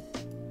him.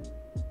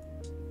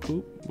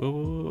 Oop, whoa,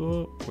 whoa,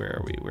 whoa. Where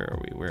are we? Where are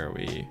we? Where are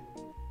we?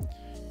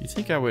 You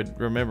think I would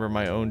remember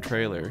my own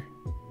trailer?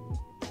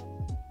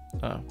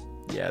 Oh,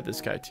 yeah,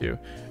 this guy too.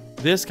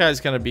 This guy's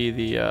gonna be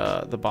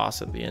the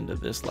boss at the end of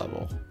this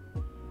level.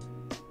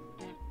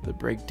 The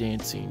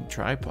breakdancing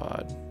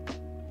tripod.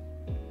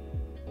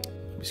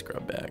 Let me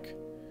scrub back.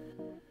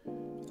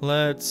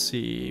 Let's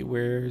see,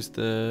 where's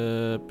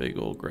the big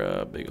old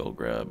grub, big old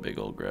grub, big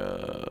old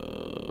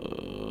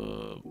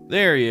grub.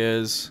 There he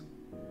is.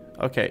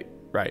 Okay,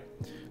 right.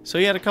 So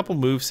he had a couple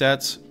move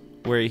sets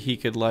where he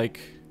could like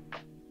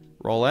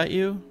roll at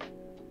you,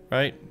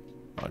 right?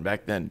 And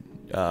back then,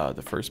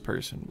 the first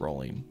person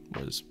rolling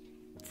was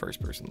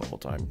first person the whole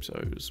time, so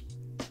it was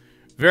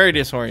very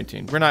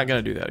disorienting. We're not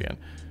gonna do that again.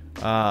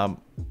 The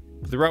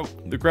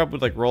grub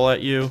would like roll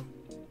at you,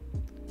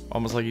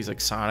 almost like he's like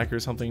Sonic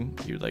or something.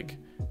 You'd like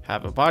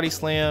have a body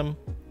slam,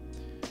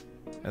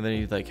 and then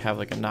you'd like have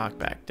like a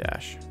knockback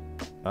dash.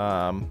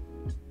 So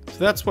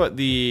that's what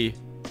the,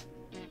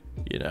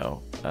 you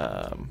know,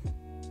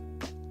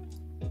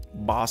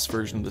 boss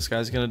version of this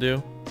guy's gonna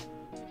do.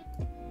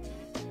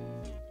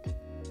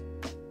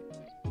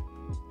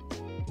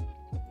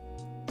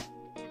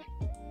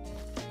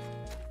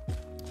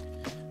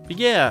 But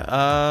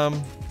yeah,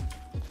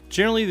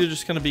 generally they're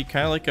just gonna be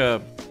kind of like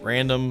a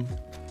random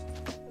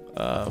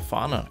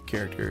fauna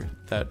character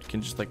that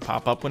can just like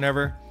pop up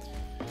whenever.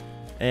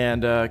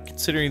 And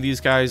considering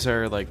these guys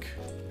are like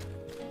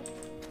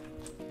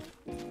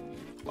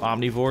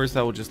omnivores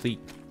that will just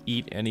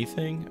eat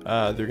anything,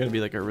 they're gonna be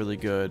like a really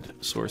good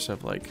source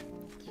of like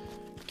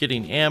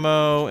getting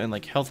ammo and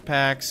like health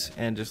packs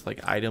and just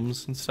like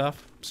items and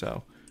stuff.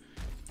 So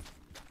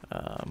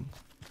and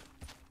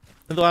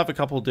they'll have a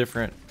couple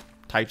different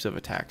types of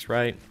attacks,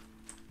 right?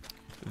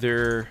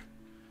 Their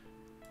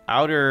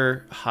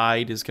outer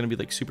hide is going to be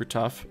like super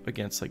tough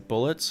against like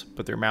bullets,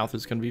 but their mouth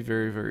is going to be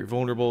very, very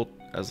vulnerable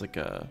as like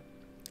a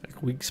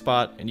weak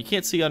spot. And you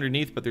can't see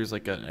underneath, but there's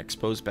like an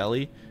exposed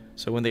belly.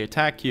 So when they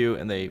attack you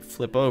and they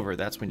flip over,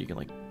 that's when you can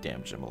like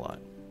damage them a lot.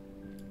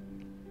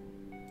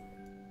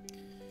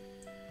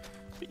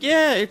 But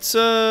yeah, it's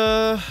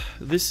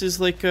this is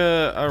like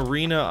a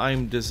arena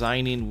I'm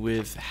designing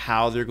with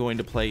how they're going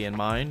to play in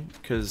mind,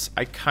 because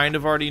I kind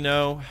of already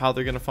know how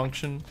they're going to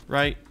function,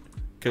 right?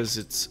 Because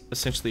it's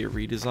essentially a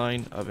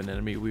redesign of an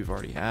enemy we've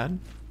already had.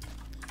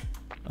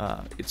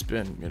 It's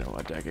been, you know,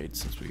 a decade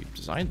since we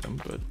designed them,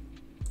 but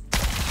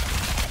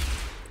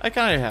I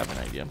kind of have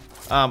an idea.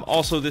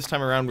 Also, this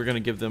time around, we're going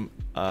to give them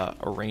a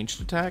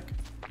ranged attack.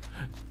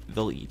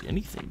 They'll eat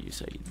anything, you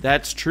say.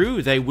 That's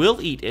true. They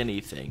will eat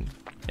anything.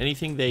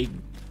 Anything they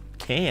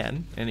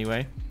can,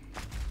 anyway.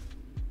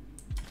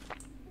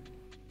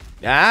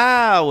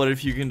 Ah, what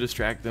if you can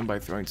distract them by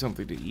throwing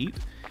something to eat?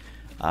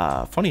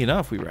 Funny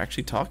enough, we were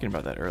actually talking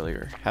about that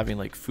earlier. Having,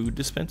 like, food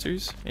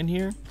dispensers in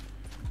here.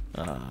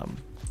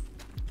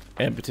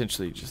 And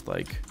potentially just,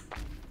 like,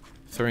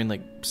 throwing,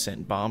 like,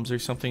 scent bombs or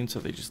something so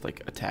they just,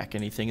 like, attack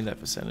anything in that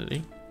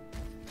vicinity.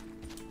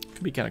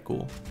 Could be kind of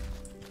cool.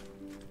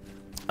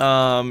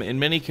 In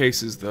many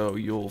cases, though,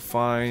 you'll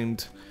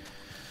find,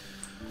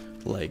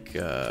 like,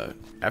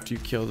 after you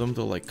kill them,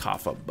 they'll, like,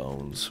 cough up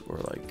bones or,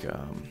 like,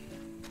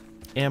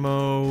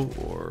 ammo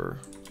or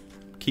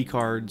key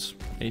cards,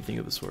 anything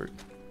of the sort.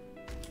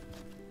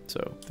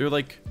 So they're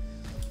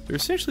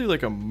essentially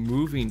like a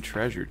moving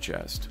treasure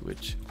chest,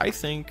 which I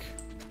think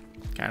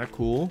kind of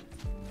cool.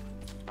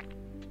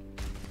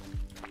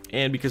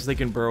 And because they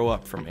can burrow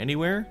up from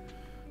anywhere,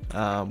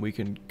 we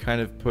can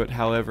kind of put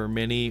however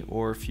many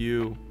or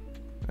few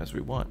as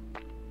we want.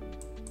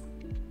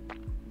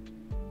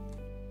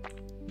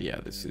 Yeah,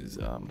 this is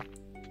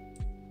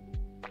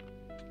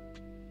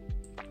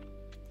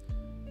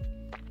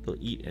they'll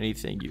eat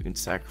anything. You can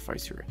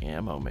sacrifice your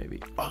ammo,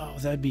 maybe. Oh,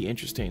 that'd be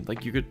interesting.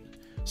 Like, you could.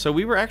 So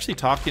we were actually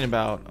talking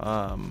about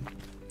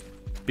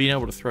being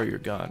able to throw your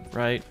gun,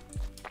 right?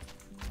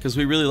 Because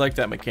we really like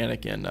that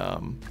mechanic in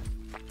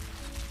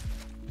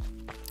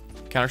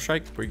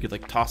Counter-Strike, where you could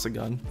like toss a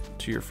gun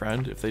to your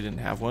friend if they didn't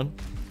have one,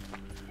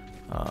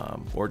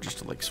 or just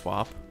to like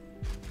swap.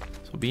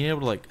 So being able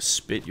to like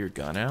spit your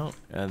gun out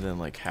and then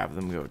like have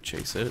them go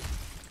chase it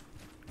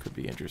could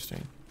be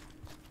interesting.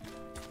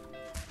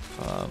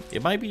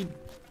 It might be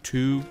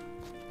too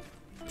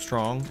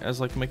strong as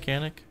like a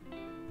mechanic,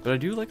 but I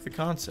do like the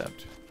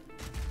concept.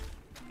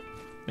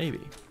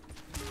 Maybe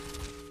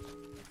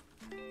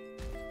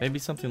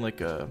something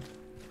like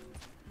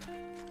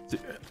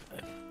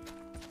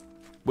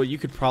what you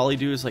could probably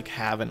do is like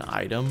have an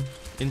item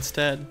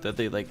instead that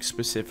they like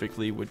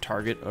specifically would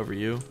target over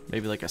you.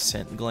 Maybe like a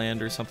scent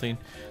gland or something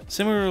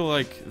similar to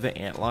like the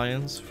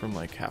antlions from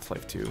like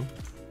Half-Life 2.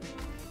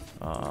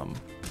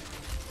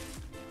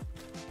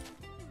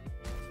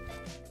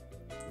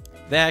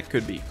 That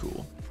could be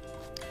cool.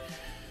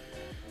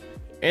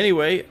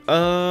 Anyway,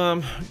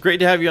 great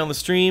to have you on the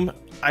stream.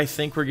 I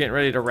think we're getting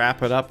ready to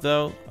wrap it up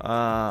though.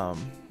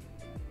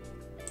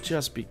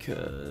 Just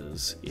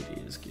because it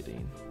is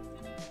getting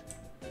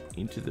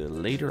into the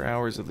later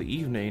hours of the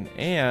evening,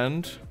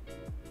 and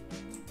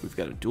we've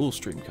got a dual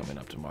stream coming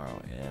up tomorrow,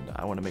 and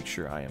I want to make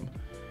sure I am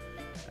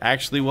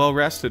actually well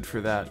rested for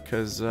that,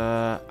 because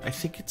I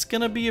think it's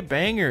gonna be a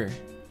banger.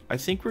 I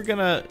think we're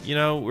gonna, you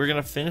know, we're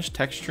gonna finish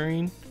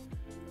texturing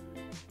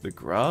the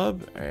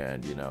grub,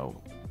 and you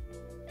know,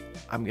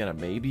 I'm gonna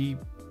maybe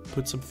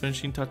put some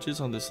finishing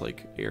touches on this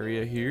like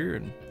area here,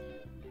 and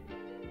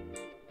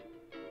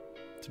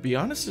to be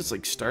honest, it's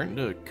like starting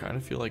to kind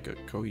of feel like a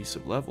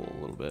cohesive level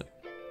a little bit.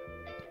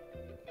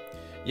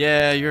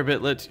 Yeah, you're a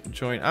bit lit to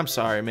join. I'm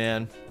sorry,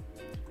 man.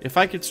 If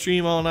I could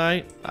stream all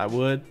night, I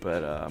would,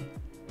 but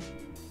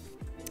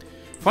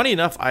funny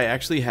enough, I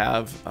actually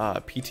have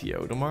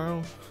PTO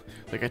tomorrow.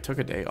 Like, I took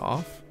a day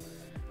off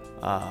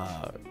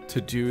to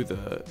do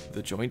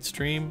the joint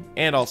stream,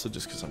 and also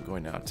just because I'm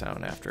going out of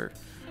town after.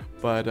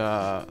 But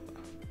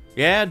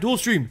yeah, dual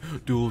stream.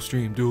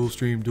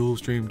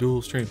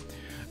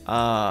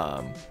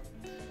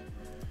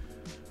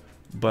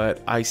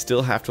 But I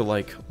still have to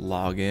like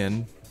log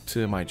in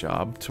to my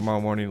job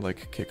tomorrow morning,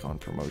 like kick on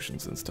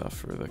promotions and stuff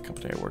for the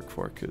company I work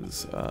for,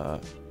 because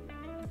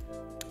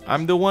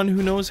I'm the one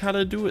who knows how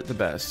to do it the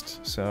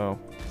best. So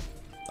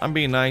I'm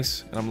being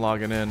nice and I'm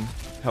logging in,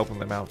 helping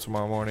them out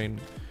tomorrow morning.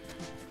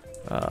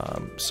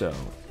 So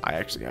I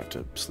actually have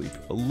to sleep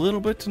a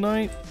little bit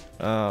tonight.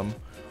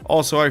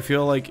 Also, I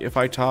feel like if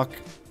I talk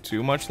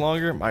too much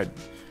longer, my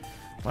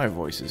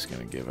voice is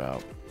gonna give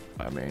out.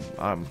 I mean,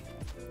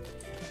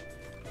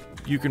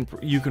 you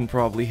can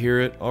probably hear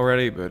it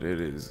already, but it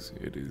is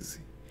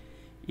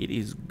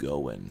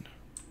going.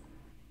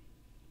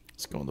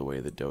 It's going the way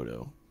of the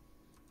dodo.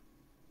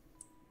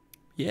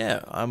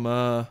 Yeah, I'm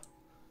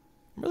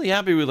really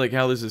happy with like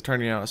how this is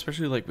turning out,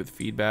 especially like with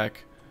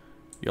feedback.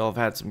 Y'all have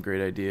had some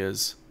great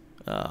ideas.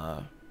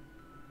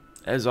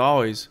 As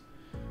always,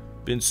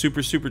 been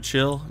super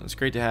chill. It's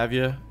great to have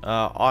you.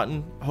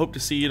 Auten, hope to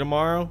see you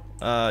tomorrow.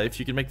 If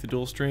you can make the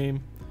dual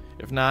stream.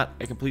 If not,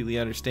 I completely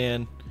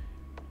understand.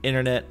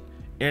 Internet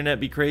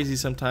be crazy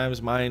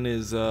sometimes. Mine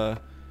is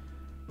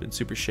been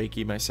super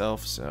shaky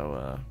myself,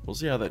 so we'll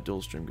see how that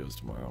dual stream goes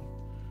tomorrow.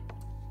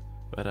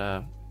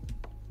 But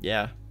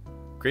yeah,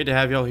 great to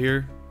have y'all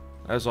here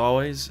as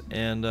always,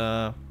 and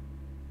I'll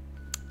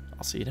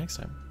see you next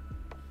time.